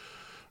hard,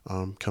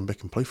 come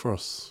back and play for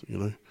us, you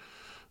know,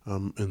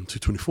 in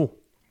 224.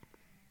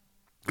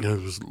 You know,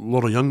 there was a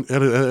lot of young,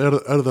 out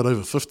of that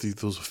over 50,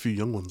 there was a few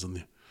young ones in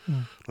there.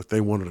 Like they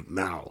wanted it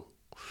now.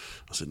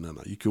 I said, no,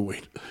 you can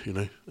wait, you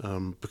know,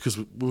 because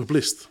we were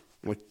blessed.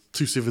 Like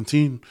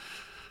 217,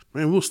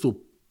 man, we were still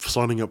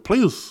signing up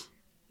players,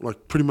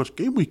 like pretty much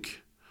game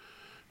week.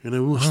 You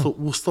know, we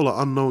were still an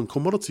unknown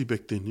commodity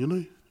back then, you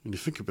know, when you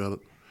think about it.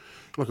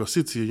 Like I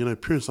said to you, you know,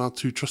 parents aren't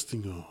too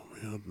trusting. Oh,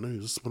 man, I don't know,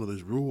 is this one of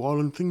those rural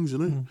island things, you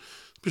know,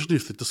 especially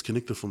if they're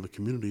disconnected from the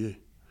community, eh?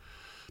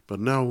 But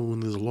now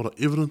when there's a lot of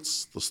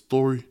evidence, the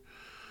story,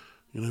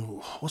 you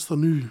know, what's the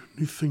new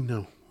thing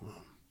now?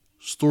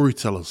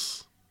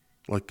 Storytellers.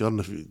 Like, I don't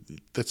know if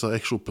that's an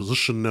actual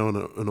position now in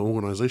an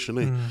organisation,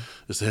 eh?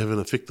 Is to have an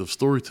effective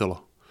storyteller.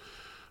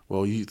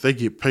 Well, they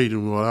get paid,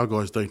 and our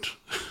guys don't.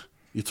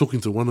 You're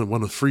talking to one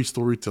of 3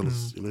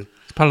 storytellers, you know.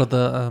 It's part of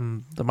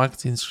the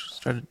marketing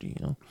strategy,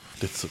 you know.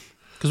 That's it.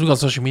 Because we've got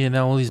social media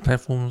now, all these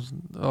platforms,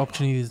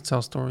 opportunities to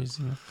tell stories,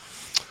 you know.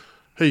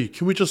 Hey,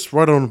 can we just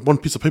write on one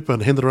piece of paper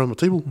and hand it around the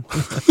table?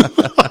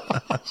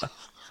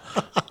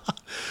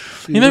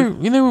 you know,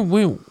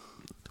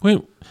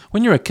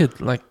 when you're a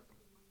kid, like,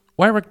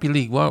 why rugby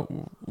league?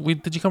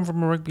 Did you come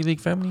from a rugby league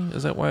family?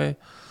 Is that why?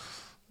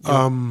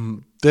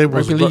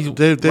 Rugby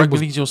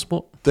league's your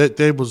sport?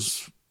 Dad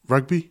was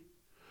rugby,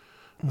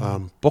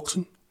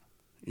 boxing,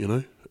 you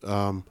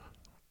know.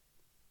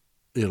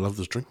 He loved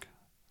his drink,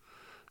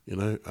 you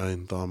know,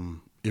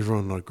 and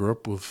everyone I grew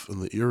up with in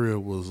the area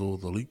was all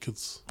the league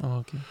kids. Oh,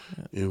 okay.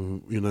 Yeah.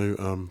 And, you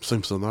know,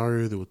 same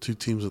scenario. There were 2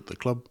 teams at the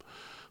club.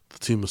 The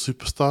team of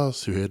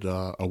superstars who had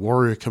a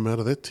warrior come out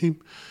of that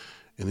team,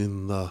 and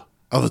then the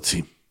other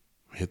team.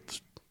 We had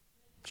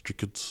the street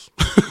kids.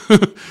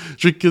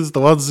 Street kids, the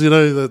ones,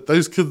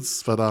 those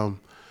kids. But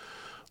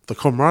the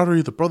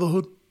camaraderie, the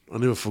brotherhood, I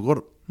never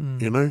forgot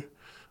it,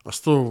 I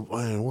still,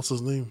 man, what's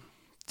his name?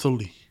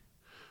 Tilly.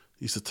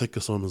 He used to take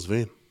us on his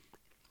van.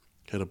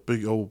 Had a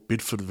big old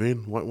Bedford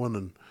van, white one,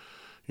 and,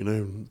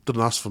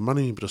 didn't ask for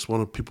money, but just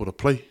wanted people to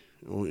play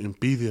and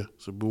be there.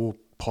 So we all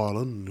pile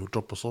in and he'll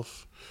drop us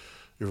off.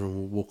 Everyone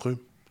will walk home.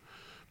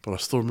 But I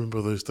still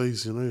remember those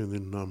days, and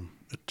then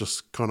it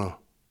just kind of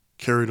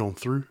carried on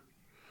through.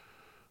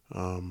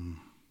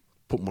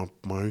 Put my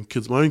own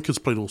kids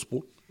played all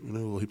sport,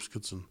 all heaps of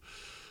kids, and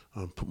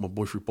put my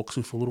boy through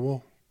boxing for a little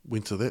while.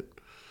 Went to that.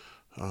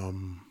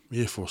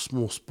 For a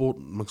small sport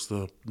amongst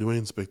the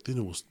Nuans back then,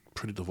 it was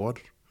pretty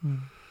divided.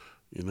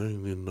 And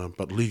then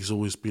but league's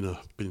always been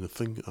a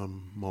thing.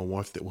 My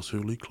wife, that was her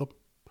league club.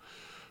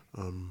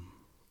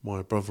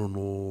 My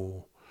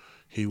brother-in-law,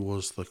 he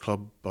was the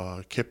club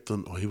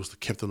captain, or he was the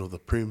captain of the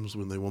Prems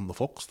when they won the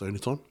Fox the only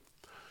time.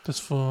 That's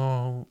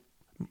for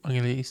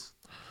Mangere East.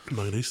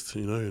 Mangere East,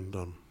 and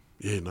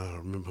I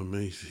remember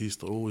me. He used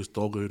to always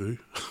doggo do.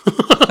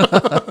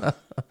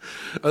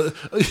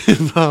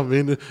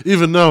 Man.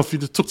 Even now, if you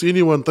just talk to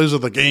anyone, those are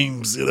the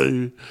games.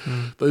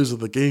 Those are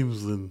the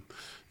games. And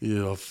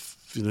I've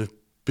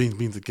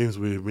been to games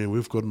where, man,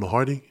 we've gotten the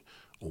hiding,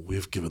 or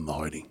we've given the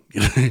hiding.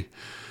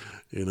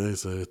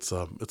 So it's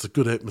a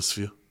good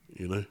atmosphere.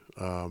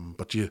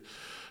 But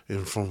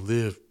and from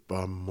there,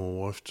 my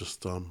wife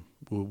just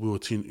we were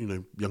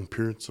young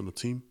parents on the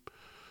team.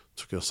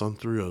 Took our son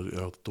through.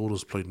 Our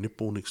daughters played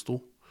netball next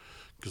door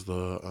because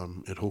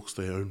at Hawks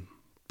they own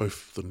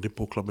both the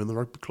netball club and the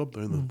rugby club.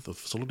 They own the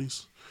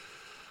facilities.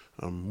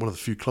 One of the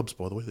few clubs,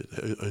 by the way,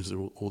 that owns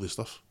all their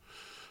stuff.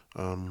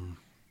 And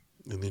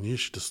then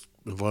she just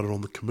invited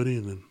on the committee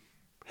and then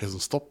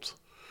hasn't stopped.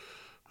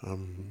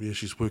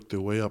 She's worked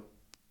her way up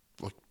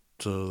like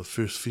to the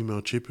first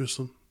female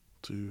chairperson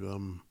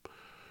to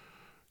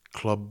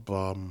club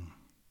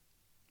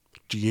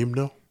GM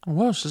now. Oh,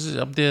 wow, she's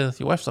up there.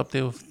 Your wife's up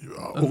there with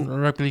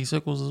rugby league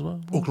circles as well.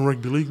 Auckland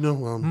Rugby League now,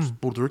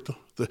 board director.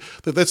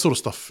 That sort of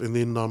stuff. And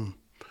then,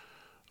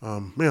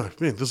 man,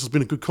 this has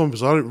been a good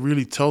conversation. I don't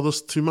really tell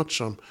this too much.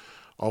 I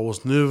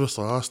was nervous.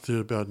 I asked her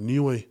about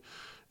Niue.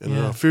 And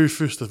our very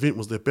first event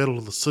was their Battle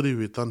of the City.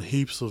 We'd done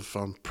heaps of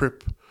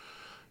prep,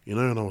 and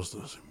I was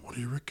like, what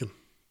do you reckon?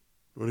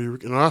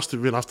 And I asked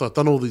her, after I'd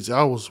done all these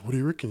hours, what do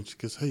you reckon? She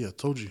goes, hey, I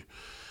told you,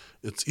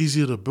 it's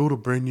easier to build a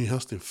brand new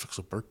house than fix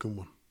a broken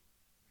one.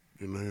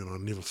 And I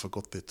never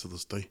forgot that to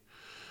this day.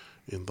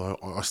 And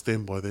I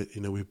stand by that.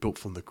 We built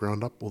from the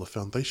ground up, all the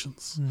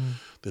foundations,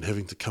 than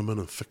having to come in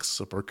and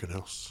fix a broken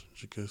house.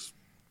 She goes,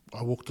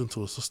 I walked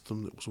into a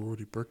system that was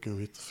already broken and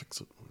we had to fix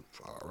it.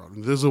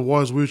 And there's a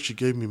wise word she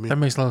gave me, man. That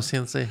makes a lot of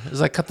sense, eh? It's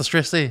like cut the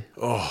stress there.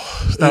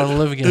 Oh, start to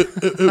live again.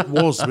 It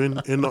was,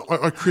 man. And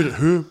I credit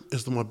her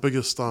as my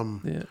biggest, she kind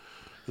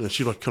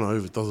of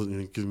overdoes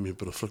it, giving me a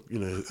bit of flick,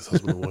 as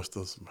husband and wife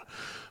does.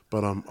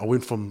 But I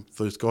went from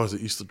those guys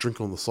that used to drink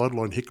on the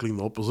sideline, heckling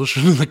the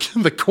opposition in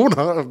the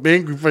corner.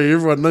 Man,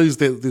 everyone knows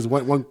that there's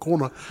one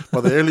corner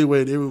by the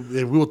alleyway,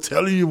 and we'll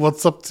tell you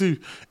what's up to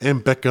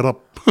and back it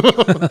up.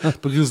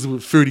 Because we're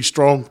 30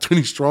 strong,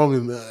 20 strong,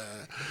 and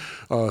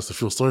I used to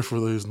feel sorry for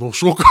those North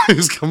Shore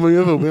guys coming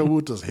over. Man, we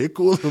were just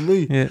heckle than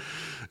me. Yeah.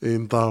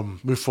 And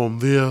went from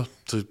there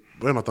to,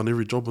 man, I've done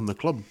every job in the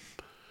club.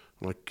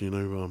 Like,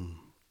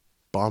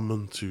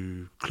 barman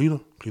to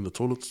clean the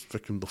toilets,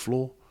 vacuum the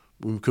floor.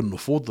 We couldn't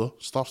afford the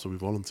stuff, so we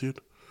volunteered.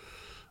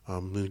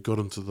 Then got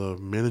into the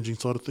managing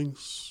side of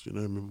things. I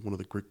remember one of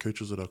the great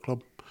coaches at our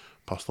club,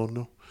 passed on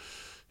now.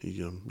 He,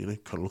 kind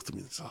of looked at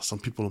me and said, some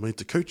people are made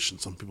to coach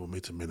and some people are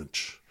made to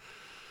manage.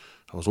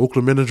 I was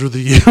Auckland Manager of the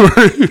Year.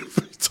 3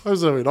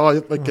 times I went,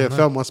 I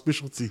found my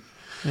specialty.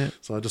 Yeah.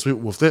 So I just went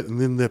with that.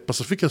 And then that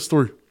Pacifica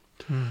story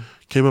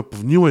came up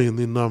with Niue. And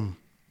then,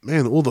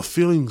 man, all the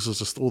feelings,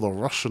 just all the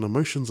rush and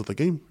emotions of the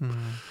game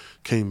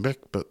came back.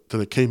 But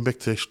then it came back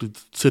to actually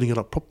setting it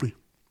up properly.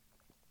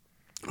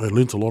 I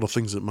learnt a lot of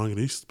things at Mangere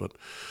East.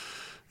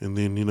 And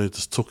then,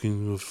 just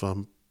talking with...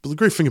 but the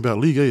great thing about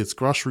league, it's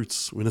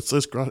grassroots. When it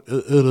is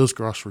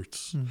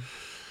grassroots.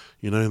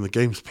 And the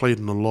game's played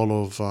in a lot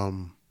of...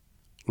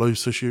 low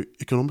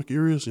socioeconomic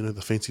areas,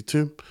 the fancy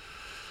term,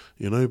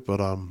 but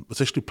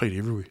it's actually played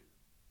everywhere.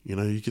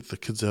 You get the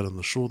kids out on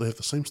the shore, they have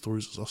the same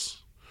stories as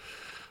us.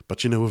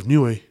 But, with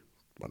Niue,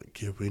 I don't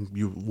care when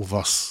you with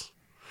us.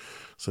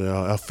 So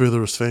our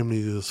furthest family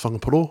is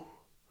Whangaparoa,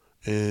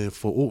 and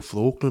for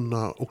the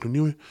Auckland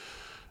Niue,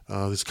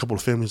 there's a couple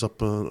of families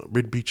up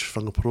Red Beach,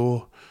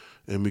 Whangaparoa,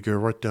 and we go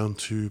right down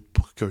to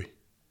Pukekohe,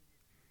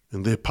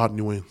 and they're part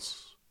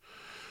Niueans,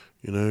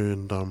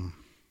 and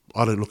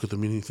I don't look at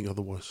them anything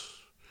otherwise.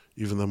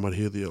 Even though I might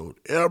hear the old,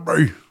 yeah,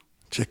 bro,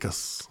 check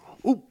us.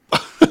 Ooh.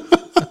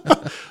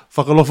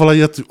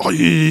 Whakalofalai atu. Oh,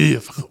 yeah.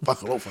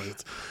 Whakalofalai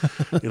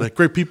atu.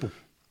 Great people.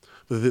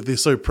 They're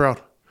so proud.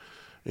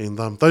 And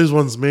those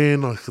ones,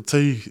 man, I could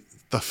tell you,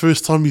 the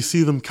first time you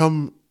see them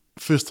come,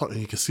 and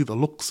you can see the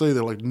look, say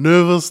they're like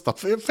nervous, the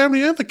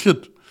family and the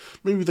kid.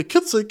 Maybe the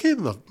kid's okay,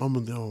 and the mum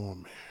and dad, oh,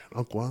 man,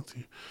 uncle,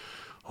 auntie.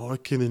 Oh,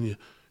 okay, then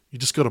You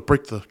just got to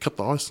cut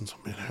the ice and say,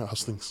 man,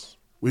 how's things?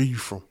 Where are you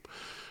from?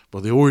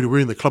 But they're already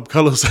wearing the club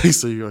colours,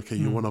 so you're okay,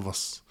 you're one of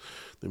us.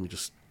 Then we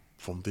just,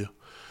 from there.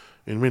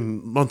 And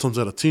when 9 times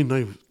out of 10,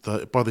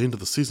 by the end of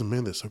the season,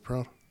 man, they're so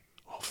proud.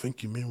 Oh,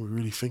 thank you, man, we're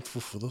really thankful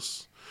for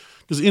this.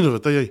 Because at the end of the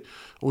day, I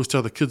always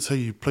tell the kids, hey,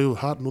 you play with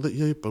heart and all that,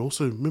 yeah, but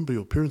also remember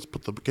your parents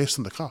put the gas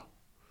in the car.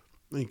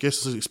 And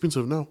gas is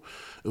expensive now.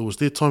 It was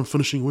their time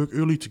finishing work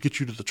early to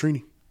get you to the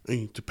training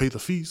and to pay the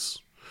fees.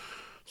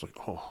 It's like,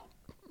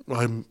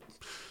 I think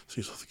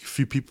a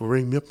few people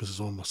rang me up and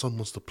says, oh, my son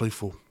wants to play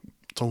for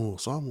Tonga or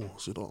Samoa. I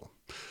said, oh,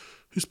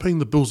 who's paying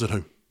the bills at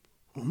home?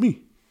 Oh,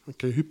 me.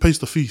 Okay, who pays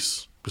the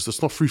fees? Because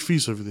it's not free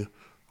fees over there.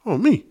 Oh,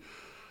 me.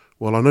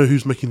 Well, I know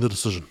who's making the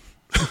decision.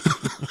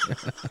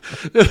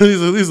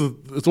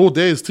 It's all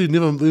dads too,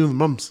 never the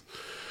mums.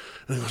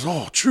 And he goes,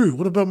 oh, true.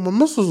 What about my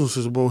missus? And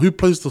says, well, who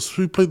played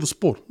the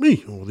sport?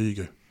 Me. Oh, there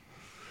you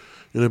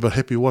go. But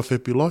happy wife,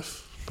 happy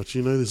life. But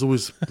there's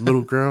always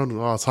middle ground.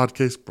 And, it's hard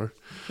case, bro.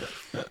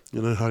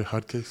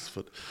 Hard case.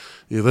 But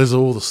yeah, those are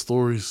all the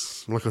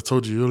stories. Like I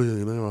told you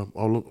earlier,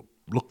 I look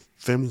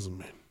families and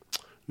man,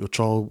 your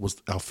child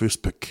was our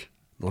first pick,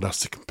 not our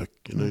second pick.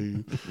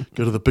 You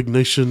go to the big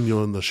nation,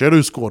 you're in the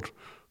shadow squad.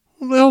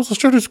 What the hell's the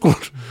shadow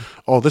squad?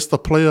 Oh, that's the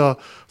player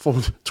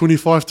from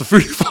 25 to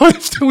 35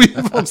 that we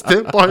have on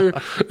standby.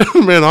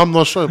 Man, I'm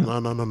not sure.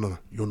 No.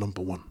 You're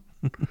number one.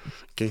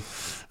 Okay.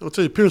 And I'll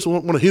tell you, parents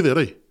want to hear that,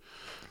 eh?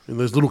 And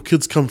those little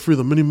kids come through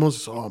the mini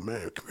mods. Oh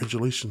man,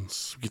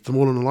 congratulations! Get them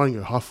all in the line,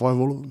 go high five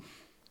all of them.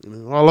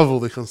 I love all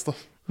that kind of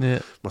stuff.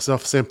 Yeah.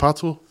 Myself, Sam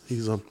Patua,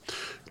 he's a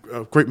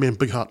great man,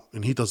 big heart,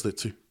 and he does that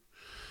too.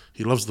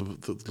 He loves the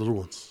little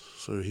ones,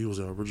 so he was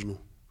our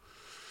original.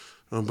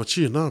 But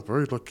yeah,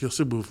 bro. Like I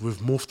said, we've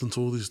morphed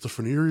into all these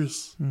different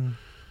areas.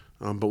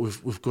 But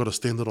we've got a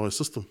standardised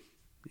system,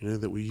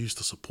 that we use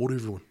to support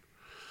everyone.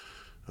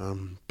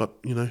 But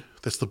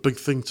that's the big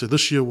thing. So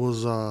this year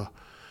was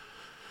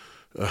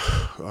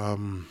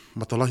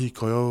Matalahi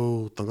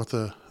Kaiau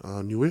Tangata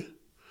Niue.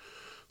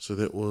 So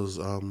that was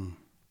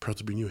proud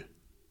to be Niue.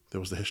 That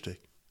was the hashtag.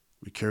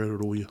 We carried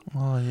it all year.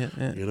 Oh yeah.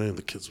 And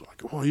the kids were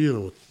like, oh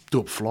do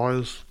up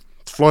flyers.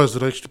 Flyers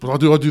that actually, but I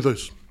do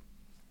those.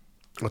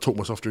 I taught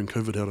myself during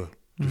COVID how to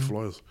do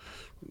flyers.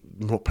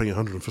 I'm not paying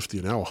 150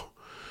 an hour,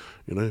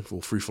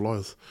 for free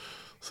flyers.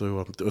 So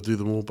I do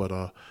them all, but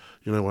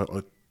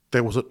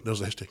that was it. That was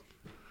the hashtag.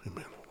 Hey,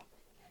 man,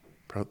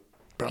 proud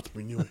to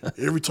be Niue.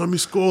 Every time you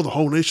score, the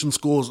whole nation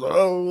scores.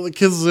 Oh, the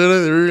kids,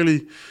 they're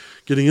really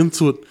getting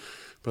into it.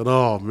 But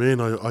man,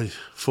 I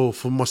for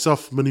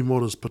myself, mini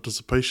modders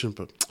participation.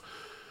 But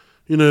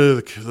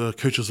the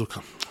coaches will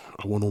come.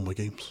 I won all my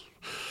games.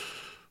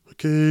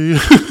 Okay,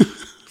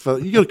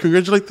 but you got to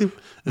congratulate them.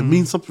 It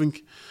means something.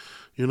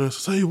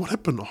 So hey, what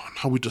happened? Oh,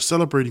 no, we're just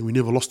celebrating. We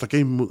never lost a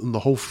game in the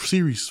whole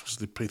series because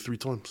they played 3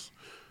 times.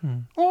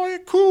 Oh, yeah,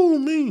 cool,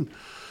 man.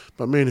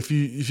 But man, if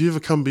you ever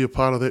come be a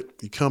part of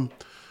that, you come.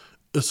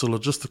 It's a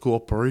logistical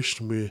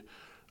operation where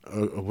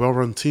a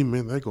well-run team,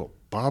 man, they got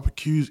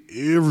barbecues,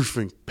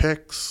 everything,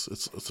 packs.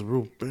 It's a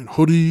real man,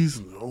 hoodies,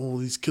 and all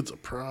these kids are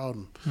proud.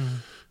 And,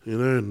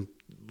 and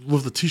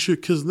with the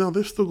t-shirt kids now,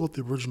 they've still got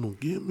the original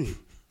gear, man.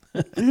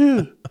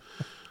 Yeah.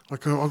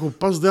 Like I got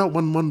buzzed out.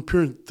 One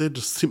parent, they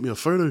just sent me a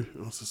photo.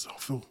 And I said,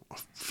 I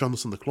found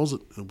this in the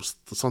closet. It was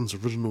the son's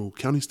original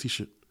counties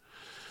t-shirt.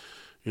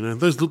 And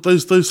those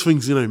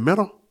things,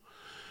 matter.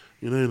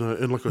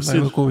 And like I said,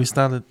 look where we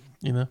started,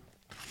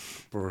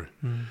 Bro.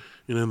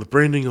 And the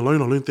branding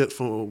alone, I learned that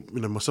from,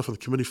 myself and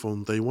the committee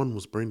from day one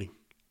was branding.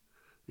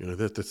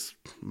 That's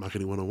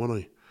marketing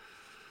 101,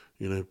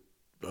 eh?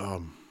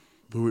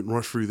 We went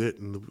right through that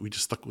and we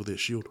just stuck with that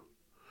shield.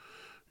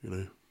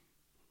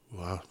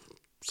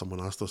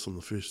 Someone asked us in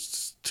the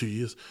first 2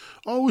 years,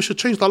 oh, we should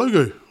change the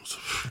logo.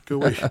 Go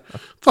away.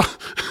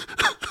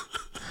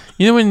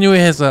 When Niue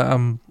has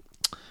a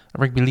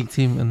rugby league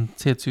team in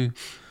Tier 2,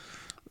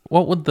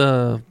 what would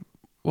the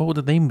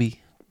name be?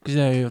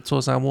 Because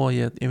Toa Samoa,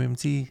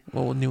 MMT,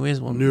 what would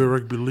Niue's one? Niue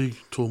Rugby League,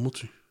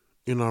 Tuamutu,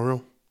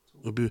 NRL.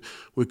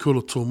 We call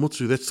it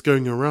Tuamutu. That's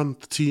going around,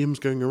 the TM's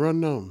going around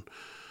now.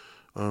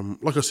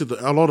 Like I said,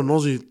 a lot of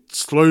Aussie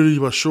slowly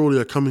but surely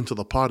are coming to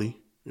the party.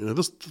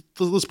 This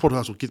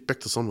podcast will get back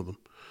to some of them.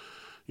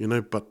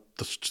 But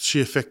the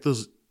sheer fact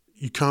is,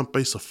 you can't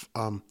base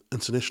a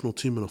international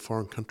team in a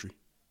foreign country.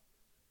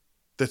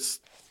 That's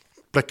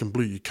black and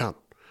blue. You can't,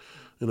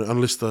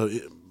 unless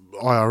the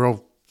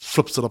IRL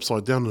flips it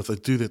upside down. And if they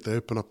do that, they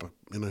open up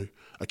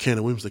a can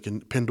of worms. They can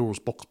Pandora's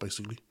box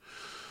basically.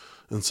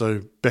 And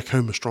so back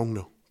home is strong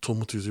now.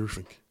 Tuamutu's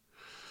everything.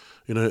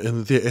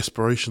 And their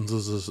aspirations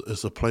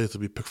is a player to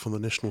be picked from the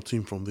national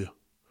team from there.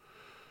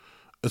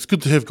 It's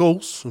good to have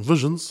goals and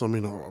visions. I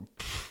mean,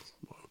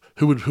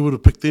 who would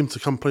have picked them to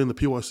come play in the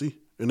PYC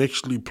and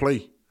actually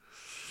play?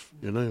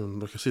 And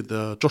like I said,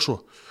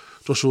 Joshua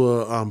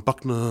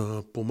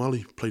Buckner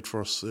Pomali played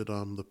for us at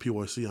the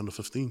PYC under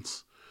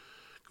 15s.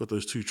 Got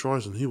those 2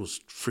 tries and he was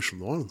fresh from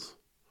the islands.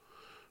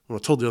 When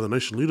I told the other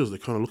nation leaders, they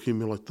kind of looked at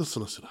me like this,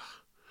 and I said,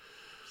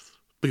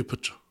 bigger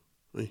picture.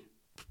 Eh?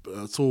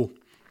 It's all,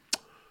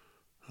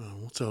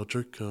 what's our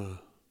joke?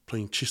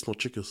 playing chess, not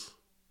checkers.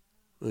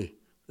 Hey,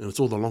 and it's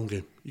all the long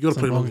game. You got to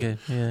play a long long game.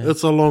 game. Yeah.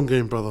 It's a long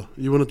game, brother.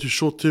 You want to do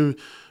short term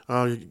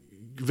value?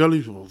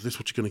 Well, that's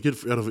what you're going to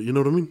get out of it. You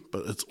know what I mean?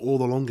 But it's all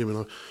the long game.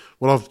 And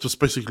what I've just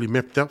basically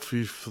mapped out for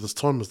you for this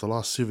time is the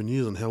last 7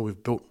 years and how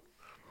we've built.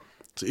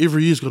 So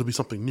every year's got to be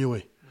something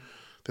new.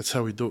 That's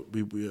how we do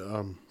it. We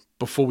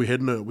before we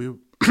had we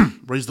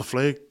raised the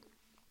flag.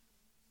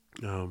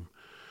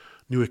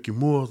 New Eki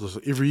Mua.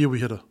 Every year we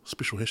had a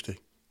special hashtag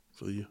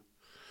for the year,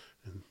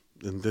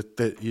 and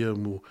that year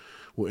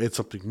we'll add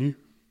something new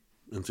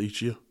into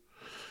each year.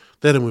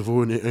 That, and we've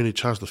only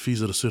charged the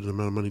fees at a certain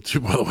amount of money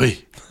too, by the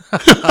way.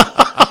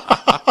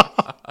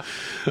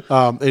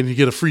 And you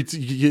get a free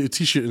you get a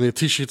t-shirt, and their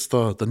t-shirt's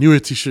the newer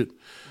t-shirt.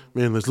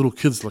 Man, those little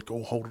kids like,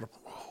 oh, hold it up.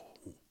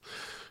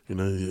 You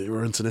know, you're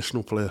an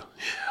international player.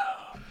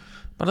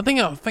 But I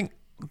think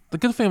the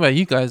good thing about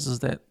you guys is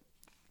that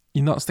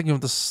you're not sticking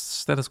with the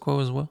status quo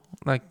as well.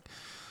 Like,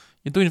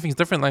 you're doing things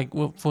different. Like,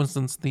 well, for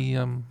instance, the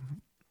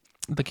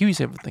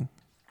KiwiSaver thing.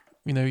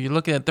 You know, you're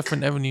looking at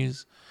different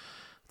avenues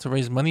to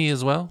raise money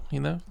as well.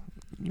 You know,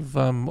 you've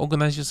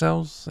organized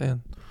yourselves,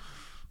 and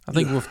I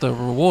think with the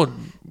reward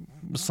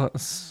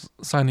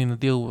signing a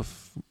deal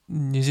with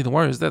New Zealand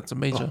Warriors, that's a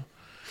major.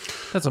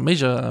 That's a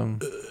major.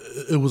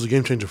 It was a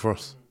game changer for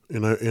us. You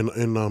know,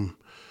 and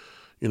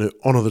you know,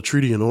 honour the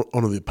treaty and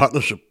honour the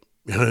partnership.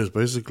 You know, it's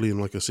basically,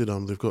 and like I said,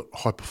 they've got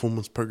high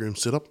performance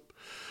programs set up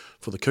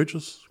for the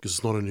coaches, because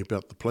it's not only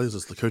about the players,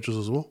 it's the coaches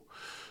as well,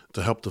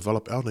 to help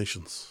develop our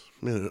nations.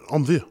 Man,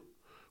 I'm there.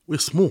 We're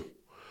small.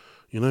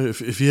 You know,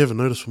 if you haven't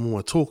noticed from all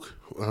my talk,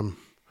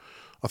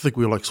 I think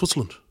we're like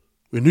Switzerland.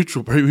 We're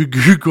neutral, bro.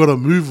 We've got to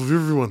move with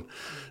everyone.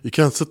 You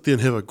can't sit there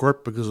and have a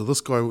gripe because of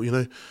this guy, you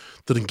know,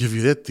 didn't give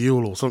you that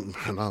deal or something.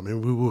 Nah,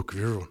 man, we work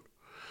with everyone.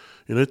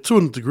 You know, to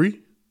a degree,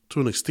 to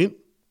an extent,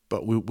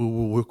 but we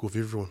will work with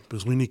everyone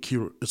because we need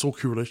it's all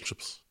key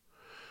relationships.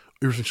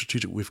 Everything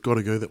strategic, we've got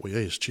to go that way.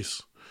 It's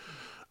chess.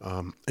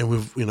 And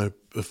we've, you know,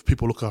 if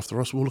people look after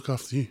us, we'll look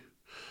after you.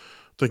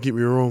 Don't get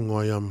me wrong.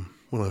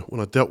 When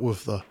I dealt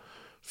with the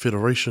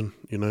federation,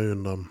 you know,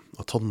 and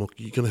I told them, look,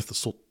 you're going to have to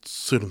sort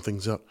certain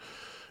things out.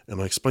 And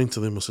I explained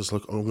to them, I says,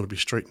 look, I'm going to be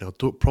straight now.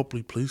 Do it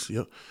properly, please.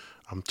 Yeah.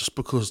 Just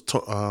because,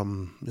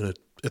 you know,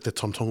 at that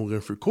time, Tonga were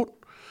going through court.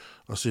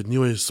 I said,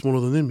 Niue is smaller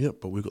than them, yeah,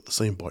 but we've got the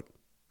same bite.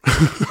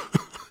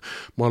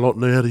 My lot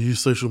know how to use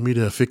social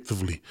media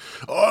effectively.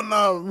 Oh,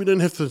 no, we don't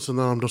have to. So,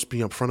 no, I'm just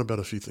being upfront about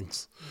a few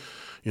things.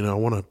 You know, I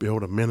want to be able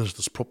to manage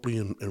this properly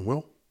and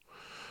well.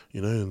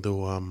 You know, and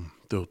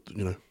they'll,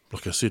 you know,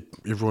 like I said,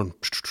 everyone,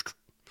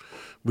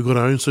 we got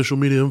our own social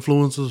media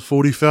influencers,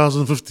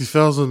 40,000,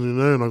 50,000, you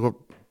know, and I got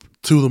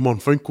 2 of them on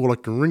phone call I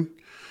can ring.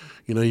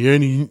 You know, you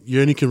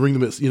only can ring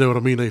them at, you know what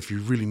I mean, if you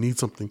really need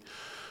something.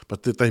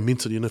 But they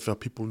meant it, you know, if our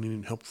people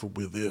needing help,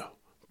 we're there.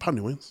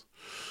 Plenty wins.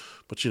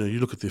 But, you know, you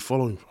look at their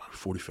following,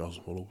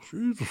 40,000 followers.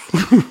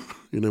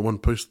 You know, one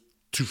post,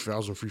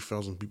 2,000,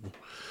 3,000 people.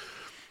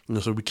 You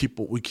know, so we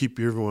keep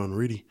everyone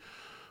ready.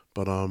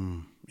 But,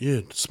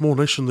 yeah, small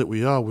nation that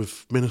we are,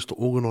 we've managed to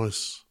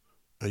organise.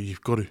 You've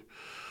got to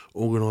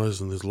organise,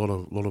 and there's a lot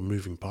of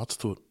moving parts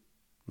to it.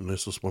 And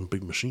that's just one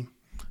big machine.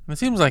 And it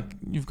seems like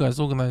you guys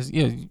organised,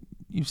 yeah,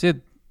 you've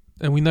said,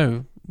 and we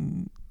know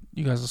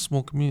you guys are a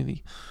small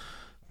community,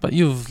 but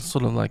you've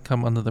sort of like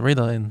come under the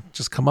radar and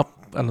just come up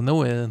out of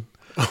nowhere and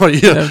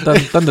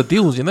done the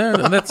deals, you know,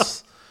 and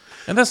that's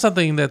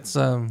something that's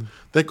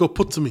that got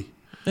put to me.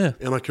 Yeah.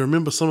 And I can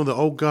remember some of the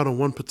old guard in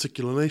one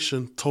particular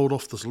nation told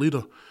off this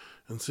leader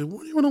and said,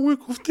 what do you want to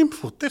work with them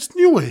for? That's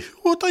new way.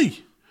 What are they?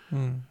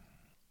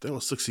 That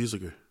was 6 years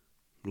ago.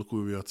 Look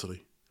where we are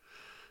today.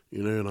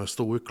 You know, and I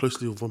still work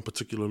closely with one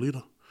particular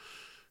leader.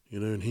 You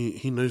know, and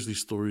he knows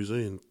these stories,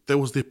 and that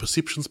was their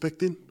perceptions back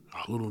then.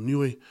 A little new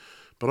way.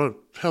 But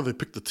how they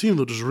pick the team,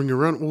 they'll just ring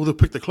around, or they'll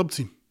pick the club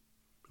team.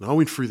 And I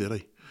went through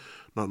that,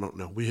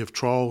 No. We have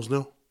trials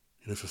now.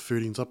 You know, for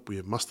 13's up, we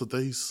have muster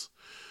days.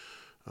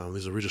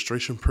 There's a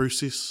registration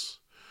process.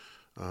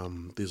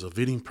 There's a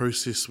vetting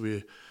process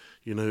where,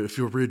 you know, if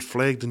you're red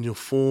flagged in your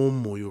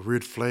form or you're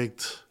red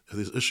flagged, if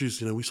there's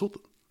issues, you know, we sort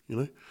it. You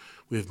know,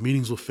 we have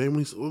meetings with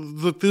families.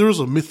 There is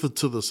a method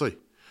to this,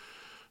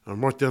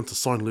 right down to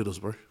signed letters,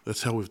 bro.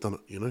 That's how we've done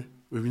it. You know,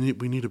 we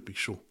need to be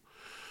sure.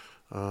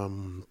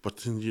 But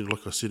then, you know,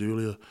 like I said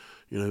earlier,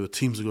 you know, the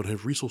teams have got to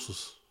have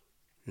resources.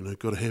 You know,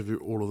 got to have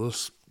all of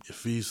this. Your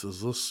fees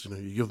is this. You know,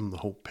 you give them the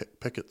whole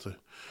packet.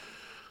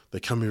 They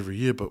come every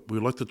year, but we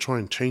like to try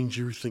and change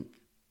everything.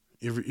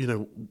 You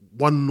know,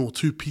 1 or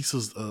 2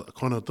 pieces are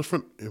kind of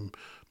different,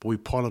 but we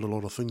pilot a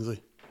lot of things.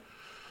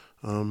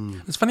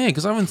 It's funny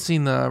because I haven't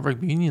seen the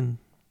rugby union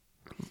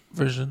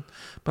version,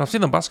 but I've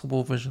seen the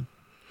basketball version.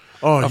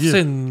 Oh, I've yeah.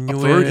 seen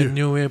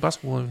New Air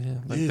basketball. Yeah.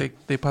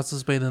 Like they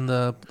participate in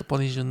the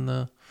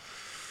Polynesian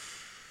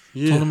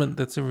tournament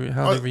that's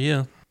every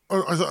year.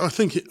 I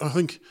think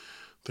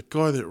the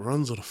guy that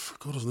runs it, I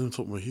forgot his name on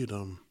top of my head.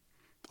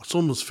 I saw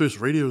him in his first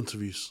radio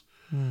interviews.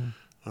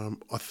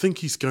 I think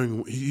he's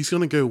going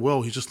to go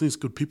well. He just needs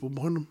good people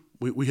behind him.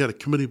 We had a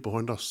committee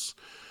behind us,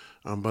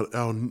 but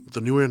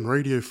the New Zealand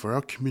radio for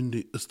our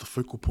community is the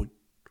focal point.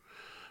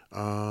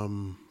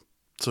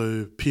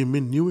 So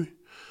PMN Niue,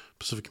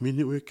 Pacific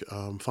Community Network,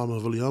 Whama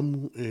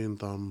Viliamu and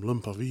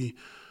Limpavihi,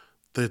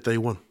 they're day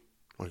one.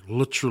 Like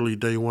literally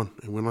day one.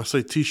 And when I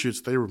say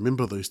t-shirts, they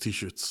remember those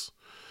t-shirts.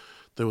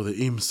 They were the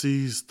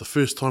MCs. The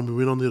first time we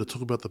went on there to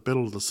talk about the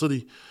Battle of the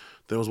City,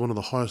 that was one of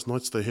the highest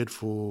nights they had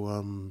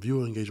for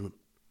viewer engagement.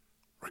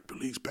 Rugby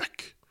league's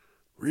back.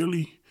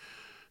 Really?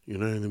 You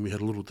know, and then we had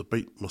a little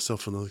debate,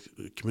 myself and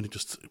the committee,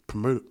 just to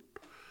promote it.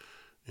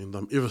 And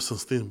ever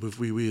since then,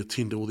 we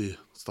attend all their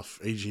stuff,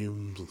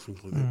 AGMs and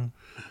things like that.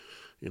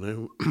 You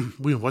know,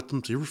 we invite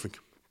them to everything.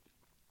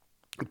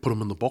 We put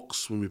them in the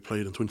box when we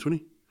played in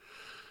 2020.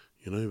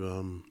 You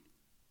know,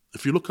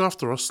 if you look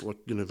after us, like,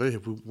 you know,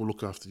 we'll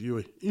look after you,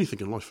 eh? Anything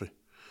in life, eh?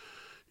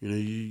 You know,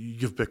 you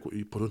give back what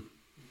you put in,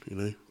 you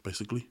know,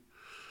 basically.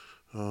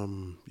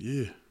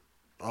 Yeah.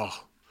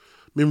 Oh,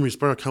 memories,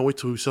 bro. I can't wait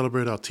till we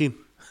celebrate our 10.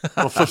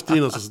 Not 15,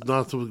 I was just,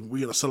 we're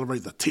going to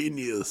celebrate the 10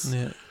 years.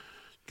 Yeah.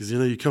 Because, you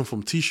know, you come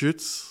from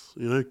T-shirts,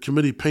 you know,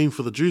 committee paying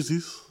for the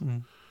jerseys.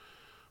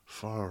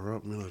 Far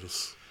up, man.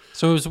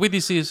 So where do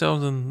you see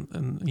yourselves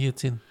in year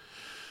 10?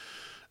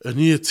 In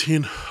year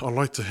 10, I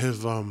like to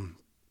have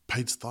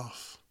paid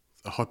staff,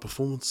 a high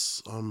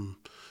performance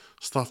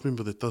staff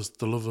member that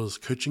delivers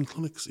coaching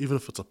clinics, even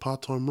if it's a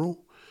part-time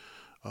role,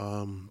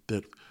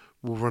 that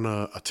will run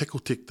a tackle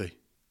tech day,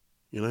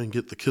 you know, and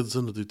get the kids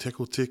in to do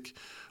tackle tech,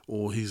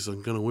 or he's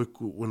going to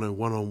work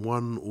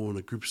one-on-one or in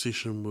a group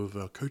session with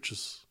our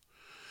coaches.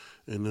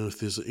 And then if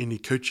there's any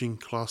coaching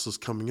classes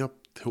coming up,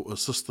 he'll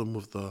assist them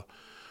with the...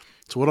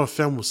 So what I've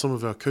found with some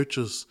of our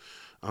coaches,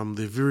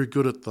 they're very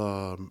good at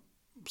the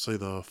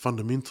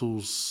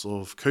fundamentals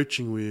of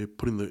coaching, where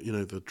putting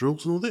the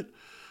drills and all that,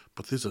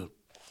 but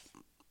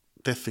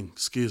that thing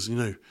scares, you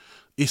know,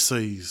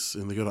 essays,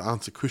 and they got to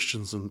answer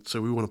questions, and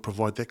so we want to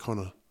provide that kind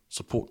of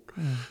support.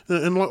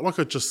 And like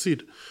I just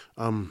said,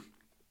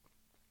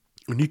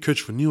 when you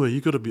coach for Niue,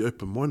 you got to be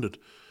open-minded.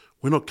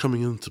 We're not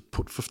coming in to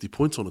put 50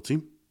 points on a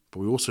team, but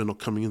we're also not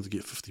coming in to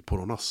get 50 put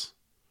on us.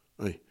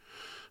 Hey,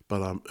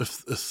 but if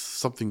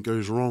something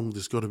goes wrong,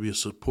 there's got to be a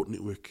support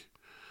network.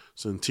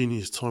 So in 10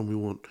 years' time, we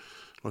want,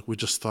 like we're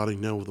just starting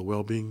now with the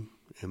wellbeing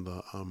and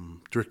the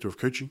director of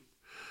coaching.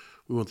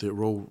 We want that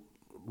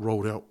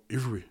rolled out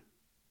everywhere,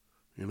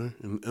 you know.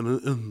 And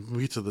when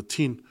we get to the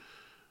 10,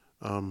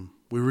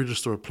 we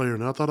register a player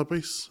in our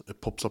database. It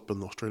pops up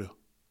in Australia.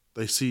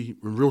 They see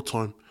in real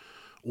time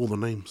all the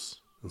names,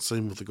 and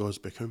same with the guys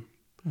back home.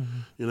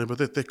 You know, but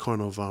that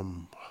kind of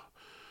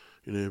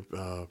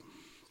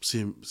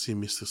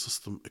CMS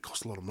system, it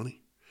costs a lot of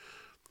money.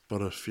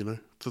 But if, you know,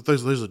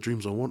 those are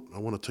dreams I want. I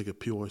want to take a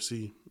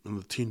PYC in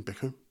the 10 back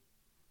home.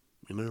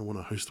 You know, I want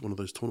to host one of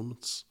those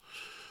tournaments.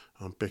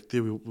 Back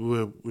there,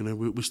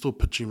 we're still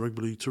pitching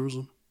rugby league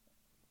tourism.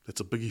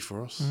 That's a biggie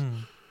for us.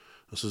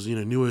 This is, you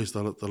know, Niue is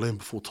the land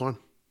before time.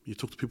 You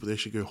talk to people that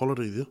actually go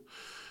holiday there,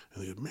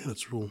 and they go, man,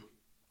 it's real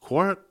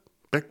quiet,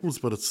 backwards,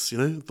 but it's, you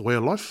know, the way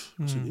of life.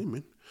 I said, yeah,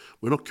 man.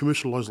 We're not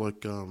commercialised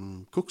like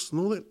Cooks and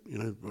all that. You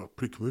know, we're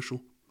pretty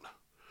commercial.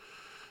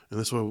 And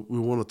that's why we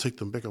want to take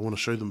them back. I want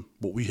to show them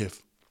what we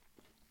have.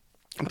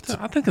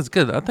 I think it's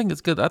good. I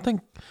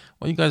think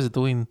what you guys are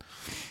doing,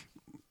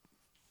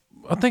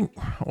 I think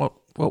what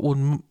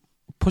would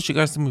push you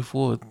guys to move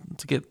forward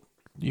to get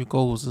your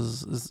goals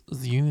is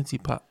the unity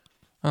part,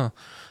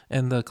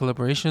 and the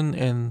collaboration,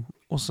 and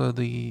also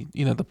the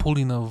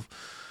pooling of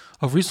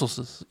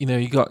resources. You know,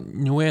 you got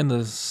Niue in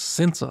the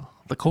center,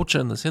 the culture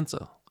in the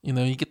center. You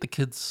know, you get the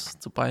kids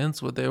to buy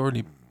into it; they're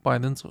already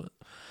buying into it.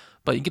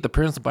 But you get the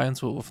parents to buy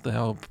into it with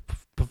how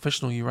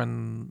professional you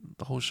run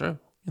the whole show.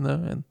 You know,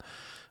 and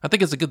I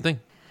think it's a good thing.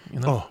 You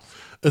know,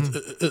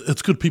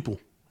 it's good people.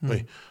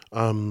 Hey,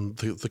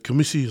 the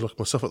committee, like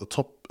myself at the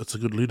top, it's a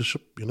good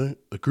leadership. You know,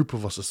 a group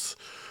of us. It's,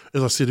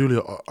 as I said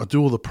earlier, I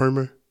do all the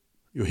promo.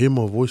 You hear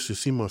my voice, you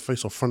see my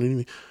face on front of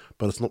me,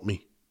 but it's not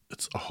me.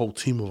 It's a whole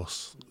team of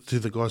us. They're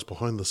the guys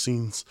behind the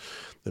scenes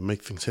that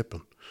make things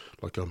happen.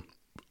 Like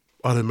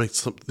I don't make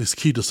there's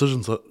key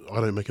decisions that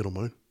I don't make it on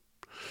my own.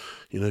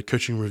 You know,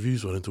 coaching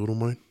reviews, I don't do it on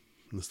my own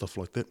and stuff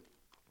like that.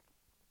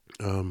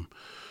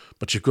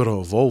 But you've got to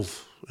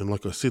evolve. And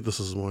like I said, this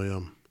is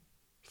my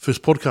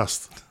first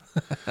podcast.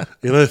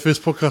 You know,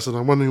 first podcast, and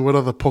I'm wondering what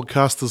other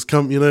podcasters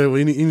come, you know,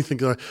 anything.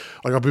 Like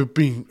I've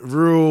been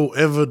real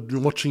avid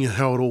watching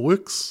how it all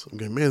works. I'm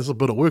going, man, it's a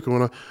bit of work. And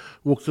when I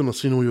walked in, I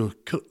seen all your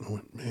kit. I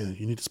went, man,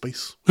 you need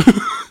space.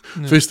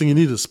 First thing you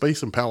need is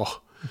space and power.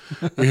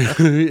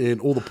 And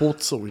all the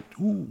ports. I went,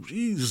 ooh,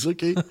 Jesus,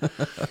 okay.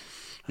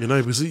 You know,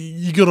 because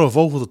you got to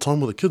evolve with the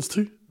time with the kids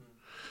too.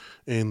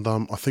 And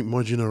I think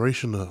my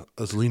generation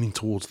is leaning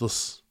towards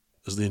this.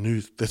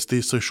 That's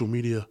their social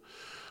media.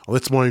 Oh,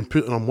 that's my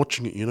input, and I'm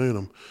watching it, you know, and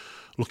I'm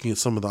looking at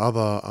some of the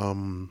other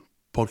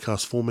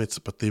podcast formats,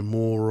 but they're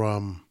more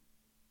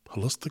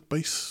holistic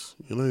base,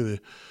 you know, they're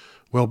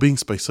well-being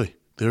space, eh?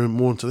 They're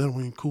more into that. I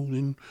mean, cool.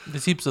 Then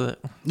there's heaps of that.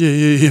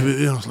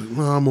 Yeah. I was like,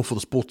 no, I'm more for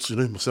the sports, you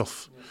know,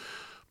 myself,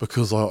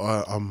 because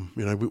I'm,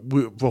 you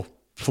know,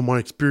 from my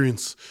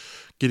experience,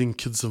 getting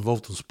kids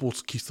involved in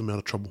sports keeps them out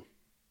of trouble,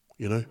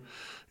 you know,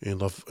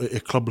 And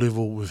at club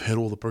level, we've had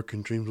all the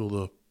broken dreams, all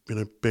the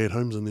bad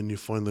homes, and then you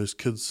find those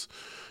kids.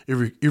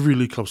 Every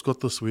league club's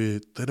got this where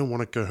they don't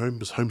want to go home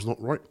because home's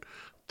not right.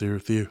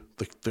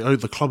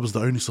 The club is the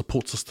only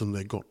support system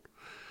they got.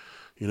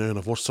 And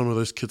I've watched some of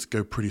those kids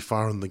go pretty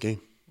far in the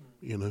game.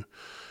 And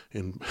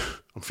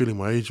I'm feeling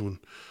my age when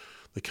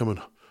they come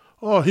in.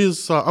 Oh,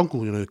 here's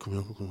uncle, they call me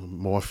uncle,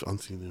 my wife,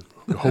 auntie,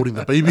 they're holding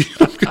the baby.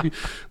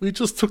 We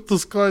just took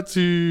this guy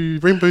to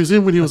Rainbow's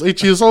End when he was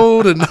 8 years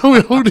old, and now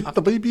we're holding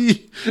the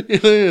baby.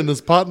 And his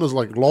partner's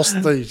like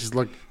lost stage. She's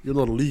like, "You're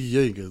not a league,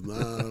 yeah." He goes,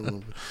 "Nah."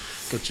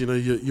 But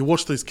you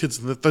watch those kids,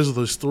 and those are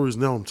those stories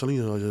now. I'm telling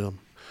you,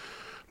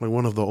 like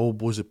one of the old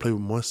boys that play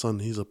with my son,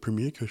 he's a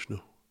premier coach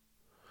now.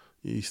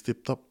 He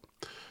stepped up.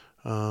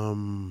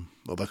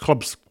 The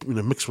club's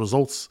mixed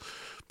results.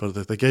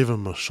 But they gave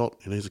him a shot.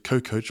 He's a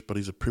co-coach, but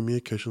he's a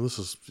premier coach. And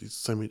he's the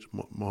same age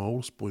my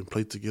oldest boy, and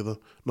played together.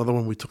 Another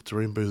one we took to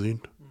Rainbow's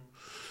End.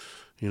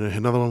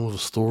 Another one with a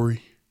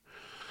story.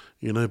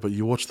 But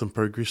you watch them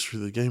progress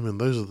through the game, and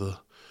those are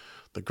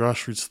the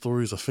grassroots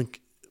stories. I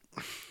think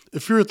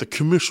if you're at the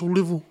commercial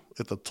level,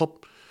 at the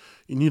top,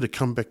 you need to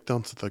come back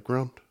down to the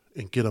ground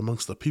and get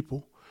amongst the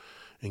people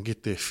and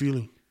get their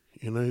feeling,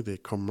 their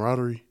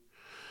camaraderie,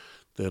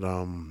 that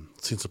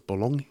sense of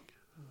belonging,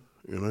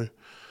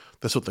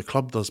 That's what the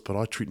club does, but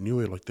I treat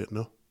Niue like that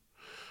now.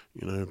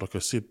 Like I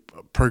said,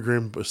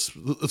 program,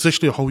 it's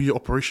actually a whole year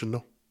operation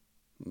now.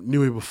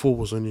 Niue before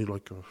was only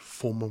like a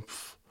 4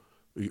 month.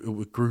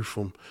 It grew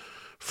from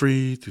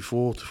 3 to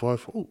 4 to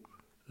 5. Oh,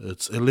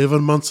 it's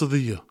 11 months of the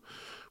year.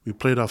 We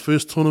played our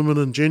first tournament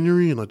in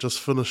January, and I just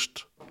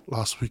finished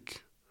last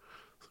week.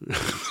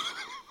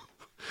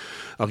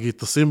 I'll get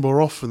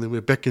December off, and then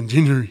we're back in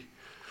January.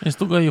 You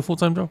still got your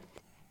full-time job?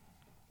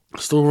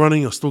 Still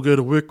running. I still go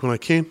to work when I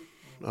can.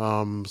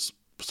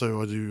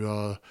 So I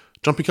do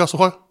jumping castle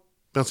hire,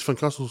 bouncy fun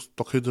castles,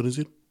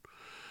 doc.co.nz.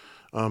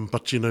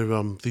 But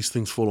these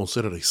things fall on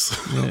Saturdays.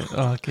 Yeah.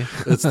 Oh, okay.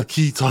 It's the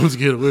key time to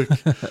get at work.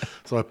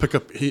 So I pick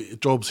up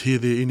jobs here,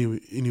 there,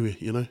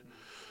 anywhere.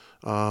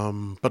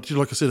 But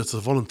like I said, it's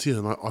a volunteer,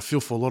 and I feel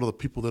for a lot of the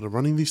people that are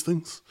running these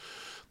things.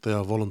 They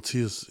are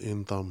volunteers,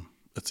 and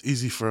it's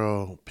easy for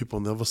our people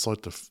on the other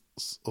side of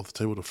the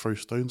table to throw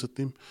stones at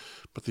them,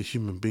 but they're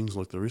human beings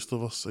like the rest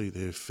of us. They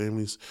have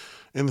families,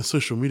 and the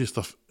social media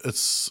stuff.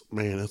 It's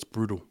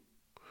brutal.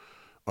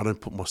 I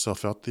don't put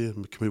myself out there.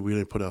 We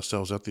don't put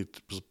ourselves out there.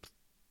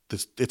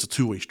 It's a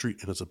two-way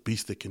street, and it's a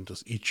beast that can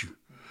just eat you.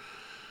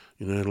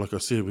 Like I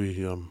said,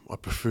 I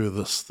prefer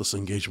this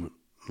engagement.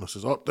 And I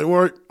says, "Oh, don't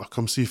worry, I'll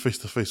come see you face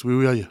to face.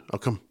 Where are you? I'll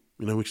come.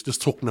 We should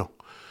just talk now."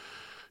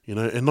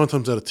 And 9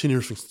 times out of 10,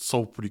 everything's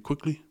solved pretty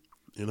quickly.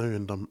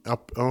 And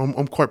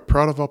I'm quite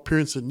proud of our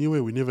parents at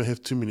Niue. We never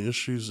have too many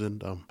issues,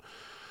 and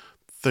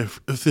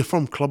if they're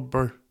from club,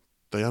 bro,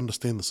 they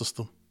understand the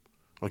system.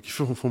 Like, if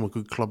you're from a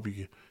good club,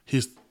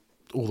 here's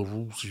all the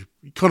rules. You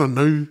kind of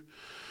know,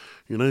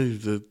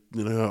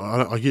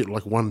 I get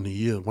like one a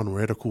year, one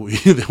radical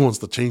here that wants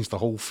to change the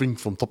whole thing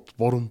from top to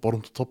bottom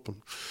to top.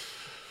 And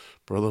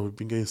brother, we've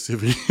been going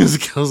 7 years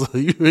ago. So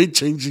you ain't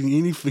changing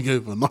anything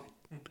overnight.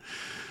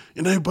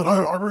 But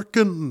I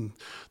reckon,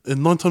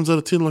 and 9 times out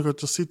of 10, like I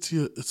just said to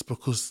you, it's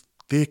because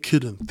their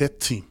kid in that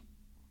team.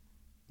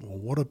 Well,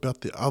 what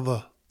about the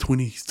other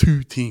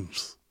 22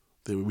 teams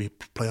that we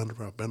play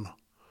under our banner?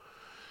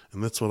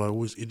 And that's what I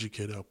always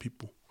educate our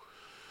people.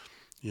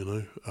 We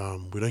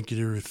don't get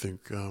everything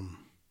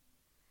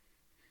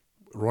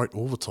right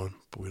all the time,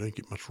 but we don't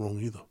get much wrong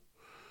either.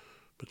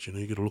 But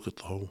you got to look at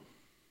the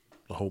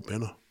whole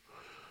banner.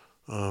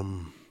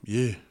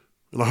 Yeah.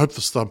 And I hope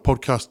this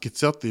podcast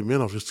gets out there,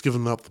 man. I've just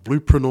given out the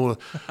blueprint, or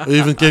I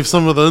even gave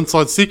some of the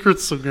inside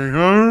secrets of going,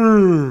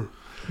 oh.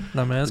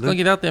 No, man, it's going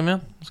to get out there,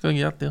 man. It's going to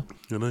get out there.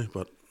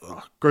 But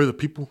grow the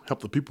people,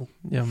 help the people.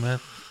 Yeah, man.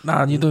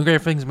 Nah, you're doing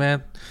great things,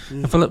 man.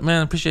 Yeah. Philip,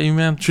 man, appreciate you,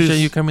 man. Cheers.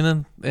 Appreciate you coming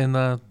in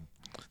and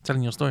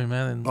telling your story,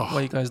 man, and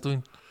what you guys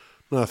doing.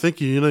 No,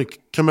 thank you.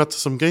 Come out to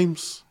some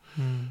games.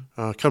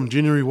 Come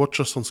January,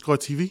 watch us on Sky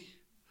TV.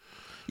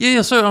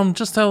 Yeah. So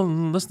just tell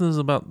listeners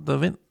about the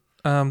event,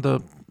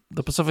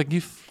 the Pacific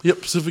Youth.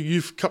 Yep, Pacific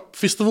Youth Cup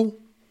Festival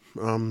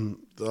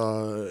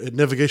at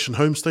Navigation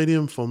Home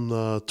Stadium from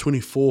the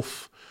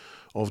 24th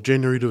of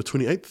January to the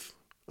 28th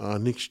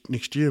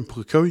next year in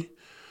Pukekohe.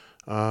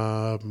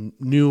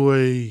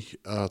 Niue,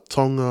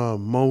 Tonga,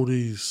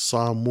 Māori,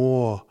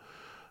 Samoa,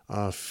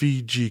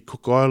 Fiji,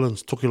 Cook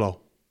Islands, Tokelau.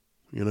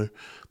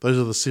 Those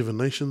are the 7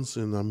 nations,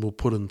 and we'll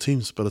put in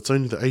teams, but it's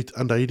only the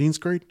under 18s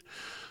grade.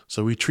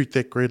 So we treat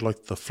that grade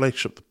like the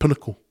flagship, the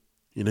pinnacle.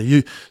 So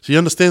you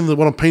understand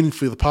what I'm painting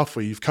for you, the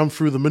pathway. You've come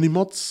through the mini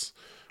mods.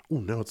 Oh,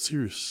 now it's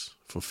serious.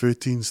 From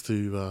 13s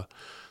to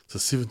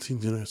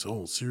 17s, it's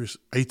all serious.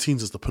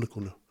 18s is the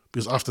pinnacle now,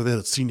 because after that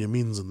it's senior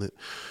men's and that.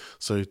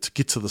 So to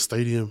get to the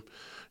stadium,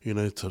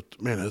 it's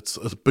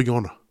a big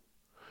honour.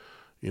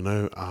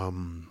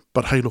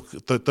 But hey, look,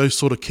 those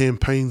sort of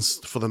campaigns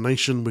for the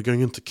nation. We're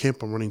going into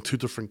camp. I'm running 2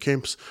 different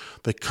camps.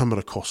 They come at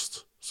a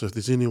cost. So if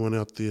there's anyone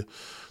out there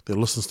that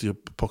listens to your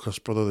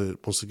podcast, brother,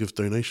 that wants to give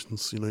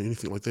donations,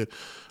 anything like that,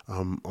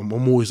 I'm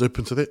always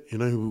open to that.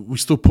 We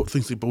still put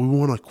things there, but we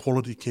want a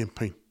quality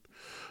campaign.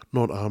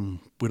 Not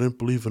we don't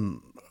believe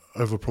in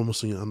over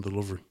promising and under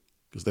delivering,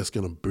 because that's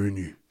going to burn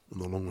you in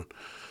the long run.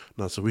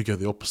 No, so we go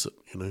the opposite.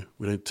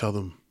 We don't tell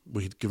them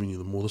we're giving you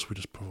the more this, we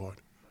just provide.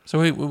 So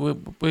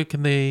where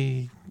can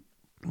they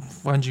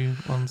find you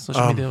on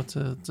social media?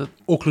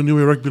 Auckland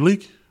Niue Rugby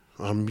League.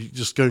 You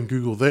just go and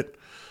Google that.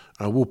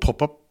 We'll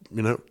pop up.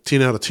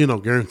 10 out of 10, I'll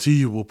guarantee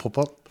you will pop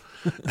up.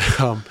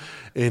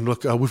 And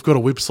look, we've got a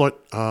website,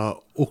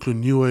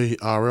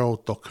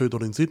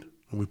 aucklandniuerl.co.nz,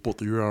 and we bought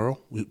the URL.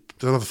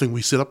 Another thing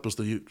we set up is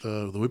the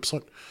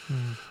website.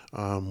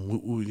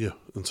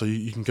 And so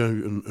you can go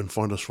and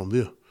find us from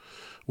there.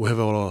 We'll have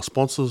our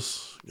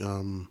sponsors,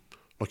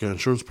 like our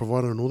insurance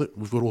provider and all that.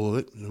 We've got all of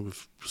that.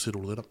 We've set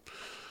all that up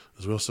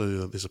as well.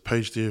 So there's a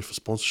page there for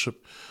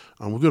sponsorship.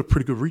 We've got a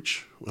pretty good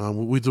reach.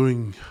 We're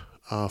doing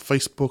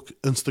Facebook,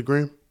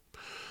 Instagram,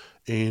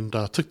 and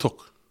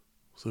TikTok.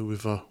 So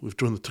we've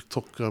joined the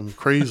TikTok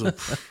craze.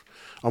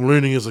 I'm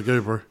learning as I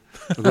go, bro.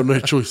 I've got no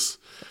choice.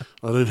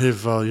 I don't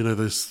have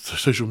those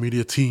social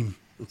media team.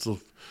 It's a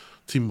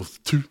team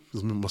of two.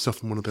 There's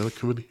myself and one of the other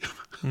committee.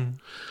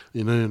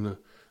 And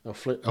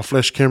our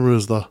flash camera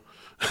is the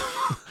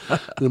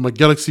my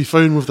Galaxy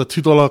phone with the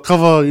 $2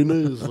 cover.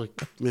 It's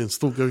like, man,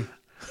 still going.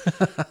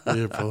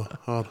 Yeah, brother,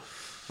 hard.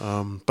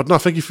 But no,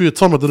 thank you for your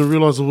time. I didn't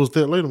realise it was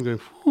that late. I'm going,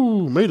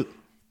 whoo, made it.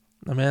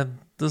 No, man,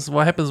 this is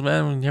what happens,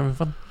 man, when you're having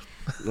fun.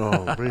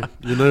 Oh, man.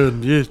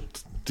 And yeah,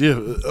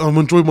 I'm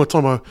enjoying my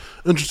time. I'm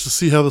interested to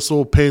see how this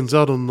all pans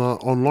out on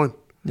online.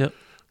 Yep.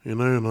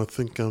 And I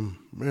think,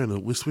 man,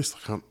 at West,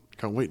 I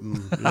can't wait.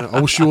 And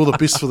I wish you all the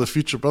best for the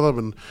future, brother.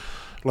 And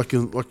like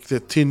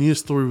that 10-year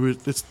story,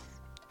 let's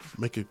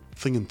make a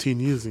thing in 10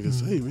 years. And he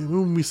goes, hey, man,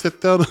 when we sat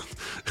down at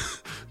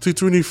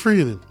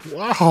 223, and then,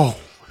 wow.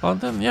 Oh,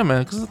 then, yeah,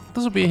 man, because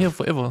this will be here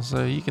forever.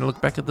 So you can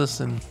look back at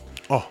this and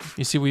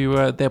you see where you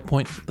were at that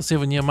point, the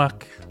 7-year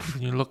mark.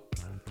 And you look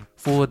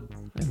forward,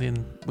 and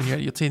then when you're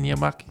at your 10-year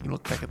mark, you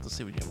look back at the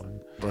 7-year mark.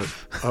 Right.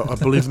 I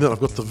believe in that. I've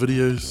got the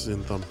videos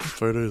and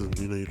photos, and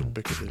you look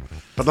back at that.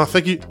 But no,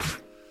 thank you.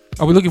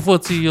 Are we looking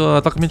forward to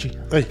your documentary?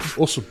 Hey,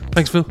 awesome.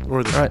 Thanks, Phil.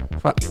 All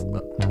right. Bye.